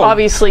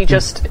obviously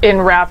just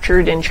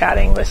enraptured in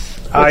chatting with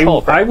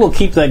Holbrook. I will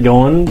keep that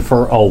going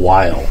for a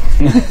while.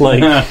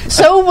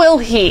 So will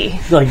he.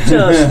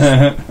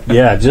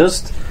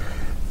 Just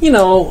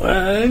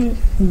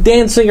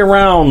dancing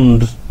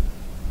around.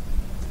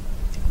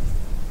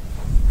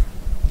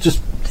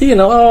 Just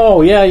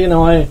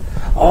I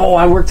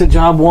worked a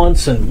job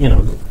once, and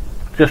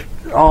just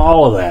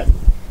all of that.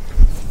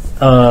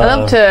 I'd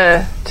love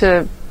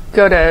to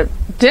go to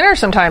dinner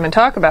sometime and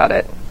talk about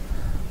it.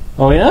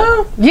 Oh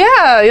yeah?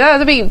 Yeah,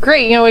 that'd be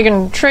great. We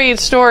can trade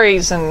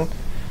stories and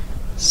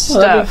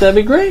stuff. That'd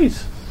be great.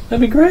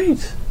 That'd be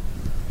great.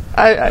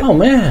 Oh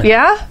man.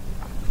 Yeah?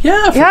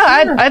 Yeah. For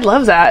sure. I'd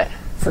love that.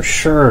 For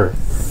sure.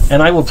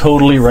 And I will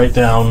totally write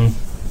down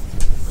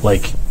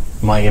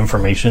my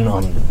information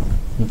on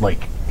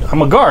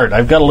I'm a guard.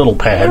 I've got a little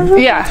pad.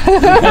 Yeah.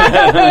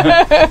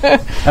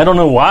 I don't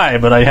know why,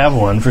 but I have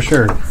one for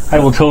sure. I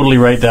will totally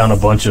write down a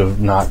bunch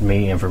of not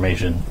me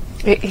information.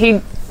 He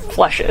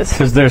flushes.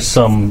 Because there's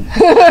some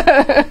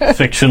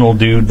fictional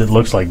dude that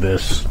looks like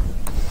this.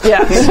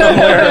 Yeah.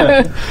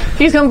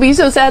 He's going to be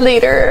so sad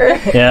later.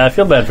 Yeah, I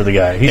feel bad for the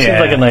guy. He seems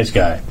like a nice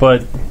guy,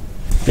 but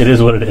it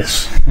is what it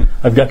is.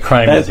 I've got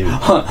crime to do.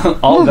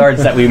 All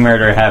guards that we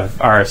murder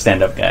are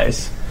stand-up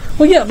guys.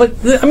 Well, yeah, but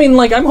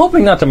I'm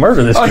hoping not to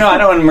murder this guy. Oh, no, I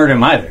don't want to murder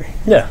him either.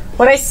 Yeah.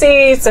 When I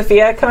see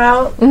Sophia come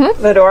out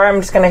the door, I'm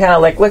just going to kind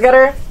of look at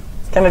her,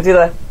 kind of do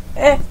the,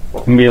 And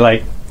be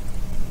like,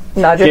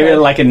 Nod your Give head.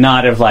 it like a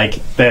nod of like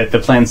the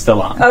plan's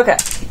still on. Okay.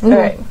 All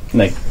right.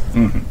 Like,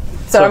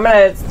 So I'm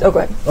gonna. Oh, go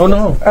ahead. Oh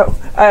no.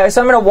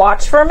 So I'm gonna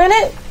watch for a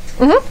minute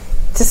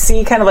to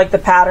see kind of like the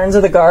patterns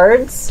of the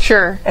guards.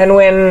 Sure. And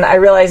when I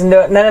realize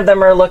none of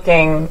them are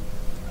looking,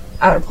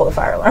 I'm gonna pull the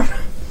fire alarm.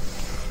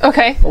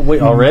 Okay. Oh,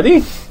 wait,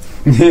 already?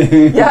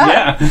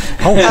 yeah.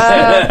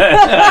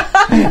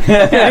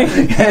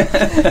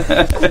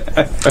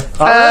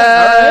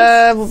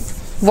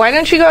 Why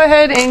don't you go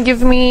ahead and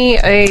give me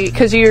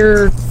because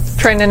you're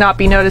trying to not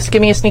be noticed,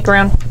 give me a sneak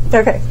around.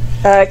 Okay.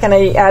 Can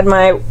I add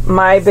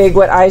my big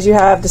what eyes you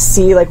have to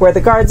see like where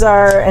the guards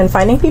are and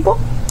finding people?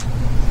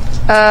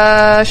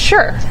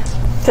 Sure.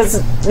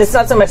 Because it's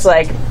not so much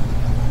like,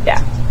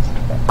 yeah.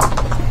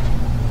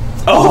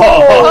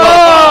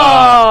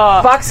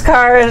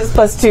 Boxcar is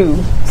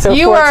 +2, so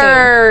You 14.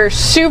 are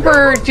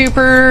super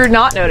duper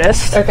not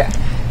noticed Okay.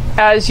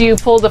 as you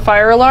pull the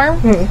fire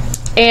alarm,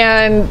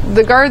 and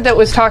the guard that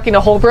was talking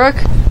to Holbrook,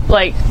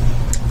 like,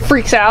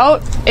 freaks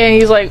out, and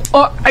he's like,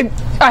 "Oh,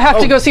 I have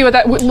to go see what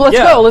that.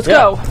 Let's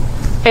go,"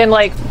 and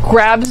like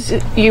grabs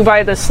you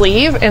by the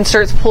sleeve and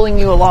starts pulling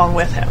you along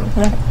with him.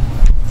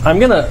 I'm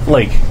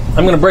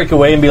gonna break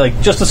away and be like,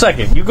 just a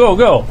second, you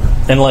go.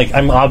 And like,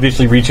 I'm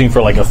obviously reaching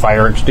for like a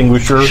fire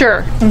extinguisher.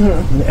 Sure.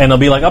 And I'll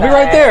be like, I'll be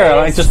right there.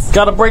 I just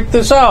gotta break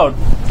this out.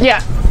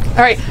 Yeah. All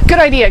right. Good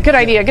idea.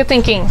 Good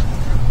thinking.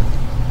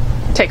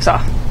 Takes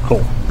off.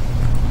 Cool.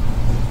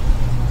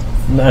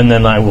 And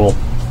then I will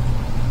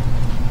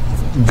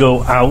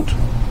go out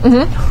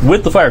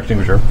with the fire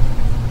extinguisher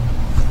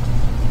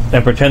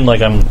and pretend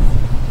like I'm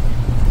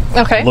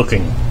Okay.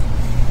 looking.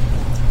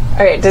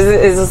 All right.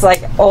 Is this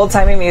like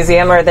old-timey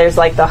museum where there's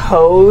like the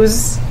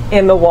hose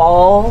in the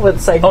wall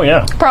with like? Oh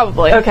yeah.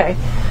 Probably. Okay.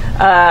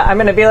 I'm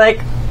gonna be like,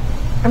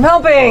 I'm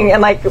helping,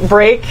 and like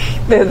break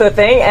the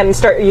thing and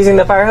start using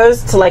the fire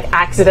hose to like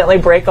accidentally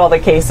break all the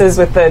cases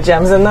with the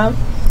gems in them.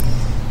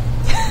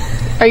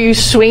 Are you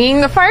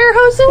swinging the fire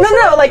hose?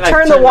 No, like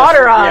turn the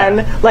water on.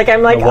 yeah. Like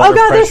I'm like, The water oh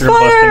god, there's pressure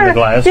busting fire. the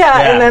glass. Yeah,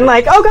 Yeah. and then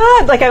like, oh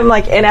god, like I'm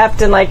like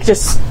inept and like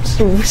just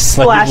Like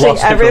splashing you've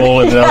lost everything.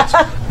 control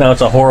and now it's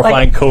a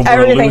horrifying Like, cobra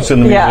everything- loose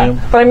in the yeah.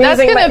 museum. But I'm That's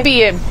using going to my,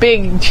 be a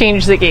big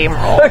change the game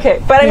roll.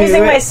 okay. But I'm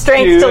using my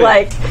strength to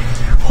like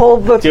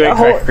hold the Do it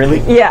hold,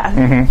 correctly.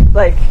 Yeah,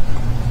 like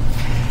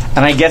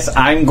And I guess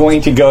I'm going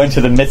to go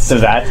into the midst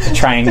of that to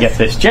try and get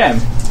this gem.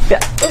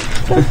 yeah.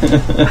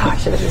 Oh, I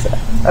should have used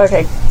that.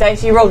 Okay,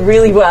 dice, you rolled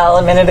really well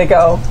a minute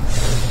ago.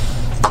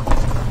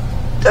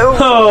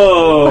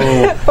 Oh!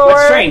 Four.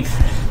 What strength?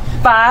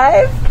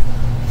 5.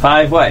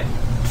 5 what?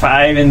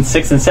 5 and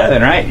 6 and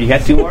 7, right? You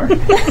got 2 more?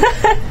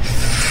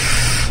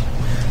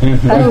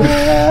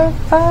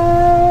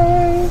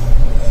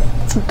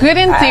 5. Good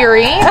in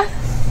theory,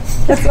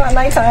 It's not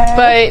nighttime.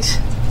 but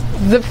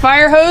the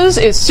fire hose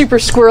is super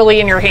squirrely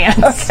in your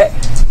hands Okay.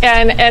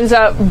 and ends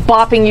up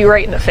bopping you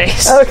right in the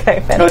face.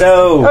 Okay. Oh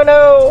no! Oh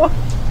no.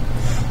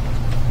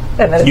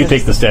 And then You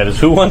take the status.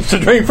 Who wants to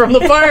drink from the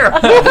fire?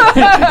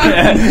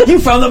 You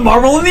found the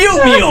marble in the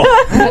oatmeal!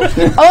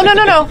 Oh,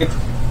 no.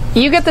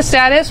 You get the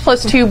status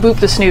plus 2 boop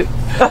the snoot.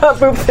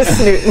 boop the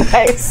snoot.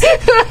 Nice.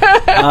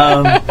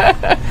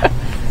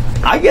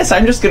 I guess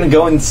I'm just gonna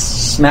go and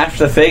smash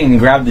the thing and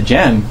grab the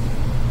gem.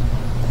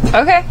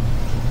 Okay.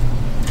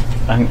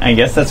 I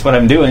guess that's what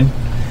I'm doing.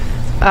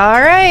 All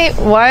right.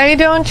 Why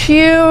don't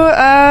you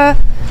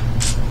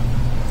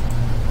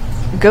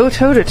go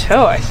toe to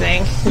toe? I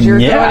think 'cause you're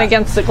Yeah. going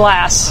against the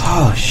glass.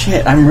 Oh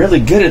shit, I'm really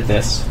good at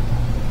this.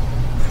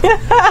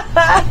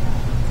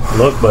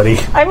 Look, buddy.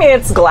 I mean,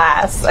 it's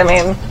glass. I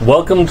mean,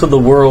 Welcome to the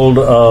world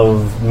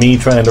of me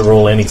trying to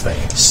roll anything.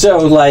 So,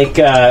 like,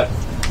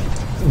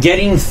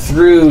 getting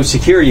through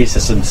security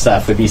system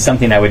stuff would be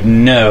something I would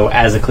know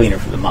as a cleaner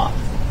for the mob.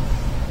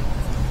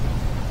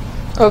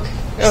 Okay.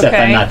 Except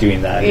I'm not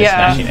doing that. I'm just Yeah.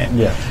 smashing it.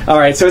 Yeah. All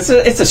right, so it's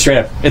a straight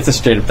up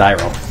die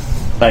roll.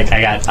 Like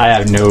I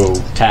have no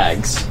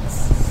tags.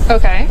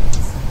 Okay.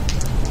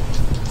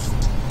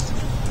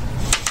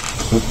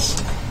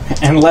 Oops.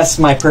 Unless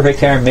my perfect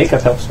hair and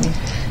makeup helps me.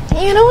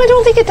 You know, I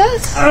don't think it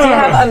does. do you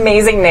have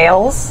amazing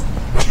nails?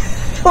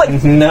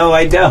 No,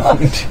 I don't.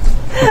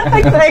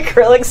 Like the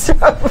acrylic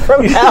stuff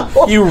from hell.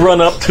 You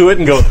run up to it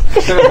and go,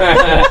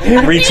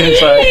 reach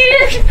inside.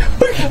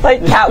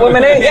 Like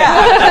Catwoman.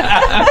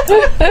 Yeah.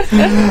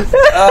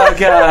 Oh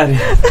god.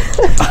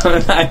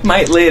 I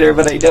might later,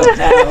 but I don't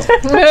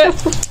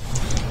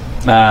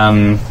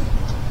now.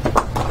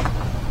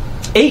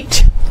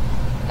 8.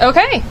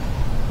 Okay.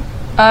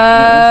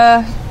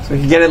 So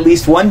you get at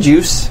least 1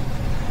 juice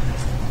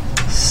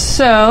or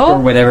So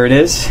whatever it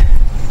is.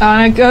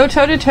 on a go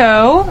toe to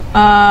toe,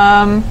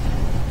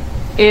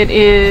 it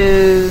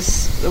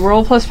is the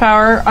roll plus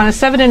power. On a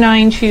 7 to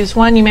 9, choose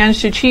 1. You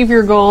manage to achieve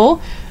your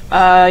goal.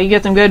 You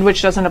get them good,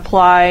 which doesn't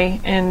apply,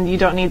 and you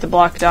don't need the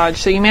block dodge.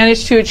 So you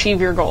manage to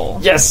achieve your goal.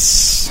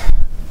 Yes.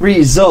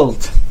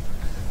 Result.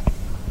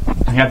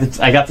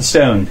 I got the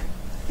stone.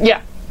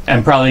 Yeah.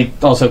 I'm probably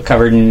also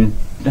covered in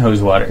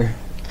hose water.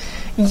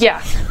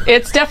 Yeah.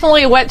 It's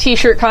definitely a wet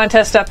t-shirt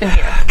contest up in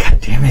here. God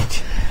damn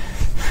it.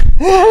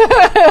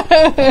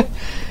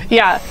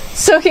 Yeah,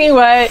 soaking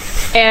wet,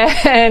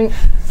 and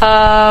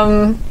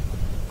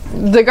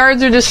the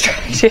guards are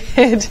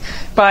distracted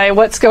by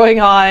what's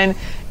going on,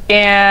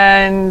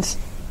 and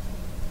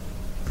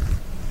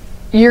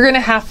you're going to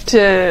have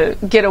to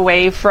get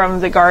away from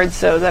the guards,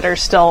 though, that are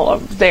still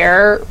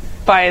there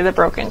by the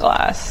broken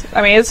glass.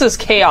 I mean, this is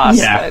chaos.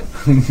 Yeah.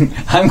 But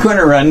I'm going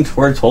to run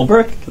towards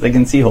Holbrook, because I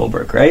can see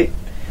Holbrook, right?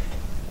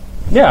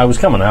 Yeah, I was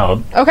coming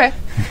out. okay.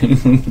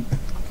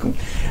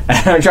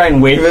 I'm trying to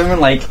wave him and,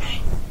 like,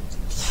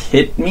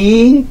 hit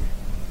me.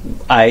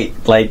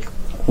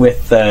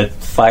 With the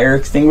fire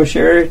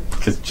extinguisher,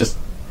 because just,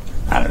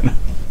 I don't know.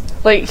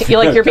 Like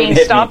you're being Hit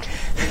me. stopped?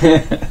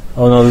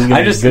 Oh no, this is I'm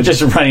gonna be good.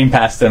 just running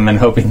past them and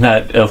hoping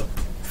that it'll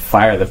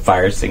fire the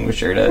fire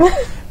extinguisher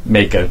to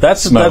make a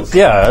smoke.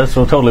 That's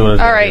totally what it is.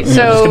 All right, It's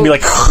so- gonna be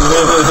like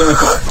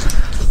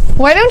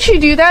Why don't you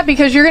do that?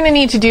 Because you're going to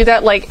need to do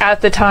that, like, at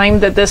the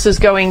time that this is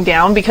going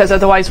down, because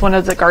otherwise one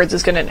of the guards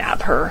is going to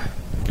nab her.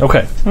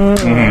 okay.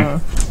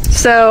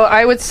 So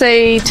I would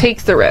say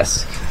take the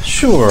risk.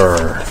 Sure.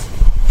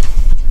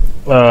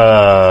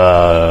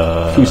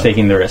 Who's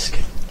taking the risk?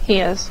 He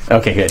is.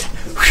 Okay, good.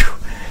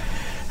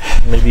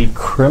 Maybe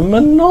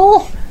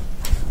criminal?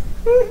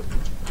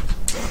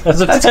 That's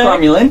That's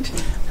cromulent.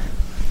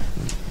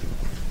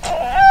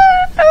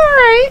 All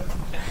right.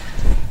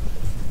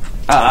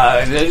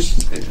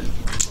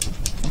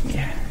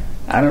 Yeah,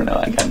 I don't know.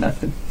 I got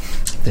nothing.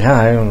 Yeah,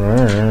 I don't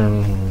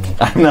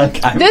know.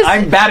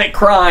 I'm bad at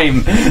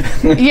crime.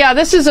 Yeah,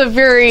 this is a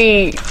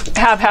very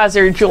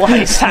haphazard jewel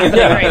heist happening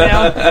right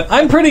now.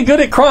 I'm pretty good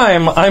at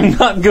crime. I'm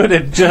not good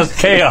at just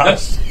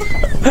chaos.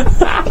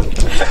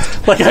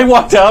 Like, I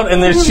walked out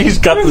and then she's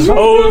got this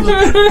hose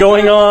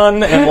going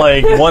on and,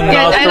 like, one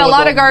nostril And a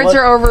lot of guards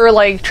are over,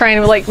 like,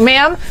 trying to, like,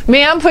 ma'am,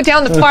 put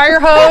down the fire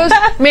hose.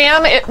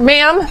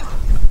 Ma'am.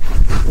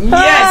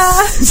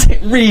 Yes!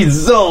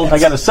 Result! I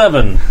got a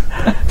 7.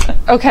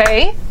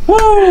 Okay.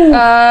 Woo!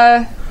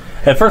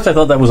 At first I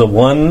thought that was a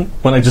 1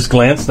 when I just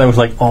glanced and I was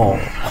like, oh.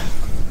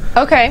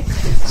 Okay.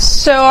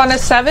 So on a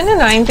 7 to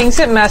 9, things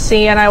get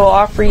messy, and I will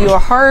offer you a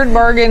hard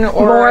bargain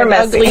or More an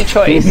messy. ugly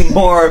choice.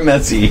 More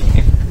messy.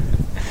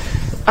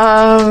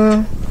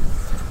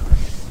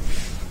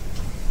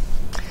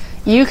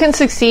 You can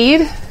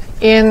succeed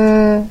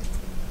in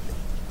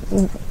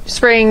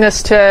spraying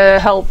this to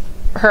help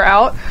her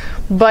out,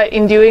 but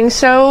in doing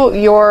so,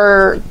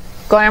 your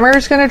glamour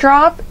is going to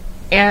drop,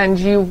 and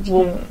you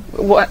will.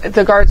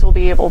 The guards will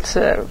be able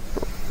to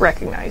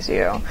recognize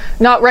you.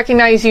 Not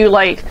recognize you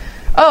like,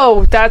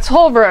 oh, that's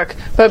Holbrook,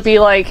 but be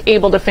like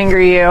able to finger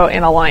you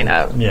in a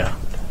lineup. Yeah.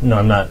 No,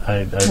 I'm not.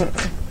 I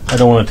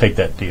don't want to take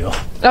that deal.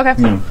 Okay.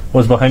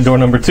 What's behind door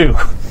number 2?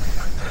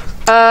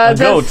 A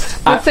goat.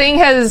 The thing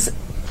has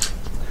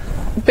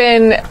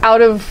been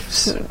out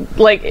of,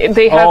 like,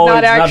 they have Oh,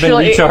 not it's not been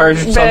actually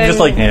recharged, so I'm just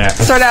like, Yeah.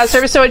 sort of out of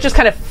service, so it just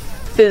kind of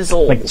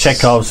fizzles. Like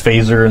Chekhov's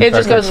phaser and It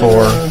just Trek goes.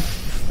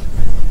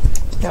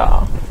 4.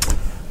 Yeah.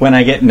 When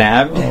I get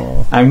nabbed,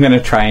 I'm going to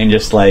try and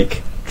just,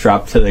 like,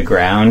 drop to the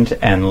ground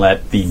and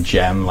let the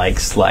gem, like,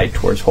 slide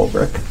towards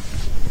Holbrook.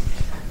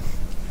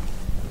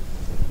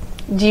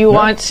 Do you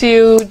want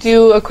to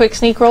do a quick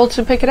sneak roll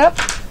to pick it up?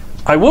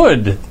 I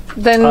would.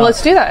 Then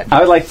let's do that. I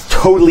would like to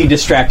totally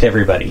distract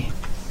everybody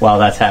while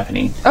that's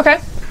happening. Okay.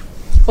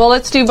 Well,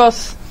 let's do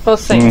both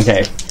things.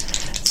 Okay.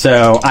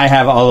 So I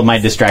have all of my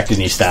distracted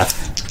me stuff.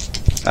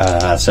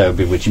 So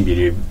Bewitching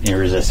Beauty,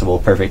 Irresistible,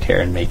 Perfect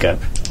Hair, and Makeup.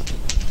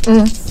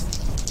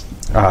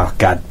 Oh,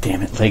 god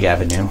damn it. Leg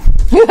Avenue.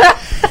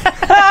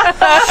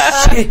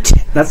 Shit.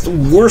 That's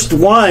the worst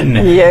one.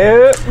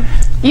 Yep.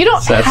 You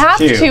don't So that's have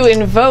 2. to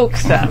invoke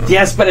them.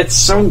 Yes, but it's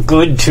so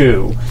good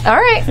too. All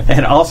right. And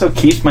it also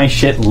keeps my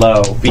shit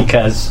low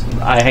because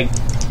I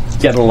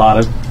get a lot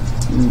of...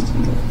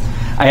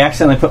 I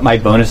accidentally put my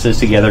bonuses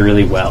together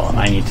really well, and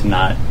I need to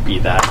not be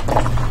that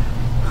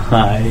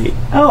high.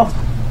 Oh,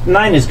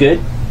 9 is good.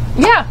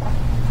 Yeah.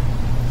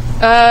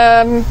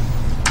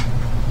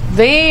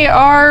 They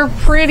are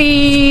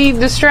pretty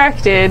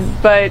distracted,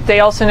 but they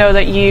also know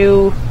that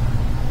you...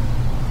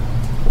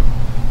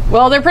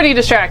 Well, they're pretty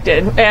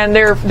distracted, and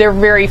they're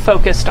very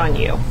focused on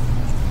you,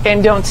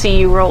 and don't see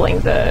you rolling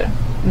the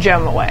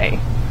gem away.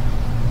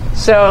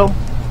 So,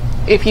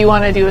 if you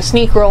want to do a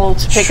sneak roll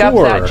to pick up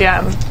Sure. that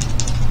gem,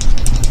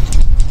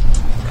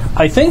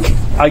 I think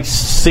I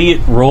see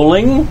it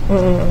rolling,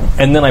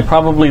 and then I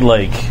probably,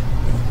 like...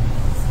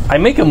 I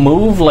make a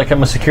move like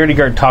I'm a security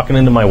guard talking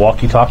into my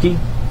walkie-talkie,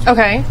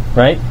 okay,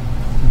 right?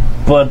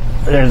 But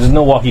there's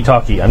no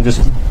walkie-talkie. I'm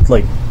just,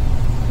 like...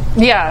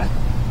 yeah.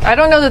 I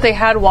don't know that they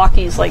had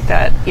walkies like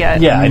that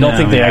yet. Yeah, I don't No,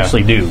 think they yeah.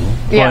 actually do.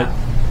 Yeah.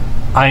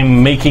 But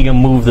I'm making a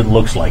move that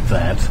looks like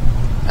that.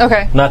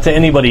 Okay. Not to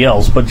anybody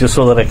else, but just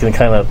so that I can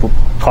kind of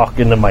talk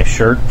into my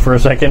shirt for a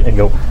second and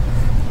go,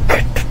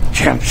 get the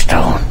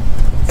gemstone.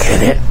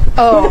 Get it?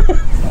 Oh.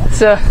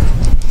 So,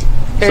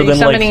 are you then,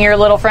 summoning like, your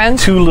little friend?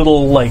 2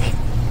 little, like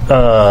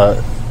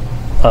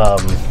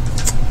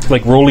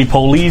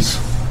roly-polies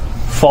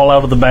fall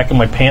out of the back of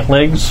my pant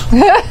legs.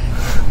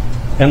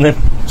 And then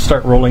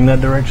start rolling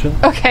that direction.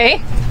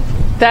 Okay.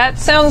 That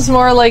sounds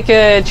more like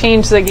a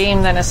change the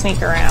game than a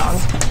sneak around.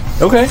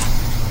 Okay.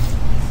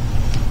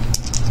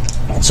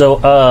 So,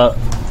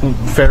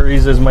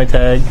 fairies is my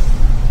tag.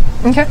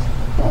 Okay.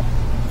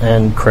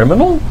 And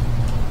criminal?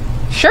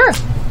 Sure.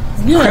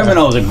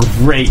 Criminal is a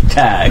great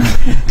tag.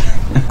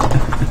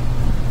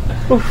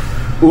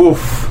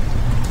 Oof.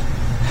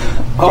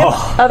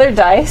 Oh. Other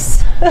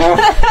dice.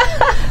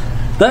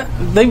 That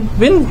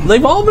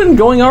they've all been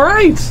going all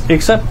right,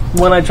 except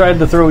when I tried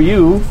to throw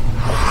you.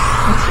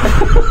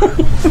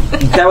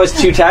 That was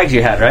 2 tags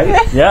you had,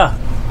 right? Yeah.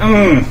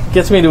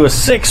 Gets me to a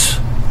 6.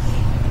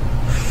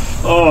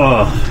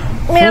 Oh.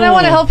 Man, I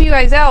want to help you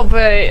guys out,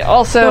 but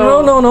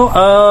also...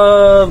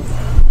 No.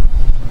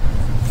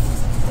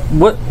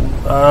 What?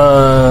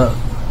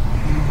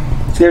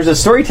 There's a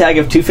story tag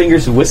of 2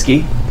 fingers of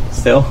whiskey,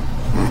 still.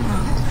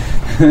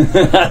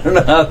 I don't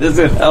know how this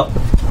would help.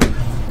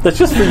 That's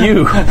just for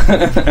you.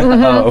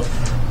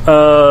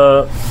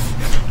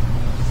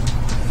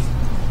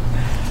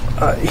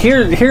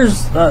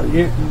 Here's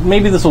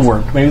maybe this will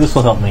work. Maybe this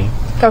will help me.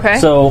 Okay.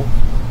 So,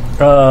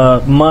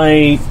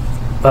 my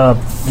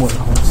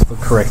what's the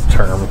correct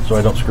term so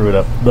I don't screw it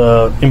up?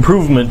 The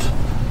improvement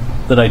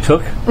that I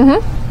took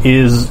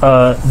is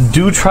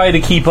do try to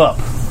keep up.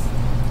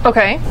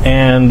 Okay.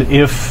 And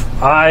if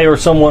I or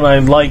someone I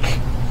like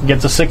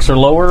gets a 6 or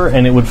lower,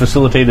 and it would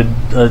facilitate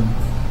a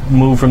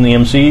move from the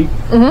MC,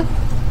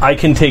 I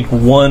can take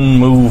 1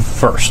 move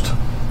first.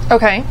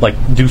 Okay. Like,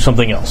 do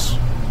something else.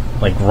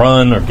 Like,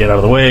 run or get out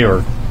of the way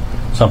or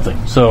something.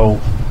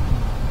 So,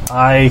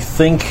 I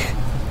think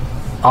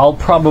I'll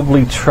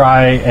probably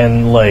try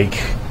and,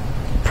 like,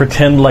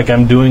 pretend like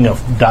I'm doing a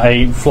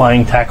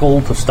flying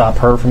tackle to stop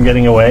her from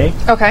getting away.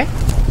 Okay.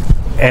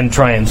 And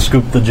try and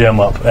scoop the gem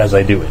up as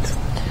I do it.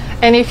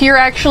 And if you're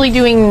actually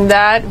doing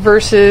that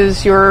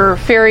versus your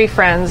fairy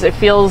friends, it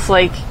feels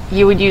like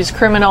you would use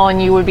criminal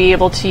and you would be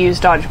able to use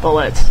dodge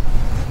bullets.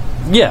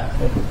 Yeah.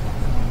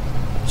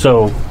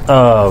 So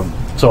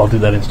I'll do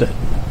that instead.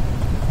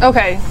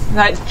 Okay,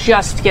 that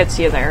just gets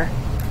you there,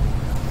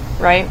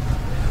 right?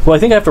 Well, I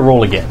think I have to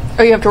roll again.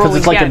 Oh, you have to roll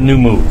because again. it's like a new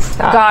move.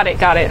 Got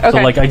it. Okay. So,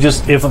 like,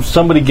 if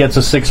somebody gets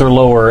a 6 or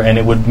lower, and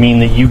it would mean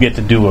that you get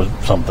to do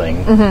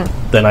something,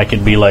 then I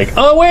could be like,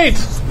 oh wait.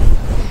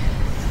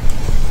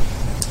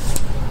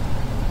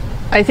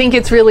 I think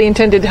it's really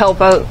intended to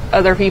help out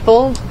other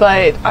people,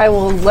 but I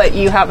will let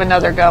you have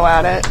another go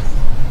at it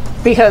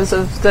because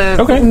of the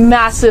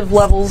massive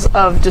levels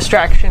of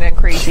distraction and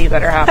crazy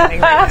that are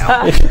happening right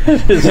now.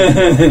 It's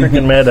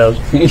freaking madhouse.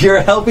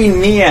 You're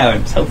helping me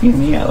out.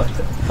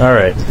 All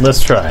right,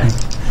 let's try.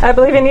 I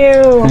believe in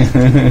you.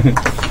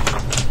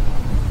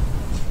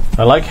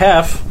 I like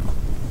half.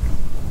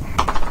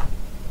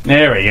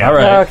 There we go. All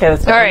right. Okay,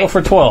 that's All I'll go right.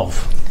 for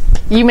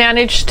 12. You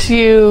manage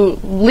to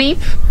leap,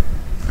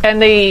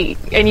 and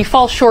you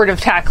fall short of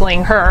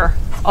tackling her,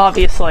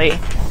 obviously.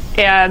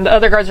 And the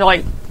other guards are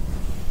like,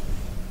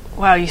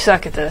 wow, you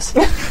suck at this.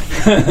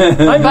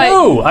 I'm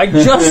new. I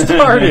just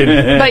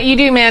started. But you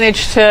do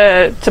manage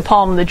to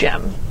palm the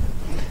gem.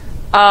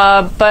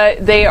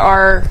 But they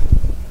are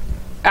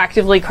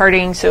actively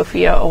carting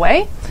Sophia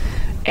away,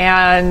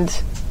 and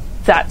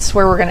that's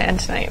where we're going to end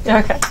tonight.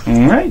 Okay.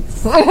 All right.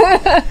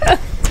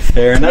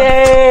 Fair enough.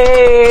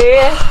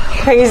 Yay!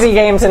 Crazy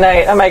game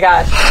tonight. Oh my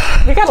gosh.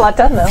 We got a lot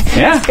done, though.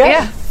 Yeah. Good.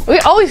 Yeah, we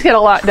always get a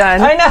lot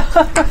done. I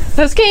know.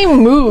 This game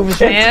moves,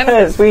 man.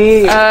 Because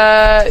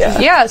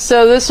Yeah,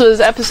 so this was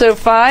episode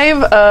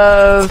 5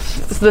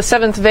 of The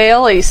 7th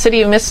Veil, a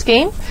City of Mist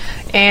game.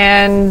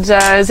 And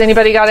has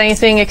anybody got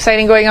anything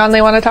exciting going on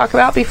they want to talk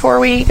about before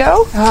we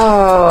go?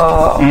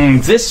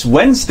 This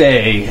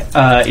Wednesday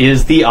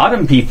is the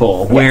Autumn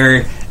People,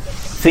 where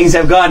things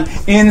have gone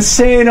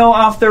insano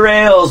off the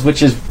rails,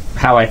 which is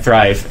how I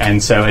thrive.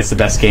 And so it's the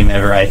best game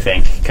ever, I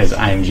think, because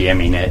I'm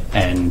GMing it,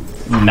 and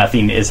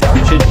nothing is how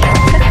it should be.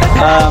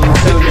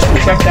 So just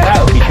check that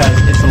out,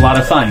 because it's a lot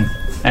of fun.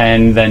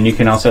 And then you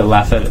can also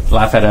laugh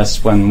at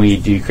us when we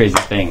do crazy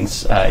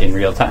things in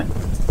real time.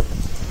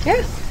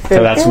 Yeah.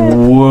 So that's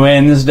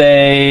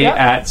Wednesday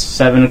at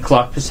 7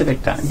 o'clock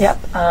Pacific time.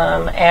 Yep.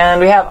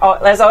 And we have,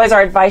 as always,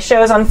 our advice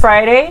shows on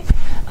Friday,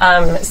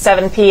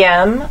 7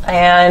 p.m.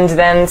 And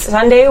then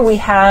Sunday we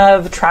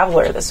have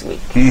Traveler this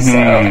week. So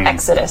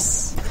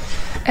Exodus.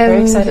 Very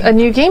And exciting. a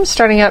new game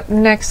starting up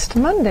next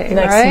Monday,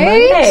 Next right?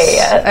 Monday,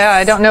 yes.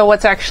 I don't know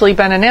what's actually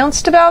been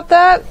announced about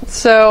that,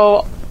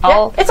 so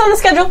Yeah, it's on the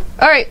schedule.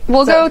 All right,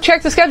 we'll go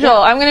check the schedule.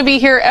 I'm going to be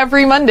here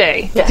every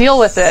Monday. Yes. Deal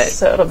with it.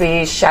 So it'll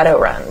be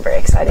Shadowrun. Very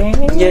exciting.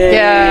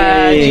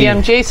 Yeah,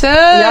 GM Jason.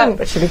 Yeah,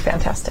 it should be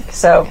fantastic.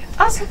 So,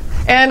 awesome.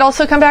 And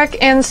also come back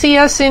and see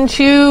us in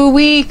 2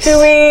 weeks. 2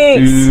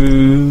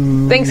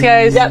 weeks. Thanks,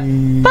 guys. Yep.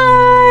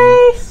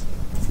 Bye.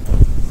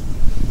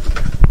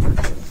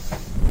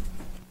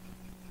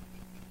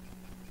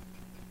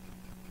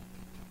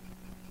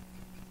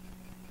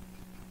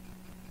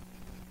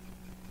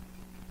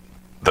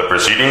 The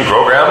preceding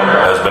program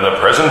has been a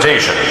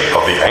presentation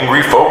of the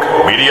Angry Folk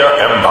Media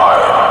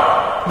Empire.